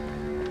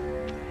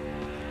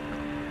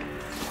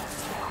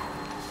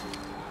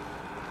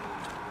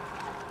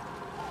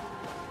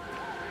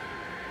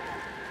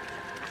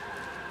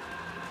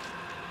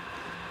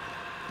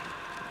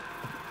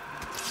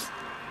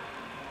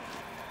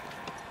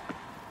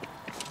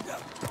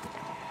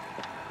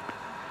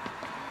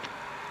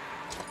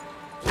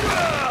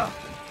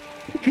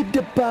 Hit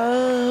the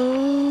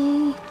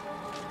bow.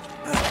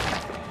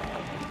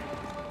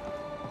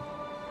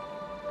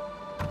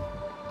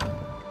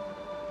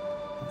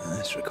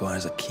 This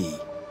requires a key.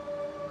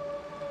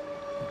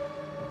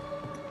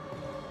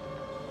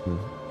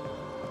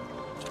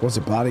 Was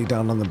a body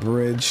down on the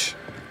bridge.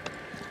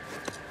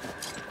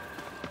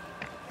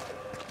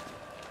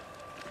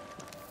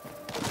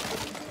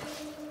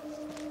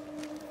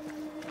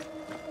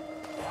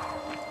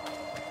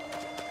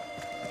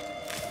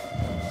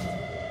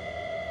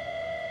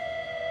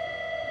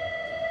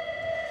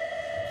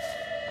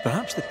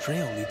 Perhaps the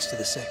trail leads to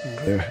the second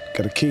group. There,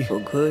 got a key. For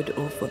good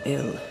or for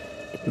ill,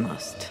 it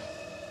must.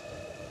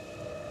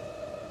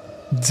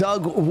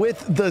 Doug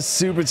with the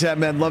super chat,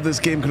 man. Love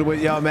this game. Could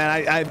wait, yo,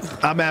 man.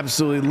 I'm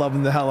absolutely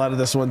loving the hell out of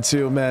this one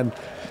too, man.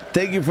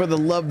 Thank you for the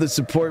love, the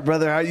support,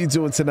 brother. How you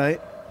doing tonight?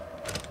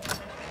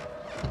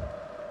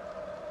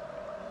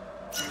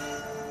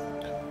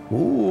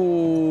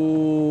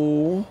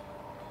 Ooh,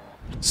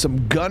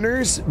 some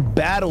Gunners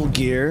battle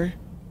gear.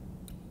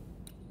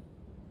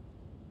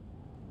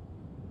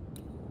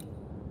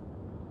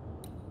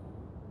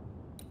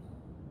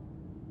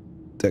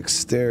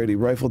 Dexterity,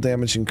 rifle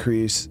damage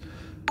increase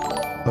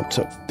up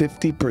to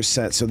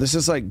 50%. So this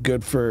is like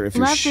good for if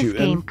you're shooting. Love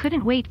this game.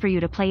 Couldn't wait for you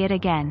to play it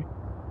again.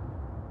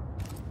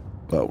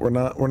 But we're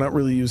not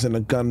really using a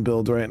gun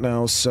build right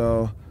now,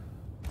 so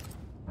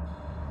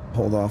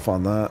hold off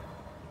on that.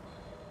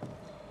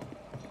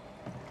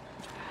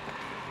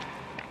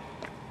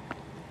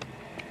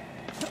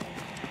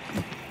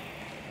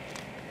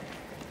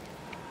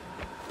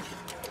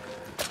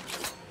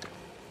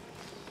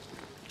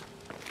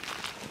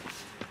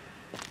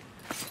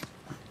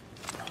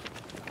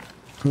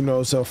 Who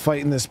knows, so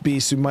fighting this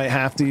beast, we might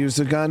have to use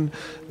a gun,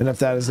 and if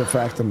that is the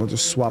fact, then we'll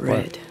just swap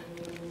Red.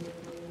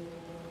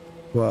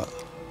 What?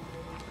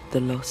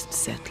 The lost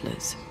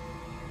settlers,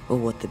 or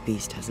what the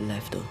beast has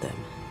left of them.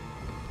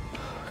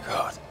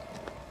 God.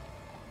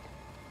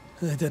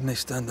 They didn't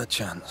stand a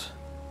chance.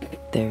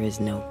 There is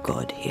no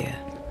God here.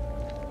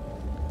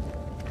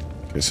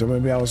 Okay, so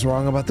maybe I was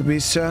wrong about the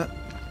beast chat?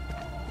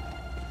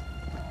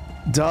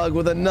 Doug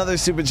with another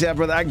super chat,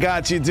 brother. I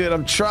got you, dude.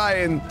 I'm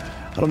trying.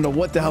 I don't know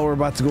what the hell we're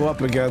about to go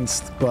up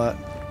against, but...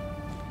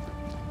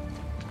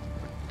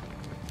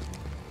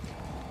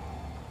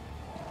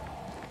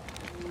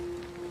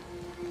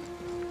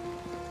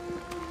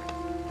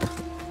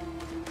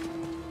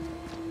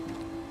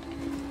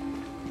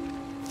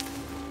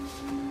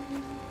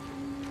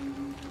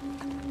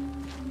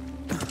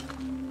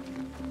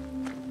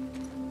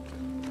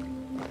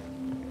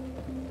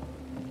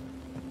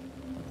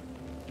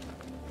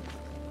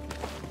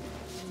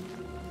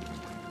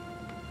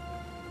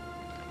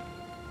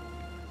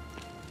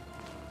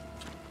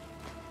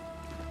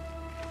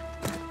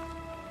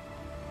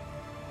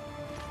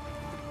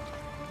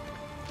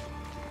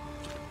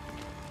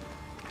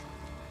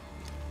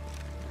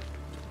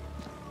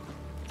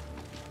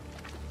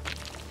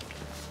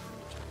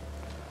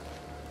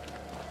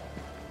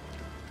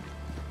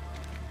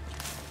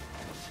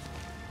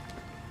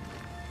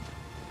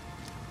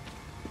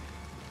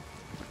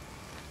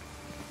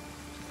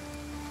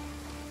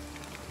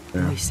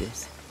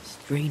 Voices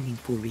straining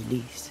for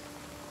release.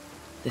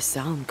 The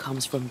sound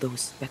comes from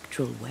those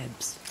spectral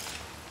webs.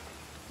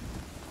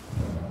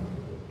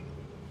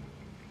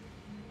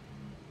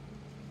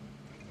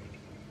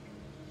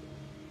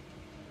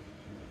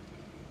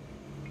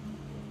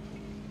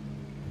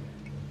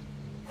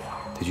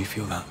 Did you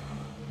feel that?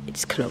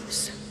 It's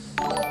close.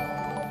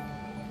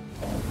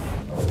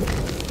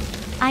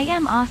 I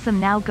am awesome.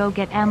 Now go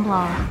get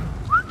Emblaw.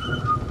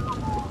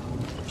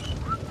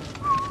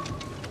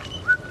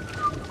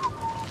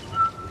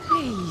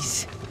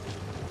 Please.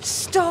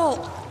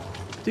 Stop!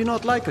 Do you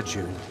not like a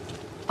tune?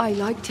 I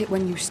liked it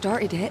when you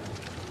started it.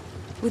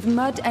 With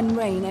mud and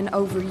rain and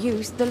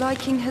overuse, the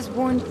liking has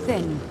worn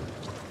thin.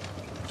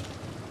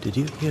 Did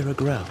you hear a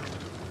growl?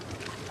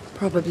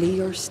 Probably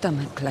your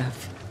stomach,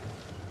 Clove.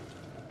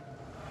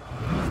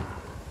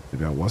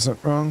 Maybe I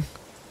wasn't wrong.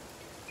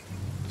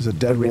 There's a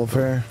dead wolf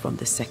here. From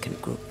the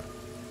second group.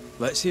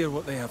 Let's hear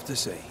what they have to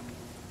say.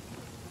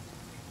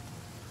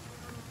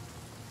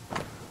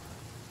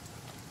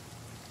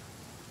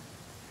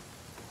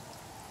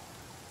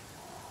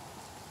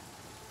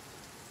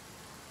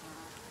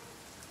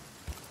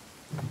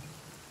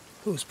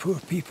 Those poor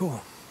people.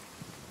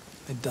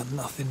 They'd done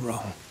nothing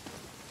wrong.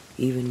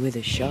 Even with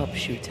a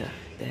sharpshooter,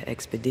 their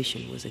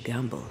expedition was a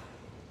gamble.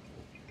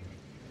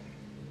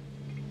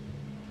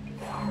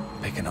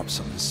 Picking up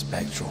something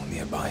spectral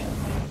nearby.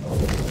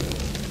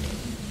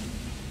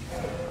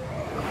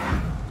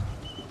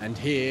 And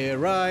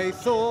here I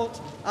thought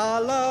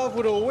our love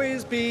would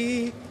always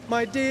be.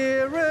 My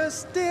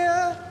dearest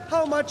dear,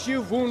 how much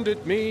you've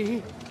wounded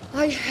me.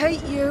 I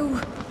hate you.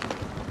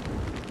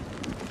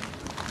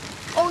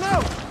 Oh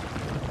no!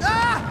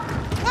 Ah!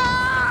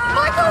 Ah!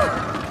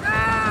 Michael!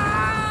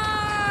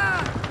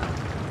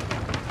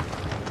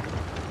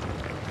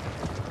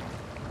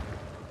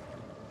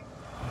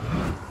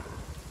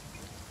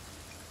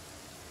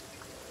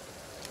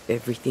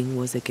 Everything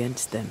was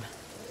against them.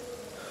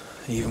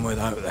 Even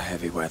without the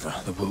heavy weather,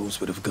 the wolves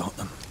would have got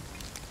them.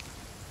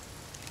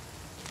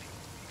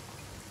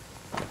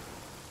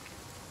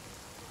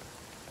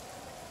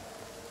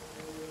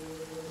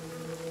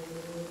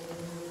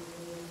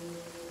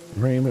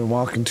 Rain, been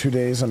walking 2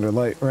 days under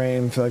light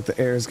rain. Feel like the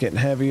air is getting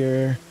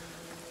heavier.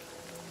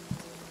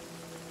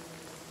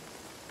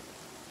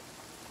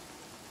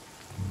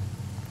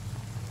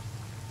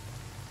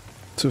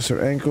 Twists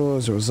her ankle.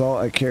 As a result,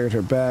 I carried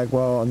her bag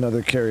while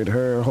another carried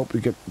her. Hope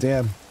we get...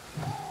 Damn.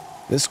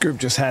 This group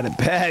just had it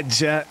bad,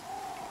 chat.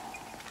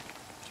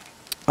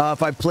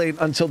 if I played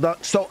Until Dawn.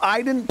 So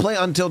I didn't play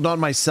Until Dawn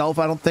myself,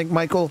 I don't think,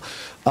 Michael.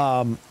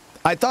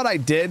 I thought I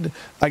did.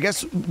 I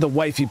guess the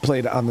wifey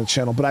played on the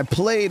channel, but I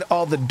played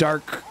all the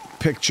dark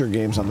picture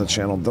games on the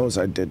channel. Those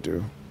I did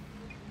do.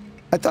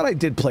 I thought I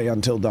did play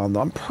Until Dawn,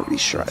 though. I'm pretty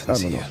sure. I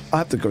don't know. I'll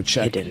have to go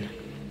check. Hidden.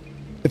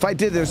 If I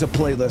did, there's a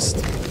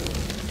playlist.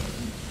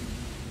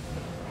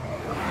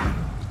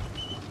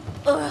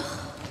 Ugh.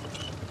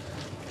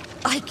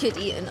 I could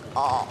eat an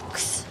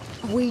ox.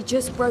 We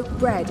just broke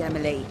bread,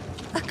 Emily.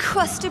 A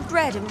crust of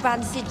bread and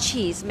rancid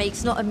cheese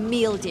makes not a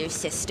meal, dear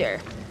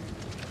sister.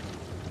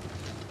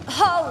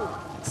 Ho!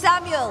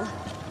 Samuel!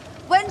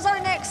 When's our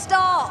next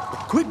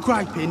stop? Quit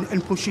griping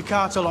and push your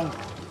cart along.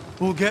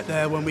 We'll get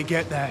there when we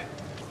get there.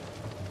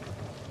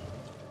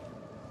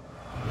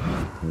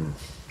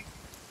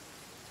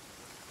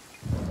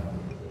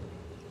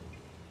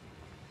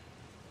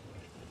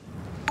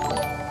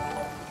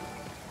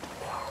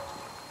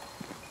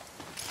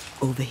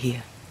 Over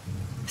here,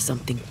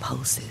 something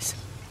pulses.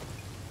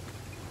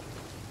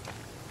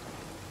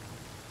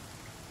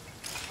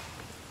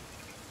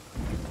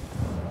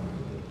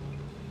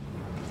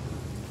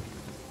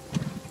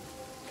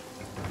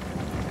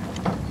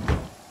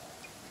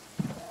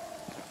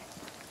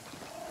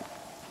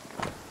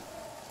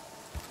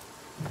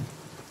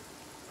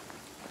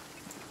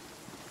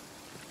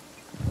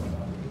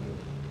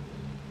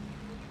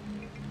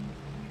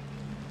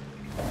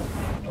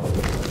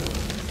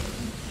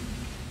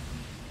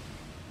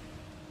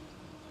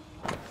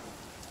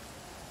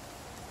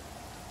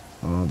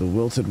 The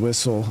wilted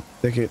whistle.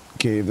 I think it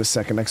gave the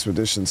second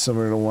expedition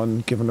similar to one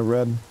given to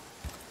Red.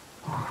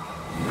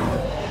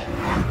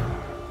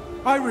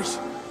 Iris!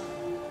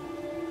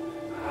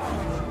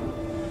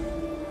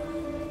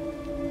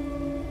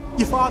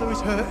 Your father is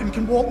hurt and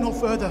can walk no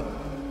further.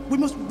 We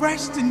must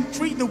rest and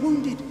treat the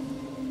wounded.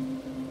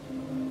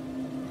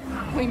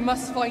 We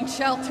must find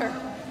shelter.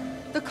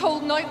 The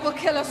cold night will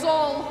kill us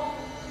all.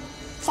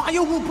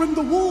 Fire will bring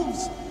the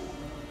wolves.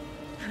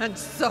 And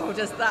so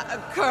does that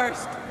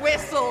accursed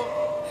whistle.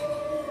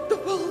 The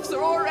wolves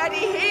are already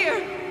here.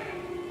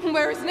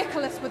 Where is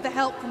Nicholas with the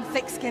help from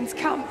Thickskin's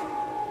camp?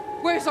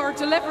 Where's our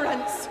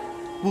deliverance?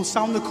 We'll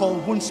sound the call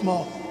once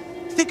more.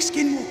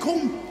 Thickskin will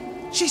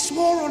come. She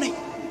swore on it.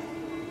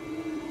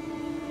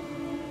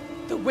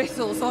 The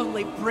whistles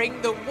only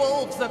bring the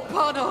wolves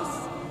upon us.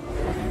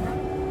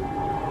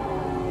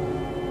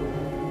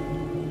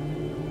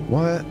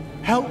 What?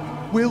 Help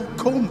will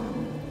come.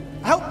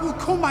 Help will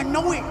come, I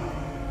know it.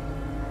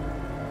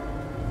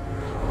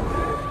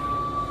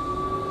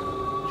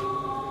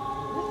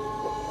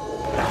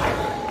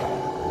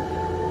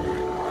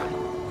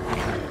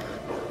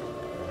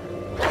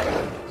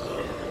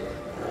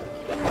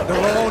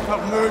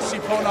 Have mercy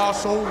upon our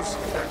souls.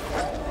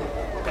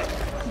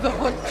 The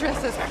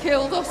huntress has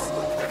killed us.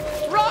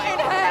 Rot in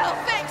hell,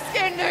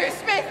 thick-skinned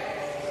Newsmith!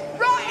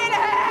 Rot in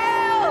hell!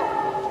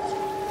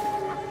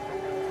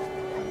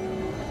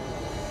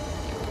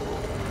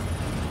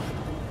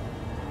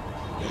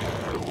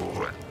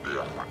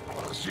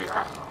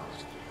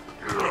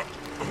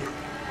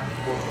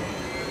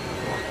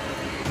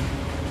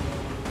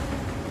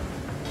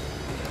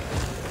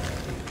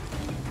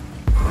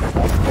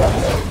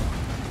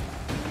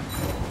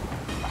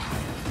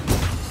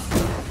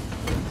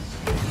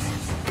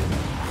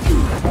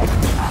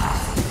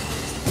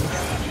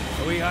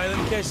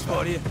 Highland kiss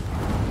for you.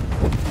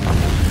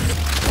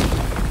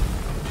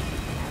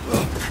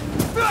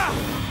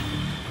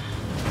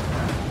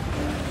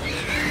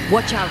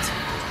 Watch out!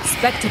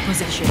 Spectre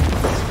possession.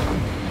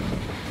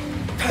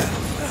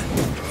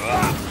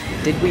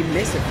 Did we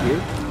miss a few?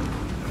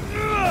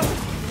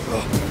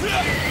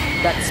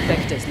 That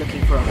Spectre's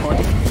looking for a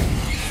body.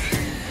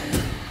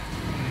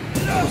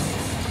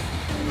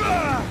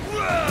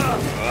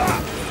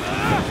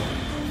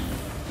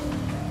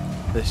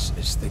 This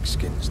is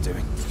Thickskin's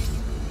doing.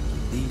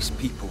 These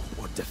people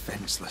were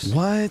defenseless.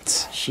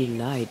 What? She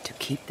lied to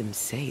keep them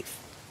safe.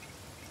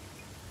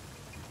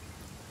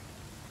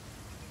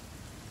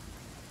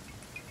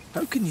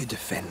 How can you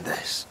defend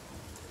this?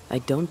 I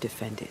don't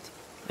defend it.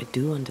 I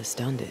do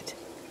understand it.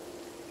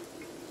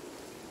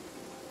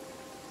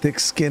 Thick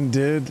skin,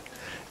 dude.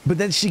 But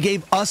then she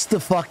gave us the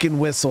fucking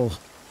whistle.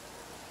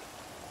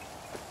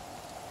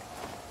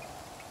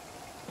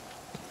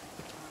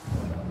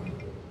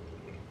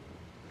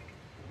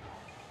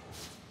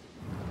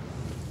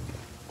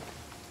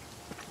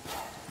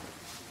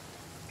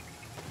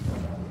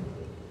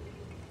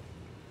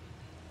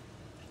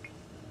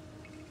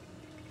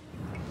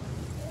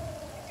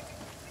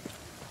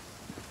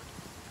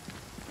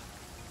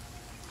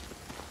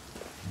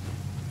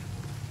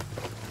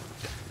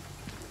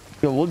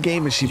 Yo, what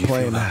game is she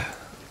playing?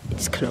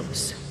 It's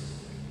close.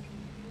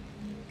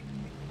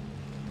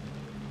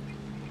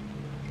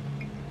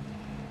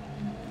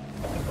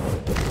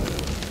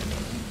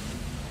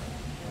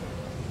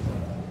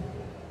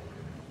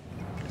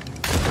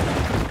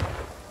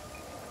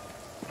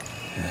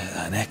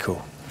 An echo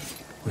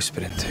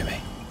whispering to me.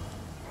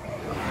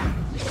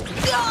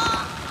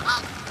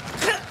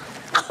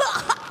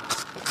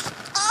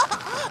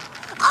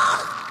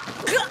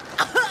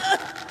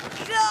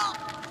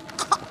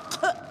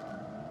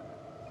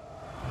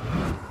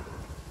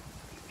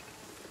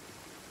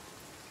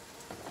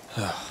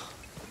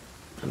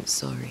 I'm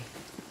sorry.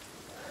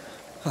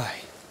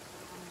 Hi.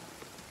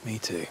 Me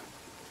too.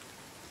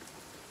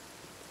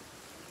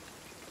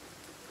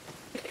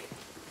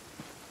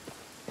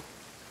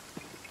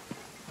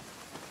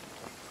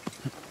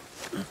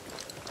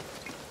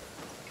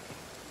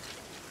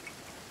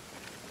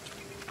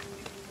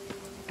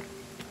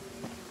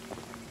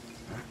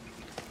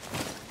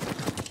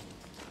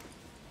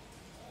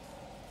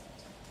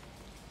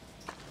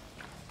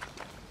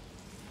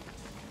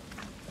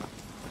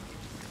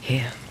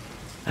 Here,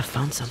 I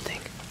found something.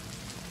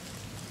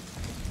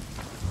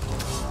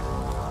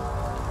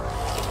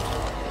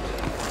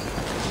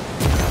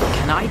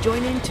 Can I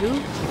join in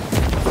too?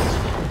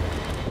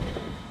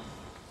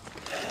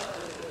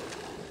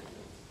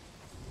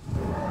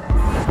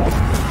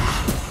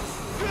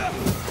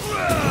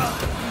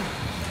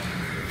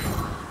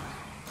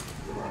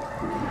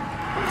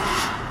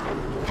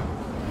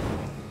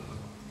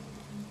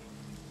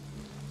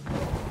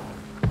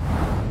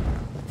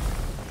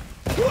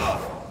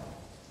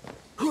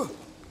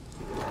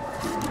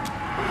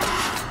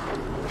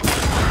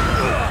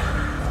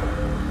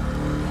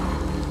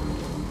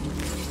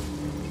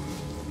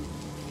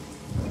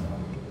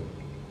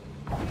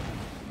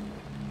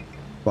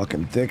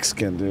 Fucking thick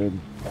skin, dude.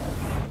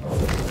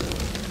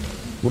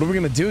 What are we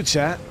gonna do,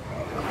 chat?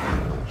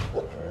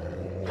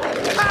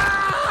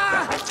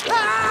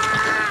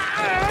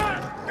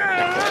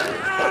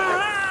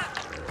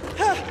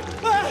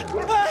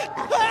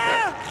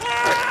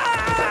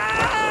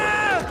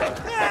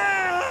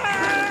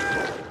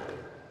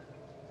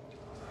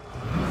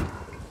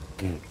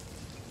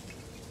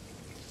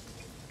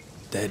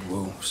 Dead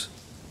wolves.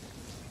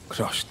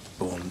 Crushed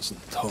bones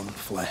and torn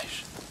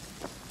flesh.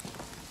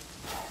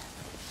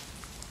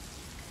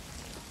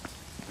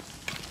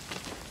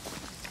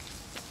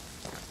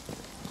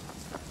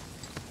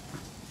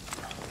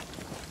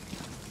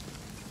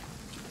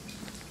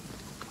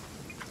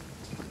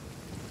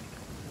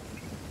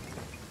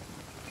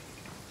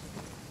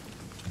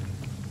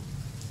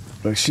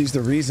 Like, she's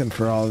the reason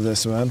for all of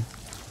this, man.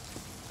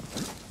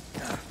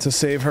 To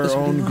save her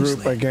own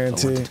group, I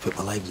guarantee.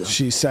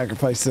 She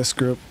sacrificed this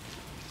group.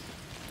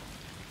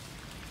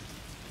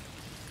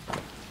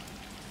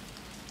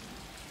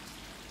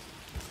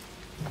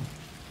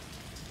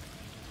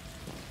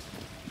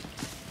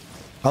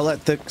 I'll let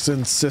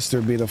Thixon's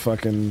sister be the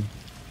fucking...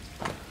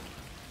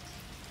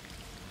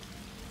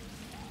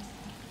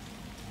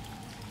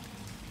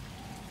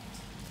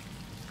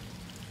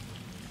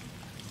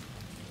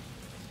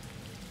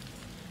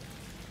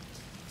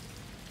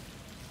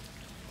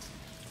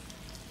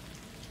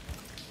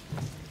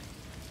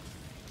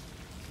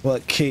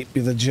 Let Kate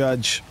be the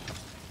judge.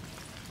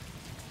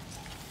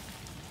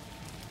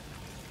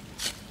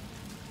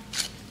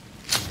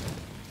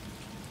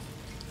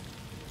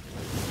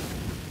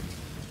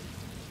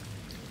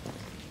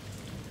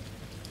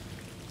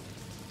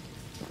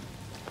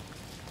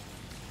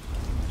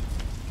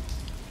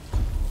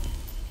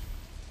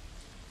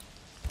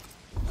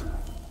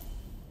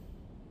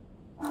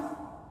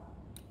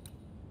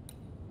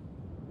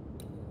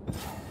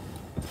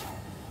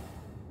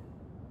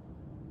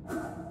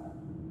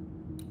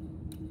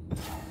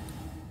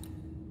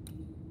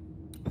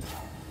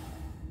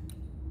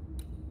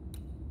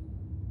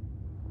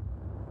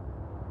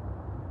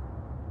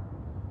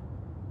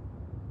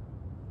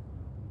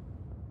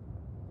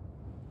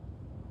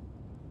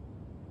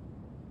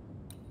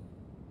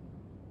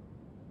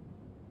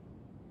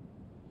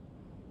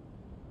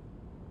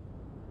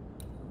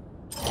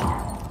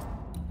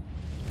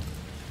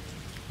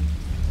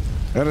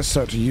 I gotta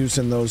start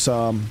using those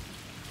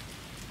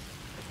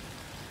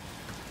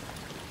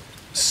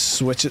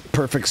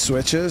perfect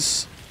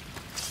switches.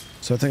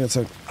 So I think it's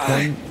like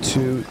 1,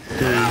 2,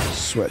 3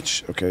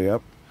 switch. Okay,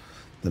 yep.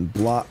 Then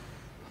block,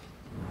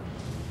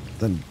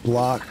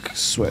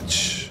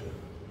 switch.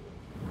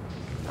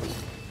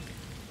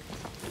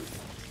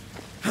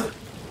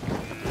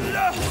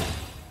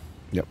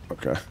 Yep,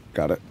 okay,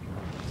 got it.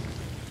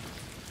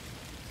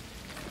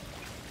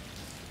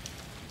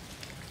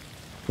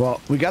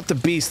 Well, we got the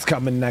beast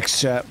coming next,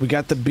 chat. We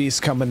got the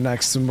beast coming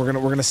next, and we're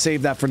gonna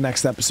save that for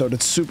next episode.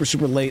 It's super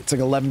late. It's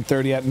like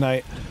 11:30 at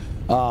night.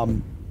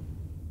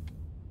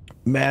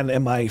 Man,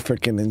 am I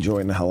freaking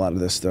enjoying the hell out of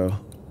this, though.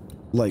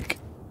 Like,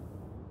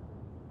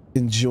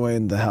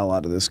 enjoying the hell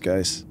out of this,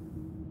 guys.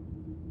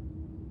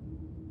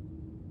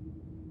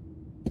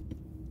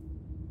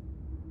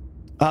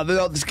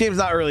 This game's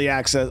not early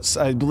access.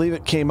 I believe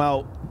it came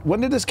out.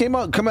 When did this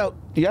come out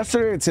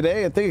yesterday or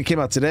today? I think it came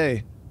out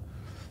today.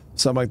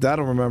 Something like that, I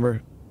don't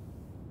remember.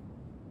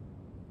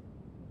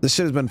 This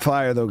shit has been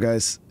fire, though,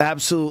 guys.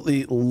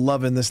 Absolutely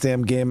loving this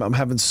damn game. I'm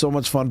having so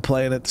much fun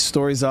playing it. The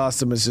story's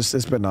awesome.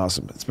 It's been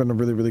awesome. It's been a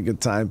really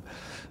good time.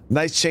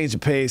 Nice change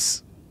of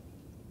pace.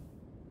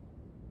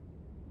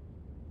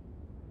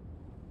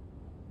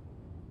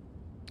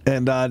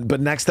 And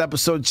but next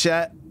episode,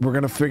 chat, we're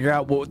gonna figure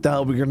out what the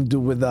hell we're gonna do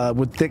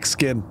with thick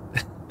skin.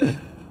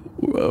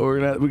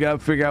 we gotta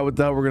figure out what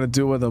the hell we're gonna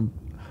do with him.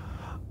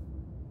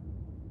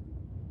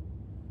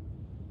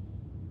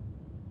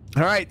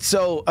 All right,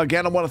 so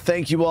again, I want to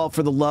thank you all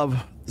for the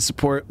love. The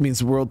support means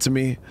the world to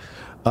me.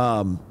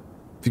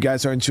 If you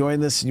guys are enjoying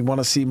this and you want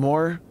to see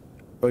more,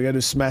 all you gotta do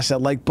is smash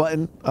that like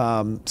button.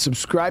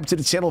 Subscribe to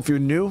the channel if you're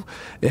new.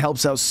 It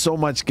helps out so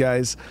much,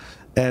 guys.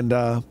 And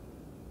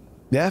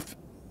yeah,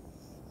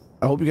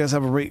 I hope you guys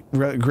have a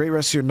great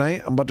rest of your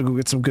night. I'm about to go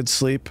get some good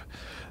sleep.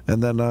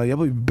 And then yeah,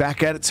 we'll be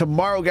back at it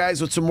tomorrow,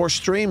 guys, with some more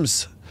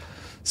streams.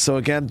 So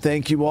again,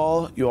 thank you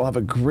all. You all have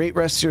a great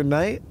rest of your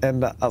night,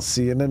 and I'll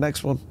see you in the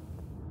next one.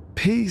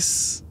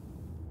 Peace.